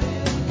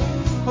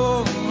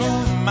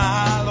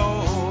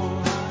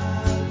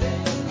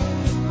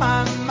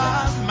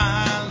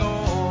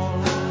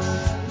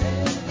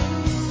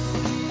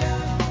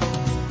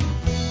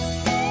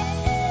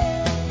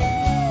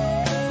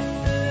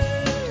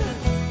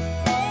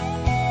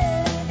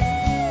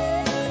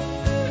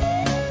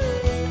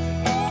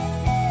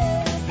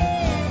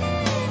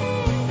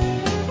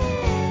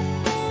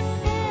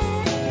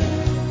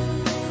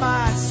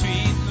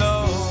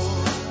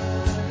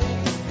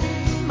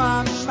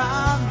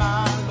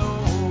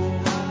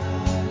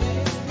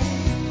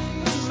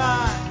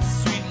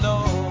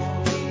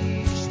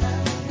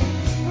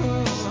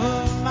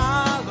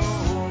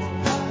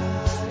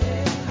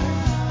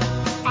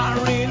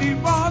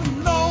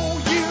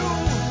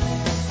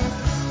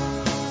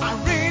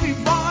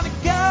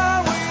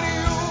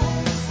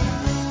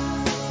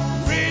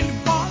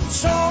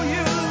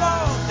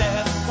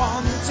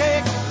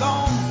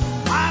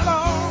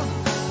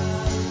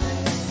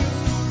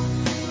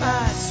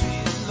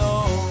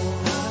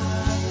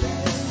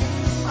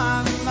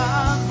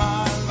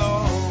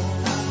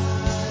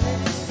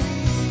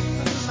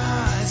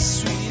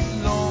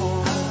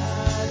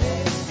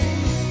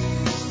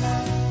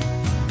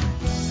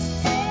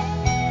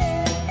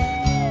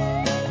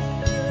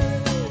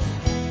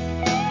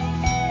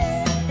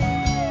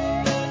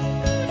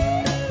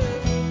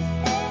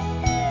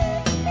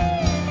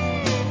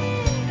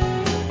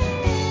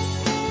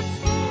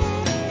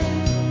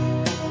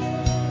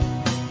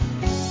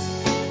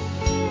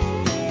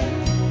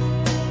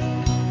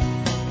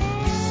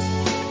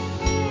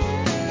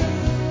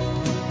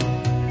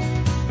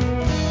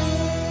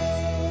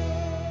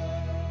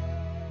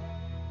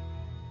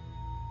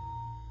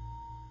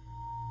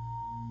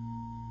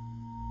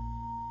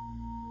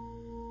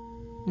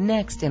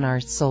 Next in our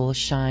Soul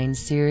Shine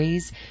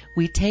series,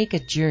 we take a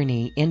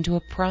journey into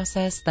a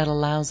process that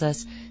allows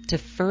us to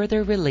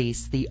further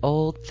release the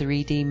old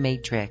 3D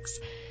matrix.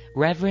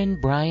 Reverend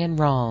Brian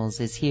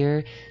Rawls is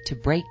here to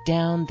break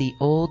down the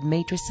old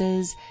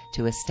matrices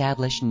to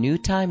establish new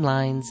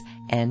timelines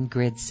and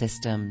grid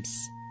systems.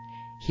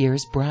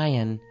 Here's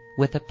Brian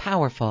with a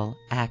powerful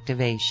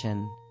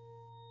activation.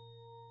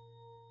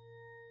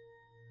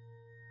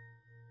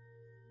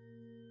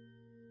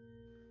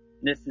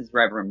 This is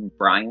Reverend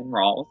Brian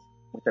Rawls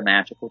with The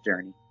Magical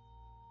Journey.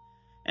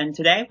 And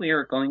today we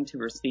are going to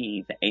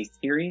receive a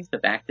series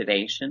of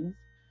activations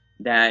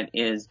that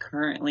is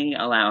currently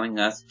allowing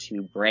us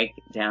to break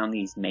down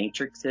these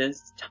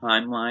matrices,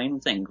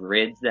 timelines, and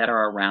grids that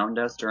are around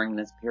us during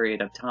this period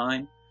of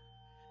time.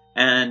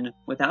 And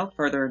without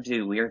further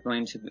ado, we are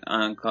going to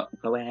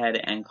go ahead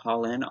and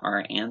call in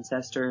our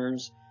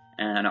ancestors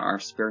and our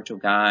spiritual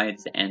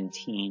guides and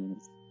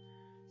teams.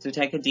 So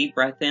take a deep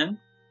breath in.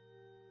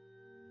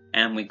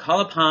 And we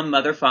call upon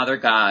Mother, Father,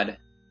 God,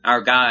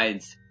 our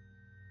guides,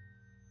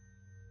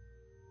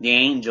 the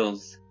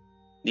angels,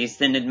 the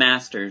ascended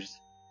masters,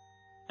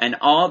 and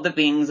all the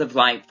beings of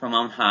light from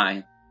on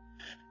high.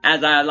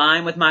 As I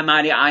align with my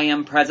mighty I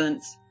Am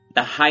presence,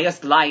 the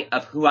highest light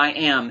of who I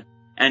am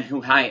and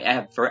who I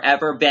have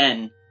forever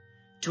been,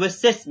 to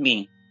assist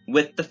me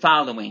with the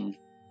following.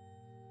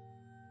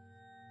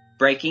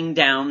 Breaking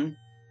down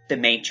the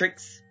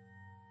matrix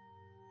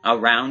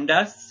around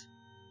us,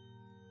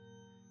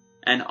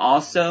 and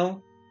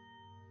also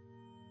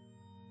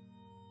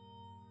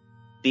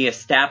the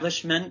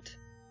establishment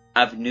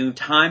of new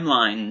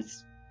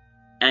timelines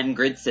and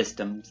grid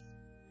systems.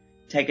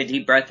 Take a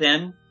deep breath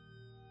in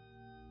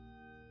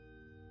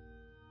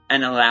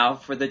and allow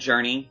for the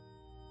journey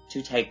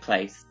to take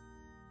place.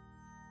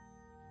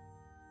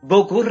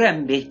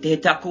 Bokurembe te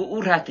taku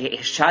urate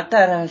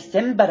shatara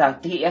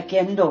sembarati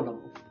ekendolo.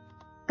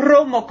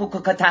 Romo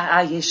kukata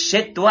aye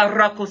shetu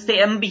araku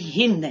se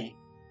ambihine.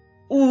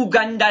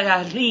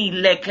 Ugandara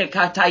rile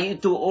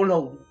kekataitu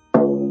olo.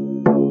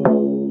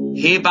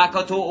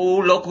 Hibakotu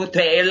ulo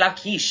kute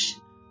lakish.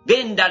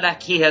 Vendala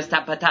kia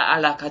sapata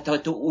ala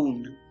katatu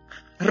un.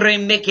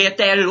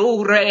 Remekete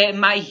lure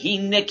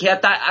mahine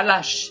kiata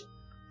alash.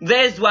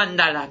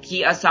 Vezwandala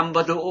kia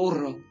sambadu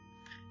uro.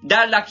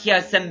 Dala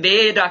kia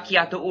sembeda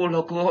kia tu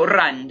ulo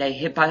kurande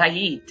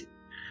hepalait.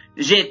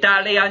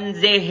 Jetale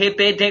anze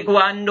hepete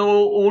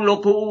quando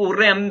ulo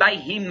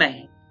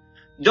kurembahime.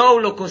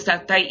 Dolo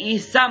kusatai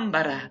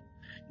isambara,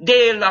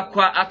 de la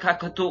qua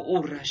akakatu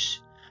urash,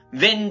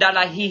 venda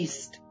la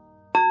hist.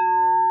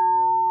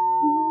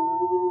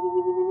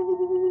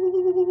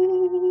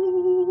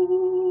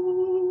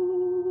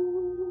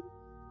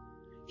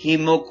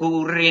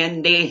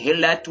 Himokuriende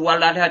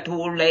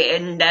hilatualatatule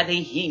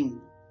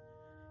endadihin,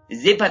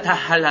 zipata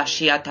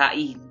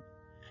halashiatain,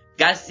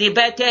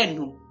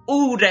 gasibetenu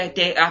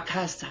urete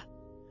akasa,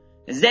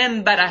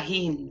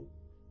 zembarahin,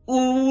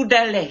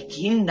 Udale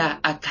kinda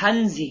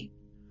akanzi,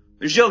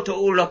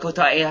 joto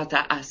ulokota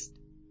eata ast.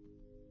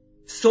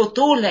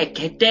 Sotole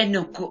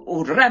keteno ku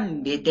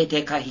urambi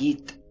dete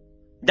kahit.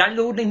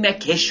 Daluni me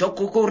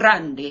keshoku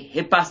kurande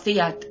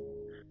hepasiat.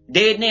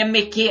 Dene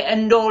meki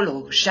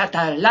endolo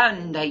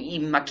shatalanda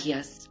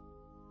imakias.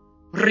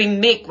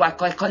 Rimekwa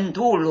kwa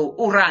kontulo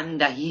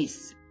uranda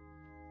his.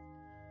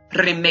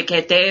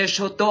 Rimekete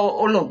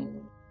shoto olom.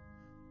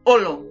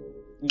 Olom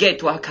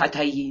getwa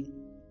katayin.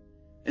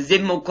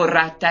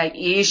 Zimukurata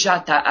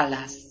ishata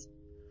alas.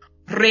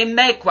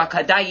 Remekwa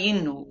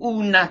kadainu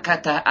una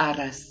kata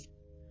aras.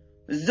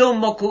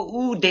 Zomoku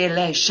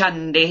udele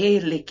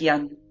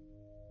shandelikian.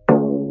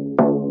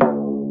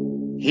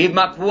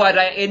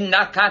 Himakwara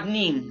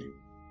enakanin.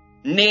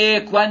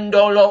 Ne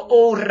quandolo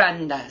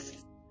orandas.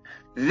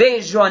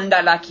 Vejo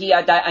andala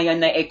kia da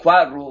ayana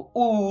equaro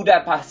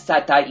uda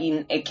passata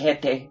in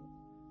ekete.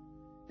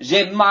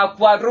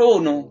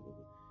 Gemakwarono.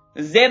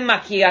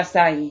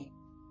 Zemakiasai.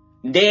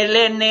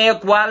 Delene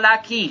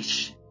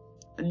qualakish,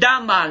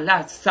 dama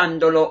la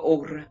sandolo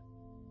ora.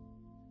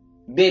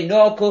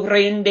 Benoco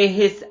rende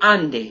his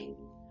ande,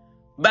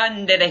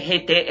 bandere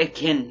hete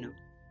eken.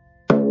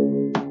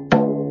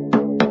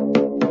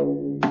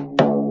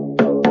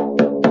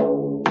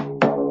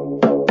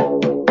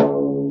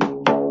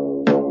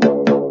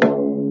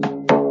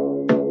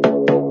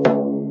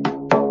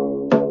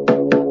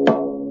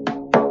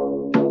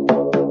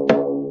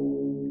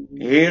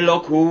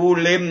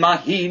 Elocule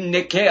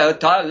mahine che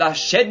atala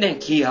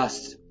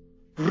shenekias.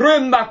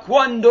 Remba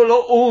quando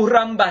lo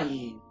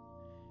urambai.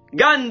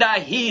 Ganda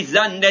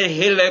hizande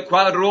hele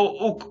quaro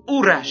uk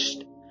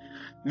urasht.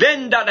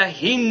 Venda la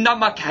hinna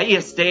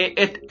makaiste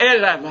et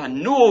elava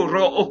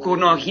nuro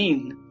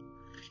okunohin.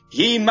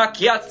 Hi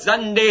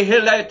makiatzande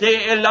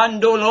helete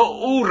elandolo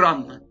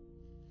uram.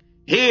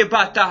 Hi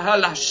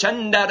batahala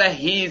shandara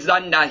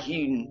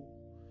hizandahin.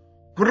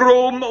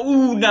 Rom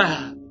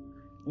una.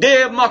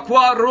 De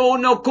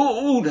makwarono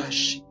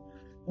kuudash.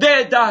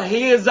 De da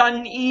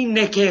hezan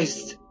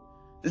inekes.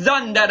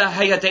 Zandara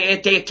hayate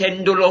ete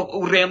kendulo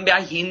uremba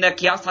hina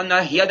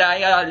kiasana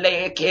hiadaya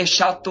le ke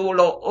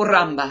shatulo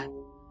uramba.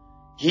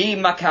 Hi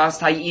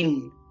makasain.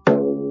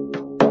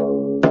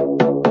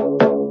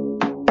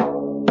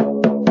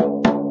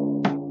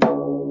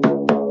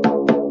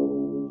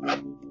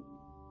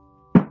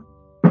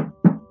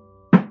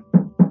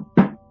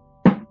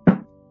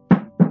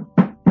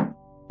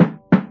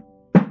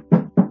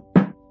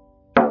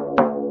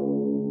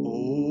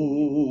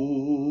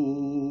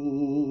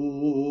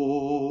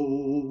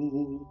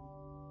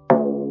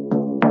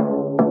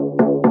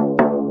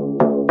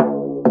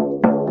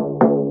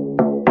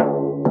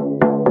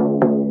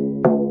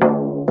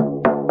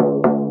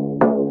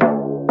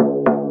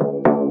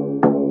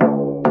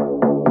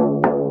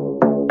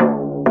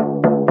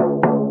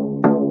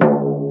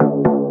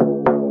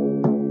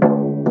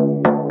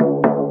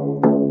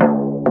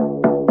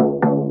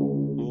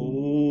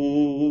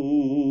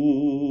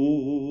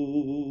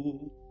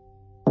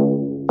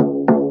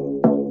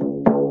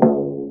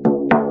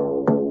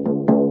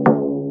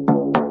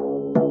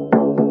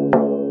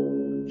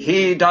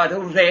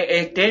 Darure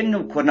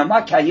etenu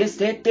kunamaka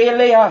yeste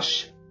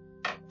leash.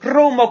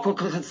 Romo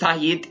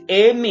kukasayit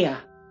emia.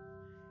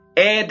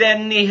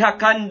 Eden ni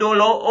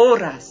hakandolo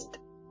orast.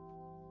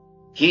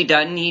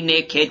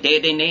 Hidanine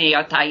kedene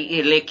atai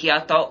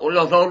ilekiata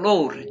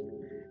olorolor.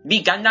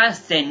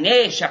 Biganase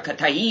ne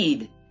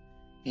shakataid.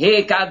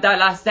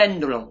 Hekadala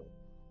sendlo.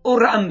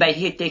 Urambe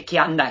hite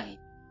kiandai.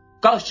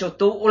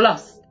 Kashotu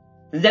ulas.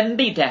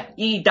 Zembita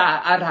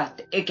ida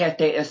arat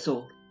ekete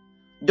eso.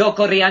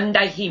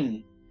 Dokorianda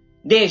him.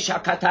 Desha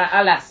kata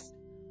alas,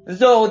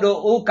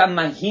 zodo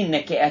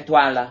ukamahine ke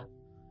etwala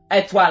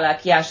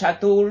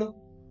kiashatul,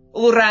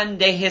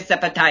 urande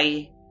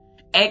hesapatai,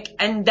 ek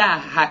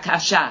enda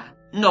hakasha,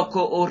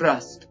 noko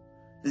urast,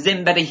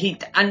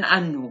 zimberihit an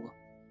anu,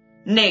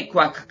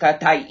 nekwak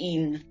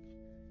katain,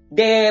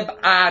 deb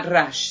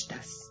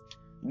arashtas,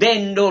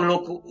 bendo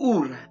loku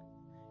ura,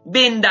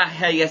 benda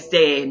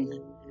hayasen,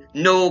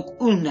 nog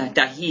una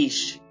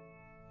dahish,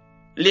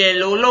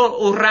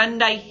 lelolo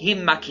urandai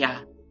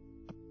himakya,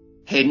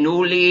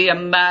 Henuli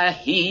amba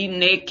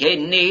hine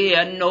kene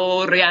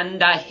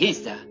anorianda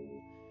hisa.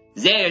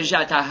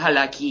 Zerjata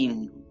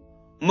halakin.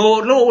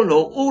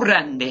 Mololo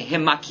urande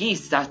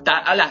hemakisa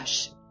ta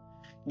alash.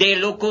 De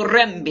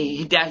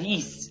lokorembe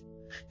dahis.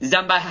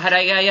 Zamba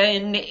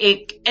harayayen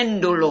ek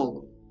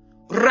endolo.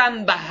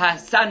 Ramba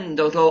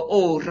hasandoro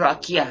o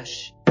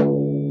rakiash.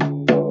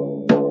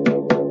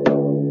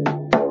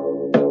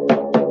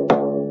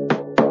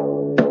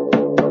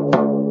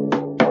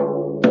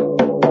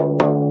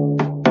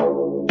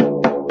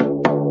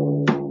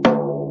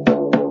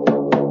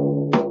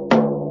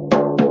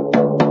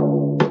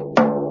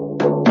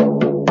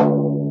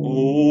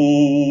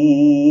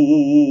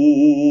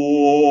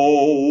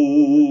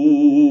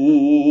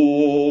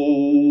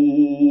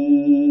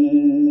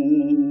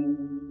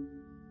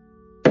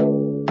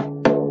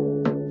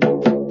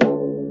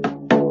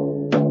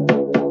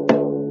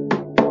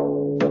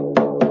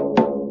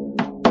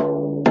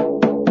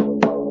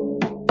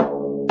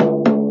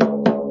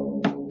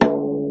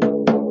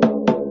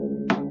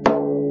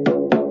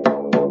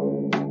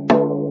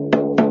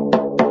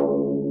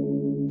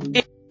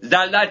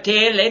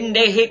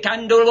 Zalatelende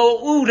hikandolo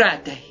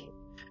urate.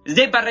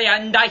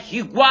 Zebareanda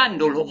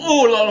higuandolo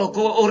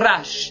uloloko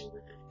urash.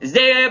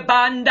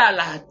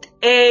 Zebandalat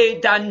e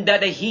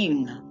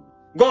dandadehin.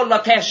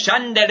 Golake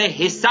shandere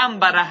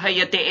hisambara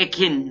hayate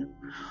ekin.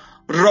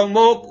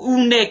 Romok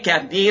uneka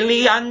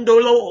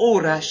biliandolo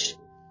urash.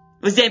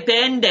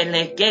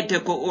 Zependele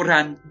keteko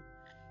uran.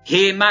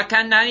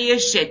 Himakana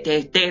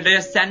yeshete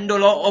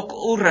teresandolo ok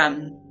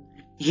uran.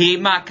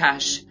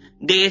 Himakash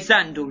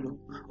desandolo.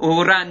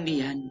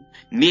 Urandian,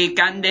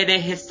 mikandere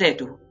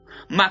hesedo,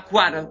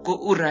 makwara ku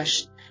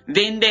urash,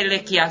 vendele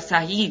kia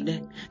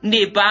sahid,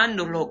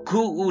 nibandolo ku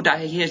uda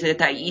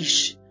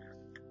hesetaish.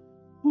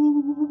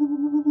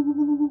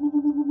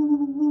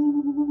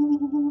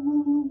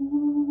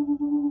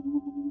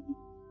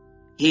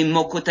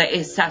 Himokuta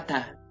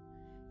esata,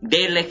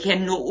 dele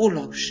kenu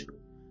ulosh,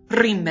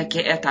 rime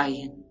ke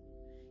etayin.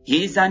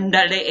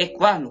 Hizandale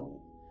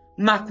equalo,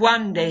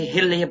 makwande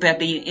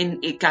hilebedi in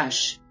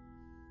ikash.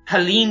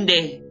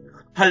 Halinde,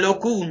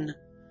 halokun,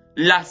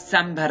 la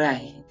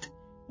sambarait,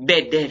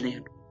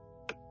 bedele.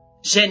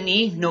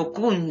 Sheni no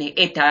kun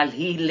etal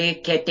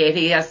hile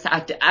keterias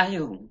at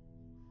ayum.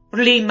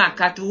 Lima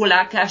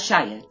katula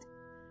kashayat.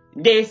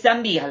 De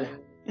sambiala,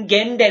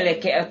 gendele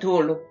ke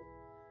atulo.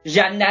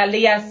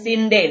 Janalia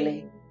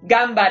sindele,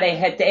 gambare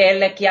het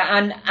elekia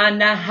an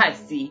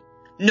anahasi.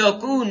 No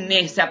kun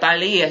ne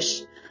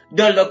sapaliash,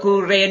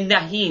 dolokure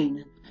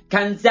nahin.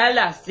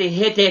 Kanzala se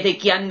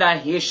heterikianda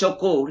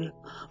hishokol.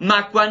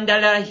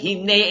 Makwandala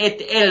hine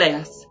et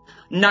Elias,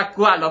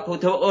 nakwala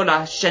puto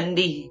ola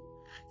shendi.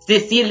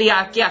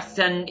 Cecilia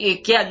kiasan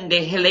ikiande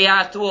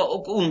heleato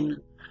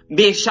okun,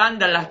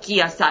 beshandala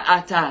kiasa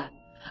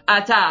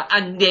ata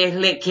ande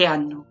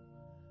lekiano.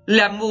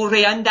 La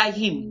murianda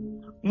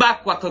him,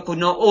 bakwa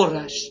kokono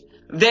orash,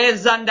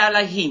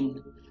 vezandala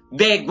him,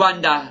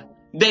 begwanda,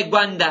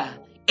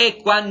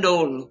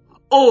 ekwandol,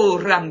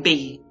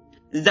 orambi,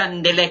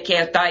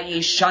 zandeleketa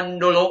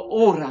ishandolo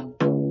oram.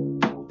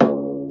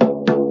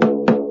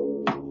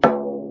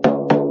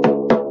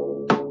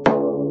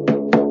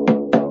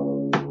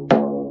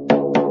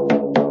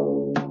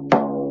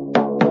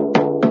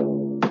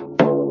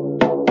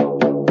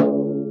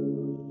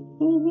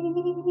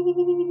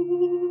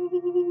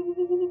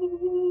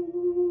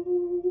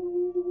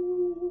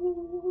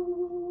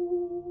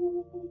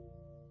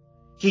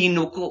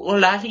 Hinuku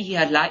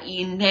olalia la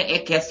ine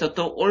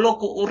ekesoto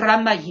oloku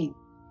uramayin.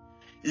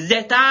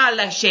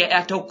 Zetala she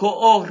atoko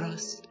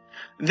oros.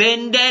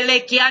 Vendele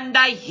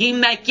kianda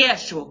hime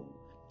kesho.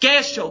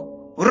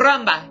 Kesho,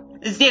 ramba,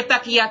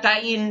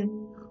 zepakiata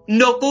in.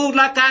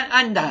 Nokula kan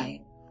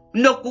andai.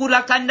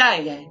 Nokula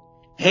kandaye.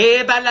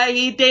 He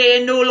balaite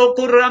enolo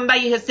kuramba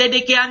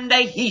hesede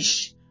andai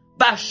hish.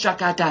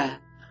 Bashakata.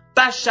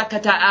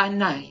 Bashakata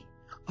anai.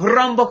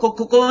 Rombo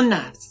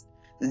kukunas.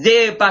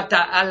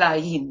 Zepata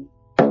alain.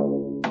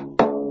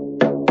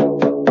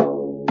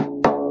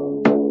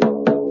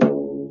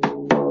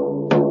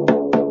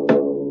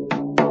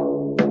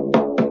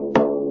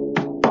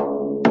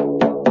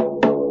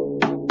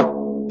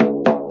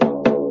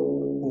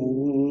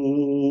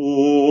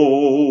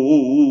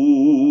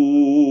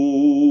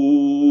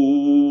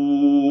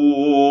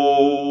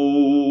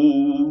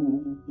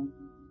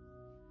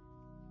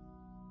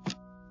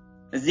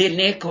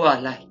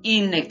 Zinekoala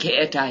ineke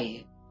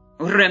etai,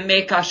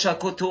 remeka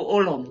shakutu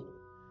olom,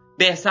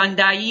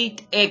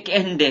 besandait ek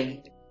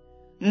ende,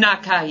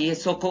 nakai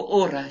soko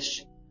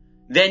orash,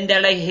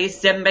 vendele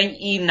hisemben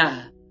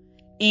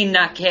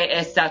ina ke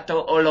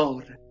esato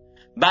olor,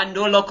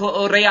 bandoloko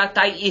orea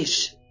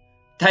taish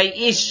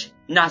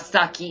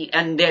nasaki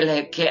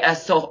andele ke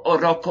eso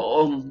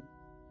oroko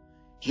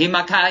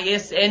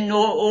himakayes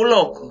eno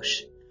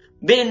olokosh,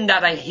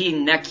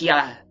 bendarahin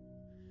nakia,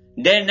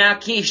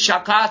 Denaki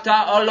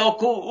shakata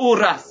oloku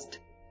urast.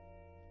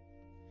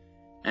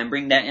 And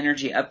bring that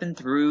energy up and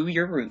through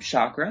your root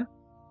chakra,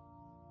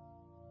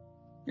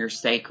 your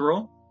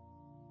sacral,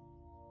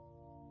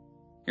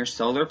 your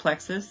solar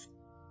plexus,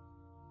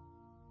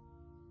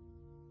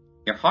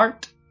 your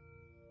heart,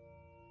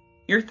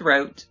 your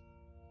throat,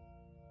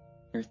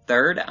 your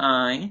third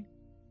eye,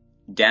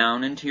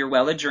 down into your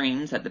well of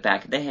dreams at the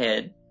back of the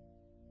head,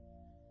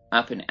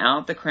 up and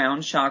out the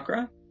crown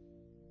chakra,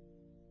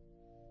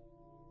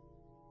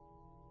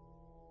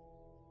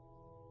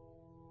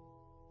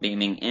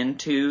 beaming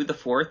into the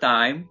fourth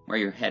eye, where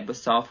your head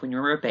was soft when you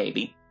were a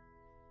baby.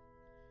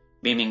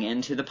 Beaming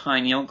into the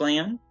pineal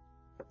gland.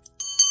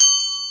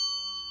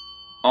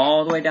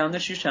 All the way down the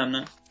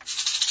Sushumna.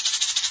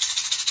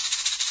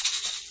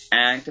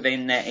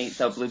 Activating that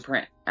 8-cell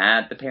blueprint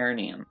at the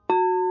perineum.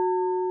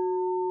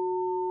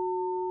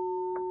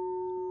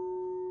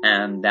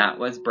 And that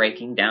was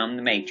breaking down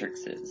the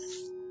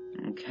matrices.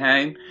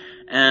 Okay?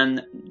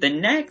 And the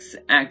next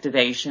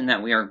activation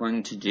that we are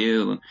going to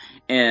do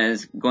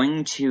is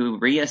going to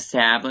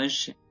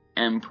reestablish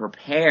and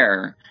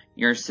prepare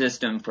your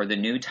system for the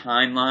new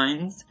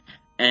timelines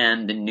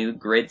and the new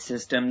grid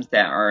systems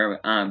that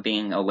are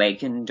being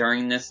awakened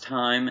during this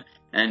time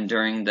and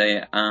during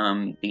the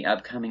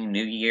upcoming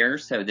new year.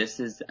 So this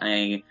is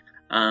a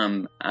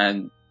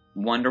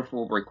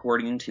wonderful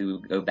recording to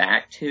go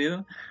back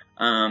to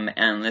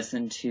and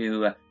listen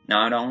to,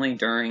 not only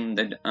during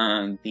the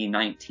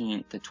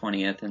 19th, the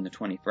 20th, and the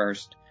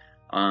 21st,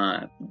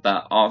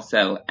 but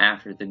also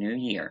after the new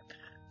year.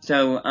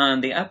 So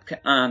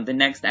the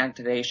next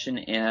activation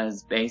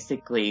is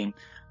basically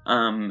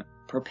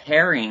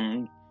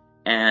preparing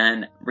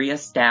and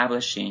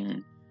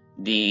reestablishing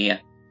the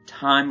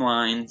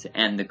timelines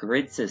and the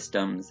grid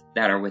systems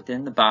that are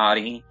within the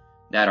body,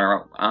 that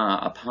are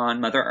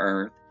upon Mother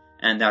Earth,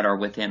 and that are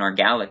within our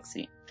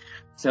galaxy.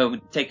 So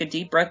take a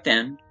deep breath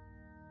in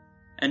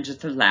and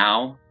just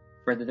allow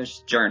for this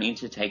journey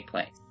to take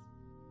place.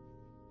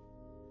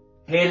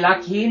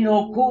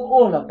 Helakino ku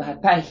ola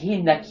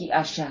papahina ki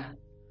asha.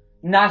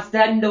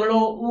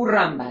 Nasendolo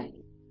urambai.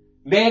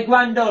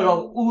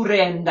 Beguandolo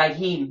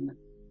urendahim.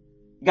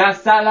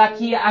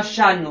 Gasalaki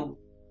ashano.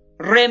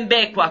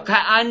 Rembekwa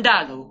ka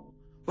andalo.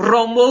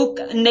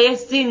 Romok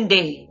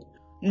nesinde.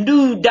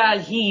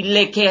 Nudalhi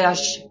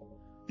lekeash.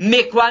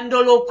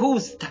 Mequandolo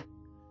custa.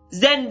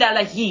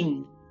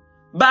 Zendalahin.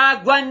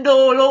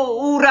 Baguandolo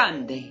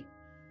urande.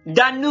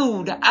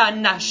 Danud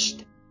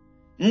anasht.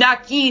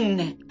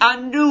 Nakin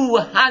andu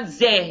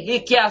hanze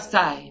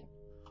hikiasai.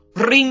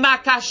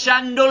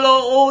 Rimakashandolo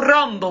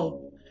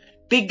orombo.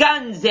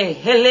 Biganze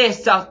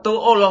helesato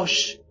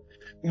olosh.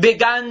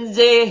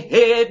 Biganze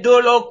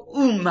hedolok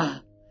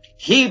uma.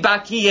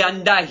 Hibaki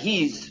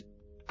andahiz.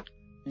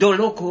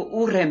 Doloko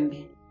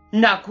urembe.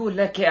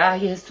 Nakuleke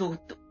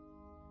ayesutu.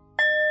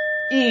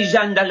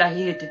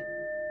 Ijandalahid.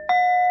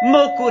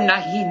 Moku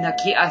nahina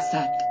ki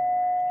asat.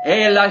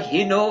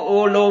 Elahino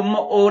olom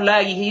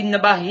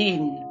olahin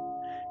bahin.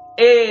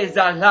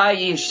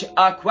 Ezalaish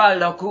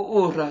aqualaku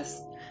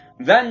uras.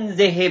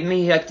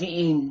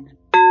 Vanzehemiatiin.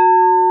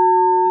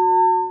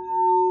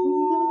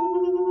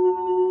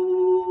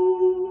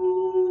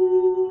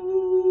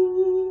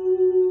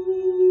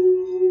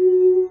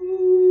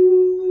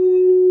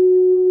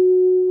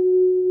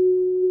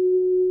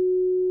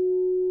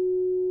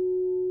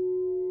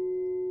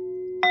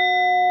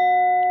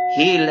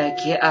 Hile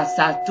ki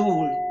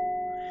asatul.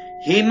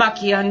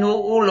 Himakianu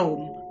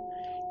ulom.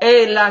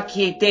 Ela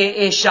ki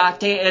te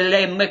eshate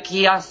elem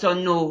ki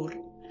asonur.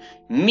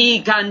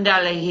 Mi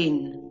gandalehin.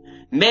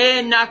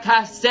 Me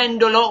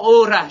nakasendolo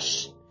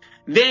orash.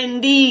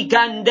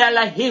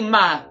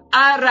 Vendigandalahima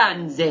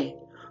aranze.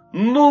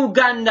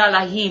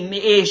 Mugandalahim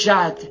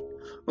ejat.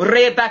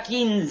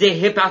 Rebakinze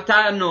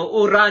hepatano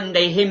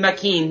urande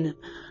himakin.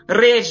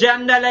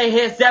 Rejandale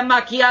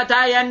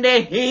hezemakiatayande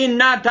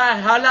hinata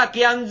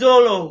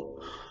halakianzolo.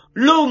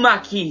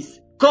 Lumakis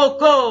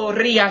koko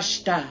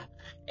riashta.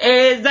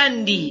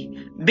 Ezandi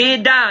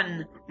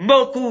bedan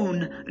mokun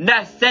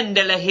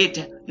nasendelehit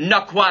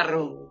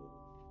nakwaro.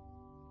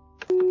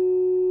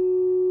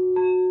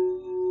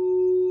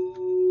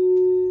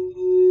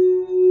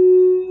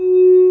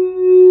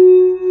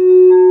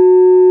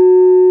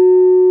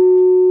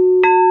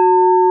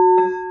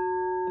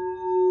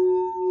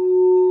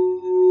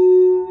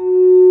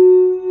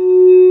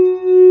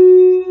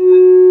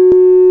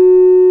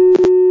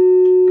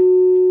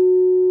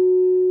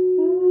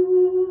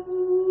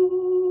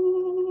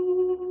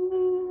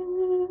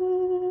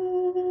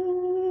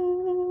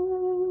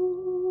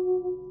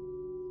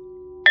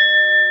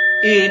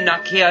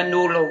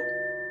 Inakianulo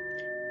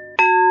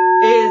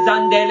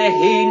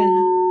Ezandelehin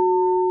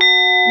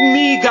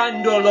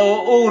Migandolo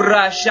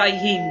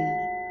urashahin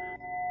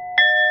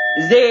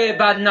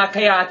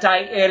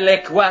Zebadnakeatai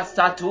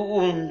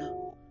elekwasatuun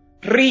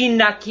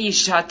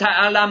Rinakisha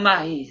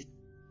ta'alamais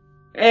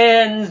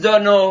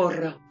Enzonor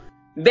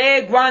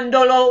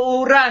Beguandolo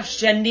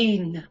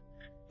urashenin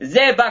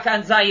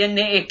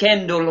Zebakanzayene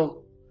ekendolo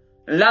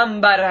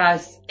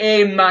Lambaras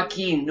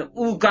emakin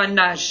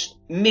Uganash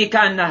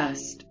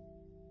mikanast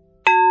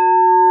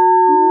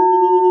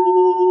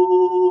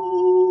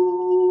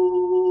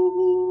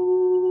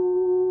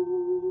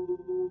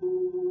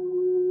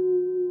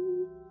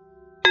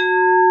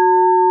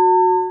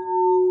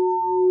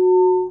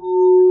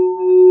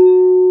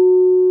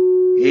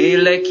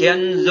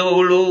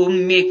Hilekianzolu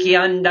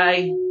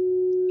mikiandai,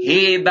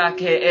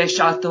 hebake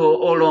eshato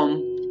olom,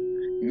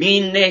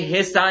 mine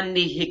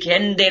hesandi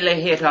hikendele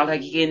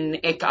heralagin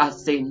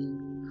ekasin,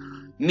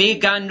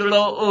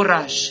 migandulo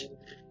urash,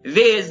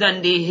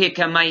 vezandi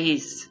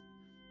hikamais,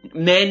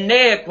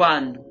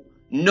 menekwan,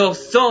 no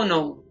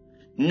sono,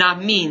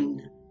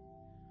 namin.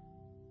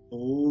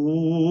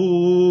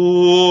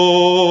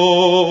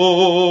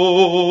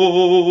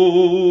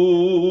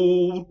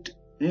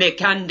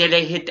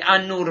 Nekandele hit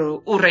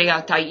anur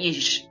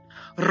ureataish,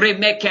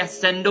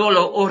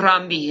 remekesendolo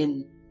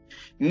urambin,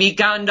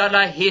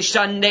 migandala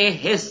hishande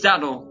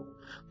hesano,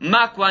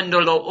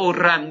 makwandolo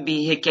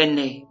urambi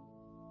hikene.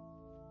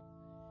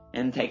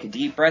 And take a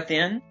deep breath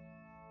in,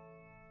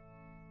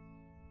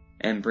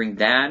 and bring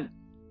that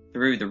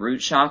through the root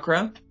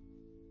chakra,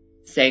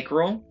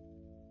 sacral,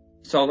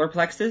 solar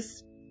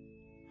plexus,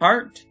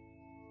 heart,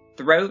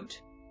 throat,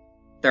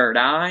 third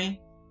eye,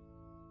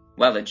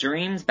 well of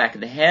dreams, back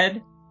of the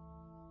head,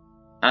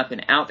 up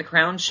and out the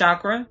crown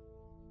chakra,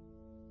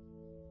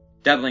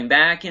 doubling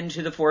back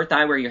into the fourth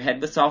eye where your head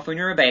was soft when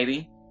you were a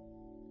baby,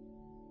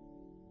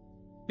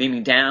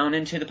 beaming down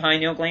into the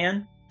pineal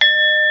gland,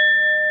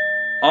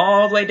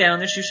 all the way down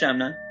the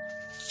Shushumna,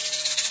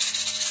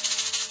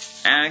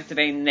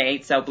 activating the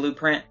 8-cell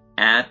blueprint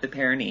at the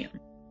perineum.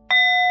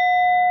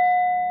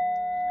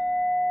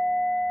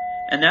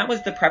 And that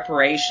was the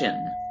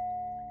preparation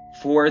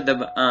for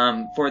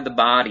the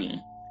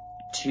body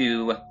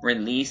to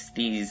release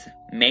these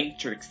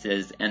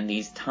matrices and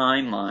these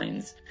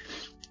timelines,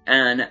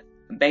 and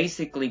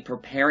basically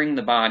preparing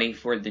the body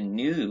for the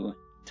new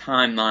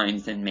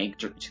timelines and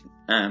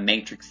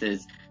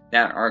matrices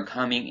that are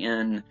coming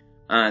in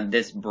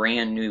this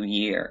brand new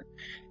year.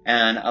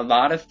 And a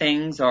lot of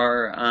things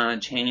are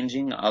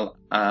changing. A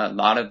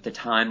lot of the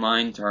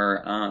timelines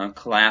are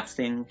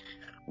collapsing.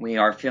 We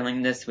are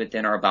feeling this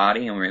within our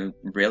body, and we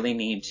really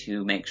need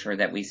to make sure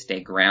that we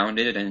stay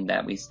grounded and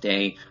that we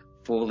stay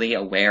fully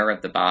aware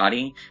of the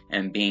body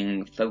and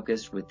being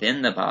focused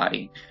within the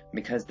body,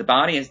 because the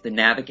body is the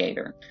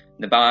navigator.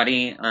 The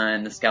body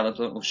and the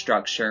skeletal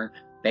structure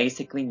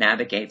basically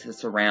navigates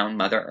us around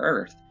Mother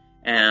Earth.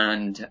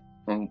 And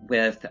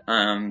with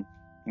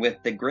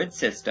the grid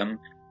system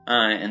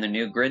and the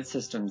new grid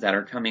systems that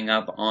are coming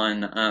up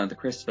on the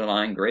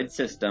crystalline grid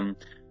system,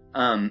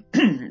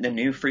 the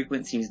new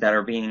frequencies that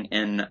are being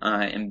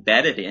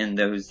embedded in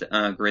those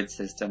grid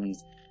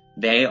systems,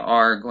 they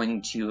are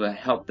going to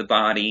help the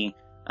body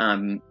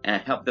and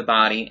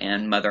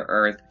Mother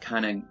Earth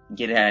kind of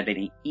get at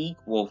an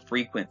equal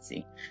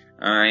frequency.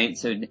 All right,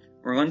 so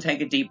we're going to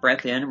take a deep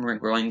breath in, and we're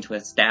going to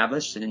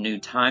establish the new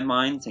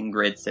timelines and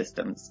grid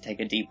systems. Take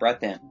a deep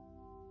breath in.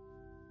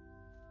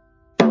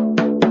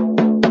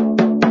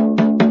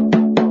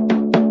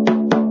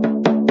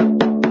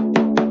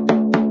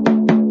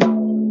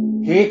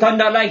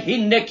 Hikandala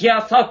hinne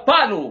kia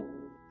saparu,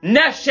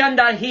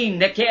 nashanda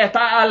hinne kia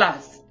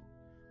alas.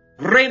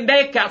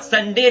 Rebecca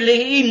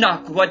sandele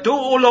inak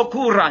wadulo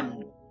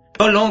kuran.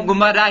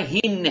 Olongumara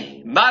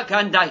hinne,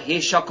 baganda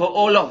hishako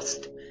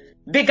olost.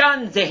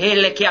 Beganze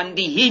hele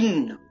kiandi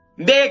hin.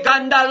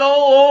 Begandalo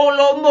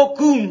olo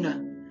mokun.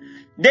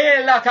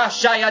 De la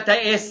kashayata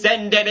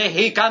esendere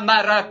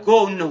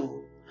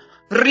hikamarakono.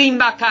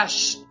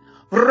 Rimakash,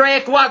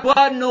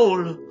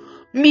 rekwaguanul.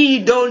 Mi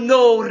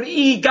donor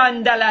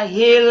igandala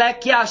hele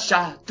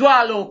kiasha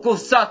tualo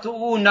kusatu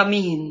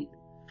unamin.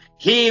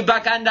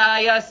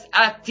 Hibakandayas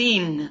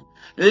atin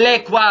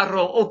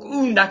lequaro ok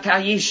una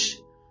kaish.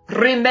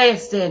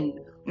 Rimesen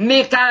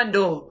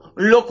mikando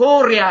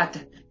lokoriat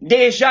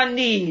de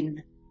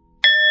janin.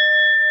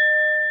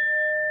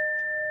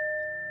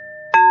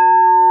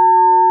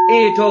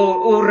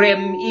 Ito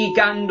urem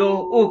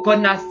igando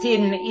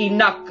ukonasin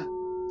inak.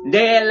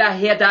 De la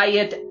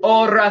hedayet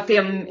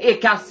orafim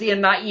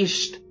ikasina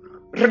isht.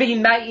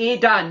 Rima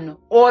idan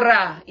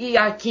ora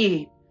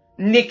iaki.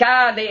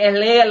 Nikade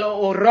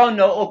elelo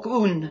orono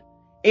okun.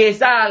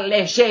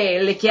 Ezale she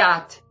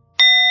likiat.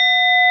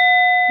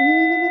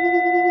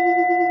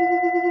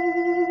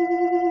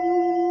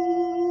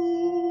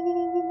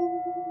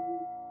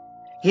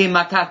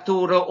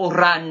 Himakaturo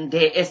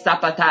orande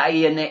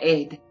esapatayene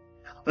ed.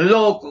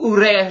 Lok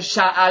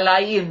uresha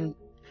alaim.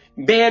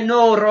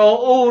 Benoro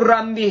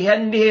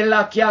urambihendi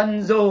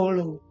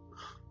lakianzolo.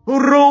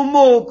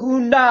 Romo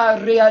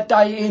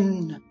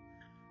kunariatayin.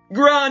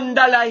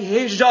 Grandala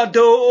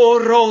hejado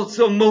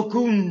oroso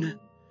mokun.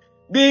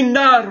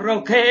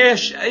 Binaro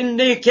kesh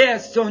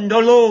indikeson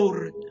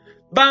dolor.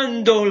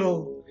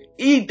 Bandolo.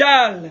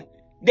 Idal.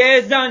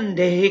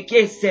 Desande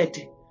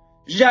keset.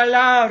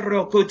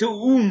 Jalaro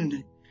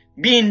kutuun.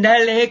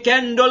 Bindele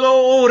kendolo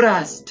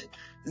orast.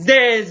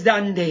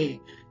 Zezande.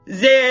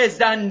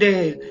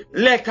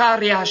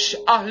 Lekariash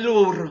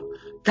alur,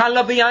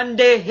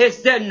 Calabiande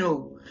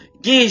hesenu,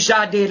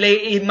 Gijadele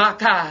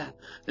imaka,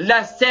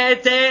 La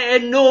sete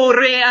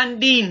enore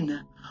andin,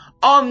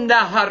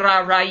 Omna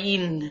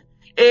hararain,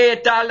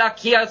 Eta la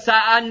kiasa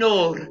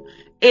anor,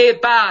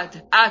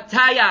 Ebad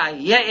ataya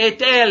ye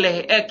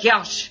etele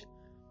ekyash,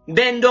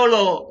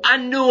 Bendolo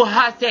anu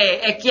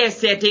hase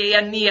ekiesete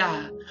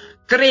ania,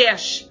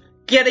 Kriash,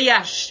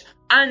 Kiriash,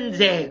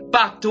 Anze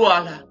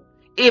baktuala,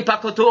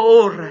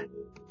 Epakotor,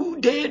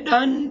 de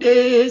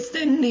dande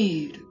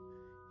senir,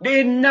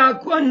 de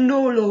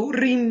naquanolo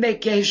rime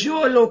che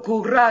jolo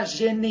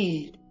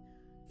curagenir,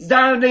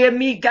 zane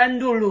mi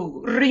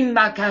candolo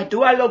rima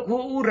catualo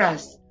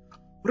curas,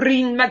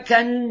 rima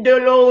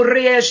candolo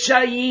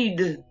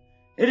reeshaid,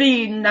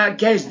 rina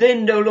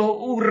kesdendolo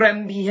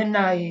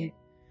urambienai,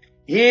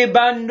 e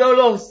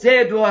bandolo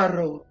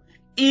seduaro,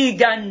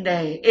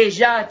 igande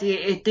ejate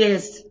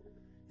etes,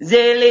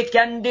 zele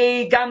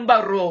cande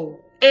gambaro,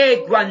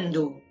 e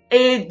quando,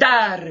 e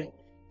dar,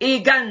 e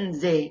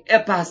ganze, e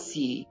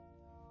passi.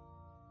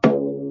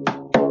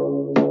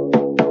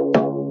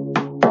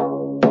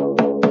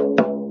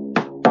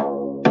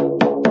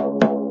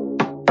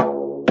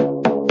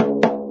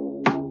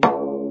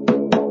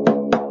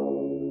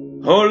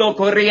 Holo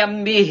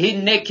coriambi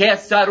hinne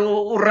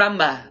kesaru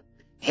urama,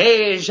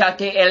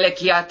 hejate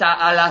elekiata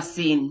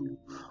alasin.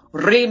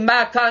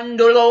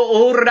 Rimacandulo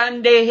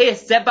urande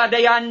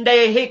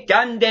hesebadeande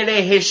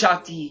hikandele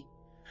heshati.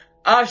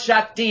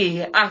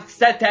 Ashati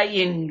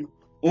aksetayin,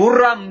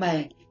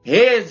 urame,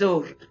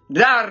 hezur,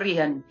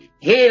 darian,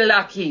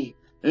 helaki,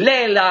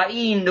 lela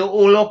indu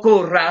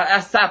ulokura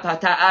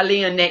asapata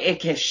aliene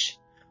ekesh,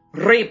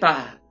 ripa.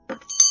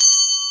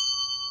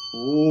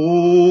 Oot,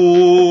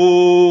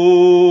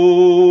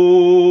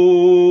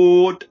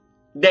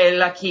 de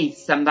la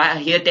kisamba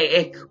hede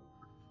ek,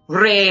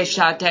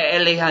 reshate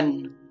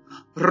elian,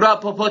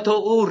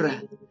 rapopoto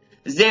ura,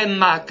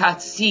 zema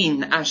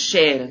katsin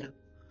ashel.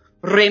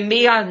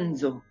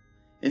 Remianzo,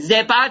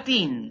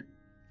 zepatin,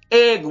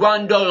 e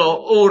guandolo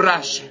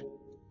orash,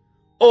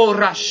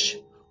 orash,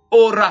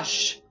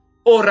 orash,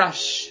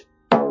 orash.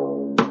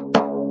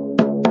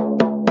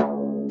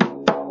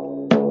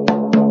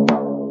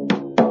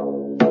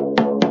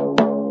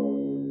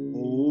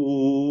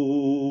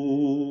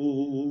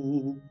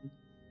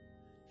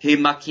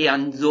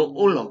 Himakianzo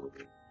ulor,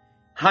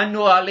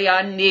 hanu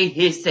aliani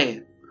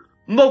hise,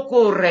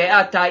 mokure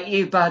ata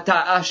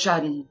ibata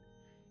ashan.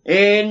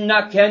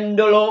 Enna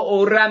kendolo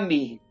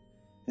orami,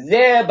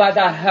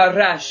 zebada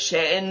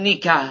harashe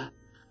nika,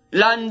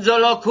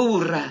 lanzolo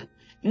cura,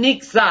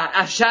 nixa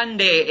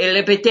ashande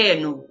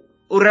elepetenu,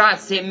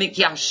 urase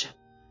mikiash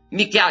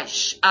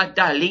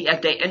adali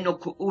ate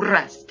enoku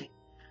uraste,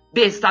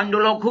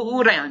 bestandolo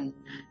curan,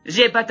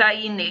 zebata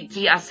ine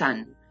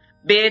kiasan,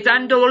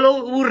 betandolo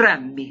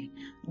urami,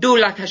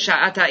 dula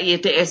kasha ata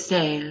ete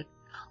esel,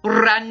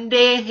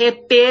 rande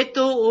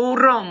hepeto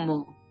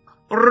uromo,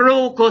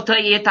 Ruko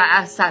toyeta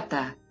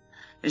asata,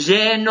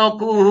 jeno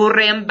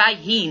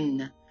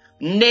kurembahin,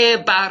 ne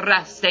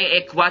barase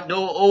equado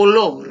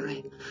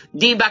olore,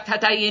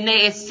 dibakataine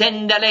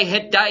esendale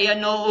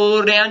hetayano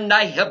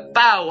ureandai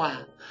hepawa,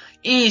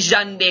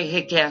 ijande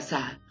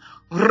hekesa,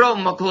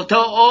 romokoto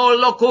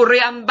olo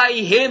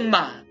kuriambai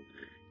hema,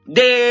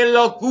 de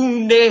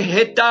locunde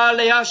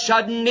hetale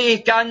ashadni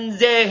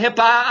kanze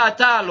hepa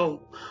atalo,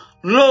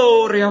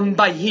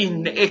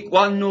 loreambahin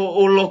equano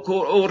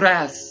oloko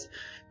oras,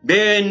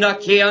 Bena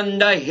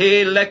kianda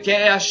hele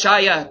ke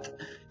ashayat,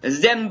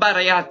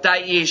 zembariata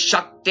I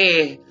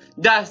shakte,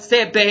 da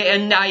sebe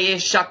endaye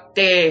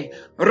shakti,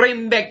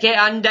 rimbeke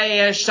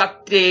andaye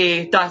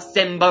shakti, da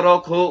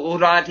sembaroku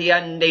urati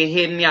ande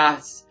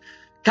himyas,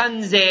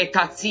 kanze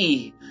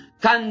kasi,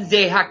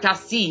 kanze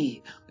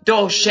hakasi,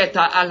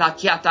 dosheta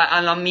alakiata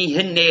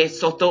alamihine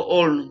soto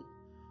ol,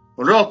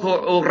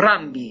 roko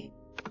urambi,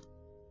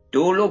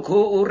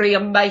 doloku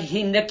uriamba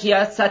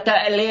hinekia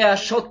sata elea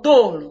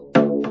shotol.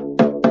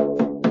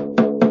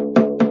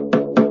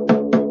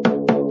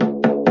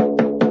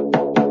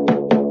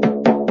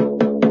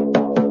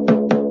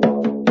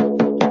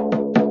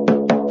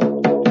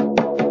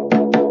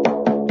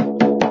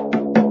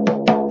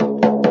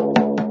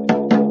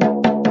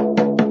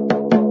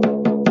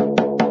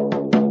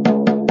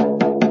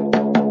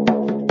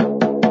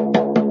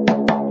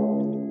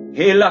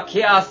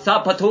 Hilakia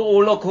sapatu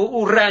uloku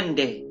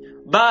urende,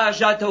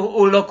 bajatu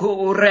uloku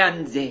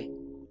urenze.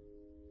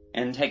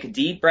 And take a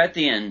deep breath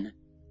in.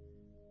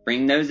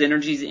 Bring those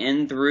energies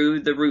in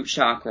through the root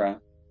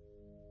chakra,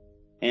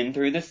 in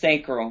through the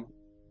sacral,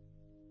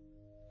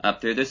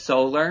 up through the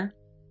solar,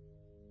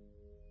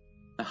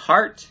 the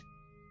heart,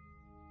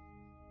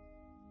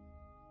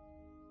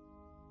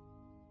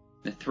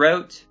 the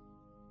throat,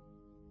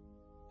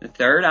 the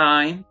third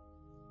eye,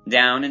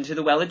 down into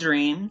the well of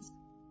dreams,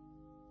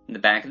 the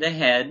back of the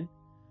head,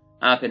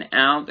 up and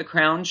out the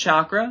crown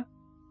chakra,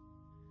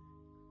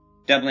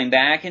 doubling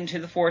back into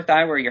the fourth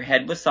eye where your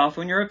head was soft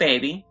when you were a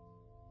baby,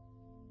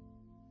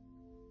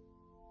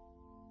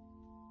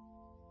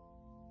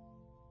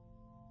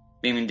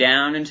 beaming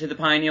down into the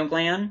pineal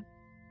gland,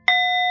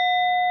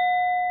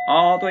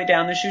 all the way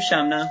down the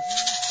Shushumna,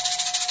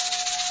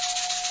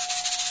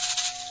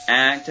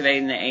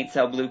 activating the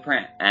 8-cell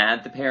blueprint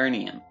at the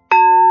perineum.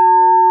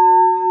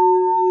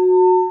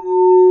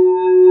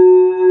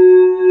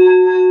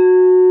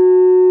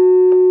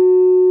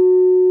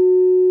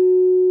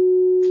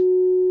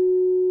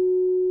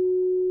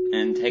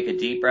 And take a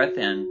deep breath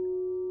in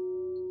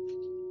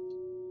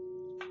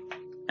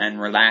and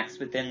relax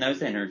within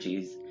those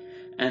energies.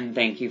 And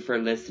thank you for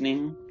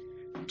listening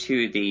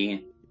to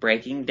the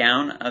breaking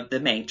down of the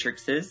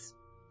matrices,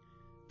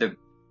 the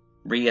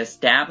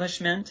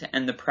reestablishment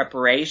and the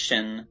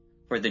preparation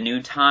for the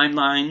new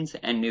timelines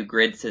and new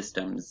grid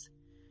systems.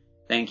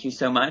 Thank you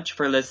so much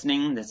for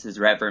listening. This is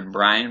Reverend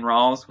Brian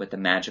Rawls with The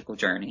Magical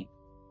Journey.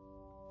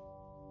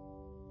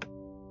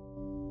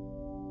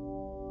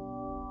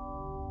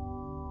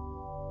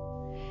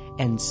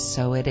 And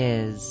so it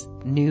is.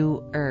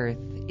 New Earth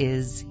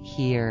is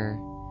here.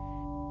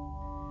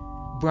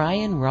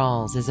 Brian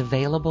Rawls is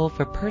available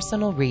for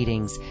personal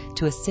readings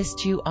to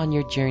assist you on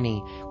your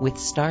journey with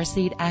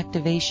starseed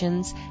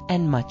activations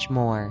and much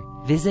more.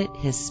 Visit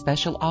his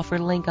special offer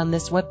link on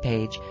this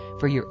webpage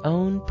for your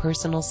own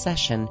personal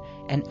session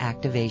and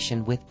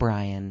activation with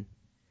Brian.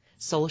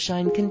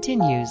 Soulshine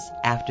continues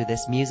after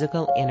this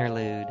musical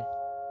interlude.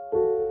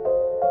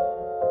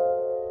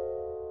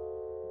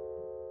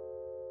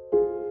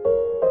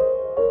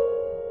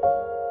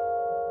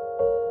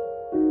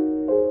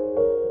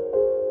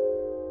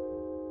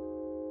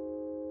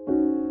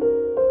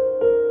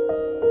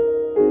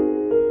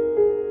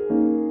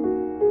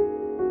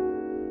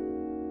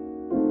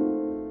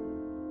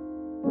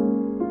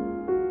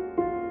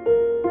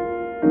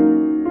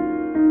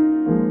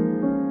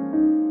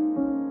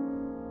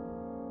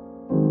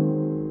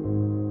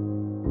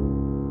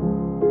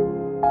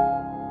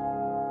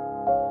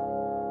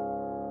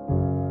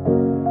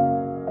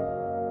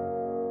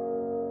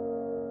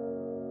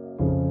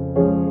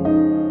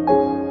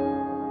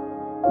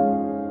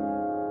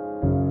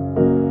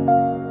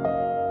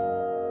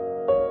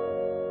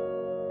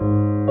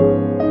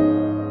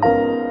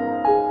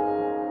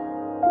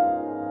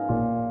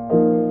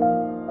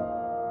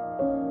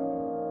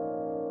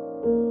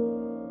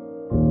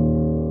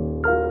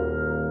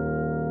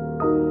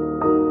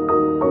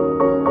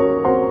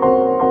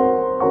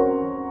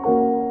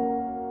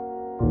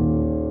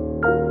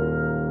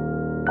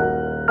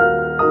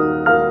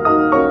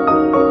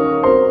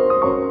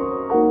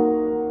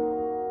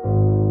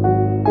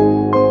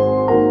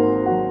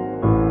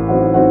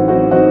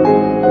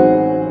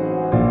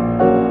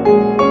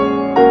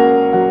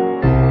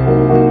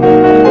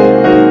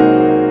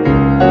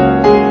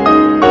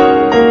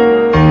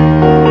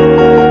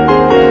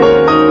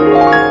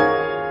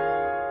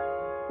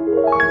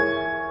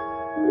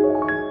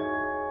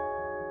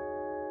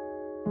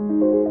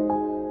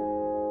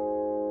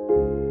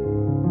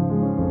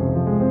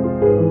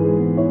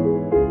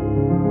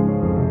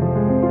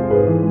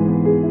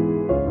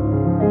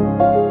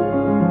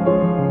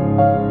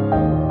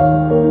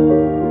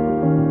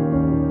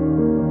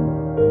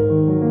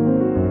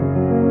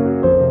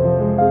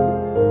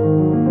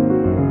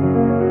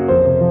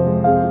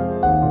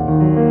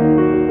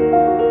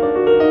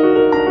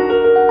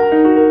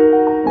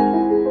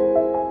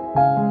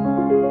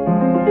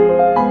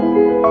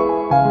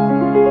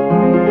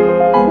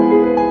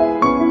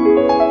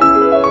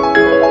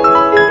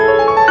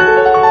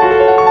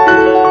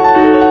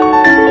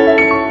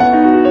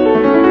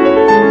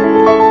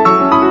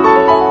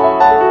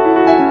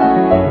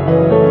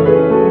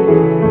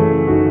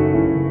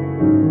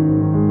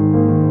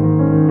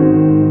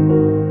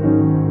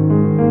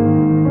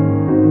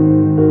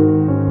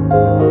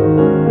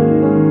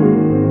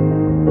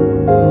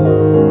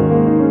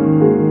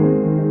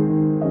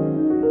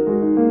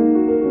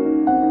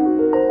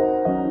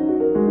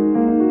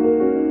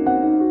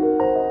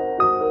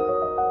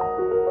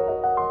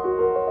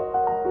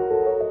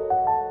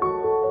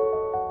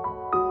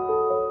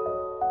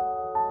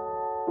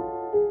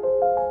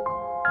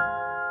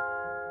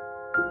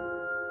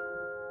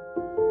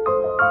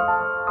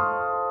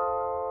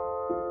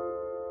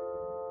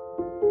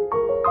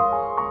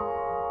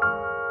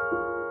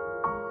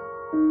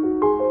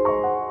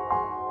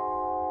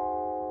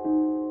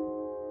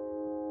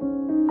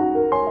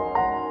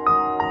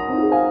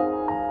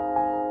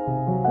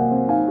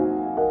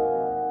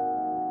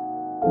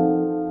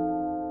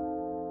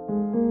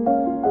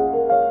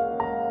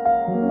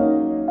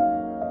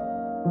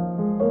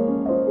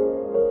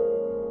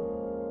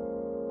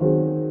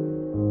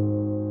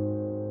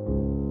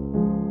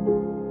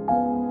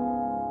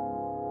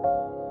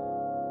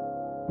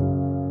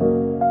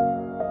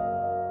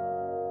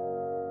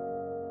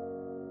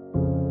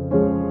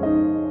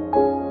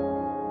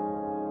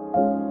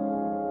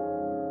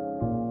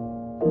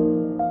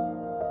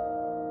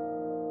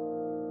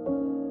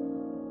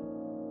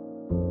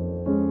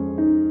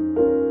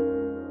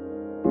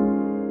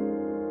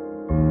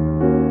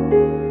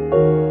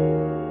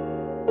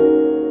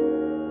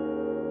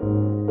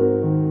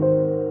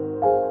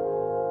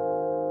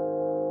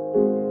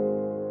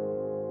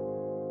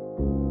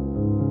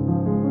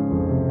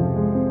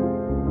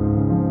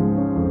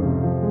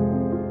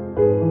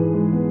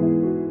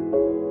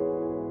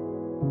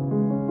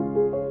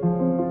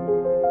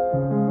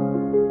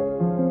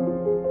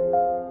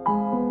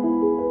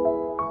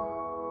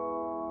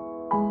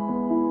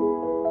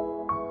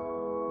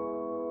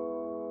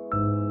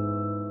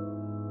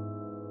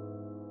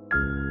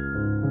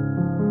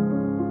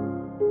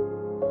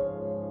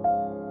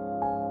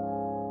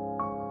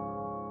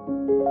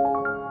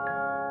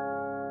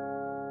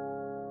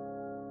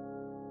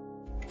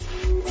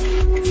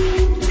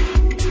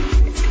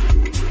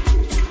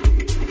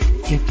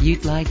 If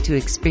you'd like to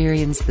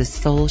experience the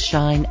Soul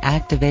Shine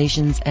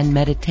activations and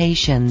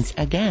meditations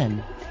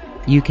again,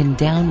 you can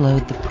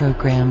download the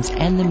programs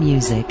and the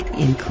music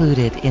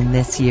included in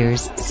this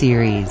year's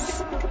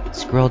series.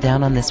 Scroll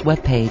down on this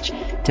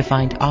webpage to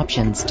find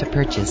options to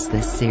purchase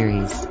this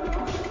series.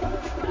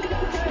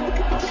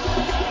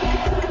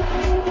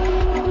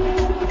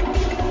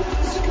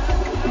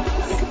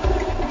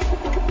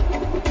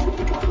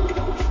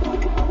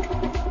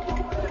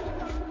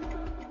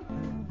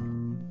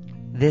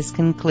 This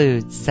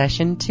concludes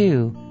Session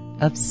 2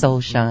 of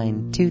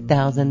Soulshine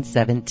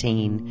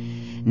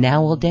 2017.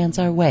 Now we'll dance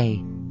our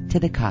way to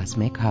the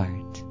Cosmic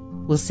Heart.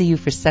 We'll see you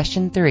for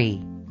Session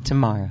 3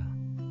 tomorrow.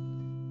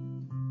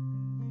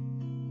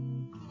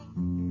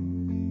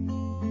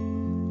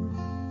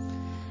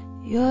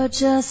 You're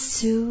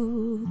just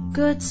too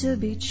good to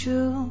be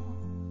true.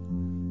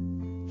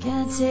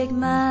 Can't take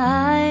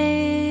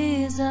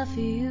my eyes off of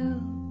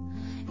you.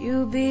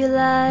 You be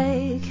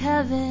like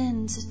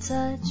heaven to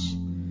touch.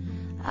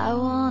 I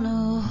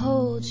wanna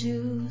hold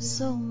you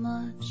so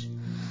much.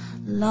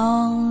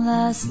 Long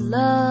last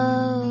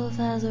love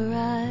has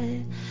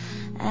arrived,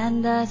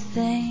 and I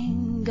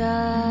thank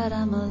God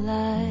I'm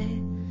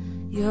alive.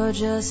 You're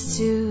just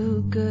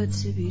too good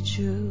to be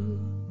true.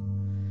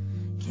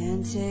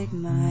 Can't take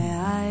my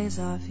eyes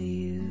off of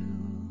you.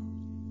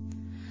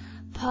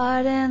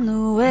 Pardon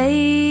the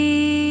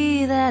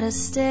way that I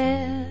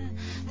stare.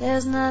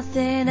 There's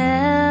nothing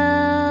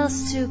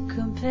else to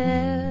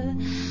compare.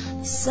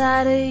 The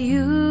sight of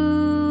you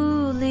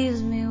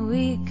leaves me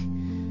weak.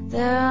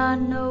 There are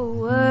no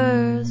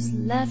words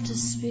left to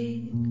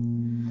speak.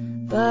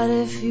 But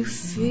if you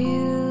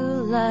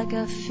feel like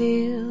I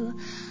feel,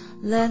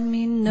 let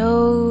me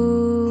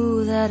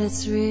know that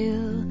it's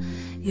real.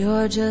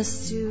 You're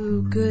just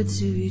too good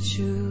to be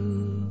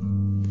true.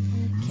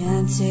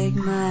 Can't take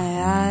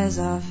my eyes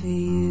off of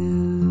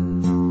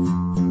you.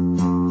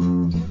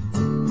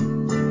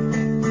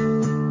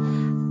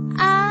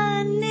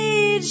 I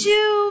need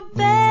you,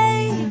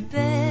 baby,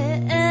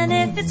 and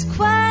if it's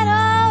quite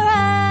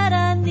alright,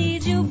 I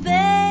need you,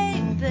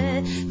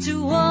 baby,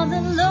 to warm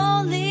the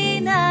lonely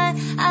night.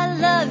 I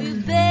love you,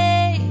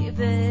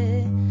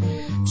 baby.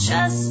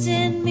 Trust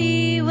in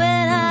me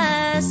when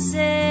I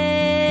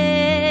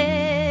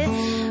say,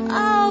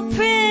 oh,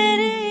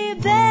 pretty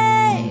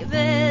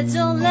baby,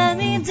 don't let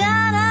me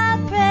down, I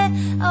pray.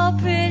 Oh,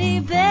 pretty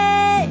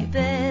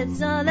baby,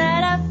 don't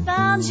let I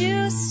found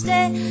you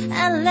stay,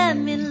 and let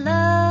me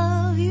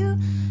love you,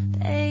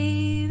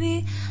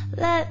 baby,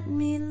 let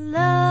me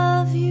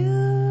love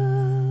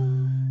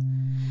you.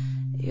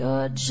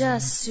 You're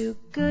just too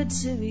good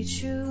to be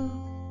true.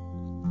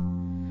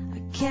 I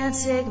can't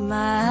take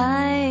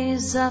my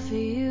eyes off of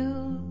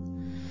you.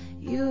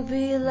 You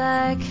be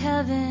like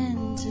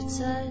heaven to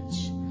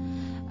touch.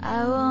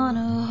 I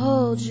wanna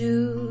hold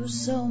you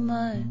so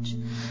much.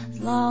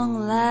 Long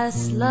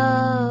last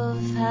love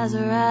has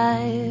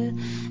arrived,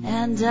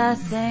 and I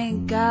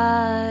thank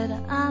God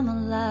I'm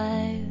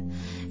alive.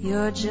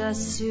 You're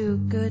just too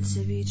good to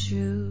be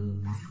true.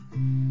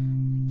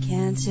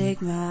 Can't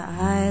take my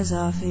eyes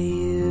off of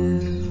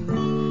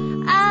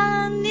you.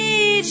 I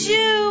need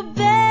you,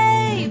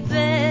 baby,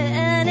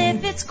 and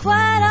if it's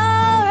quite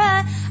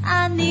alright,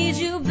 I need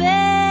you,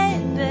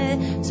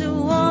 baby, to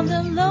warm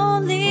the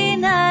lonely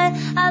night.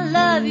 I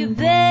love you,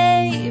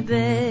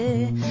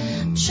 baby.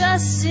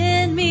 Trust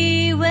in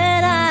me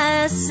when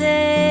I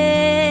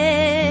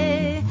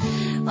say,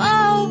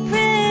 oh,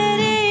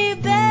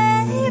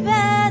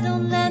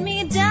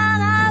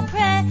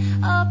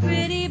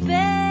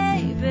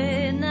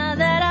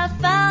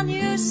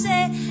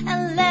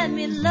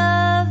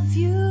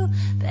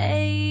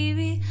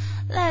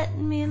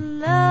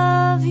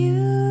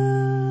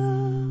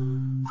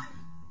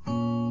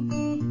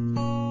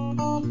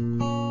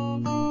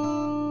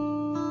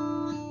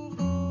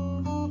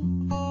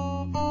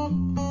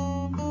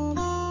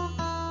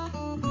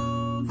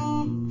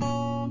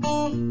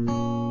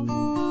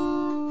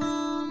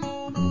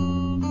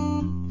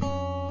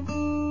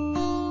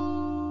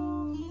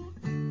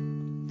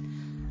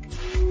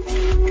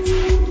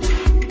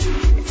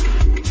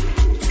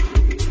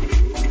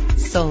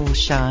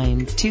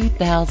 Soulshine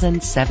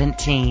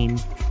 2017.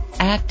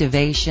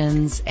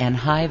 Activations and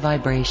high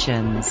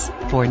vibrations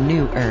for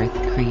New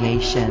Earth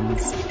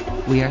creations.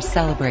 We are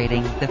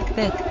celebrating the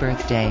 5th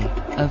birthday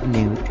of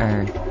New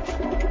Earth.